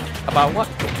 About what?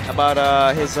 About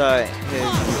his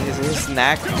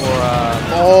knack for.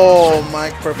 Oh my,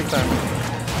 perfect time.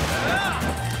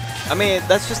 I mean,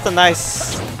 that's just a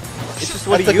nice. It's just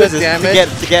what That's he a good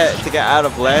uses to get out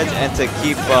of ledge and to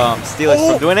keep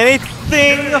Steelix from doing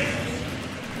anything.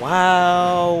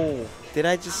 Wow. Did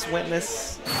I just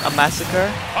witness a massacre?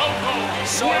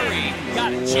 Sorry,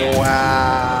 got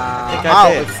Wow. I think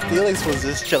I did. Steelix was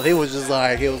just chill. He was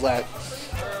like,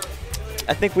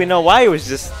 I think we know why he was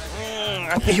just.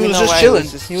 he was just chilling.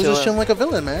 He was just chilling like a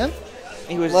villain, man.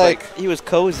 He was like- he was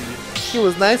cozy. He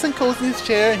was nice and cozy in his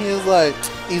chair, and he was like,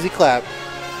 easy clap.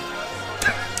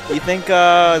 You think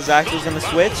Zach was gonna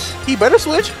switch? He better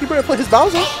switch. He better play his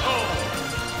Bowser.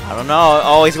 I don't know.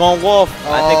 Oh, he's going Wolf.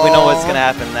 I think we know what's gonna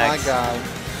happen next. My God.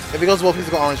 If he goes Wolf, he's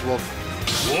going Orange Wolf.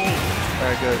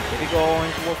 Very good. Did he go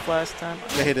Orange Wolf last time?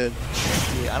 Yeah, he did.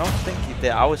 Yeah, I don't think he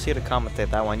did. I was here to commentate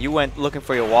that one. You went looking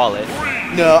for your wallet.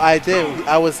 No, I did.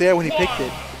 I was there when he picked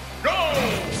it.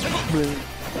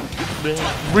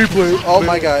 Replay. Oh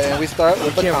my God! And we start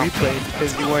with the replay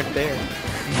because you weren't there.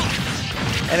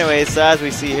 Anyways, so as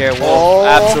we see here, Wolf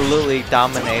absolutely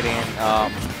dominating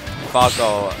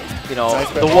Falco. You know, Nice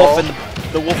the wolf and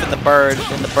the bird,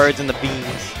 and the birds and the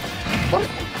beans. What?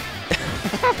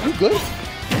 You good?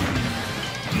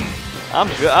 I'm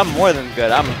good. I'm more than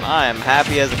good. I am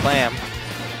happy as a clam.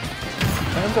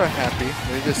 Fans are happy.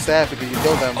 They're just sad because you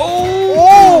killed them.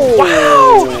 Oh!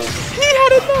 Wow! He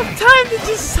had enough time to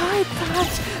just side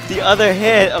dodge the other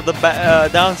hit of the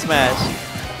down smash.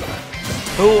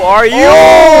 Who are you?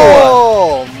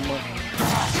 Oh!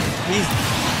 He's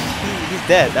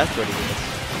dead. That's what he is.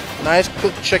 Nice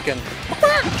cooked chicken.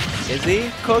 Is he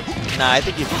cooked? Nah, I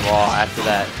think he's raw after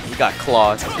that. He got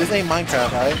clawed. This ain't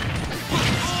Minecraft, right?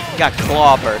 He got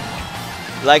clawbered.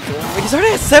 Like, he's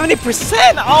already at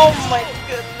 70%! Oh my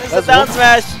goodness, a down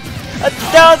smash! A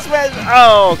down smash!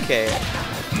 Oh, okay.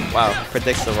 Wow,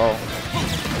 predicts the roll.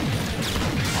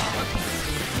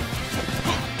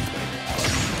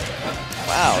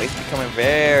 Wow, he's becoming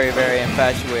very, very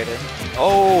infatuated.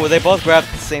 Oh, they both grabbed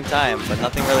at the same time, but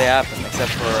nothing really happened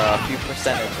except for a few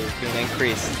percentages being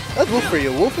increased. That's Wolf for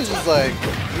you. Wolf is just like...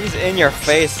 He's in your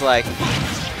face like,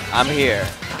 I'm here.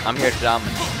 I'm here to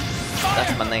dominate.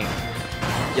 That's my name.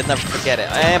 You'll never forget it.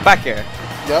 And back here.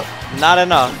 Yep. Not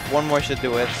enough. One more should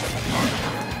do it.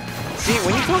 See,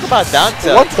 when you talk about down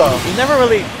tilt, What the? you never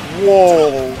really...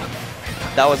 Whoa.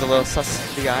 That was a little a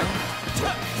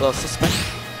little suspect.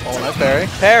 Oh, nice parry.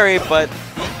 Parry, but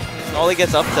only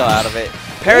gets up tilt out of it.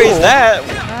 Parries that.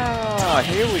 Wow,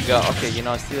 here we go. Okay, you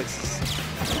know, Steelix is...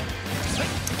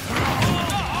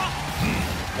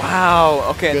 Wow,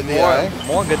 okay, Good DI.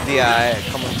 more good DI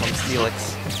coming from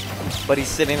Steelix. But he's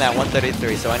sitting at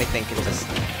 133, so anything can just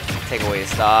take away his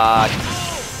stock.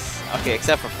 Okay,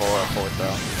 except for forward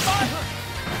throw.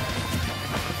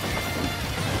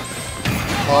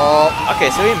 Okay,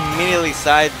 so he immediately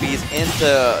side B's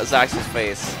into Zax's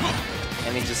face.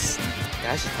 And he just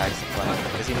dash attacks the plane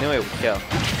because he knew it would kill.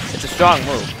 It's a strong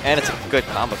move, and it's a good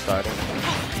combo starter.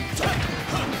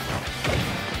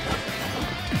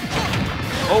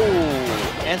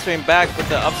 Oh, answering back with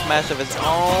the up smash of his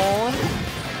own.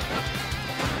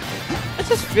 I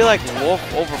just feel like Wolf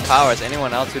overpowers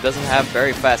anyone else who doesn't have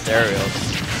very fast aerials.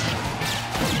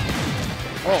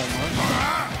 Oh,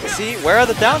 man. See, where are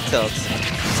the down tilts?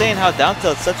 I'm saying how down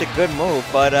tilt's such a good move,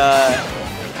 but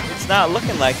it's not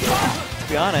looking like it, to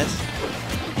be honest.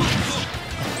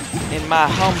 In my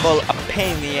humble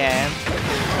opinion.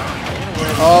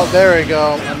 Oh, there we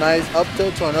go. A nice up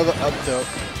tilt to another up tilt.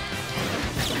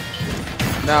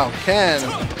 Now, can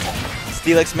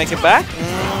Steelix make it back?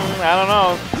 I don't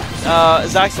know.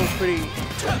 Zaxel was pretty...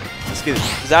 Excuse me.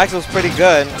 Zaxel was pretty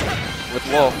good with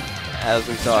Wolf, as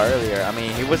we saw earlier. I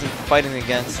mean, he wasn't fighting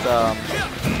against...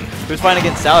 he was fighting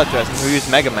against Salad Dressing, who used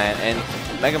Mega Man, and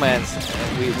Mega Man's...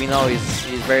 We know he's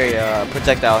very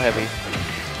projectile heavy.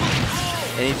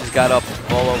 And he just got up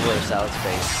all over Salad's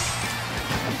face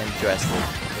and dressed it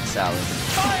with Salad.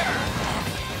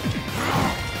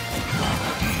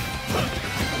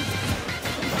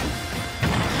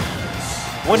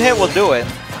 One hit will do it.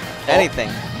 Anything.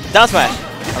 Down smash.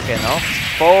 Okay, no.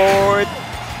 Forward.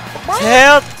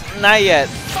 Tilt. Not yet.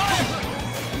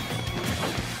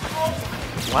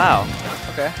 Wow.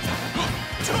 Okay.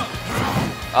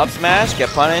 Up smash. Get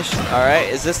punished. Alright.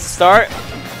 Is this the start?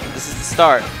 This is the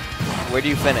start. Where do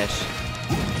you finish?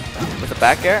 With a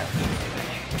back air?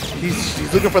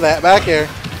 he's looking for that back air.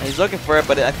 He's looking for it,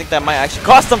 but I think that might actually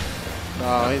cost him.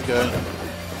 No, he's good.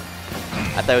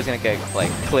 I thought he was going to get like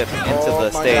clipped into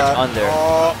the stage under.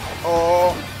 Yep.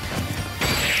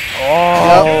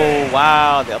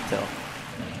 Wow, the up tilt.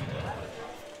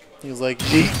 He was like,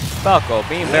 yeet. Falco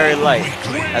being very light,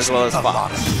 as well as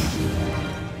Fox.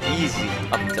 Easy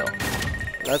up tilt.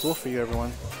 That's Wolf for you,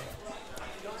 everyone.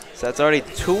 So that's already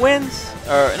 2 wins?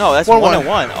 Or no, that's 1-1. 1 and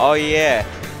 1. Oh yeah,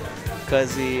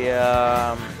 because he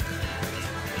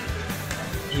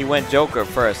went Joker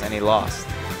first and he lost.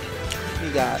 He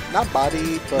got not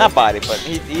body, but Not body, but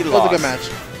he it was lost. a good match.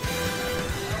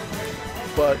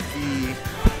 But the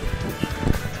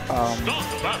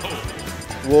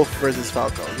Wolf versus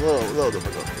Falco, a little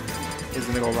difficult. Is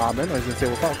he gonna go Robin or is he gonna stay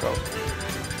with Falco?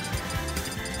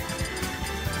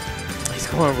 He's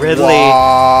going Ridley.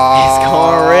 Wow. He's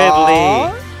going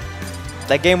Ridley.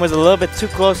 That game was a little bit too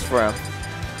close for him.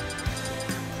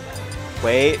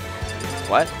 Wait.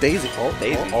 What? Daisy. Oh,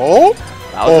 Daisy. Oh.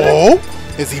 That was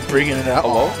it? Is he bringing it out?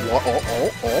 Oh.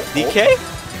 DK?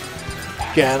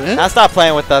 Gannon. Now stop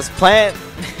playing with us. Playing.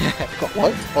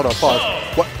 What? Hold on, pause.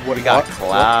 What? We got what?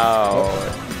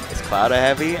 Cloud. Is Cloud a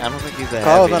heavy? I don't think he's a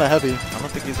Cloud's heavy. not a heavy. I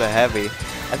don't think he's a heavy.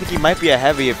 I think he might be a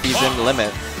heavy if he's in the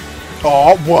limit.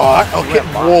 Oh, what? Okay,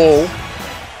 whoa.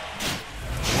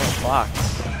 Fox.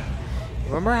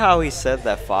 Remember how he said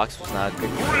that Fox was not a good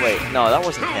game? Wait, no, that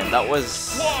wasn't him. That was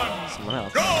someone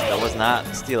else. That was not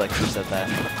Steelix who said that.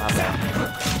 My bad.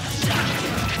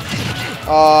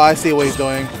 Oh, I see what he's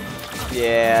doing.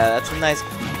 Yeah, that's a nice.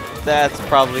 That's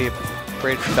probably a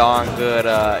pretty darn good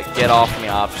get off me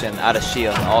option out of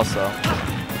shield also.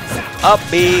 Up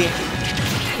B,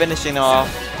 finishing off.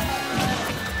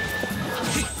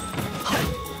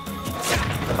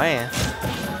 Man.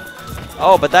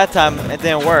 Oh, but that time it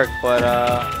didn't work, but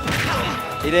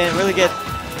he didn't really get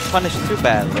punished too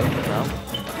badly, you know.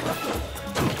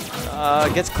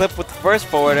 Gets clipped with the first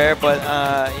forward air, but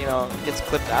you know, gets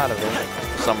clipped out of it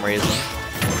for some reason.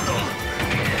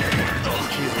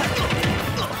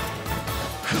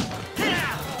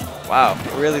 Wow,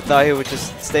 really thought he would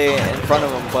just stay in front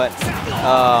of him, but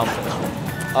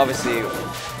obviously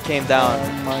came down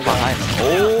behind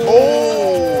him.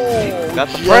 Oh! Got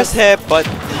the first hit, but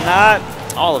not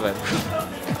all of it.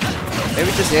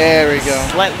 Maybe just there we go.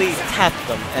 Slightly tapped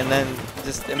them, and then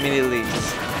just immediately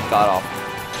just got off.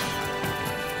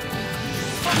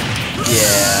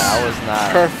 Yeah, I was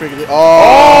not perfectly.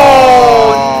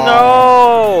 Oh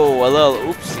no! A little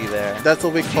oopsie there. That's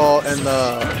what we call in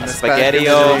the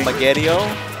Spaghetti-o. In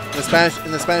the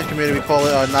Spanish community, we call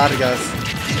it nalgas.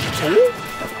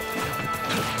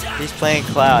 He's playing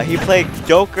Cloud. He played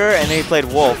Joker and then he played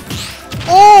Wolf.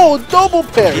 Oh, double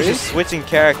parry! He's just switching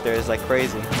characters like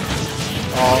crazy.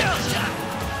 Oh.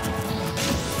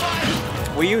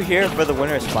 Were you here for the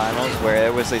winners finals where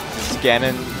there was a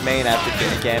Ganon main after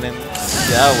Ganon?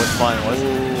 Yeah, that was fun,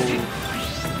 wasn't it?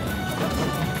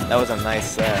 That was a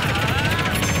nice set.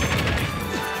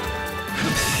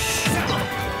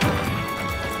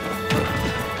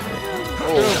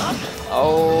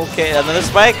 Oh. Okay, another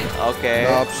spike? Okay.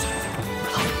 Nope.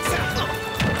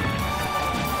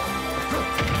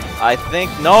 I think,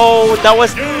 no, that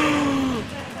was,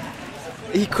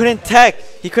 he couldn't tech.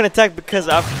 He couldn't tech because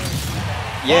of,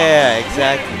 yeah,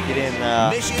 exactly. He didn't,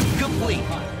 Mission complete.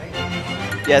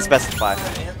 Yeah, it's best of 5.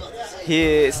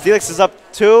 Steelix is up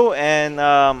 2 and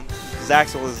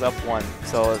Zaxel is up 1.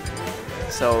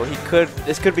 So he could,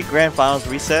 this could be grand finals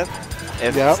reset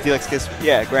if Steelix gets,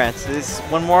 yeah, grand. So this is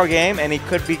one more game and we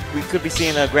could be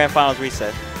seeing a grand finals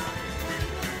reset.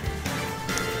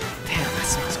 Damn, that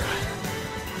smells good.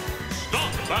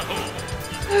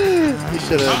 You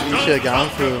should have gone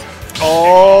through.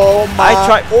 Oh my! I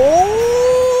tried.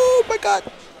 Oh my god!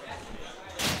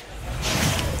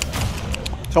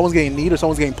 Someone's getting kneed or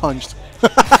someone's getting punched. 3,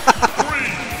 2,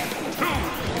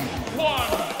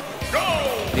 1,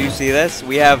 go! Do you see this?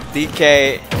 We have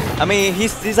DK. I mean,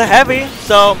 he's a heavy,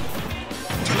 so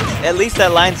at least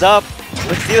that lines up.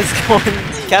 Let's see what's going.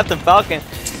 Captain Falcon.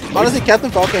 Honestly,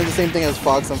 Captain Falcon is the same thing as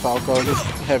Fox and Falco, just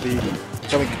heavy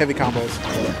combos.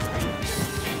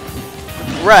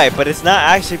 Right, but it's not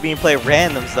actually being played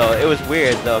randoms though. It was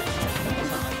weird though.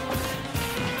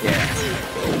 Yeah.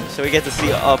 So we get to see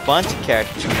a bunch of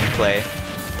characters being played.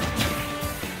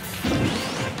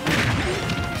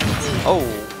 Oh,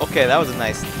 okay, that was a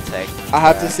nice take. I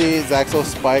have to see Zaxel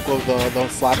spike with the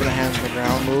slapping the hands on the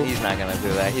ground move. He's not gonna do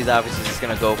that. He's obviously just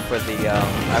gonna go for the,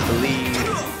 I believe,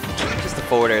 just the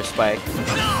forward air spike.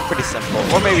 Pretty simple.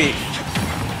 Or maybe.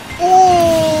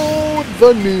 Oh,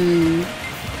 the knee.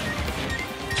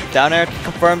 Down air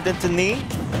confirmed into knee.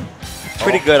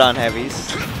 Pretty good on heavies.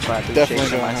 Definitely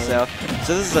good myself.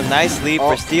 So this is a nice lead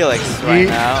for Steelix right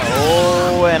now.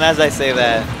 Oh, and as I say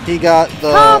that, he got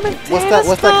the what's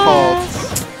that called?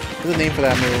 What's the name for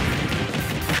that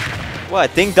move?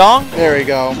 What, Ding Dong? There we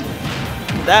go.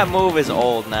 That move is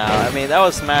old now. I mean, that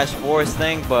was Smash 4's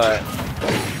thing, but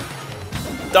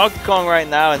Donkey Kong right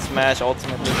now in Smash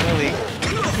Ultimate doesn't really.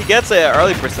 He gets an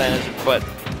early percentage, but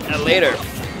later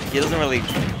he doesn't really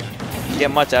get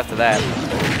much after that.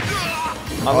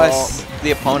 Unless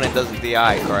the opponent does the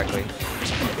DI correctly.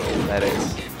 That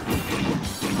is.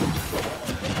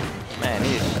 Man,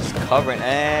 covering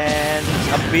and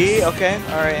a B. Okay,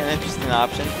 all right, an interesting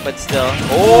option, but still.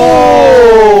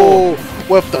 Oh!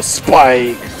 With the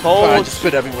spike. Told, just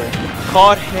spit everywhere.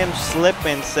 Caught him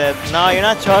slipping. Said, "No, you're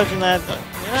not charging that.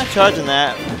 You're not charging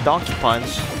that donkey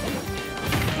punch."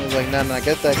 I was like, nah,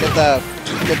 get that, gorilla.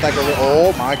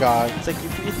 Oh my god. It's like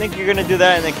you think you're gonna do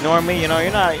that and ignore me? You know,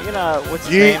 you're not. What's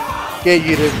his name? Yeah,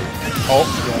 you did. Oh,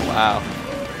 yeah. Wow.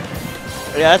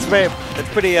 Yeah, that's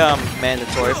pretty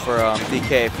mandatory for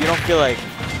DK. If you don't feel like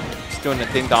just doing a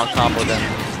ding dong combo, then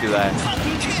just do that.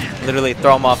 Literally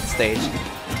throw him off the stage.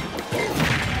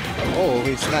 Oh,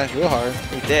 he smashed real hard.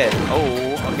 He did.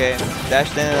 Oh, okay.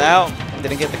 Dashed in and out.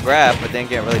 Didn't get the grab, but didn't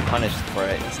get really punished for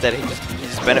it. Instead, he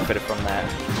just benefited from that.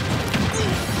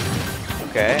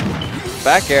 Okay.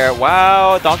 Back air.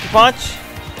 Wow. Donkey punch.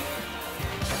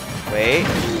 Wait.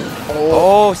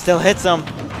 Oh, still hits him.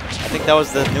 I think that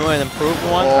was the new and improved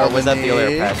one, or was that the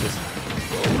earlier patches?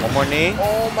 One more knee.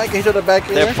 Oh my god, to the back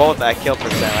air. They're both at kill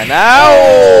percent right now.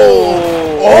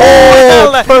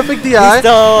 Oh, perfect DI. He's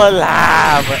still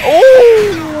alive.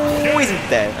 Oh, he's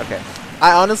dead. Okay.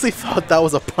 I honestly thought that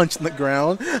was a punch in the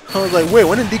ground. I was like, wait,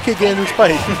 when did DK get a new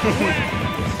spike?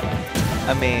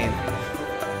 I mean,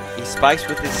 he spikes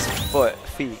with his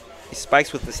feet. He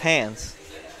spikes with his hands,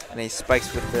 and he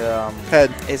spikes with the head.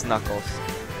 His knuckles.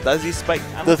 Does he spike?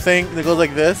 The thing that goes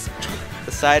like this?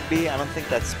 The side B? I don't think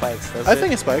that spikes, does it? I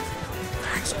think it spikes.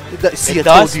 See, it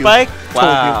does spike?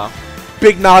 Wow.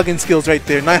 Big noggin skills right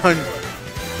there. 900.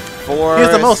 4 Here's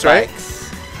the most, spikes.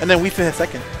 right? And then Wii Fit has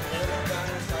second.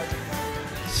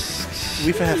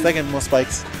 Wii Fit has second most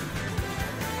spikes.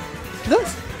 He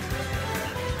does.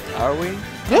 Are we?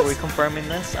 Yes. Are we confirming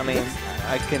this? I mean,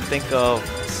 I can think of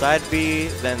side B,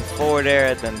 then forward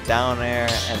air, then down air,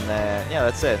 and then, yeah,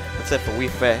 that's it. That's it for Wii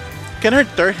Fit. Can her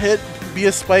third hit be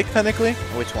a spike, technically?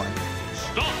 Which one?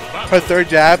 Her third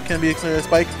jab can be considered a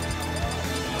spike?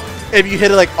 If you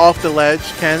hit it, like, off the ledge,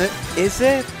 can it? Is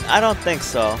it? I don't think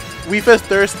so. Wii Fit's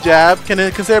third jab, can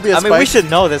it consider be a spike? I mean, we should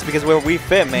know this because we're Wii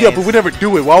Fit, man. Yeah, but we never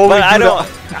do it. Why would we do that?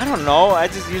 I don't know. I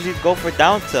just usually go for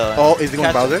down tilt. Oh, is he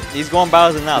going Bowser? He's going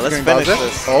Bowser now. Let's finish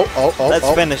this.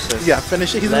 Let's finish this. Yeah,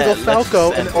 finish it. He's going to go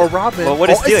Falco or Robin. Well, what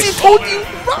is he told you,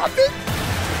 Robin!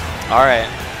 All right.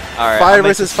 Fire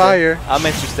versus fire. I'm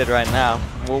interested right now.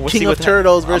 We'll King see of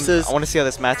Turtles versus... I want to see how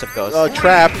this matchup goes.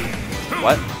 Trap.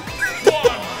 What?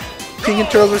 King of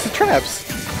Turtles versus Traps.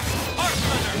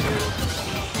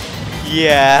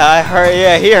 Yeah, I heard.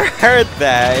 Yeah, he heard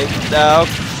that.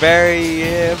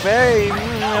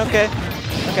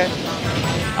 Okay.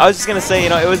 I was just gonna say,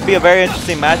 it would be a very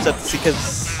interesting matchup to see,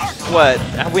 because what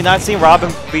have we not seen Robin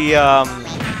be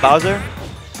Bowser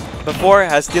before?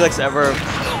 Has Steelix ever?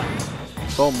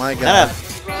 Oh my god!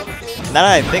 Now that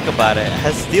I think about it,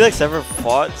 has Steelix ever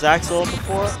fought Zaxel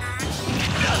before?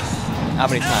 How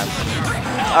many times?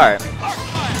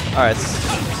 All right.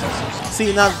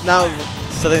 See now.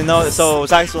 So they know. So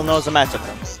Zaxel knows the matchup.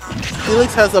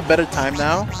 Felix has a better time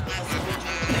now.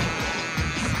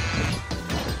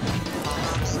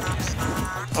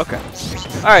 Okay.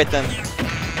 All right then.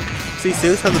 See,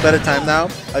 Felix has a better time now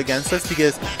against us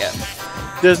because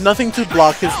there's nothing to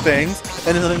block his things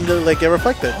and there's nothing to get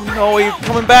reflected. Oh no, you're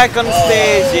coming back on the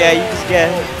stage. Yeah, you just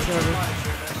get.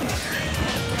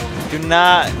 Do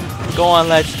not go on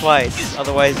ledge twice,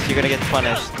 otherwise you're gonna get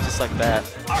punished just like that.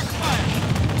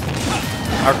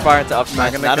 Arc fire into up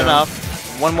smash, not enough.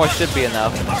 One more should be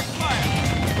enough.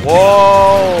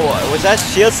 Whoa! Was that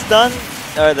shield stun?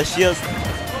 Or the shield?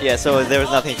 Yeah, so there was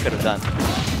nothing he could have done.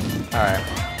 Alright.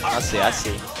 I see.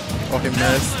 Oh, he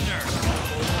missed.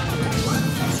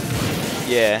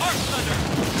 Yeah.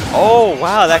 Oh,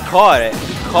 wow, that caught it.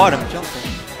 Caught him jumping.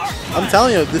 I'm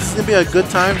telling you, this is going to be a good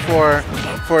time for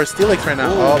Steelix right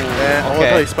now. Ooh,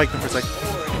 okay. Oh, he spiked him for a second.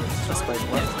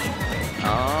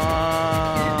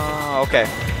 Okay.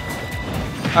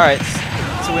 Alright,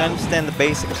 so we understand the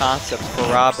basic concepts for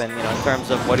Robin, in terms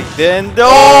of what he did. The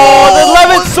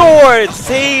lemon sword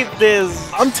saved his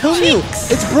I'm telling you,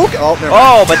 it's broken.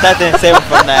 Oh, but that didn't save him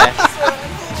from that.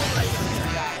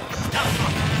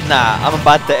 Nah, I'm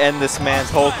about to end this man's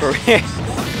whole career.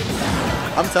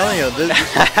 I'm telling you, this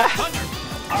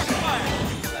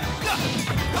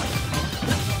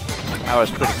I was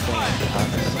pretty clean.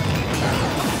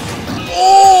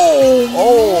 Oh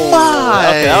my!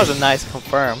 Okay, that was a nice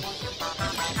confirm.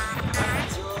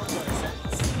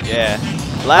 Yeah.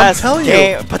 Last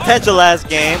game, potential last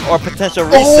game, or potential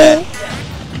reset.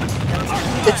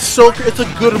 It's a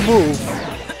good move.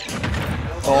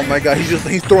 Oh my god,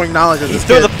 he's throwing knowledge at this kid.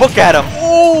 Throw the book at him.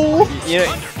 Oh!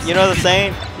 You know the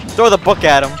saying? Throw the book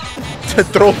at him.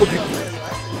 Throw.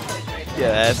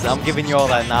 Yeah, I'm giving you all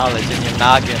that knowledge in your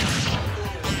noggin.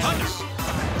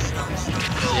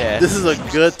 Yeah. This is a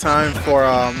good time for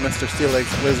Mr. Steelix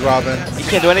with Robin. He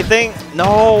can't do anything?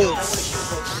 No!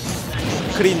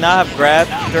 Could he not have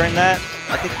grabbed during that?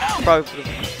 I think he probably could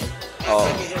have. Oh.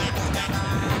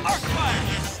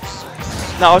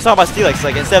 No, I was talking about Steelix.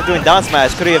 Like, instead of doing down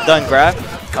smash, could he have done grab?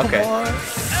 Okay.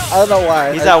 I don't know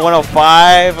why. He's at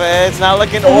 105. It's not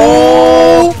looking.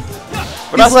 Oh!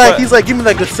 He's like, give me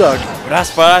that good suck.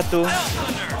 Raspatu.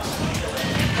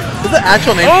 Is the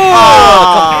actual name?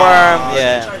 Oh! Confirmed.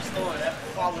 Yeah.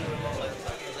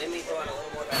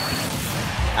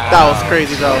 That was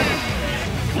crazy, though.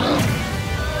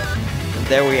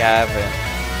 There we have it.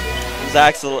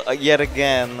 Zaxel yet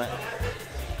again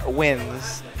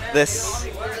wins this.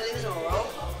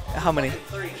 How many?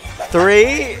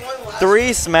 Three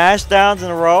SmashDowns in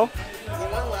a row.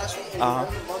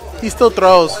 He still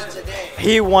throws.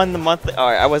 He won the monthly. All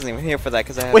right, I wasn't even here for that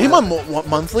because I. Wait, he won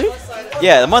monthly?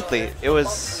 Yeah, the monthly. It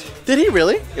was. Did he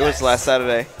really? It was last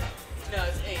Saturday.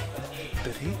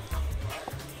 Did he?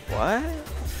 What?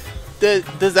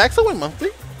 Does Axel win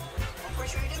monthly?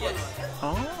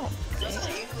 Oh.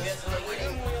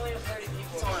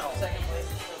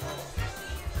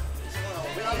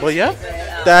 Well, yeah,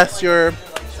 that's your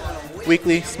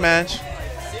weekly Smash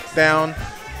Down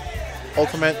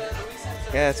Ultimate.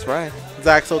 Yeah, that's right.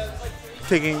 Zaxel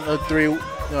taking a three win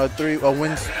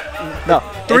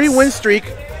streak.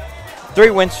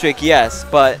 3-win streak, yes,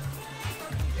 but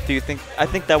do you think? I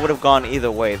think that would have gone either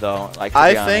way, though. Like,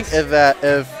 I think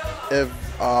if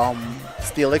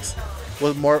Steelix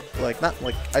was more like not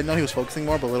like I know he was focusing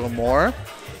more, but a little more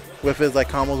with his like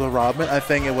combos with Robin, I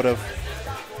think it would have.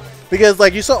 Because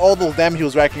like you saw all the damage he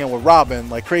was racking up with Robin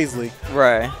like crazily.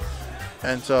 Right.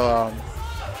 And so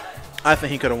I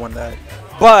think he could have won that.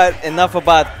 But enough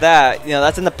about that. You know,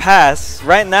 that's in the past.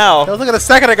 Right now. That was like a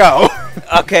second ago.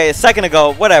 Okay, a second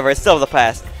ago. Whatever. It's still the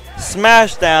past.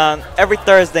 SmashDown every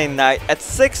Thursday night at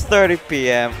 6:30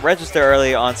 p.m. Register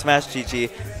early on Smash GG.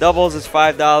 Doubles is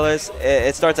 $5.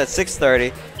 It starts at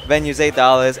 6:30. Venues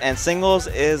 $8 and singles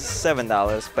is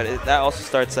 $7. But that also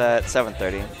starts at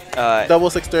 7:30. Double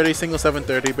 6:30, single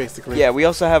 7:30, basically. Yeah, we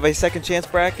also have a second chance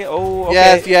bracket. Oh,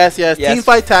 okay. Yes. Team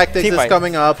Fight Tactics is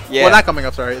coming up. Yeah. Well, not coming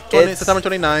up. Sorry, September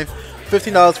 29th.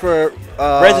 $15 for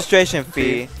registration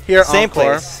fee. Here, same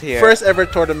Encore. place. Here. First ever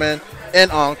tournament in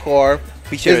Encore.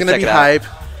 Be sure it's to gonna check be it hype.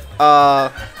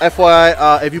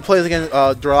 FYI, if you play against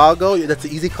Drago, that's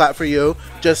an easy clap for you.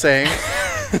 Just saying.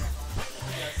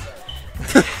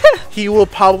 He will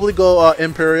probably go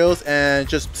Imperials and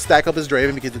just stack up his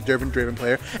Draven because he's a Draven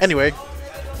player. Anyway,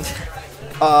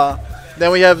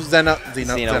 then we have Xeno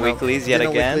Weeklies yet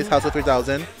again. Weeklies, House of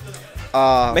 3000.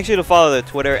 Make sure to follow the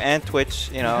Twitter and Twitch.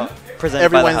 You know, presented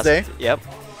every by Wednesday. The Yep.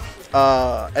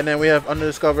 And then we have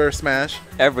Undiscovered Smash.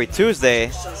 Every Tuesday,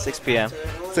 6 p.m.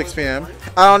 6 p.m.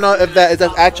 I don't know if that is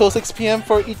that actual 6 p.m.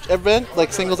 for each event,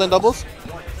 like singles and doubles.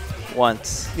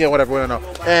 Once. Yeah, whatever. We don't know.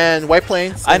 And White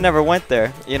Plains. I never went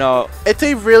there. You know, it's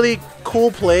a really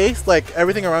cool place. Like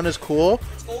everything around is cool,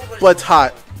 but it's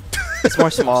hot. It's more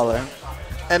smaller.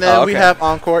 And then we have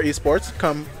Encore Esports.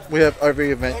 We have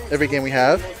every event, every game we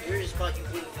have.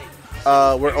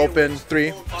 We're open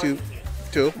 3, 2,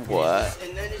 2. What?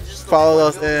 Follow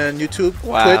us on YouTube,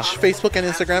 Twitch, Facebook, and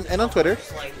Instagram, and on Twitter.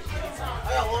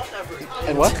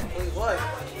 And what?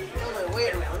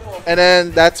 And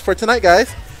then that's for tonight, guys.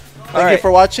 Thank you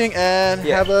for watching, and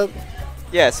have a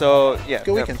good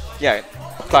weekend. Yeah.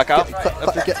 Clock out.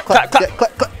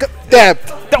 Dab.